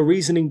 and the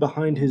reasoning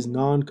behind his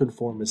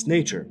non-conformist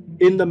nature.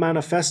 In the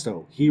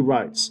manifesto, he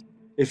writes,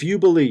 "If you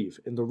believe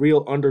in the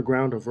real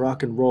underground of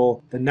rock and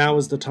roll, then now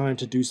is the time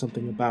to do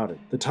something about it.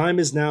 The time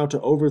is now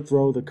to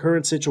overthrow the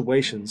current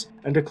situations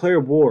and declare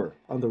war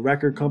on the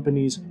record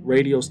companies,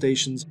 radio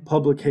stations,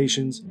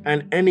 publications,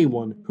 and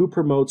anyone who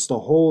promotes the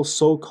whole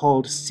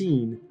so-called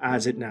scene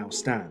as it now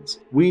stands.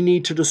 We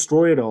need to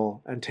destroy it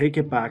all and take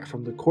it back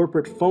from the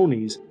corporate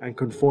phonies and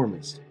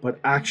conformists. But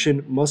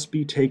action must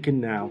be taken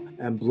now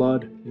and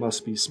blood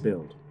must be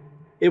spilled."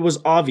 It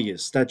was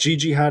obvious that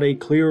Gigi had a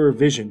clearer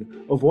vision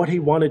of what he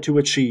wanted to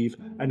achieve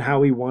and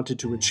how he wanted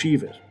to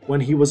achieve it.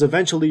 When he was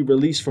eventually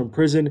released from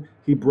prison,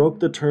 he broke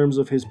the terms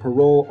of his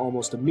parole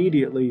almost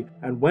immediately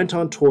and went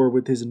on tour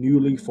with his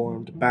newly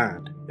formed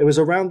band. It was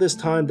around this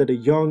time that a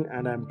young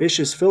and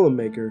ambitious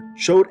filmmaker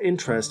showed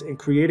interest in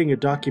creating a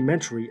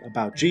documentary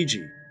about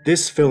Gigi.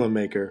 This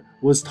filmmaker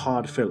was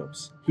Todd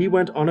Phillips. He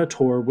went on a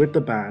tour with the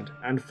band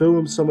and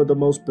filmed some of the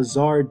most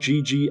bizarre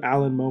G.G.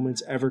 Allin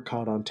moments ever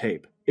caught on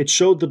tape. It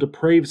showed the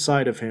depraved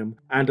side of him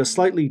and a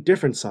slightly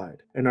different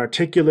side, an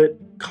articulate,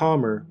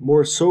 calmer,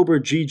 more sober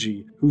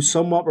G.G. who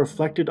somewhat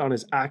reflected on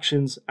his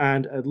actions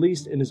and, at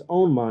least in his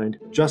own mind,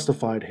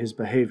 justified his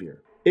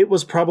behavior. It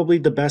was probably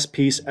the best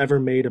piece ever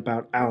made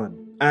about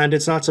Allin, and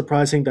it's not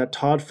surprising that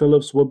Todd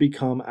Phillips will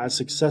become as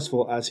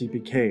successful as he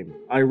became.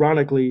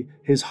 Ironically,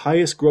 his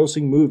highest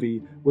grossing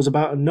movie was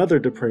about another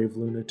depraved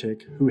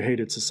lunatic who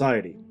hated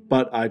society.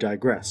 But I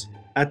digress.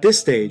 At this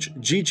stage,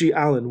 G.G.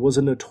 Allin was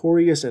a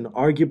notorious and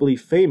arguably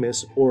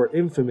famous or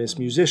infamous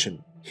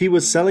musician. He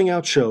was selling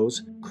out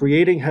shows,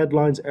 creating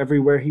headlines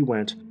everywhere he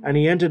went, and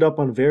he ended up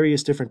on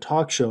various different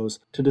talk shows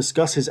to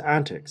discuss his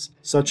antics,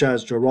 such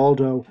as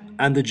Geraldo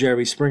and The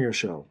Jerry Springer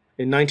Show.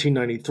 In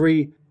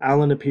 1993,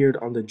 Allin appeared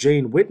on The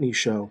Jane Whitney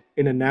Show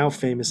in a now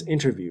famous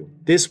interview.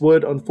 This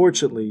would,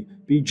 unfortunately,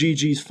 be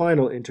G.G.'s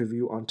final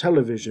interview on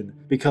television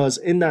because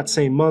in that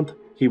same month,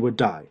 he would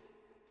die.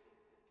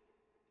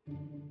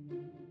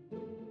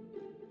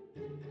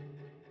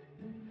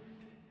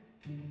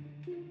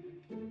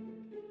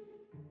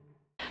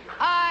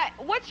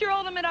 What's your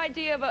ultimate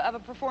idea of a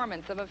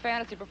performance, of a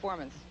fantasy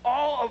performance?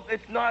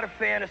 It's not a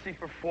fantasy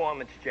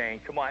performance, Jane.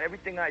 Come on,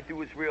 everything I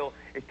do is real.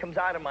 It comes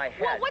out of my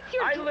head. Well, what's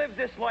your... I live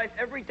this life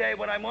every day.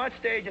 When I'm on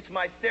stage, it's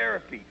my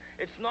therapy.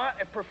 It's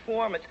not a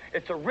performance,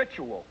 it's a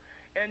ritual.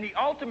 And the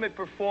ultimate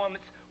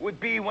performance would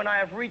be when I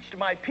have reached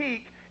my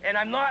peak, and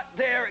I'm not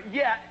there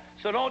yet,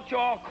 so don't you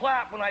all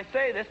clap when I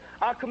say this.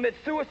 I'll commit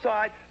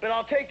suicide, but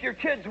I'll take your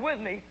kids with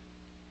me.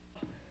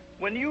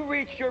 When you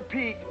reach your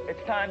peak,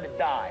 it's time to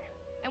die.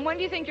 And when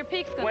do you think your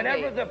peak's going to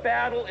be? Whenever the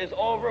battle is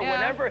over,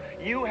 whenever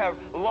you have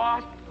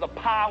lost the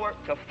power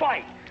to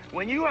fight.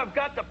 When you have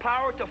got the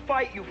power to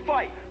fight, you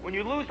fight. When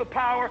you lose the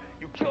power,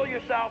 you kill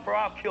yourself or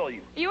I'll kill you.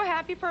 Are you a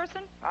happy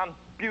person? I'm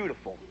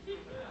beautiful.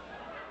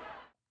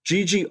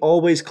 G.G.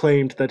 always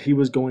claimed that he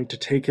was going to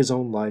take his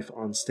own life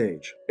on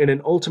stage, in an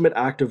ultimate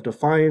act of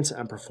defiance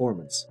and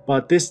performance.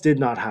 But this did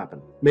not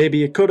happen.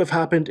 Maybe it could have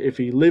happened if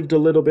he lived a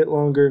little bit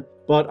longer,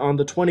 but on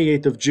the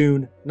 28th of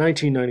June,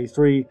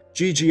 1993,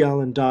 G.G.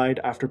 Allin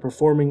died after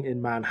performing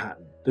in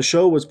Manhattan. The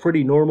show was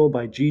pretty normal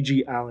by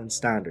G.G. Allin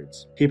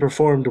standards. He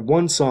performed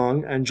one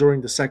song, and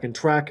during the second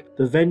track,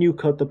 the venue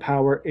cut the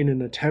power in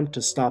an attempt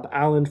to stop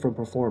Allin from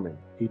performing.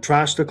 He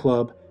trashed the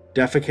club,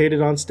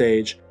 defecated on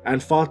stage,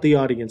 and fought the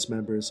audience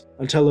members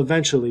until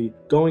eventually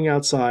going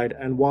outside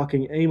and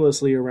walking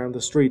aimlessly around the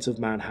streets of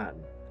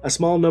Manhattan. A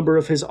small number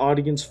of his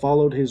audience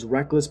followed his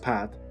reckless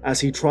path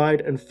as he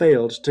tried and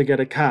failed to get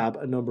a cab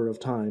a number of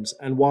times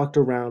and walked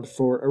around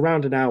for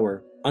around an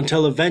hour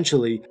until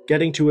eventually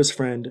getting to his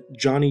friend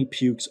Johnny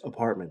Puke's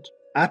apartment.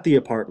 At the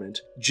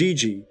apartment,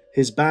 G.G.,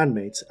 his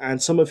bandmates,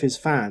 and some of his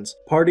fans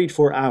partied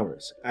for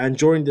hours, and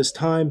during this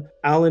time,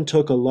 Allin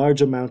took a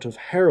large amount of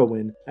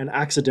heroin and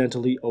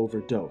accidentally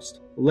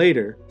overdosed.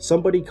 Later,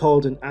 somebody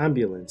called an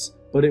ambulance,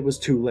 but it was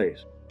too late.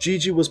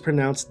 G.G. was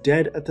pronounced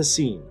dead at the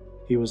scene.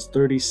 He was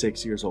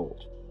 36 years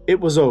old. It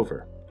was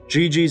over.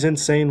 G.G.'s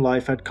insane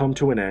life had come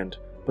to an end,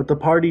 but the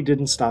party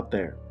didn't stop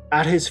there.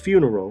 At his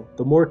funeral,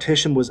 the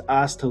mortician was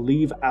asked to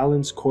leave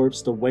Allin's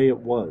corpse the way it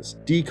was,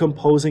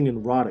 decomposing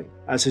and rotting,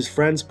 as his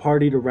friends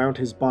partied around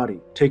his body,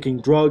 taking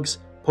drugs,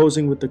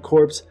 posing with the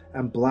corpse,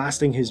 and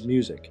blasting his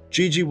music.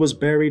 G.G. was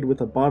buried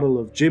with a bottle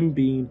of Jim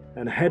Beam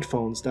and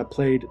headphones that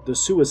played The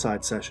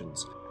Suicide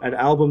Sessions, an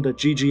album that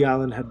G.G.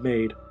 Allin had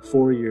made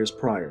 4 years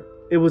prior.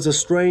 It was a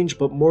strange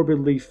but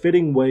morbidly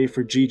fitting way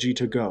for G.G.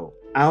 to go.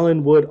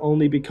 Allin would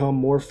only become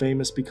more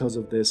famous because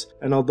of this,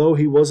 and although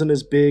he wasn't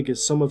as big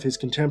as some of his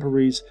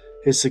contemporaries,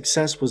 his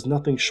success was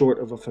nothing short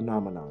of a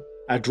phenomenon.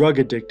 A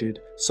drug-addicted,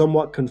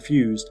 somewhat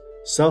confused,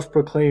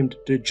 self-proclaimed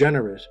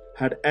degenerate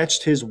had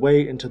etched his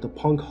way into the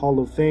Punk Hall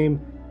of Fame,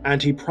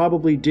 and he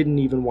probably didn't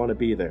even want to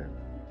be there.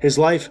 His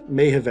life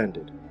may have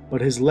ended,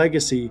 but his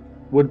legacy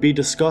would be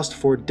discussed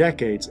for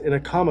decades in a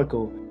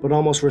comical but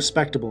almost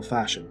respectable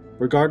fashion.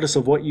 Regardless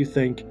of what you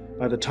think,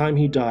 by the time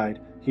he died,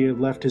 he had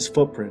left his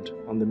footprint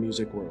on the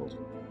music world.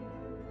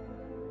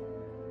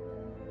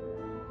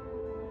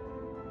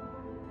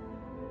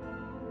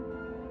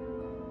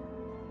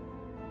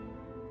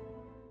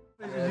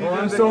 Well,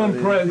 I'm so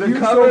impressed. The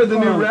cover of the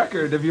new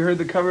record. Have you heard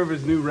the cover of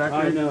his new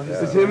record? I know.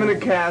 It's him in a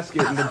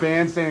casket and the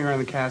band standing around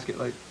the casket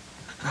like...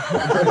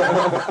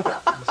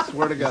 I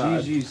swear to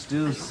God. Gigi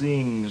still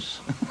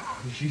sings.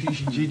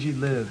 Gigi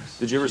lives.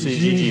 Did you ever see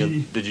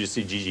Gigi? Did you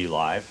see Gigi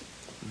live?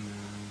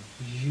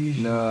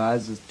 No, I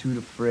was just too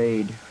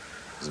afraid. It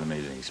was an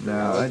amazing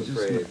No,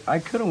 experience. I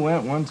could have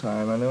went one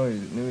time. I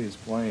knew he was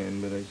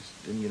playing, but I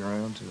just didn't get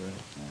around to it.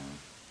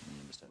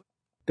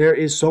 There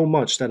is so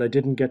much that I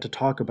didn't get to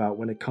talk about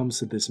when it comes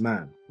to this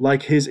man,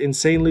 like his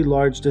insanely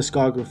large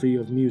discography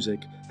of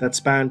music that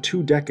spanned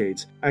 2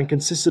 decades and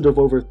consisted of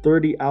over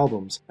 30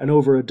 albums and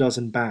over a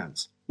dozen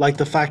bands, like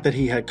the fact that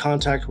he had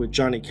contact with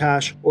Johnny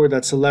Cash, or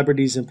that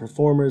celebrities and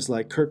performers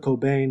like Kurt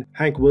Cobain,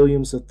 Hank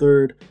Williams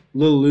III,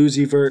 Lil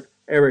Uzi Vert,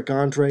 Eric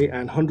Andre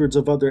and hundreds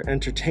of other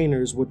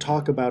entertainers would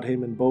talk about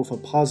him in both a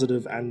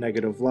positive and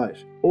negative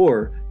light.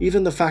 Or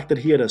even the fact that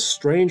he had a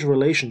strange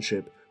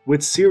relationship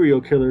with serial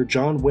killer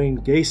John Wayne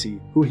Gacy,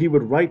 who he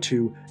would write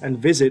to and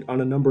visit on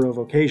a number of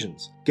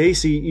occasions.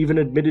 Gacy even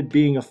admitted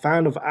being a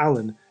fan of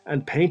Allin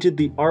and painted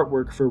the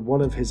artwork for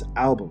one of his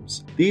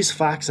albums. These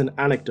facts and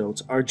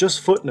anecdotes are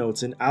just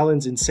footnotes in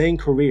Allin's insane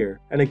career,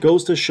 and it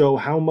goes to show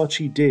how much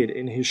he did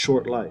in his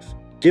short life.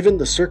 Given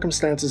the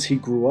circumstances he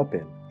grew up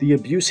in, the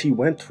abuse he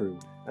went through,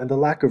 and the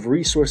lack of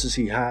resources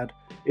he had,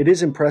 it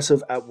is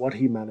impressive at what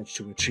he managed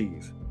to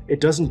achieve.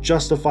 It doesn't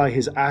justify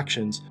his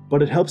actions,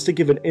 but it helps to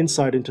give an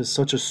insight into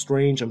such a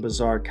strange and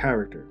bizarre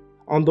character.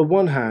 On the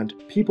one hand,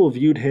 people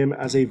viewed him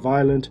as a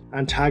violent,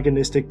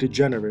 antagonistic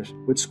degenerate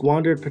with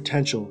squandered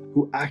potential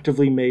who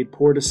actively made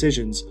poor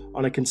decisions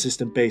on a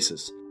consistent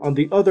basis. On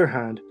the other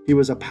hand, he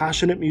was a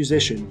passionate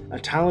musician, a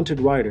talented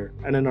writer,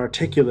 and an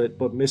articulate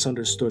but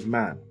misunderstood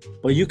man.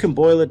 But you can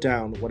boil it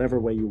down whatever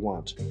way you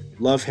want.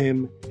 Love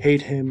him,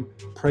 hate him,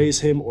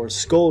 praise him, or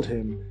scold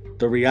him.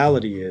 The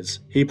reality is,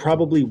 he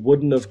probably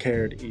wouldn't have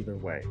cared either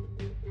way.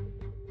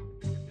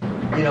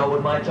 You know,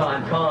 when my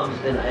time comes,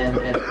 and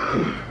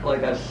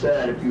like I've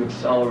said, if you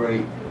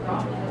accelerate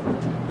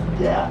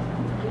death,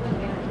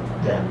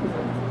 then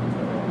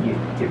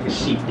if you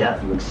seek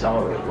death, you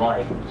accelerate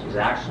life, which is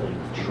actually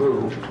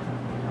true,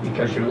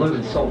 because you're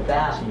living so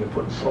fast and you're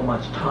putting so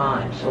much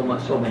time,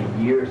 so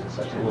many years in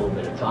such a little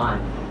bit of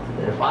time,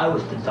 that if I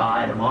was to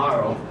die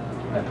tomorrow,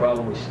 I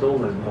probably still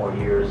live more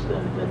years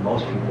than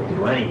most people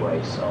do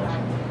anyway, so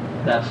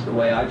that's the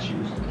way I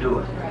choose to do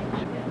it.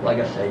 Like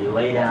I said, you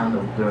lay down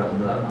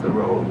the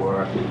road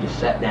work, you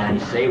sit down, you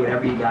say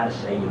whatever you gotta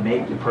say, you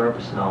make your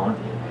purpose known,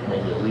 and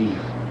then you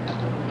leave.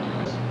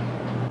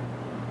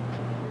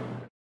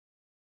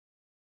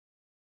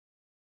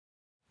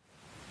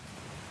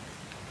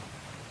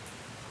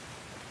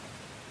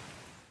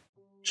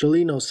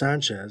 Chalino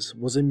Sanchez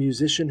was a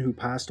musician who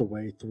passed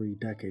away 3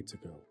 decades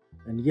ago,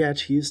 and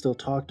yet he is still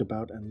talked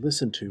about and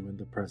listened to in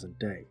the present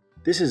day.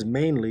 This is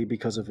mainly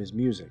because of his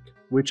music,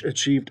 which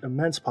achieved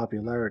immense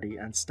popularity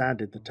and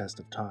stood the test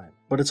of time.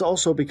 But it's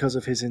also because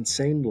of his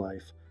insane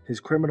life, his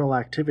criminal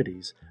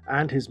activities,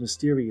 and his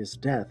mysterious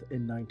death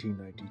in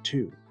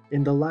 1992.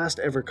 In the last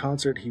ever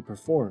concert he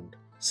performed,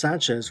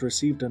 Sanchez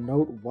received a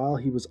note while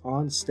he was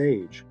on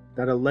stage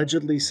that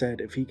allegedly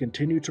said if he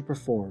continued to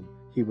perform,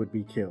 he would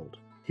be killed.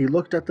 He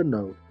looked at the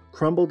note,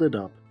 crumbled it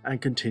up,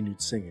 and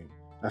continued singing.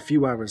 A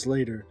few hours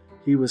later,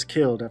 he was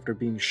killed after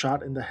being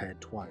shot in the head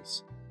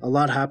twice. A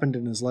lot happened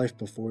in his life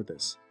before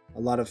this. A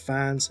lot of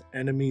fans,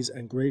 enemies,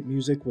 and great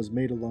music was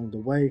made along the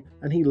way,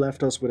 and he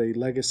left us with a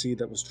legacy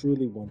that was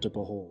truly one to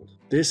behold.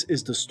 This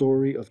is the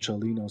story of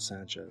Chalino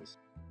Sanchez.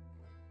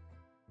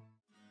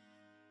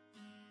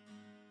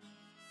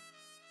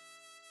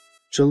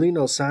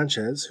 Chalino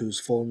Sanchez, whose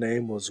full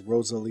name was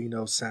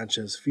Rosalino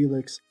Sanchez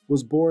Felix,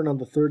 was born on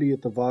the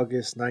 30th of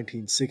August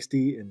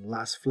 1960 in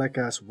Las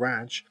Flecas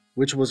Ranch,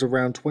 which was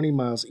around 20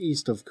 miles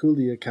east of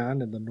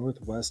Culiacan in the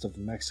northwest of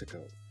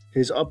Mexico.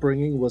 His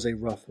upbringing was a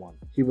rough one.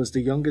 He was the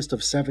youngest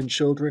of 7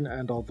 children,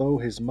 and although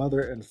his mother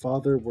and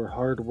father were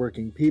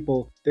hard-working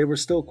people, they were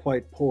still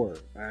quite poor,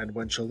 and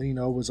when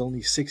Chalino was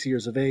only 6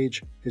 years of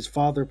age, his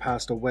father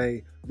passed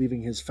away,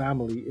 leaving his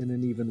family in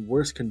an even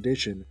worse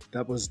condition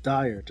that was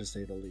dire to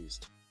say the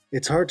least.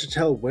 It's hard to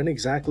tell when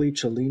exactly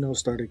Chalino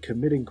started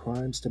committing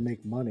crimes to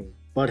make money,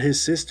 but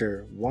his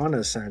sister,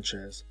 Juana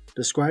Sanchez,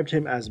 described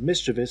him as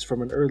mischievous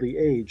from an early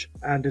age,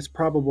 and it's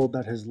probable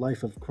that his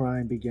life of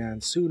crime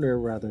began sooner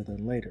rather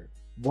than later.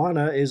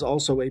 Juana is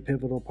also a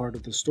pivotal part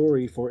of the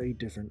story for a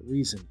different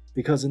reason,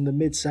 because in the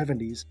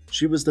mid-70s,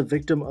 she was the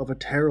victim of a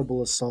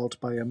terrible assault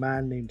by a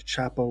man named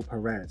Chapo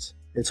Perez.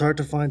 It's hard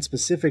to find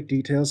specific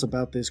details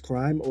about this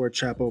crime or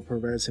Chapo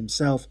Perez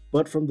himself,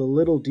 but from the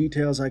little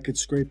details I could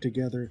scrape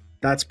together,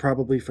 that's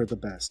probably for the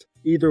best.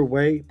 Either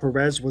way,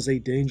 Perez was a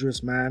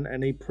dangerous man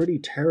and a pretty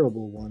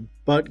terrible one,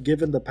 but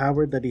given the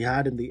power that he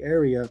had in the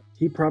area,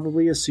 he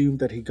probably assumed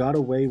that he got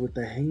away with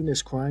the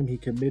heinous crime he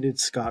committed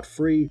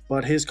scot-free,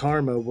 but his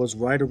karma was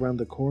right around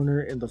the corner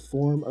in the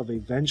form of a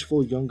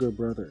vengeful younger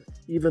brother.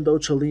 Even though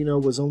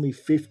Chalino was only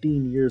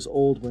 15 years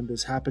old when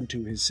this happened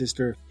to his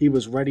sister, he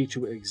was ready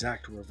to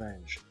exact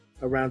revenge.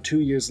 Around 2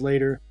 years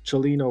later,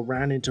 Chalino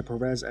ran into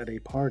Perez at a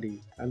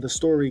party, and the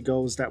story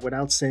goes that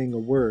without saying a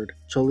word,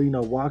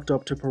 Chalino walked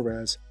up to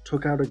Perez,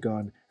 took out a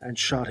gun, and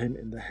shot him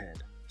in the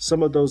head.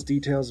 Some of those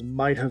details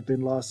might have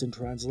been lost in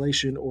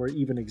translation or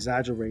even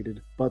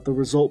exaggerated, but the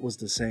result was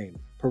the same.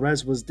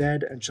 Perez was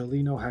dead and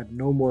Chalino had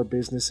no more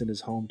business in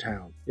his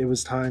hometown. It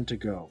was time to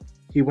go.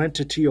 He went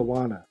to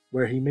Tijuana,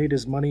 where he made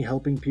his money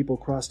helping people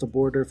cross the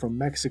border from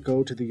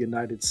Mexico to the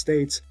United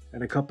States,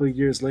 and a couple of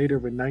years later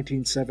in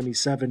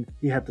 1977,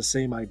 he had the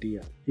same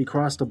idea. He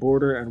crossed the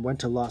border and went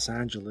to Los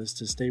Angeles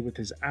to stay with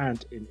his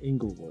aunt in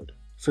Inglewood.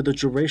 For the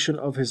duration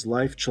of his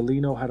life,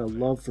 Chalino had a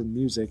love for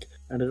music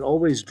and had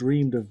always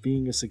dreamed of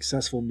being a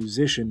successful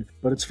musician,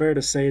 but it's fair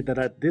to say that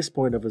at this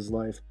point of his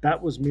life,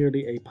 that was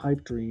merely a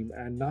pipe dream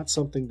and not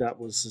something that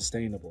was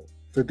sustainable.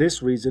 For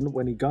this reason,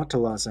 when he got to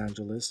Los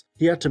Angeles,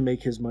 he had to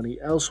make his money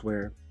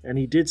elsewhere, and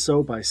he did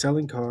so by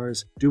selling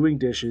cars, doing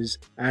dishes,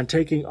 and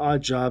taking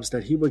odd jobs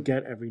that he would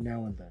get every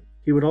now and then.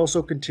 He would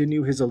also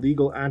continue his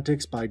illegal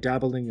antics by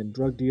dabbling in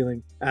drug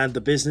dealing, and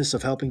the business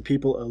of helping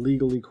people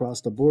illegally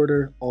cross the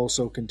border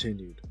also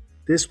continued.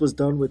 This was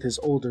done with his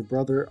older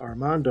brother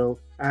Armando,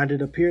 and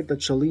it appeared that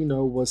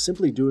Chalino was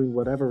simply doing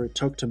whatever it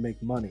took to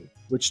make money,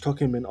 which took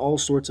him in all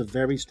sorts of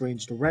very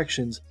strange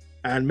directions,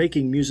 and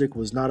making music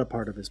was not a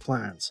part of his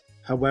plans.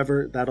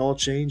 However, that all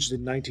changed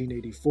in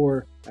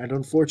 1984, and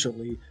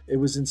unfortunately, it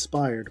was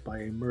inspired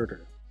by a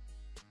murder.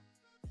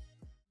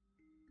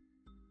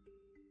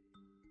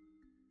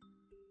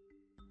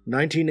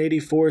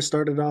 "1984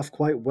 started off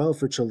quite well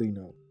for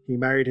Chalino. He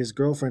married his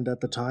girlfriend at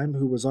the time,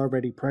 who was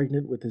already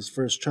pregnant with his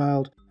first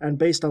child, and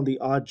based on the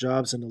odd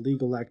jobs and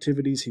illegal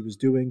activities he was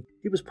doing,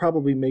 he was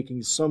probably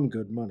making some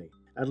good money,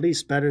 at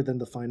least better than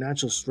the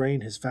financial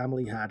strain his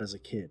family had as a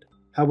kid.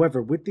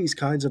 However, with these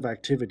kinds of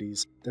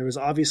activities, there is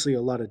obviously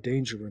a lot of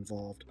danger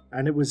involved,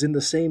 and it was in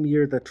the same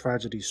year that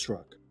tragedy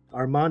struck.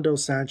 Armando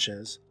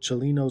Sanchez,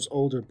 Chalino's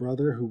older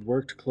brother who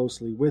worked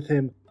closely with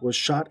him, was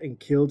shot and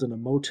killed in a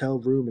motel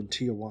room in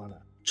Tijuana.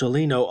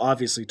 Chalino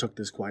obviously took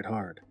this quite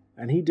hard,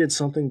 and he did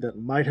something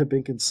that might have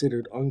been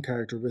considered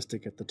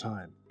uncharacteristic at the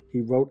time.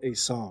 He wrote a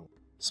song,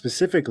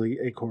 specifically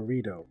a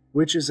corrido,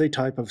 which is a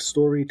type of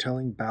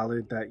storytelling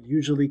ballad that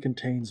usually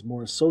contains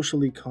more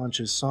socially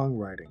conscious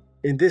songwriting.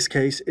 In this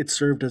case, it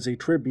served as a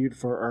tribute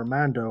for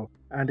Armando,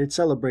 and it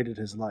celebrated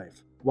his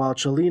life. While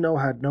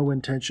Chalino had no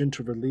intention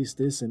to release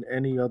this in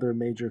any other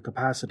major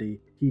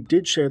capacity, he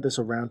did share this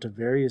around to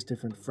various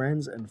different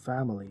friends and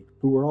family,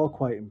 who were all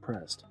quite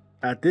impressed.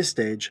 At this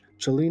stage,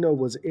 Chalino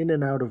was in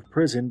and out of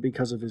prison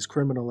because of his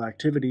criminal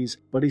activities,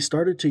 but he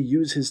started to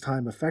use his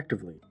time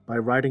effectively by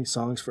writing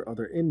songs for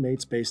other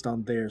inmates based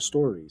on their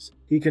stories.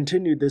 He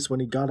continued this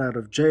when he got out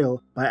of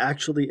jail by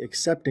actually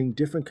accepting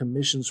different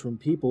commissions from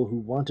people who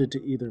wanted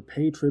to either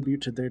pay tribute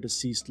to their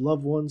deceased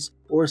loved ones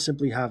or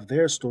simply have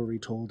their story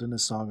told in a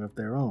song of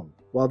their own.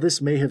 While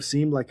this may have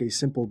seemed like a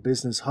simple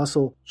business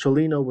hustle,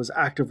 Chalino was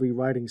actively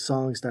writing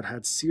songs that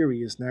had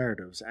serious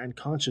narratives and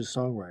conscious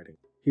songwriting.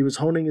 He was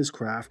honing his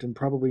craft and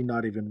probably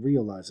not even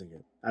realizing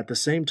it. At the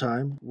same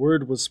time,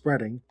 word was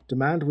spreading,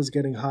 demand was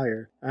getting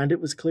higher, and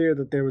it was clear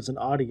that there was an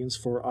audience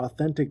for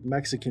authentic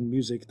Mexican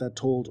music that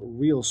told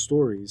real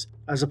stories,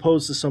 as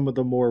opposed to some of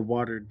the more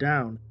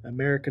watered-down,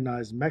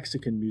 Americanized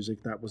Mexican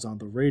music that was on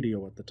the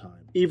radio at the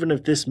time. Even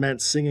if this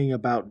meant singing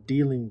about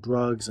dealing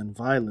drugs and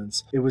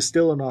violence, it was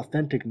still an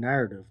authentic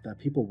narrative that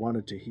people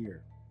wanted to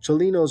hear.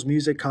 Chalino's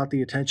music caught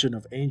the attention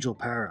of Angel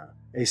Parra,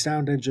 a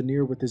sound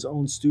engineer with his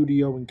own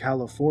studio in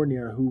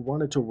California who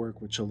wanted to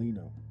work with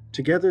Chalino.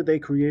 Together they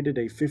created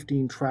a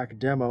 15-track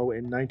demo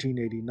in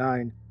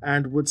 1989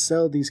 and would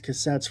sell these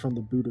cassettes from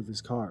the boot of his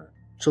car.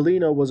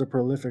 Chalino was a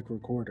prolific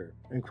recorder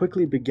and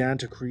quickly began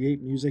to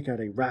create music at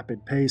a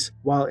rapid pace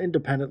while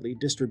independently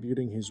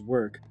distributing his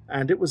work,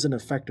 and it was an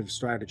effective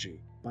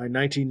strategy. By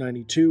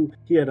 1992,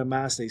 he had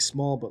amassed a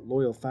small but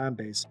loyal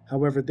fanbase.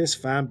 However, this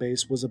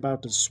fanbase was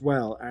about to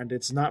swell, and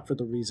it's not for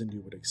the reason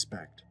you would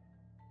expect.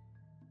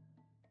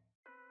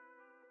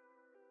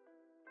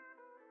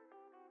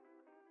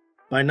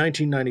 By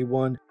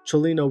 1991,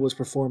 Chalino was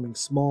performing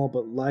small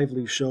but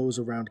lively shows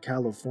around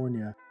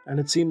California, and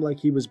it seemed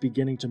like he was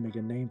beginning to make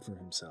a name for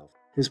himself.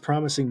 His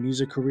promising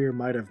music career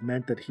might have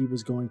meant that he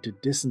was going to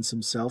distance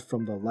himself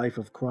from the life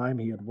of crime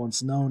he had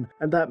once known,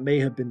 and that may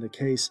have been the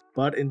case,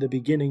 but in the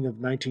beginning of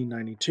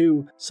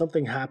 1992,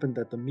 something happened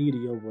that the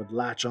media would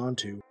latch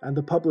onto, and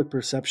the public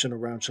perception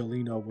around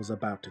Chalino was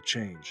about to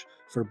change,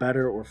 for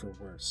better or for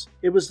worse.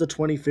 It was the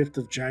 25th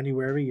of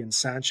January and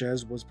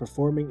Sanchez was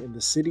performing in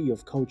the city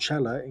of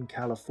Coachella in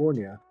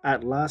California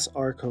at Las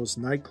Arcos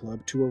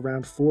nightclub to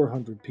around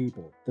 400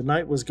 people. The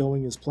night was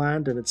going as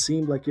planned and it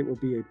seemed like it would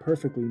be a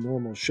perfectly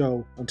normal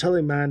show until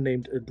a man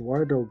named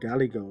Eduardo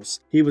Gallegos.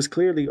 He was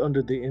clearly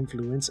under the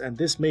influence, and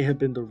this may have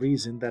been the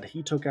reason that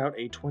he took out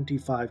a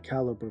 .25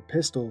 caliber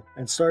pistol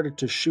and started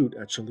to shoot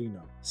at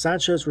Chalino.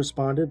 Sanchez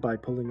responded by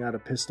pulling out a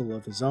pistol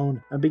of his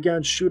own and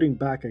began shooting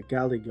back at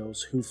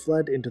Gallegos, who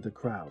fled into the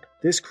crowd.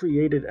 This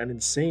created an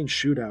insane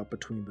shootout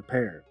between the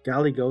pair.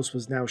 Gallegos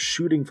was now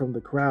shooting from the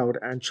crowd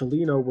and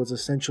Chalino was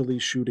essentially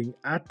shooting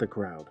at the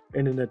crowd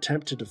in an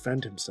attempt to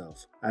defend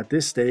himself. At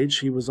this stage,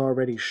 he was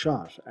already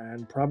shot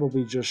and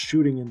probably just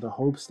shooting in the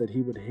hopes that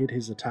he would hit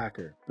his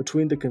attacker.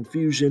 Between the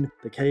confusion,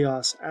 the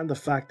chaos, and the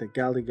fact that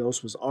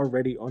Gallegos was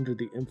already under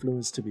the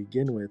influence to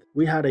begin with,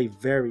 we had a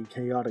very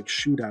chaotic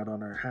shootout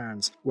on our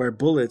hands where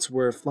bullets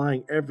were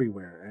flying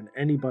everywhere and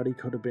anybody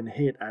could have been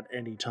hit at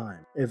any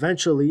time.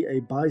 Eventually, a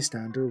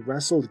bystander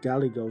wrestled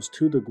Gallegos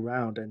to the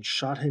ground and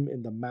shot him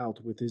in the mouth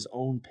with his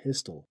own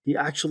pistol. He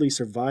actually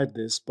survived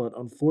this, but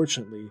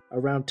unfortunately,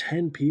 around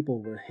 10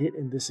 people were hit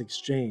in this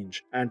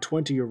exchange, and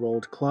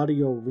 20-year-old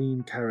Claudio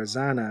Reen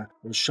Carazana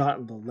was shot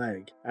in the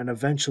leg and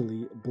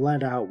eventually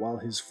bled out while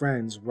his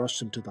friends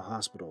rushed him to the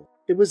hospital.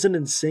 It was an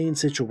insane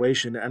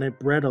situation, and it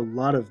bred a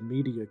lot of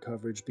media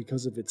coverage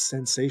because of its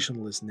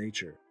sensationalist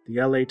nature.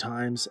 The LA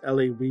Times,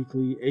 LA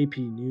Weekly, AP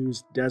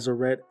News,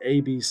 Deseret,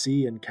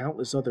 ABC, and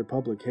countless other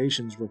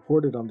publications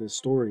reported on this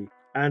story,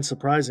 and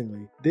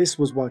surprisingly, this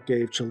was what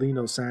gave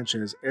Chalino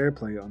Sanchez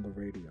airplay on the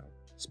radio.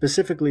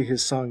 Specifically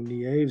his song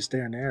Nieves de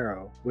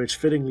Enero, which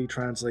fittingly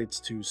translates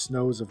to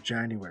Snows of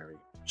January.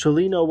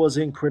 Chalino was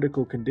in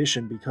critical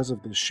condition because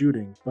of this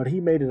shooting, but he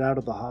made it out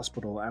of the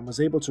hospital and was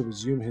able to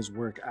resume his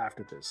work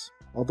after this.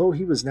 Although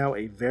he was now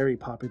a very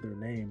popular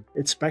name,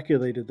 it's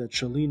speculated that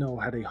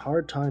Chalino had a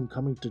hard time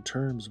coming to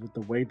terms with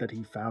the way that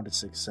he found his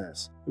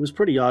success. It was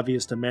pretty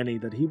obvious to many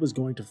that he was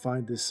going to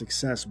find this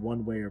success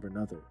one way or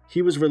another.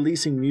 He was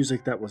releasing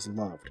music that was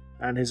loved,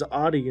 and his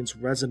audience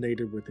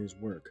resonated with his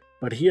work.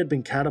 But he had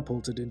been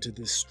catapulted into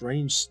this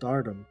strange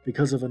stardom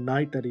because of a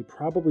night that he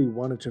probably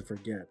wanted to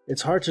forget.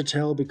 It's hard to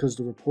tell because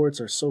the reports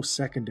are so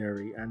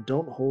secondary and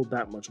don't hold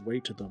that much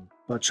weight to them,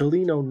 but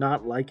Chalino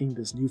not liking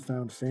this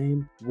newfound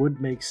fame would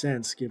make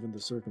sense given the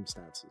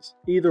circumstances.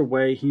 Either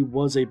way, he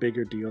was a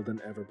bigger deal than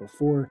ever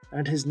before,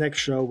 and his next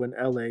show in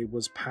LA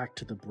was packed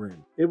to the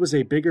brim. It was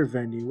a bigger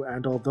venue,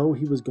 and although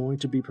he was going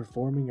to be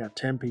performing at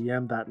 10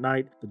 p.m. that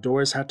night, the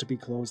doors had to be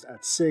closed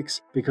at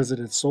 6 because it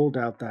had sold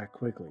out that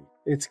quickly.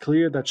 It's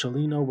clear that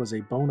Chalino was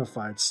a bona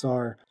fide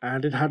star,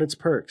 and it had its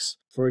perks.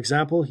 For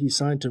example, he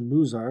signed to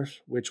Muzart,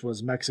 which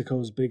was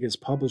Mexico's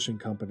biggest publishing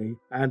company,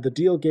 and the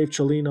deal gave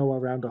Chalino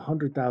around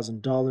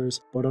 $100,000,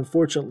 but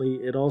unfortunately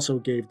it also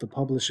gave the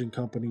publishing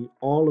company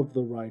all of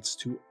the rights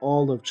to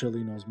all of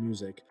Chalino's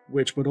music,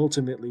 which would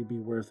ultimately be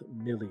worth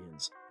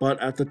millions.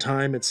 But at the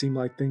time it seemed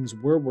like things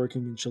were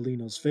working in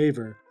Chalino's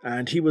favor,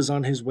 and he was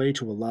on his way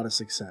to a lot of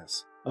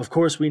success. Of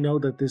course, we know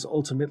that this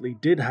ultimately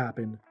did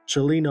happen.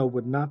 Chalino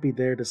would not be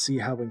there to see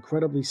how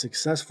incredibly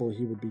successful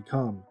he would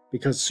become,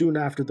 because soon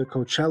after the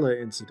Coachella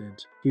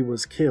incident, he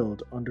was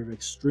killed under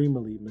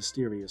extremely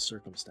mysterious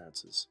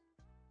circumstances.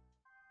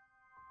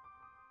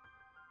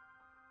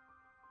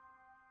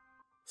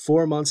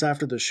 4 months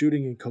after the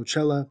shooting in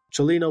Coachella,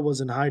 Chalino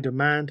was in high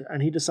demand,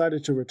 and he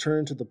decided to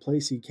return to the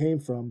place he came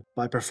from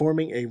by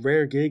performing a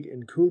rare gig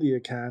in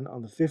Culiacan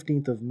on the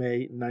 15th of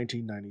May,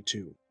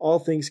 1992. All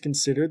things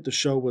considered, the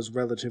show was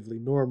relatively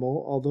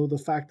normal, although the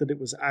fact that it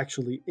was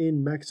actually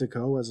in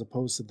Mexico as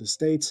opposed to the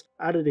States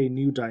added a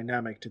new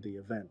dynamic to the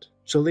event.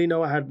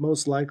 Chalino had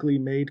most likely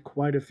made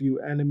quite a few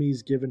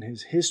enemies given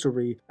his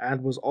history,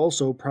 and was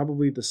also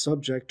probably the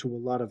subject to a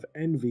lot of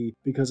envy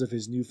because of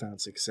his newfound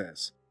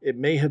success. It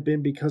may have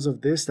been because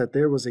of this that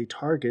there was a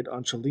target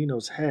on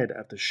Chalino's head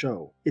at the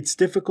show. It's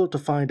difficult to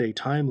find a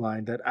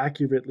timeline that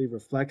accurately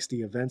reflects the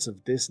events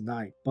of this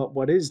night, but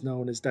what is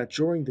known is that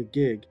during the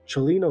gig,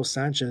 Chalino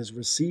Sanchez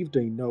received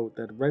a note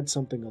that read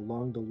something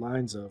along the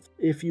lines of,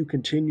 "If you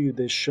continue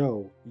this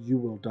show, you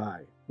will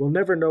die." We'll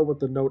never know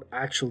what the note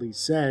actually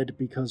said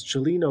because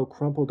Chalino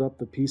crumpled up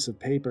the piece of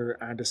paper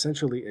and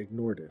essentially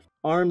ignored it.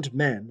 Armed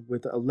men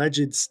with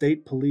alleged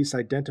state police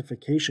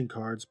identification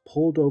cards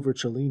pulled over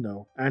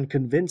Chalino and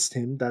convinced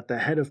him that the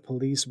head of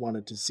police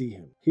wanted to see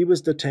him. He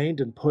was detained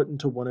and put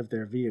into one of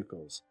their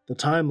vehicles. The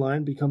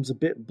timeline becomes a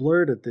bit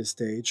blurred at this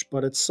stage,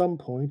 but at some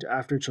point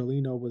after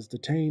Chalino was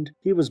detained,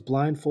 he was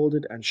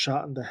blindfolded and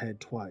shot in the head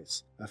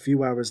twice. A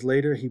few hours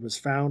later, he was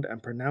found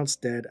and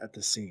pronounced dead at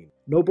the scene.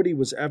 Nobody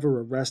was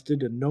ever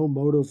arrested and no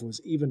motive was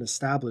even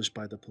established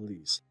by the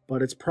police,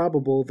 but it's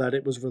probable that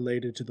it was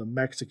related to the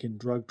Mexican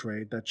drug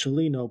trade that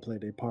Chalino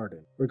played a part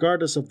in.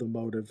 Regardless of the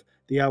motive,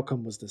 the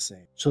outcome was the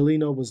same.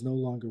 Chalino was no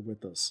longer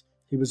with us.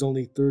 He was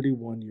only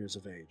 31 years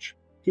of age.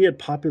 He had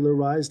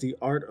popularized the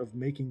art of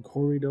making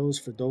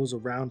corridos for those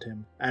around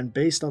him, and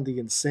based on the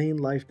insane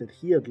life that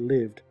he had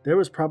lived, there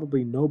was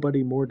probably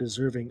nobody more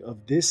deserving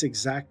of this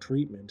exact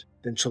treatment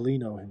than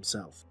Chalino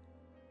himself.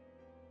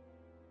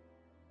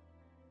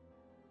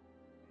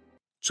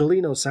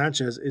 Chalino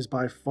Sanchez is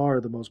by far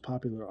the most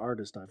popular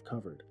artist I've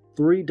covered.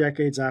 3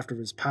 decades after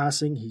his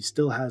passing, he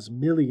still has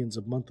millions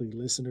of monthly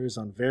listeners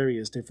on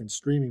various different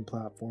streaming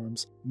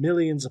platforms,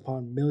 millions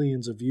upon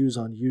millions of views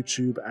on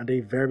YouTube, and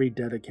a very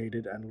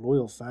dedicated and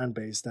loyal fan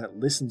base that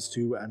listens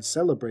to and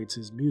celebrates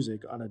his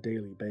music on a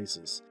daily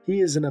basis.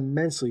 He is an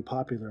immensely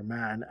popular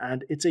man,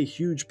 and it's a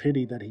huge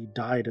pity that he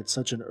died at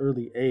such an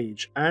early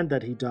age, and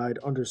that he died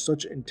under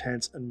such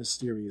intense and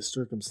mysterious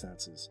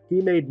circumstances.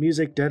 He made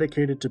music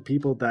dedicated to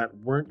people that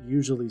weren't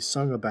usually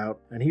sung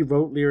about, and he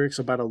wrote lyrics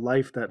about a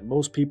life that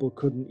most people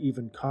couldn't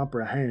even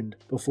comprehend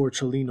before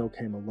Chalino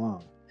came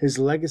along. His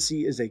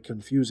legacy is a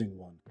confusing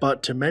one,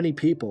 but to many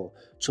people,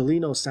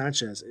 Chalino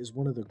Sanchez is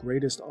one of the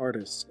greatest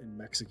artists in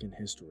Mexican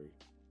history.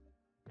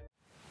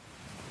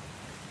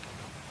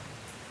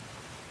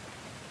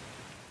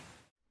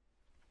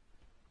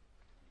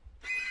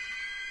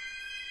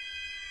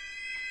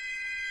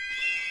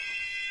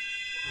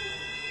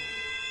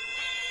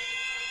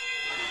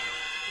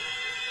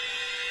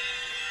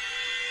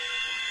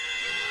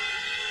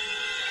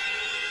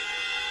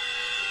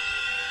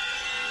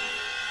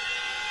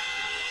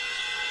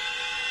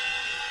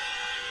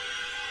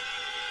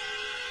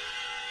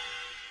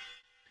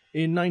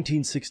 In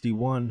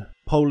 1961,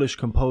 Polish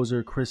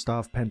composer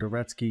Krzysztof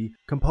Penderecki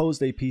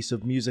composed a piece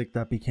of music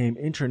that became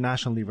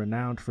internationally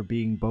renowned for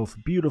being both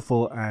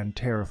beautiful and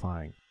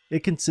terrifying.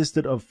 It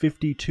consisted of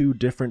 52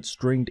 different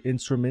stringed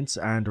instruments,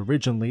 and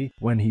originally,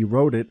 when he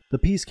wrote it, the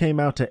piece came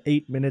out to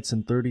 8 minutes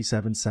and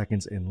 37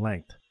 seconds in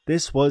length.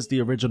 This was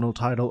the original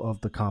title of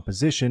the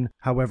composition.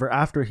 However,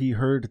 after he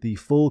heard the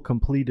full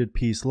completed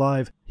piece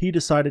live, he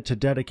decided to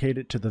dedicate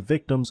it to the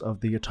victims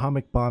of the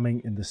atomic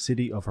bombing in the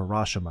city of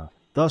Hiroshima,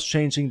 thus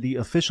changing the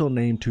official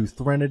name to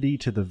Threnody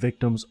to the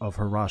Victims of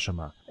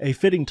Hiroshima. A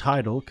fitting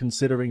title,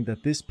 considering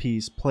that this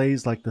piece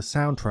plays like the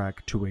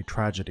soundtrack to a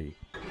tragedy.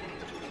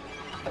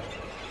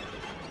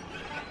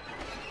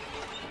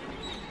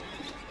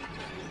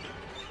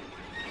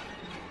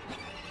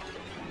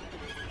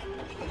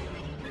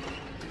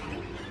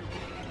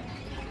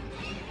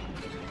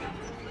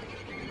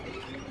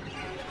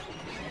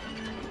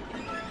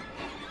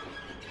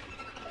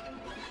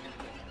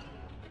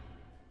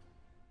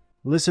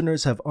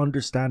 Listeners have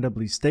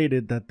understandably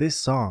stated that this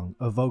song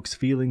evokes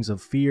feelings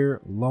of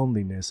fear,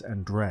 loneliness,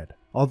 and dread.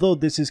 Although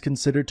this is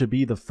considered to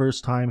be the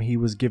first time he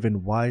was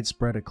given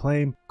widespread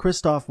acclaim,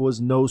 Krzysztof was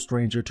no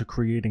stranger to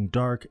creating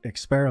dark,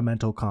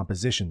 experimental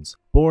compositions.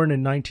 Born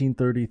in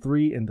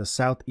 1933 in the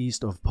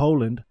southeast of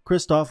Poland,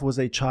 Krzysztof was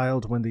a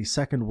child when the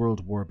Second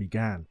World War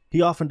began.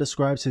 He often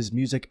describes his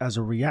music as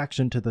a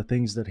reaction to the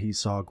things that he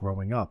saw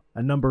growing up.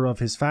 A number of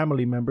his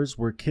family members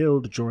were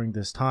killed during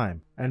this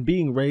time, and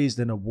being raised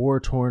in a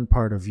war-torn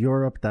part of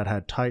Europe that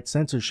had tight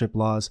censorship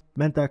laws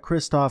meant that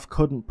Krzysztof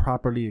couldn't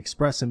properly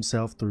express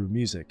himself through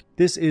music.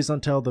 This is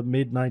until the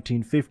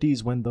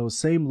mid-1950s when those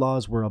same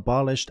laws were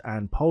abolished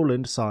and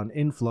Poland saw an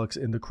influx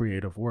in the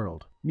creative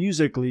world.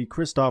 Musically,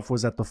 Krzysztof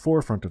was at the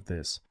forefront of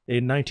this.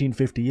 In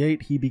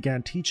 1958, he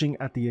began teaching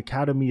at the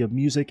Academy of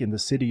Music in the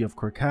city of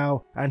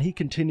Krakow, and he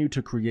continued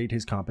to create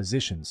his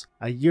compositions.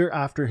 A year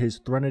after his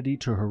Threnody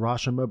to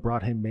Hiroshima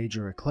brought him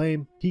major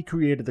acclaim, he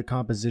created the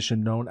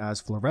composition known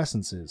as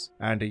Fluorescences,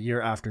 and a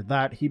year after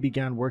that, he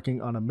began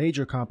working on a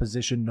major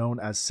composition known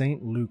as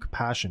St. Luke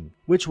Passion,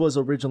 which was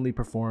originally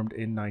performed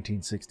in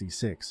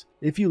 1966.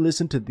 If you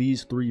listen to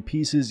these three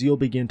pieces, you'll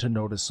begin to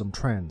notice some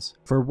trends.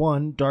 For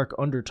one, dark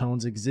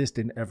undertones exist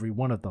in every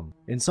one of them.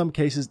 In some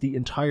cases, the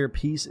entire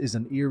piece is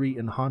an eerie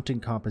and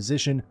haunting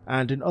composition,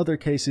 and in other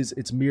cases,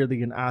 it's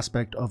merely an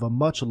aspect of a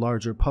much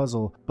larger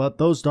puzzle, but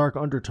those dark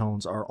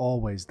undertones are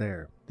always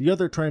there. The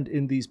other trend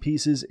in these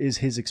pieces is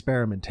his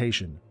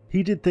experimentation.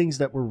 He did things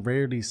that were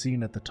rarely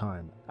seen at the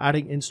time,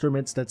 adding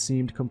instruments that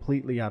seemed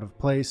completely out of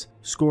place,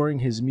 scoring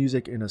his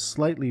music in a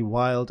slightly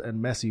wild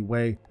and messy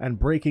way, and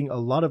breaking a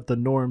lot of the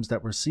norms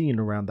that were seen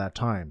around that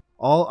time.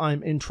 All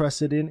I'm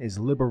interested in is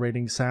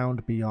liberating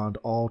sound beyond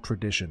all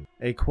tradition,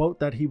 a quote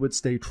that he would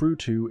stay true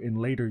to in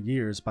later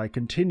years by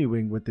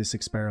continuing with this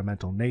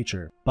experimental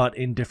nature, but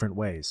in different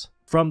ways.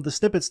 From the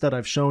snippets that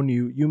I've shown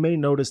you, you may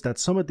notice that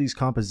some of these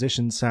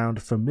compositions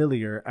sound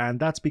familiar, and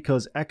that's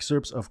because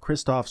excerpts of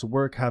Krzysztof's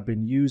work have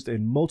been used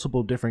in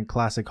multiple different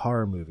classic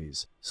horror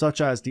movies, such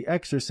as The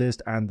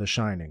Exorcist and The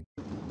Shining.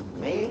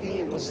 Maybe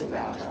it was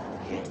about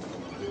him.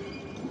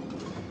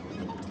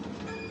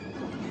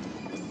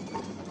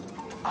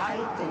 I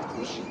think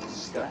we should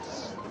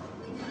discuss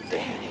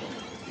Danny.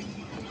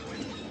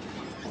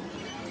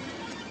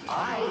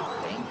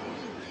 I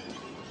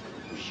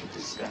think we should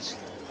discuss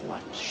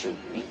what should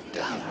be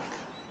done.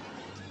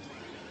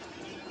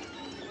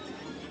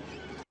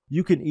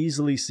 You can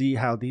easily see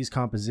how these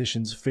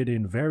compositions fit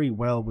in very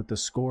well with the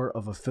score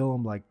of a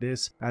film like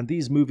this, and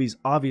these movies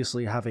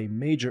obviously have a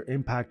major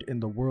impact in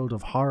the world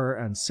of horror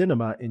and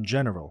cinema in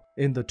general.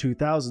 In the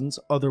 2000s,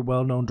 other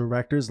well-known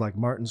directors like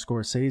Martin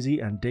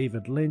Scorsese and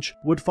David Lynch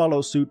would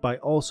follow suit by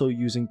also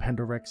using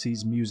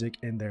Penderecki's music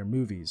in their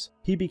movies.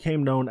 He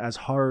became known as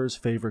horror's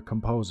favorite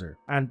composer,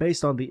 and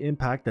based on the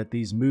impact that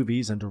these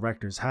movies and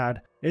directors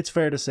had, it's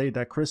fair to say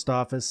that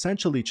Krzysztof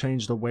essentially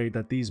changed the way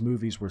that these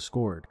movies were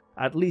scored,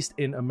 at least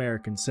in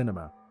American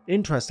cinema.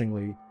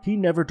 Interestingly, he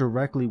never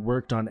directly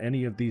worked on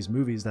any of these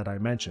movies that I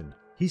mentioned.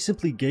 He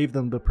simply gave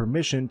them the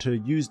permission to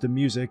use the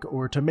music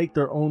or to make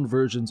their own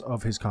versions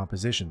of his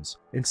compositions.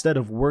 Instead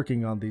of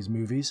working on these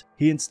movies,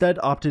 he instead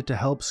opted to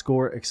help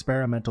score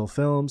experimental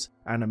films,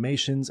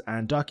 animations,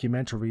 and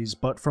documentaries,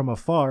 but from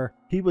afar,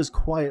 he was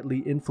quietly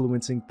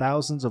influencing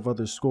thousands of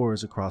other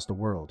scores across the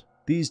world.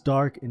 These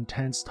dark,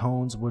 intense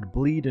tones would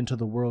bleed into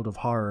the world of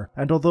horror,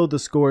 and although the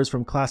scores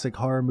from classic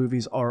horror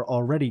movies are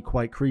already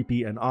quite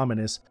creepy and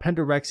ominous,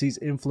 Penderecki's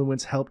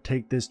influence helped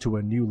take this to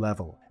a new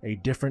level, a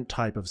different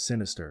type of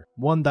sinister,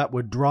 one that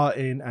would draw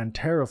in and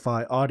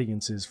terrify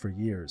audiences for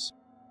years.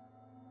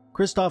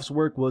 Krzysztof's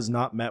work was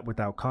not met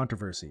without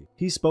controversy.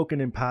 He's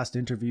spoken in past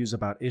interviews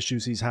about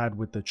issues he's had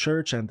with the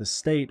church and the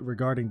state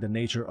regarding the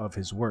nature of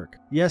his work.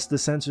 Yes, the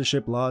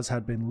censorship laws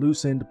had been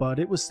loosened, but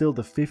it was still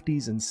the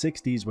 50s and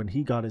 60s when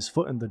he got his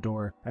foot in the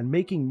door, and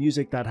making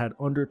music that had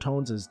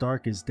undertones as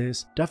dark as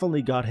this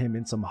definitely got him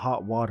in some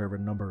hot water a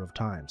number of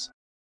times.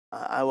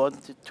 I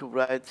wanted to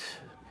write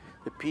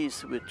a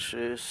piece which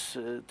is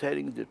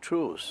telling the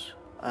truth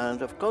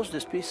And of course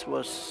this piece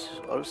was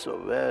also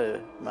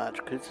very much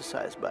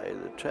criticized by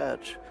the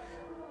church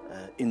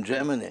in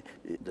Germany.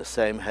 The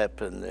same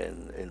happened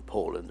in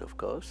Poland, of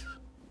course,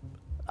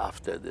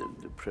 after the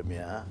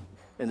premiere.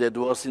 And it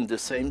was in the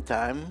same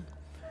time,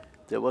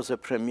 there was a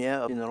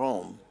premiere in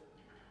Rome.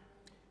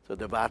 So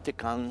the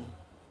Vatican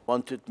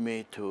wanted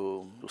me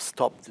to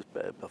stop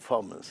the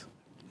performance.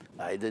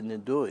 I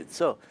didn't do it.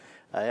 So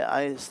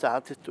I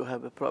started to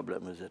have a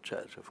problem with the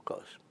church, of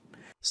course.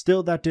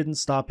 Still, that didn't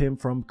stop him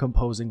from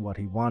composing what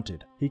he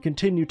wanted. He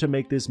continued to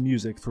make this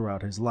music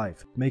throughout his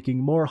life, making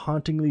more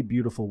hauntingly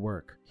beautiful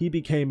work. He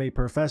became a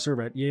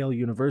professor at Yale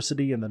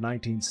University in the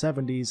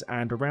 1970s,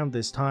 and around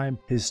this time,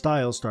 his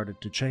style started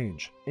to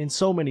change. In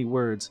so many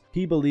words,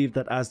 he believed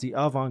that as the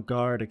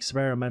avant-garde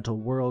experimental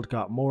world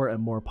got more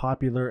and more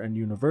popular and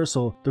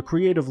universal, the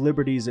creative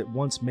liberties it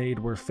once made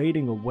were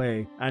fading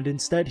away, and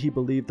instead he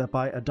believed that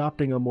by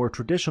adopting a more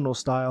traditional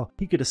style,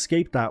 he could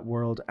escape that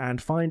world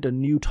and find a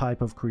new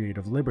type of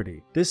creative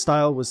liberty. This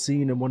style was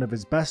seen in one of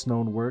his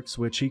best-known works,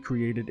 which he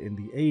created in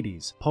the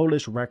 80s,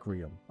 Polish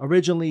Requiem.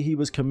 Originally, he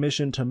was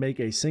commissioned to make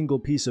a single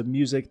piece of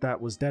music that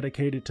was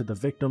dedicated to the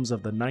victims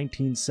of the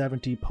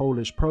 1970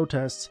 Polish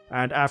protests,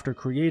 and after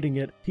creating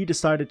it, he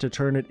decided to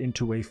turn it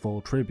into a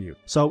full tribute.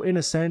 So in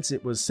a sense,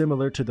 it was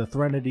similar to the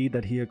Threnody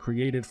that he had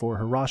created for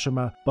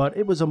Hiroshima, but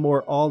it was a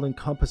more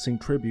all-encompassing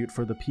tribute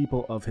for the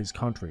people of his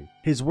country.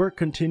 His work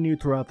continued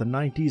throughout the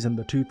 90s and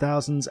the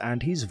 2000s,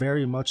 and he's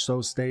very much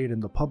so stayed in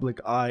the public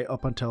eye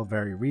up until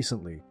very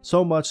recently.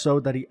 So much so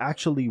that he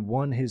actually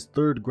won his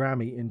third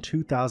Grammy in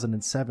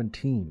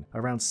 2017,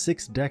 around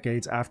 6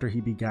 decades after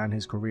he began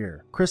his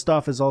career.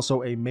 Krzysztof is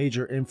also a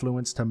major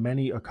influence to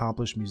many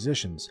accomplished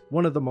musicians,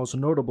 one of the most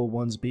notable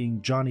ones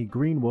being Johnny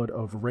Greenwood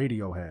of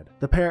Radiohead.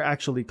 The pair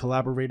actually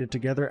collaborated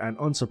together, and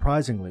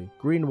unsurprisingly,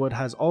 Greenwood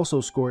has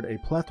also scored a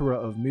plethora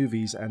of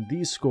movies, and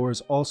these scores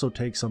also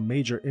take some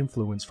major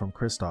influence from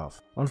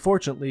Krzysztof.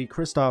 Unfortunately,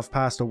 Krzysztof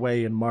passed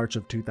away in March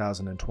of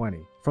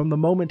 2020. From the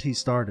moment he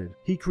started,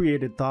 he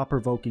created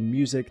thought-provoking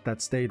music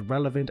that stayed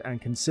relevant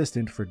and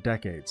consistent for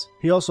decades.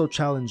 He also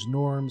challenged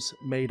norms,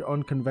 made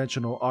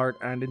unconventional art,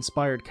 and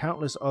inspired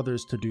countless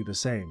others to do the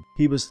same.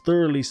 He was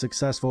thoroughly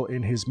successful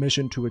in his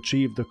mission to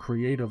achieve the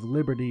creative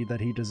liberty that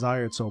he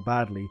desired so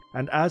badly,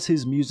 and as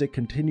his music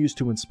continues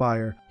to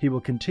inspire, he will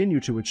continue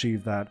to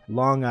achieve that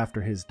long after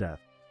his death.